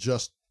 it's not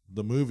just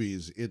the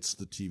movies, it's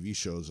the TV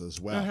shows as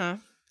well. Uh-huh.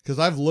 Because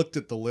I've looked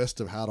at the list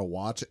of how to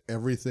watch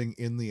everything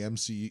in the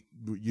MC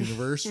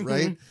universe,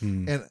 right?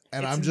 And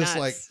I'm just nuts.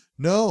 like,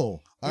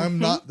 no, I'm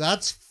not.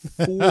 That's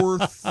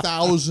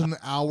 4,000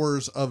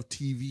 hours of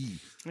TV.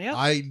 Yep.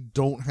 I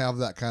don't have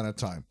that kind of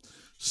time.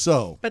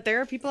 So But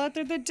there are people out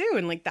there that do,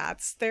 and like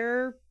that's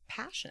their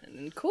passion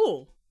and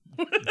cool.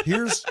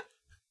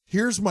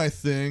 here's my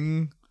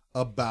thing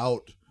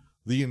about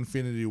the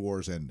Infinity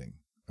Wars ending.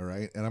 All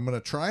right. And I'm going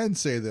to try and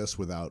say this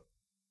without,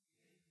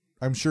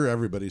 I'm sure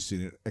everybody's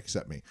seen it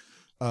except me.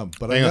 But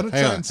I'm going to try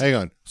and hang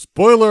on.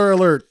 Spoiler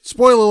alert.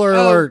 Spoiler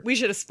alert. We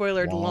should have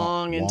spoilered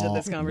long into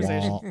this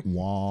conversation.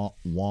 Wah,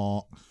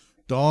 wah.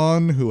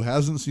 Don, who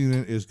hasn't seen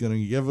it, is going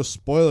to give a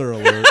spoiler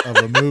alert of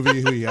a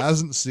movie who he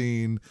hasn't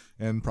seen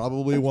and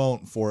probably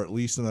won't for at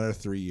least another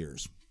 3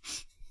 years.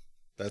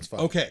 That's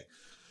fine. Okay.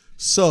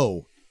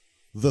 So,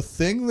 the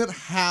thing that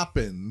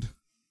happened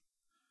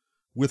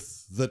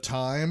with the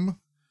time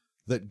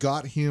that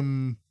got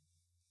him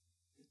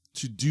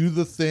to do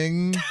the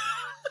thing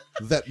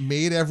that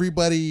made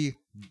everybody,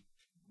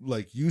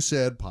 like you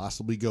said,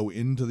 possibly go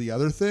into the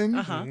other thing,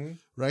 Uh-huh.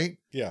 right?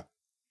 Yeah.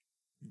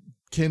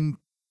 Can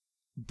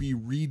be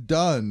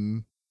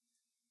redone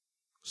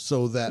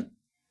so that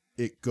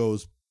it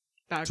goes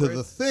Backwards. to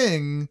the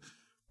thing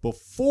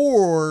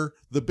before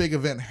the big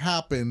event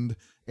happened,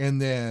 and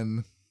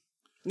then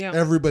Yeah.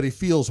 everybody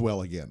feels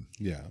well again.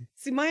 Yeah.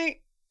 See,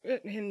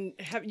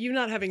 you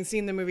not having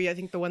seen the movie, I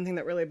think the one thing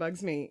that really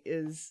bugs me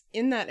is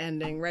in that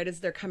ending, right as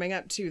they're coming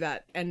up to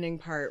that ending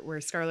part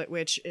where Scarlet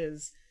Witch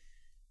is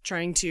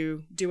trying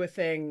to do a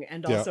thing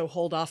and also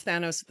hold off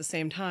Thanos at the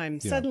same time.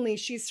 Yeah. Suddenly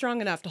she's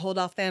strong enough to hold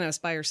off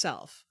Thanos by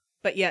herself,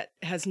 but yet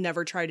has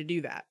never tried to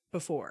do that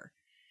before.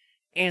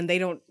 And they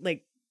don't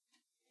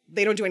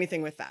do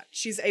anything with that.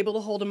 She's able to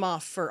hold him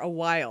off for a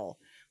while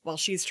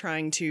she's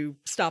trying to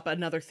stop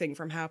another thing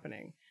from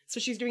happening. So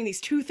she's doing these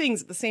two things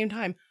at the same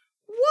time.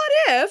 What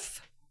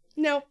if,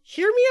 now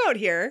hear me out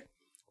here,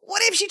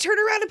 what if she turned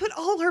around and put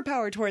all her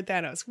power toward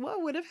Thanos?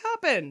 What would have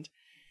happened?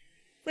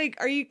 Like,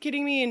 are you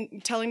kidding me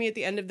and telling me at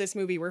the end of this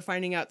movie we're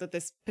finding out that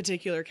this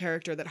particular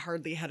character that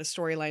hardly had a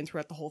storyline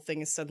throughout the whole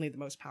thing is suddenly the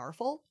most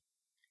powerful?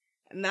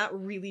 And that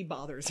really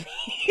bothers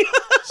me.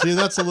 See,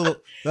 that's a little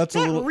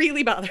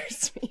really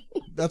bothers me.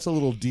 that's a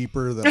little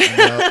deeper than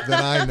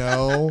I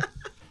know.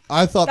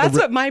 I thought That's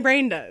what my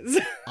brain does.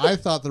 I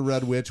thought the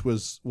Red Witch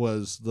was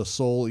the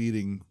soul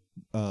eating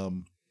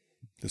The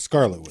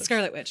Scarlet Witch.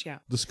 Scarlet Witch, yeah.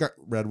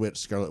 Red Witch,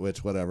 Scarlet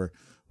Witch, whatever,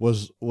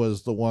 was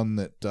the one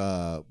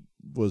that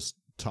was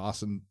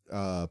tossing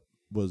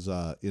was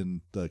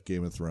in the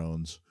Game of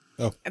Thrones.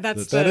 Oh,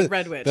 That's that the is-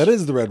 Red Witch. That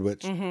is the Red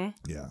Witch.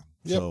 Mm-hmm. Yeah.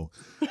 Yep. So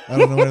I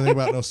don't know anything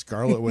about no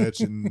Scarlet Witch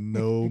and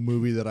no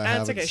movie that I That's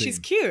haven't okay. seen. She's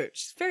cute.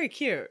 She's very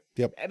cute.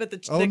 Yep. But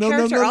the Oh, no,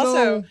 character no, no,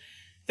 also no.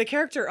 the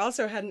character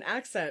also had an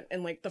accent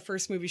in like the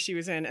first movie she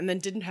was in, and then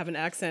didn't have an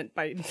accent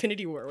by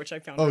Infinity War, which I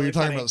found. Oh, really you're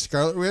talking funny. about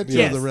Scarlet Witch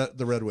Yes. or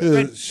the Red Witch?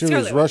 She was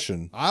Scarlet Witch.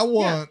 Russian. I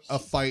want a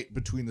fight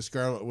between the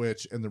Scarlet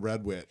Witch and the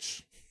Red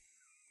Witch.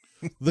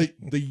 the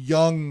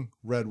young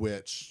Red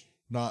Witch,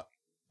 not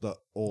the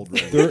old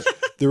Red Witch.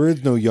 There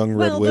is no young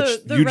Red Well,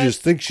 Witch. the You Red-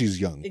 just think she's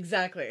young.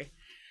 Exactly.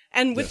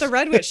 And with the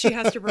Red Witch, she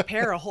has to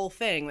prepare a whole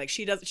thing. Like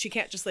she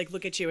can't just like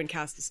look at you and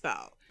cast a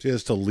spell. She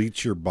has to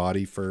leech your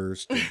body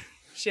first.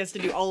 She has to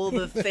do all of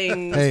the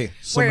things. Hey,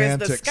 Whereas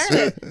the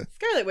semantics.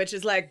 Scarlet Witch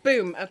is like,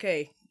 boom,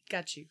 okay,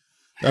 got you.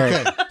 All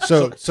right.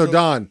 So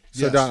Don,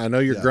 yes. Don, I know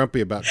you're Yeah. grumpy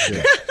about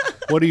shit.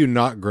 What are you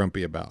not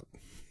grumpy about?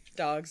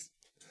 Dogs.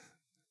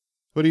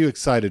 What are you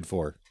excited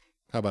for?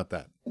 How about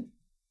that?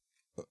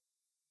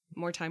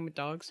 More time with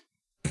dogs.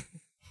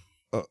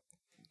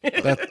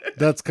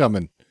 That's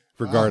coming,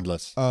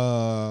 regardless.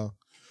 I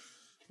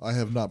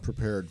have not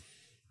prepared.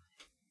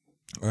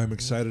 I'm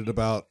excited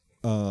about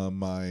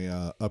my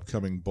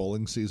upcoming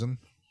bowling season.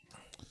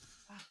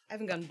 I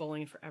haven't gone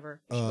bowling in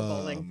forever. I should go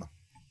bowling.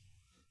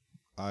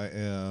 I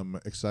am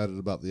excited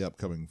about the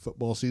upcoming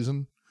football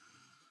season.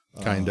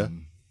 Kinda.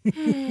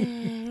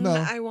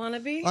 No, I want to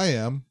be. I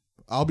am.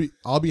 I'll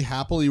be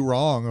happily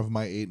wrong of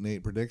my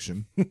 8-8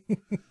 prediction.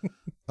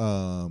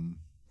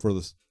 for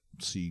the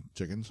sea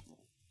chickens.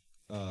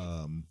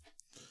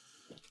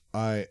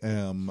 I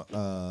am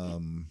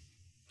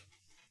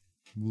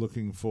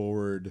looking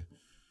forward.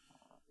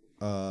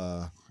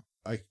 I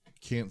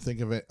can't think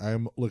of it.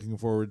 I'm looking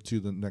forward to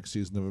the next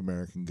season of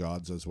American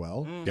Gods as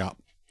well. Yeah.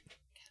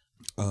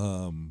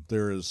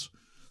 There's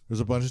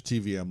a bunch of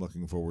TV I'm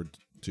looking forward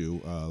to.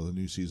 The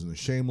new season of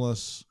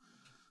Shameless.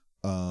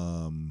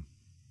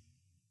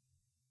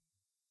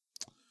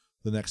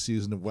 The next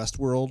season of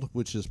Westworld,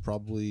 which is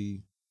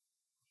probably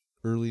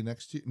early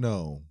next year.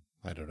 No,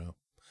 I don't know.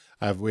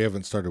 We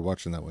haven't started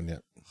watching that one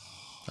yet.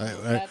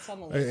 That's on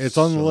the list. It's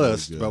on the So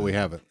list, good. but we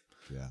haven't.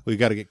 yeah, We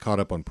got to get caught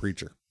up on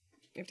Preacher.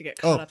 You have to get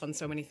caught Oh, up on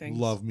so many things.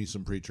 love me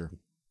some Preacher.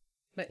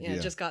 But yeah, yeah.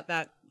 just got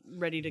that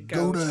ready to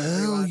go. hell,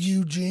 rewatch.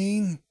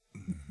 Eugene.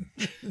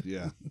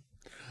 Yeah,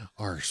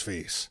 Arse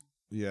face.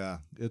 yeah.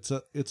 It's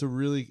a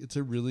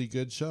really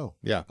good show.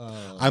 Yeah.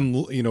 Uh,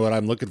 You know what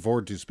I'm looking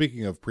forward to,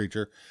 speaking of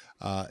Preacher,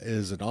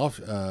 is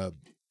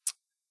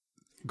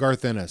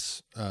Garth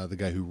Ennis, the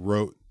guy who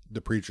wrote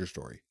the Preacher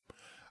story,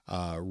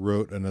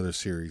 wrote another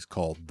series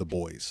called The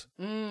Boys.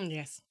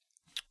 Yes.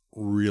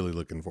 Really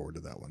looking forward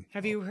to that one.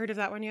 Have you heard of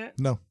that one yet?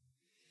 no,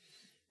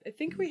 I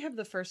think we have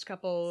the first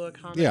couple of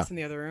comments Yeah. in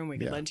the other room we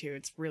could Yeah. lend to.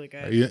 It's really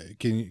good.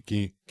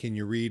 Can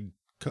you read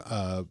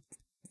Graphic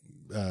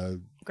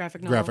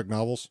novel. graphic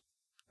novels?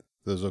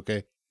 Those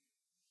okay?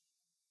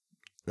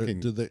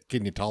 did they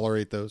Can you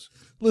tolerate those?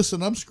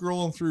 listen? I'm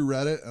scrolling through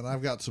Reddit, and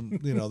I've got some.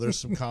 There's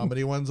some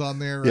comedy ones on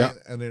there, right? Yeah.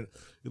 And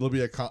it'll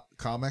be a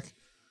comic,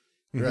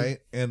 Mhm. right?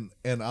 And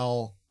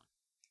I'll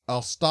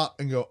stop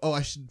and go, oh,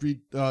 I should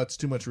read. It's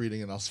too much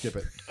reading, and I'll skip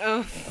it.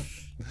 Oh,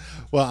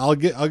 Well, I'll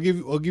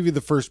give you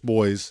the first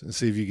Boys and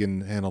see if you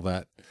can handle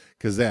that,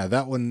 because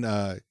that one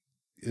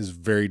is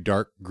very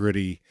dark,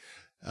 gritty,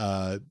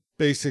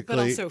 basically, but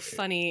also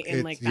funny in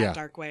it's- like that yeah.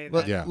 dark way.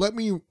 Let, that- Yeah. let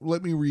me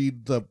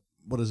read the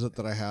what is it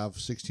that I have?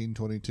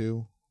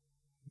 1622.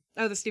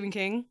 Oh, the Stephen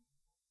King?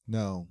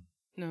 No,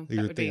 No, that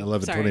You're would be thinking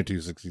 11, sorry, 22,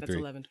 That's 63.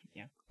 11.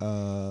 Yeah.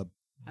 uh,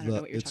 I don't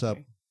know what you're it's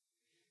talking.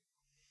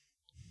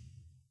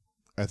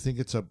 I think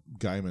it's a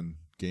Gaiman.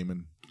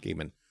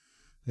 Gaiman.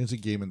 It's a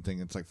Gaiman thing.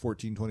 It's like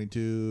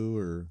 1422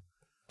 or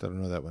I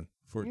don't know that one.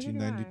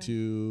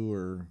 1492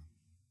 or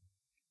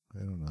I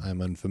don't know.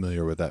 I'm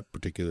unfamiliar with that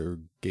particular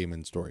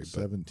Gaiman story,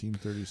 but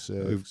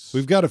 1736.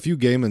 we've got a few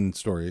Gaiman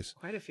stories.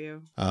 Quite a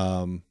few.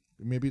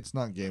 Maybe it's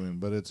not Gaiman,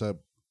 but it's a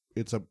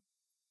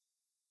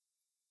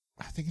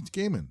I think it's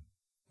Gaiman.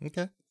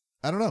 Okay.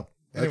 I don't know.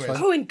 That's Anyway,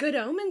 fine. Oh, and Good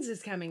Omens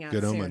is coming out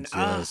Good soon. Omens,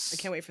 Ah, yes. I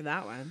can't wait for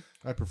that one.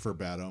 I prefer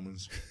Bad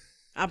Omens.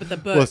 But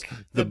the Well, book,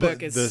 the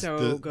book is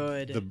so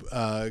good.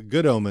 The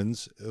Good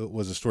Omens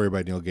was a story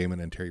by Neil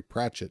Gaiman and Terry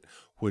Pratchett,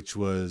 which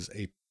was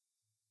a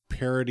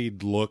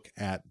parodied look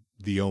at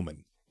The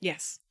Omen.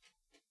 Yes.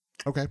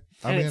 Okay,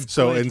 I'm And in. it's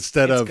So good.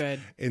 instead It's of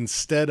good.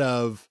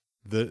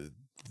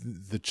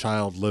 the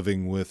child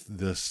living with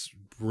this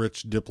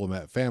rich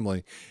diplomat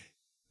family,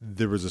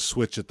 there was a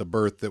switch at the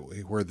birth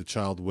where the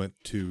child went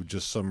to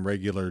just some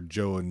regular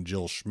Joe and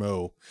Jill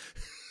Schmo.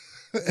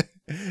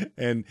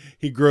 And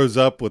he grows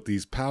up with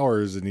these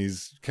powers, and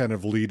he's kind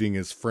of leading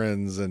his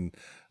friends, and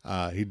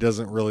he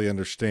doesn't really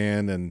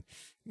understand, and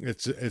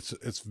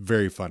it's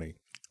very funny.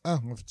 Oh,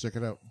 I'll have to check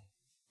it out.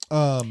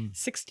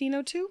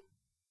 1602?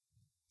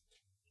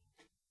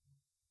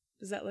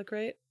 Does that look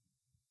right?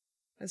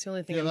 That's the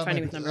only thing I'm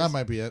finding with numbers. that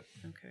might be it.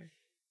 Okay.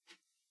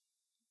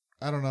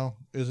 I don't know.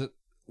 Is it?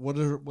 What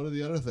are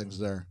the other things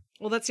there?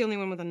 Well, that's the only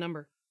one with a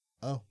number.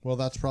 Oh, well,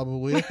 that's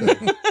probably it.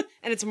 Then.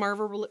 And it's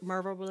Marvel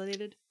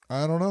related.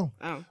 I don't know.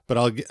 Oh. But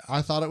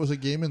I thought it was a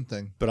Gaiman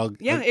thing.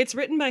 Yeah, it's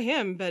written by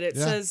him, but it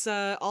Yeah. says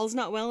all's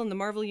not well in the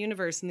Marvel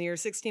universe in the year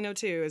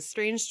 1602 as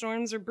strange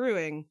storms are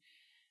brewing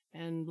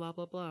and blah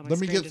blah blah. My Let me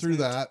screen get just through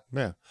moved. that.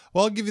 Yeah.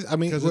 Well, I'll give you. I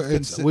mean, 'Cause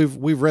it's been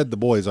we've read The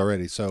Boys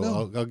already, so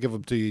No. I'll give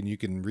them to you, and you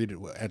can read it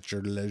at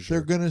your leisure.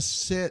 They're gonna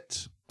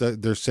sit.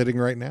 They're sitting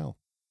right now.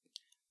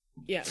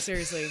 Yeah,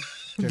 seriously.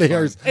 They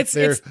are. It's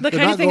they're- the they're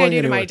kind not of thing I going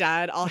do to my anywhere.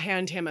 dad. I'll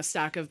hand him a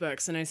stack of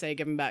books and I say,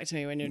 "Give them back to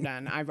me when you're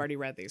done. I've already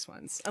read these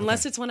ones,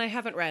 unless it's one I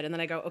haven't read." And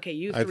then I go, "Okay,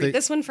 you have I to think- read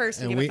this one first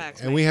and, And give we it back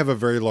to and me." we have a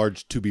very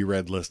large to be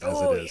read list as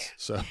Oh, it is. yeah.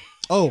 So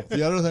Oh,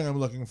 the other thing I'm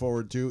looking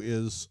forward to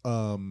is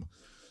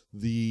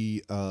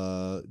the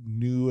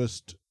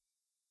newest.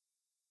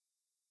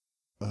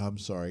 I'm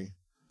sorry,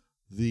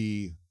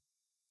 the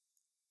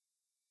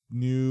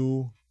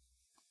new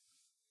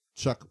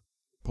Chuck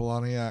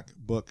Palahniuk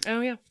book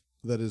Oh yeah,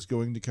 that is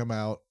going to come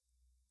out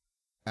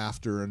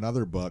after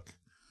another book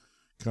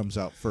comes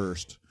out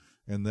first,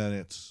 and then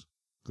it's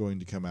going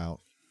to come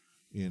out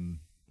in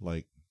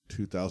like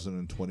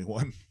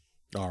 2021.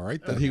 all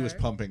right That then. he was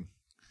pumping.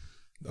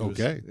 It was-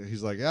 Okay.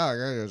 he's like, yeah,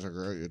 it's a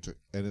great,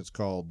 and it's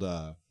called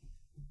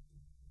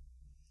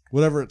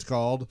whatever it's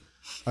called.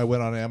 I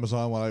went on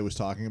Amazon while I was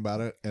talking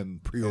about it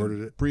and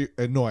Pre-ordered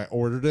it. No, I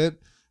ordered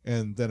it,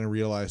 and then I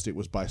realized it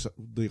was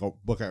the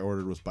book I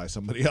ordered was by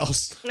somebody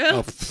else.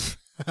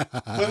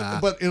 Oh,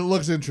 But it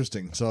looks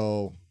interesting,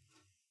 so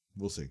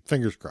we'll see.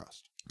 fingers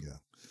crossed.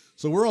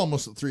 So we're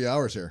almost at 3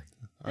 hours here.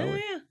 Are we?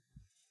 yeah.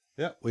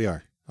 Yeah, we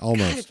are. God,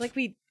 Almost. it's like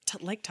we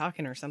like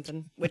talking or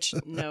something. Which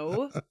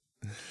no.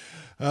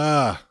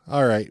 All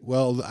right.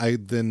 Well,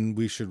 then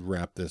we should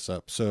wrap this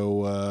up.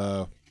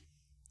 So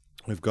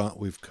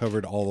we've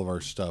covered all of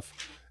our stuff.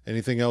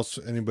 Anything else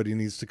anybody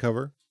needs to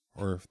cover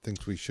or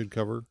thinks we should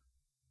cover?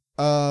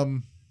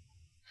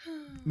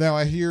 Now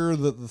I hear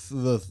that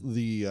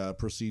the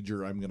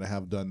procedure I'm going to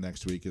have done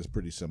next week is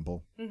pretty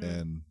simple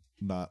and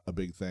not a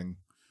big thing.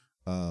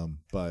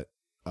 But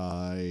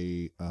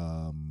I,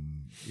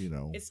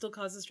 It still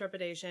causes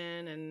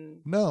trepidation and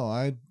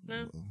no.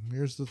 No?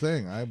 Here's the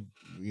thing.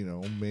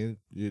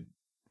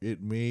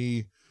 It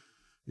may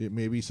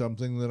be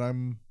something that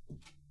I'm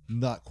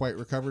not quite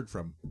recovered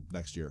from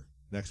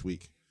next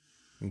week.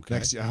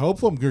 Okay. I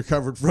hope I'm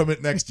recovered from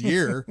it next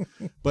year,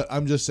 but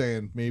I'm just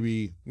saying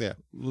maybe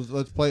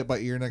let's play it by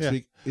ear next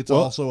week. It's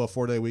also a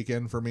 4-day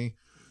weekend for me.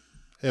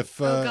 If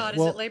oh God,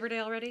 is it Labor Day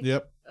already?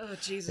 Yep. Oh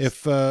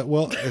Jesus.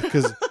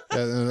 Because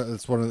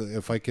that's one of the,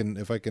 if I can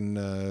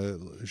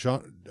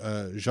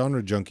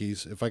genre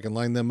junkies, if I can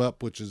line them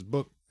up, which is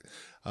book,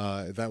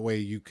 that way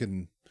you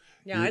can.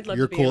 Yeah, I'd love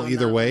you're to be cool on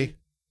either that way.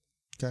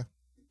 one. Okay.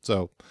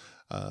 So,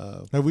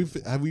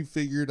 Have we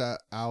figured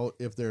out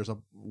if there's a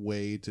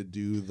way to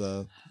do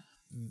the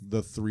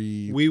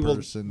three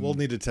person? we'll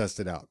need to test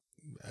it out.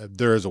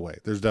 There is a way.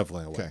 There's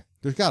definitely a way. Okay.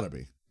 There's got to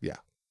be. Yeah.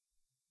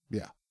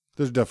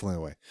 There's definitely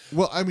a way.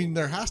 Well, I mean,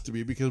 there has to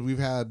be because we've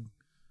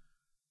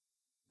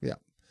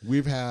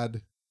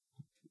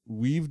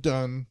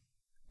done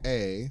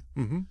A,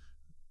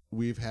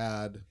 we've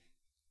had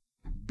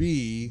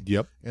B,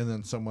 Yep. and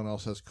then someone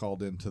else has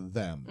called into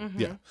them. Mhm.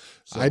 Yeah.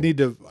 So, I need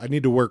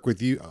to work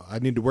with you. I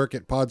need to work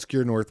at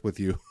Podscure North with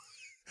you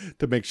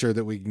to make sure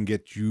that we can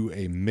get you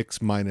a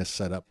mix minus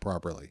set up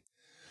properly.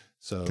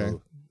 So, Okay.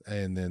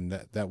 and then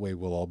that way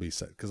we'll all be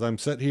set because I'm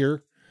set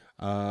here.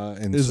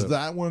 And is so,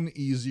 that one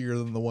easier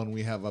than the one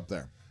we have up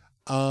there?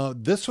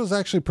 this was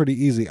actually pretty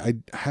easy. I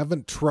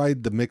haven't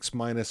tried the mix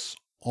minus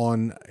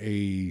on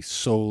a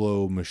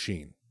solo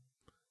machine.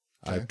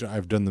 Okay.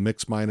 I've done the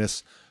mix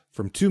minus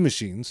from 2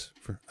 machines,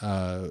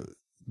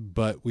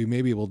 but we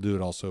may be able to do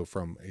it also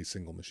from a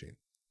single machine.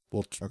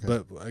 Okay.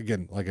 But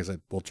again, like I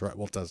said, we'll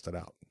test it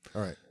out.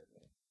 All right.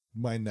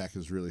 My neck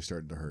is really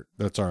starting to hurt.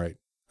 That's all right,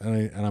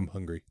 and I'm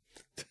hungry.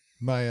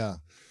 My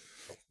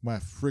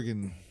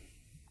friggin'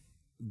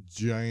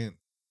 giant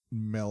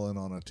melon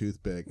on a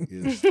toothpick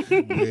is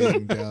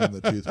weighing down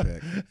the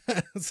toothpick.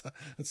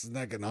 It's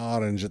like an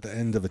orange at the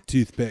end of a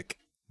toothpick.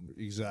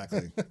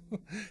 Exactly.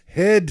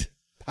 Head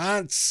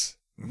pants.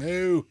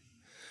 No.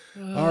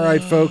 All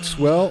right, folks.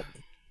 Well,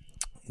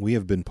 we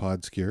have been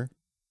Podscure.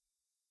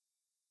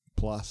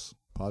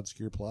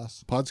 Podscure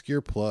Plus.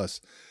 Podscure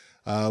Plus.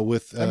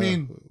 With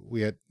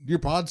we had I Your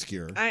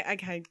Podscure.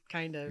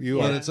 kind of. you,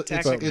 yeah, But it's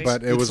technically.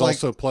 but it It's was like-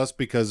 also plus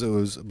because of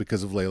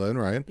Layla and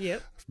Ryan,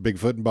 Yep.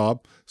 Bigfoot and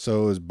Bob.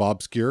 So it was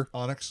Bobscure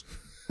Onyx.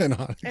 and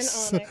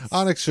Onyx. And Onyx.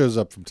 Onyx shows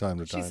up from time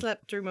to She time.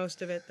 slept through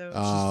most of it though. She's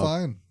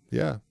fine.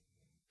 Yeah,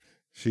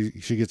 she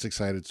gets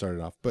excited.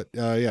 Started off, but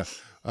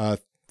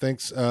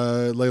thanks,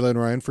 Layla and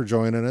Ryan, for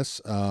joining us.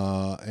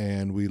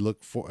 And we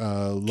look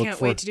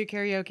Can't wait to do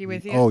karaoke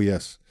with you. Oh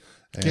yes,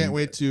 and Can't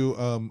wait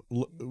to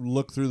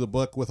look through the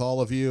book with all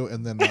of you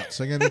and then not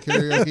sing any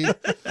karaoke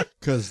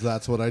because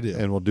that's what I do.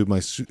 And we'll do my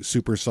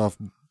super soft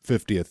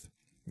 50th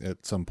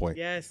at some point.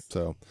 Yes.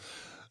 So,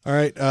 all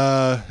right.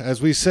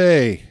 As we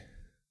say,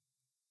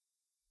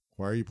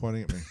 Why are you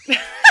pointing at me?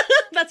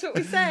 That's what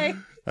we say.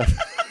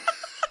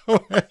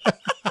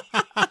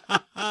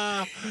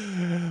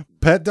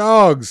 pet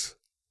dogs.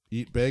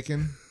 Eat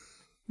bacon.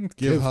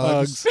 Give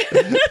hugs.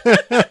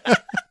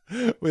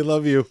 We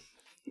love you.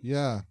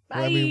 Yeah.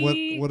 Well, I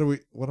mean, what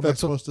am I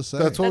supposed to say?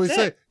 That's what we That's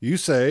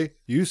say.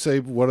 You say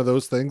one of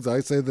those things. I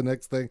say the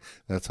next thing.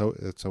 That's how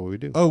we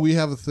do. Oh, we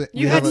have a thing.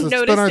 You have hadn't a- it's been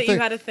noticed our that thing.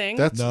 you had a thing?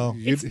 That's No.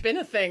 It's been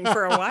a thing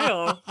for a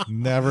while.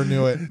 Never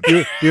knew it.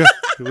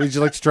 Would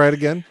you like to try it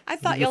again? I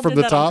thought y'all From did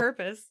the that on top?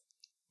 purpose.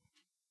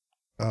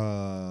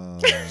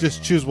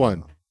 Just choose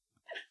one.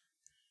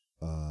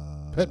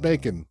 Uh, Pet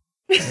bacon.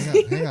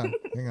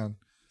 Hang on.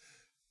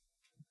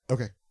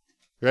 Okay.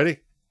 Ready?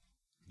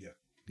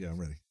 Yeah, I'm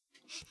ready.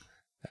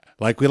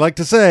 Like we like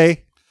to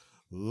say.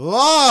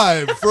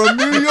 Live from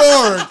New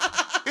York,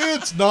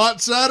 it's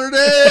Not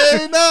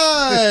Saturday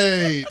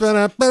Night.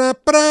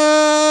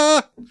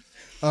 Ba-da-ba-da-ba-da.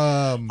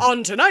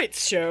 On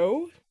tonight's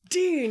show,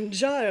 Dean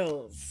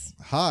Giles,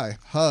 Hi,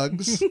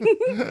 hugs.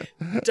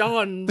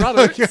 Don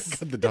Roberts,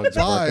 The dogs are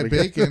Bye, barking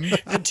again. bacon.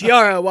 and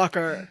Tiara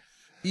Walker.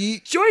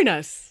 Eat. Join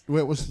us.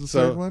 Wait, what's the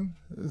So- third one?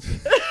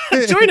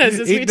 Join us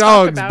as Eat we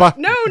dogs, talk about.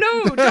 bye. No,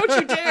 don't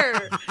you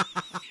dare.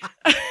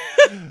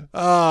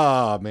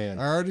 Oh man.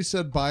 I already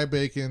said bye,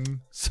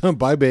 bacon. So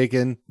buy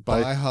bacon,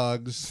 Bye, buy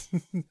hugs.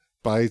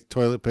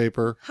 toilet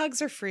paper,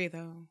 Hugs are free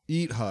though.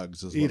 Eat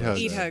hugs. Is Eat what I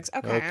hugs. Eat said. hugs.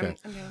 Okay. Okay. I'm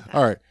doing that.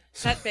 all right.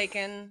 Pet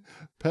bacon.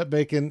 Pet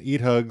bacon,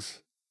 eat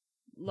hugs.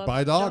 Love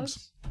Buy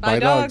dogs. Buy Buy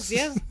dogs.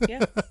 dogs.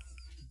 Yeah.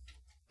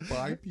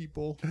 Bye,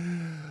 people.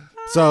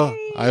 So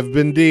I've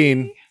been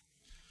Dean.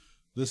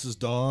 This is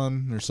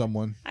Dawn or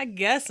someone. I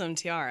guess I'm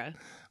Tiara.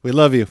 We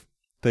love you.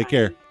 Take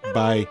care.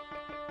 Bye.